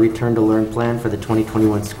action for a return to learn plan for the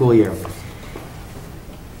 2021 school year.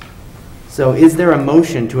 So is there a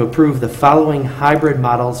motion to approve the following hybrid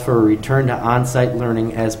models for a return to on-site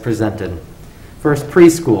learning as presented? First,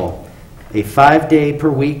 preschool, a 5-day per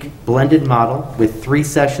week blended model with 3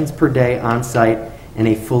 sessions per day on-site and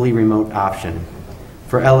a fully remote option.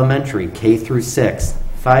 For elementary, K through 6,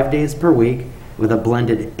 5 days per week with a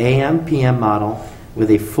blended AM-PM model with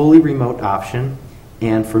a fully remote option.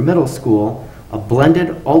 And for middle school, a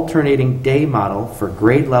blended alternating day model for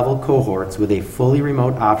grade level cohorts with a fully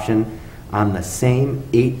remote option on the same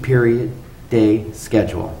 8-period day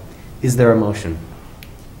schedule. Is there a motion?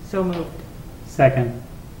 So moved. Second.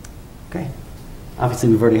 Okay. Obviously,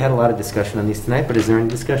 we've already had a lot of discussion on these tonight, but is there any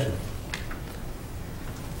discussion?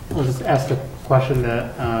 I'll just ask a question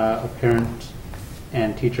that a parent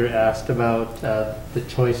and teacher asked about the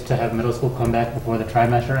choice to have middle school come back before the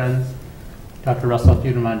trimester ends. Dr. Russell, if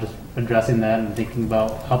you don't mind just addressing that and thinking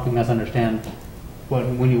about helping us understand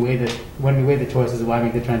when we weigh the choices, why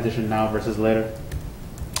make the transition now versus later?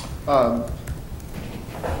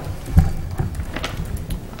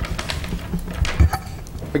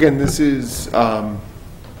 Again, this is, and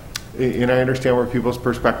I understand where people's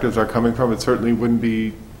perspectives are coming from. It certainly wouldn't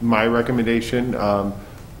be my recommendation.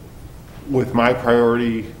 With my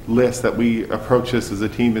priority list that we approach this as a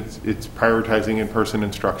team, it's prioritizing in-person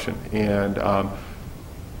instruction. And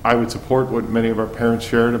I would support what many of our parents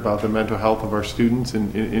shared about the mental health of our students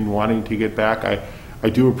in wanting to get back. I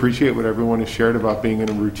do appreciate what everyone has shared about being in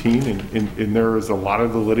a routine, and there is a lot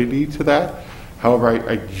of validity to that. However,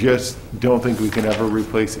 I just don't think we can ever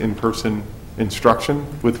replace in-person instruction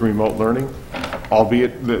with remote learning,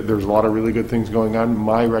 albeit there's a lot of really good things going on.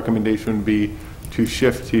 My recommendation would be to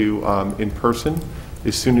shift to in-person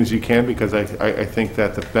as soon as you can, because I think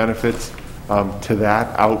that the benefits to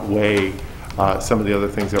that outweigh some of the other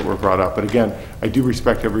things that were brought up. But again, I do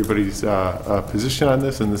respect everybody's position on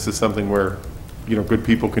this, and this is something where good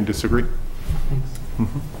people can disagree. Thanks.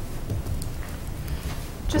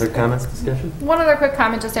 Other comments, discussion? One other quick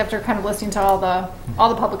comment, just after kind of listening to all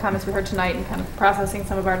the public comments we heard tonight and kind of processing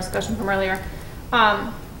some of our discussion from earlier.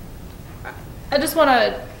 I just want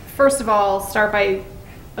to first of all start by,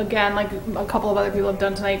 again, like a couple of other people have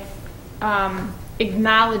done tonight,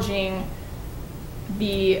 acknowledging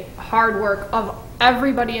the hard work of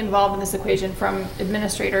everybody involved in this equation, from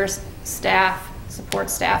administrators, staff, support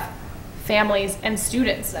staff, families, and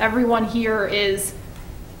students. Everyone here is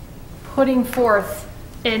putting forth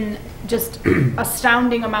in just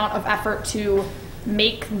astounding amount of effort to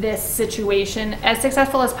make this situation as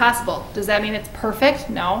successful as possible. Does that mean it's perfect?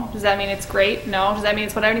 No. Does that mean it's great? No. Does that mean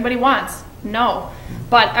it's what anybody wants? No.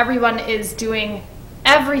 But everyone is doing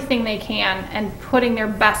everything they can and putting their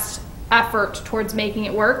best effort towards making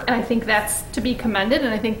it work, and I think that's to be commended,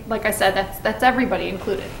 and I think, like I said, that's everybody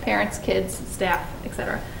included, parents, kids, staff,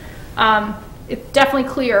 etc. It's definitely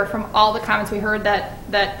clear from all the comments we heard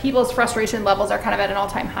that people's frustration levels are kind of at an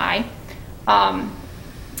all-time high.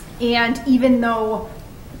 And even though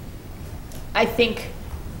I think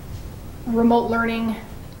remote learning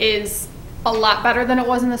is a lot better than it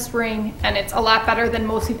was in the spring, and it's a lot better than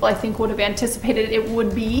most people I think would have anticipated it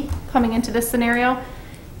would be coming into this scenario,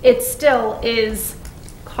 it still is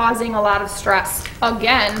causing a lot of stress,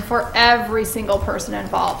 again, for every single person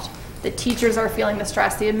involved. The teachers are feeling the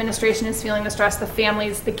stress, the administration is feeling the stress, the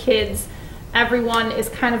families, the kids, everyone is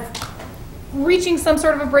kind of reaching some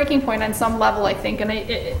sort of a breaking point on some level, I think,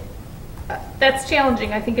 and that's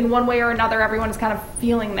challenging. I think in one way or another, everyone is kind of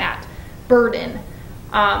feeling that burden.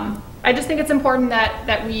 I just think it's important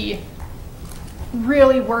that we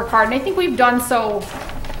really work hard, and I think we've done so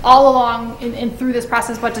all along and through this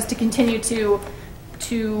process, but just to continue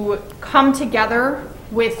to come together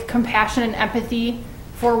with compassion and empathy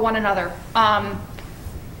for one another.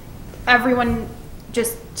 Everyone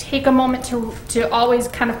just take a moment to always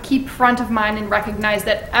kind of keep front of mind and recognize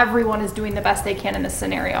that everyone is doing the best they can in this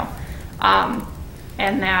scenario.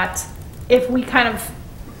 And that if we kind of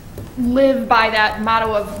live by that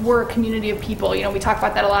motto of we're a community of people, we talk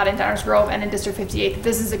about that a lot in Downers Grove and in District 58, that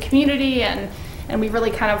this is a community, and we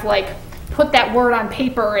really kind of like put that word on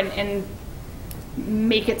paper and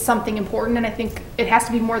make it something important. And I think it has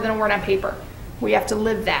to be more than a word on paper. We have to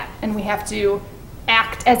live that, and we have to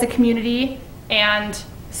act as a community and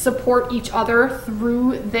support each other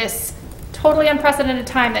through this totally unprecedented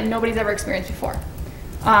time that nobody's ever experienced before.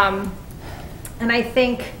 And I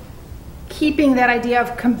think keeping that idea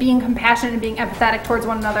of being compassionate and being empathetic towards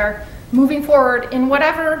one another, moving forward in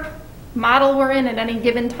whatever model we're in at any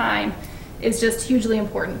given time, is just hugely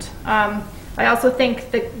important. I also think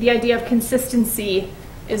that the idea of consistency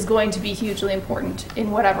is going to be hugely important in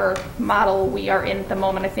whatever model we are in at the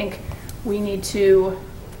moment. I think we need to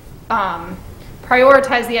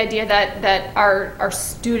prioritize the idea that our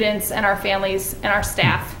students and our families and our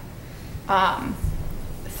staff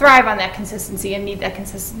thrive on that consistency and need that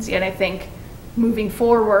consistency. And I think moving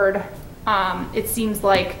forward, it seems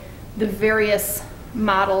like the various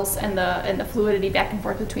models and the fluidity back and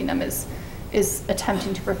forth between them is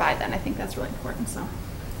attempting to provide that, and I think that's really important. So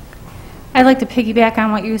I'd like to piggyback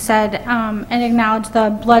on what you said and acknowledge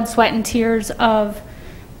the blood, sweat, and tears of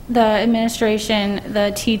the administration,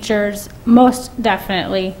 the teachers, most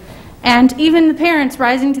definitely, and even the parents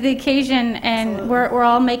rising to the occasion, and we're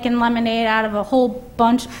all making lemonade out of a whole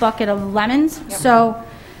bucket of lemons. Yep. So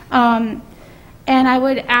And I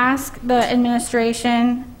would ask the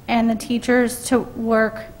administration and the teachers to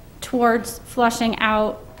work towards flushing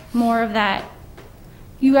out more of that,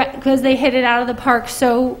 because they hit it out of the park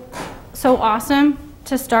so awesome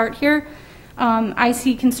to start here. I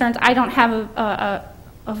see concerns. I don't have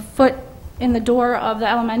a foot in the door of the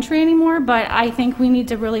elementary anymore, but I think we need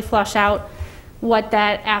to really flush out what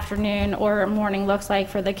that afternoon or morning looks like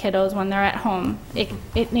for the kiddos when they're at home.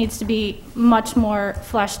 It needs to be much more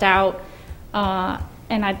fleshed out,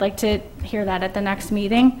 and I'd like to hear that at the next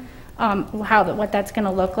meeting, what that's going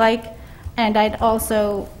to look like. And I'd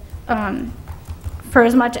also, for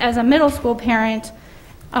as much as a middle school parent,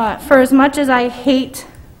 for as much as I hate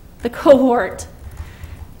the cohort,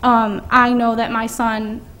 I know that my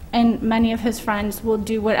son and many of his friends will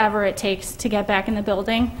do whatever it takes to get back in the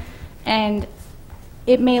building. And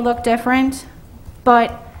it may look different,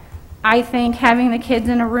 but I think having the kids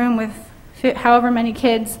in a room with however many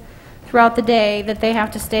kids throughout the day that they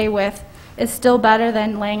have to stay with is still better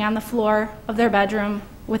than laying on the floor of their bedroom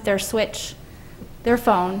with their Switch, their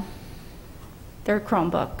phone, their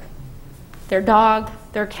Chromebook, their dog,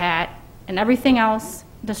 their cat, and everything else,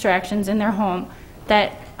 distractions in their home,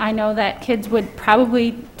 that I know that kids would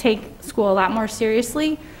probably take school a lot more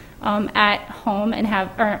seriously at home and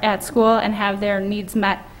at school and have their needs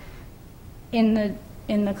met in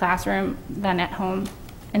the classroom than at home.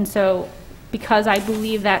 And so, because I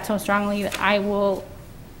believe that so strongly, I'm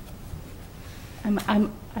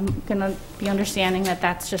gonna be understanding that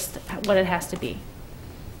that's just what it has to be.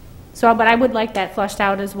 So, but I would like that flushed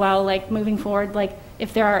out as well, like moving forward, like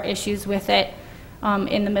if there are issues with it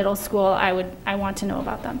in the middle school, I want to know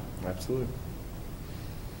about them. Absolutely.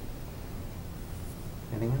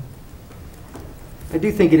 Anything else? I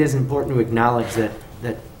do think it is important to acknowledge that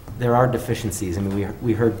there are deficiencies. I mean,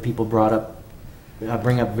 we heard people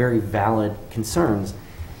bring up very valid concerns,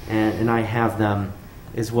 and I have them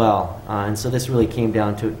as well. And so this really came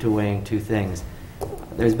down to weighing two things.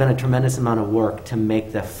 There's been a tremendous amount of work to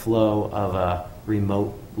make the flow of a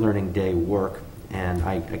remote learning day work, and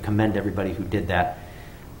I commend everybody who did that.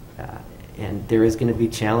 And there is going to be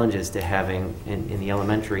challenges to having in the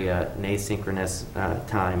elementary an asynchronous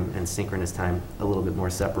time and synchronous time a little bit more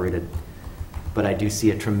separated. But I do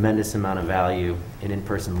see a tremendous amount of value in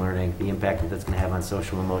in-person learning, the impact that that's going to have on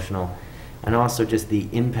social, emotional, and also just the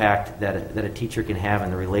impact that a teacher can have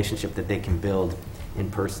and the relationship that they can build in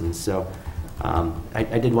person. So I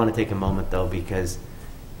did want to take a moment, though, because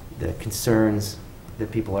the concerns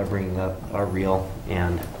that people are bringing up are real,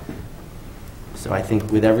 and so I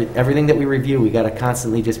think with everything that we review, we got to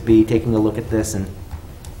constantly just be taking a look at this and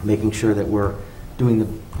making sure that we're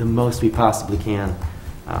doing the most we possibly can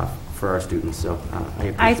for our students. So I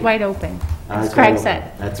appreciate Eyes wide open, as Eyes Craig wide said.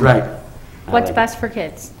 open. That's right. What's like best for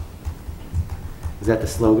kids? Is that the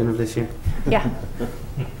slogan of this year? Yeah.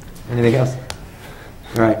 Anything else?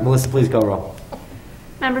 All right, Melissa, please call roll.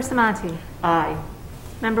 Member Samanti? Aye.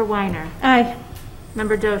 Member Weiner? Aye.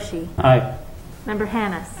 Member Doshi? Aye. Member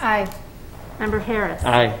Hannis? Aye. Member Harris?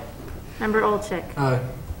 Aye. Member Olczyk? Aye.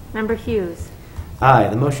 Member Hughes? Aye.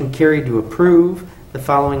 The motion carried to approve the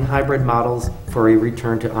following hybrid models for a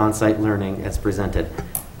return to on-site learning as presented.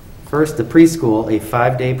 First, the preschool, a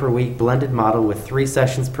 5-day-per-week blended model with 3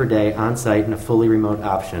 sessions per day on-site and a fully remote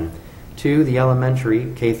option. 2, the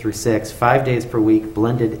elementary, K through 6, 5 days per week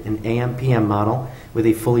blended an AM/PM model with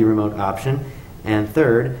a fully remote option. And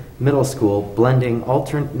third, middle school, blending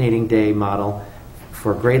alternating day model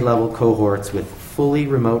for grade level cohorts with fully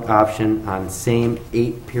remote option on same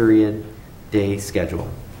 8-period day schedule.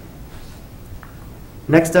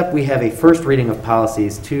 Next up, we have a first reading of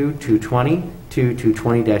policies 2-220,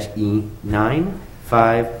 2-220-E9,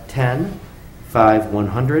 5-10,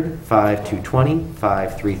 5-100, 5-220,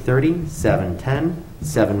 5-330, 7-10,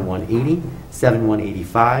 7-180,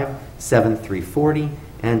 7-185, 7-340,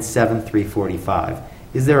 and 7-345.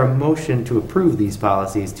 Is there a motion to approve these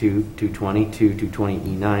policies 2-220,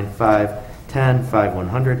 2-220-E9, 5-10,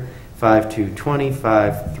 5-100, 5-220,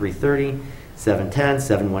 5-330, 7-10,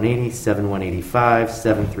 7-180, 7-185,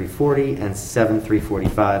 7-340, and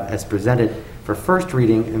 7-345 as presented for first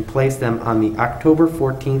reading and place them on the October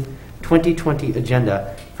 14th, 2020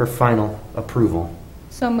 agenda for final approval?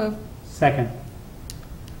 So moved. Second.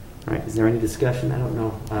 All right, is there any discussion? I don't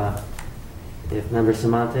know if Member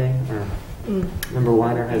Samanti or Member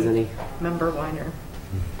Weiner has any. Member Weiner.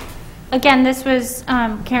 Again, this was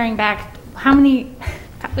carrying back, how many,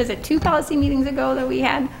 was it 2 policy meetings ago that we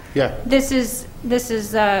had? Yeah. This is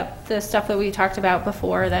the stuff that we talked about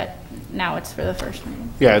before that now it's for the first reading.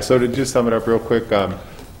 Yeah, so to just sum it up real quick,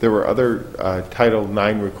 There were other Title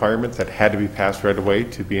IX requirements that had to be passed right away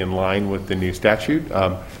to be in line with the new statute.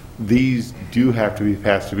 These do have to be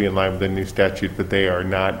passed to be in line with the new statute, but they are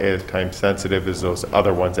not as time sensitive as those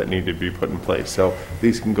other ones that need to be put in place. So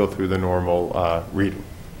these can go through the normal reading.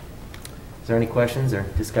 Is there any questions or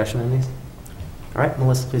discussion on these? All right,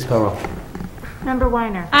 Melissa, please call roll. Member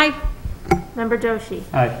Weiner. Aye. Member Doshi.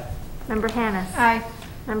 Aye. Member Hannis. Aye.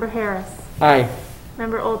 Member Harris. Aye.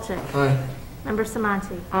 Member Olchek. Aye. Member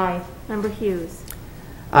Samanti. Aye. Member Hughes.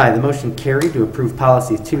 Aye, the motion carried to approve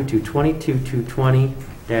policies 2220,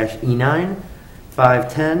 2220-E9,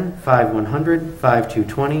 510, 5100,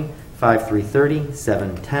 5220, 5330,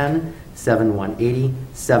 710, 7180,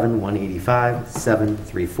 7185,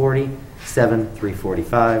 7340,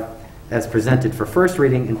 7345, as presented for first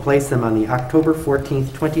reading, and place them on the October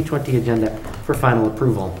 14th, 2020 agenda for final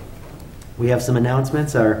approval. We have some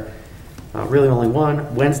announcements. Really only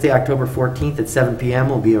one. Wednesday, October 14th at 7 p.m.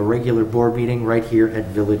 will be a regular board meeting right here at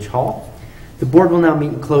Village Hall. The board will now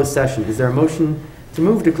meet in closed session. Is there a motion to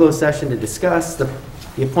move to closed session to discuss the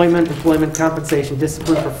appointment, employment, compensation,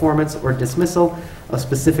 discipline, performance, or dismissal of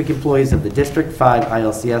specific employees of the District 5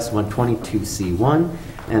 ILCS 122C1,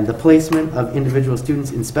 and the placement of individual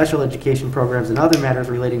students in special education programs and other matters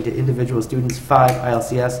relating to individual students 5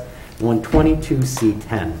 ILCS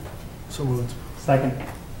 122C10? So moved. Second.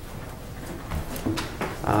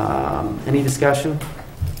 Any discussion?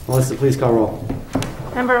 Melissa, please call roll.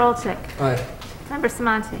 Member Olchek. Aye. Member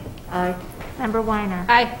Samanti. Aye. Member Weiner.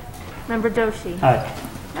 Aye. Member Doshi. Aye.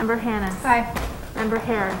 Member Hannis. Aye. Member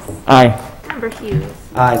Harris. Aye. Member Hughes.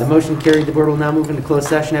 Aye. The motion carried. The board will now move into closed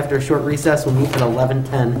session. After a short recess, we'll meet at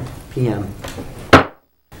 11:10 p.m.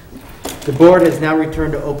 The board has now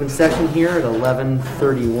returned to open session here at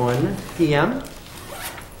 11:31 p.m.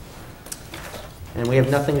 And we have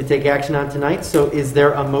nothing to take action on tonight, so is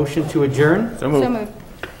there a motion to adjourn? So moved. So moved.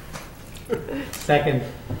 Second.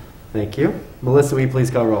 Thank you. Melissa, will you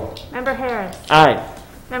please call roll? Member Harris. Aye.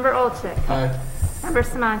 Member Olchek. Aye. Member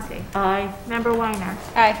Samanti. Aye. Member Weiner.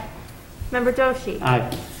 Aye. Member Doshi.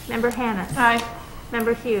 Aye. Member Hannis. Aye.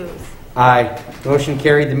 Member Hughes. Aye. Motion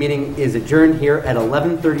carried. The meeting is adjourned here at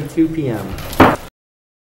 11:32 p.m.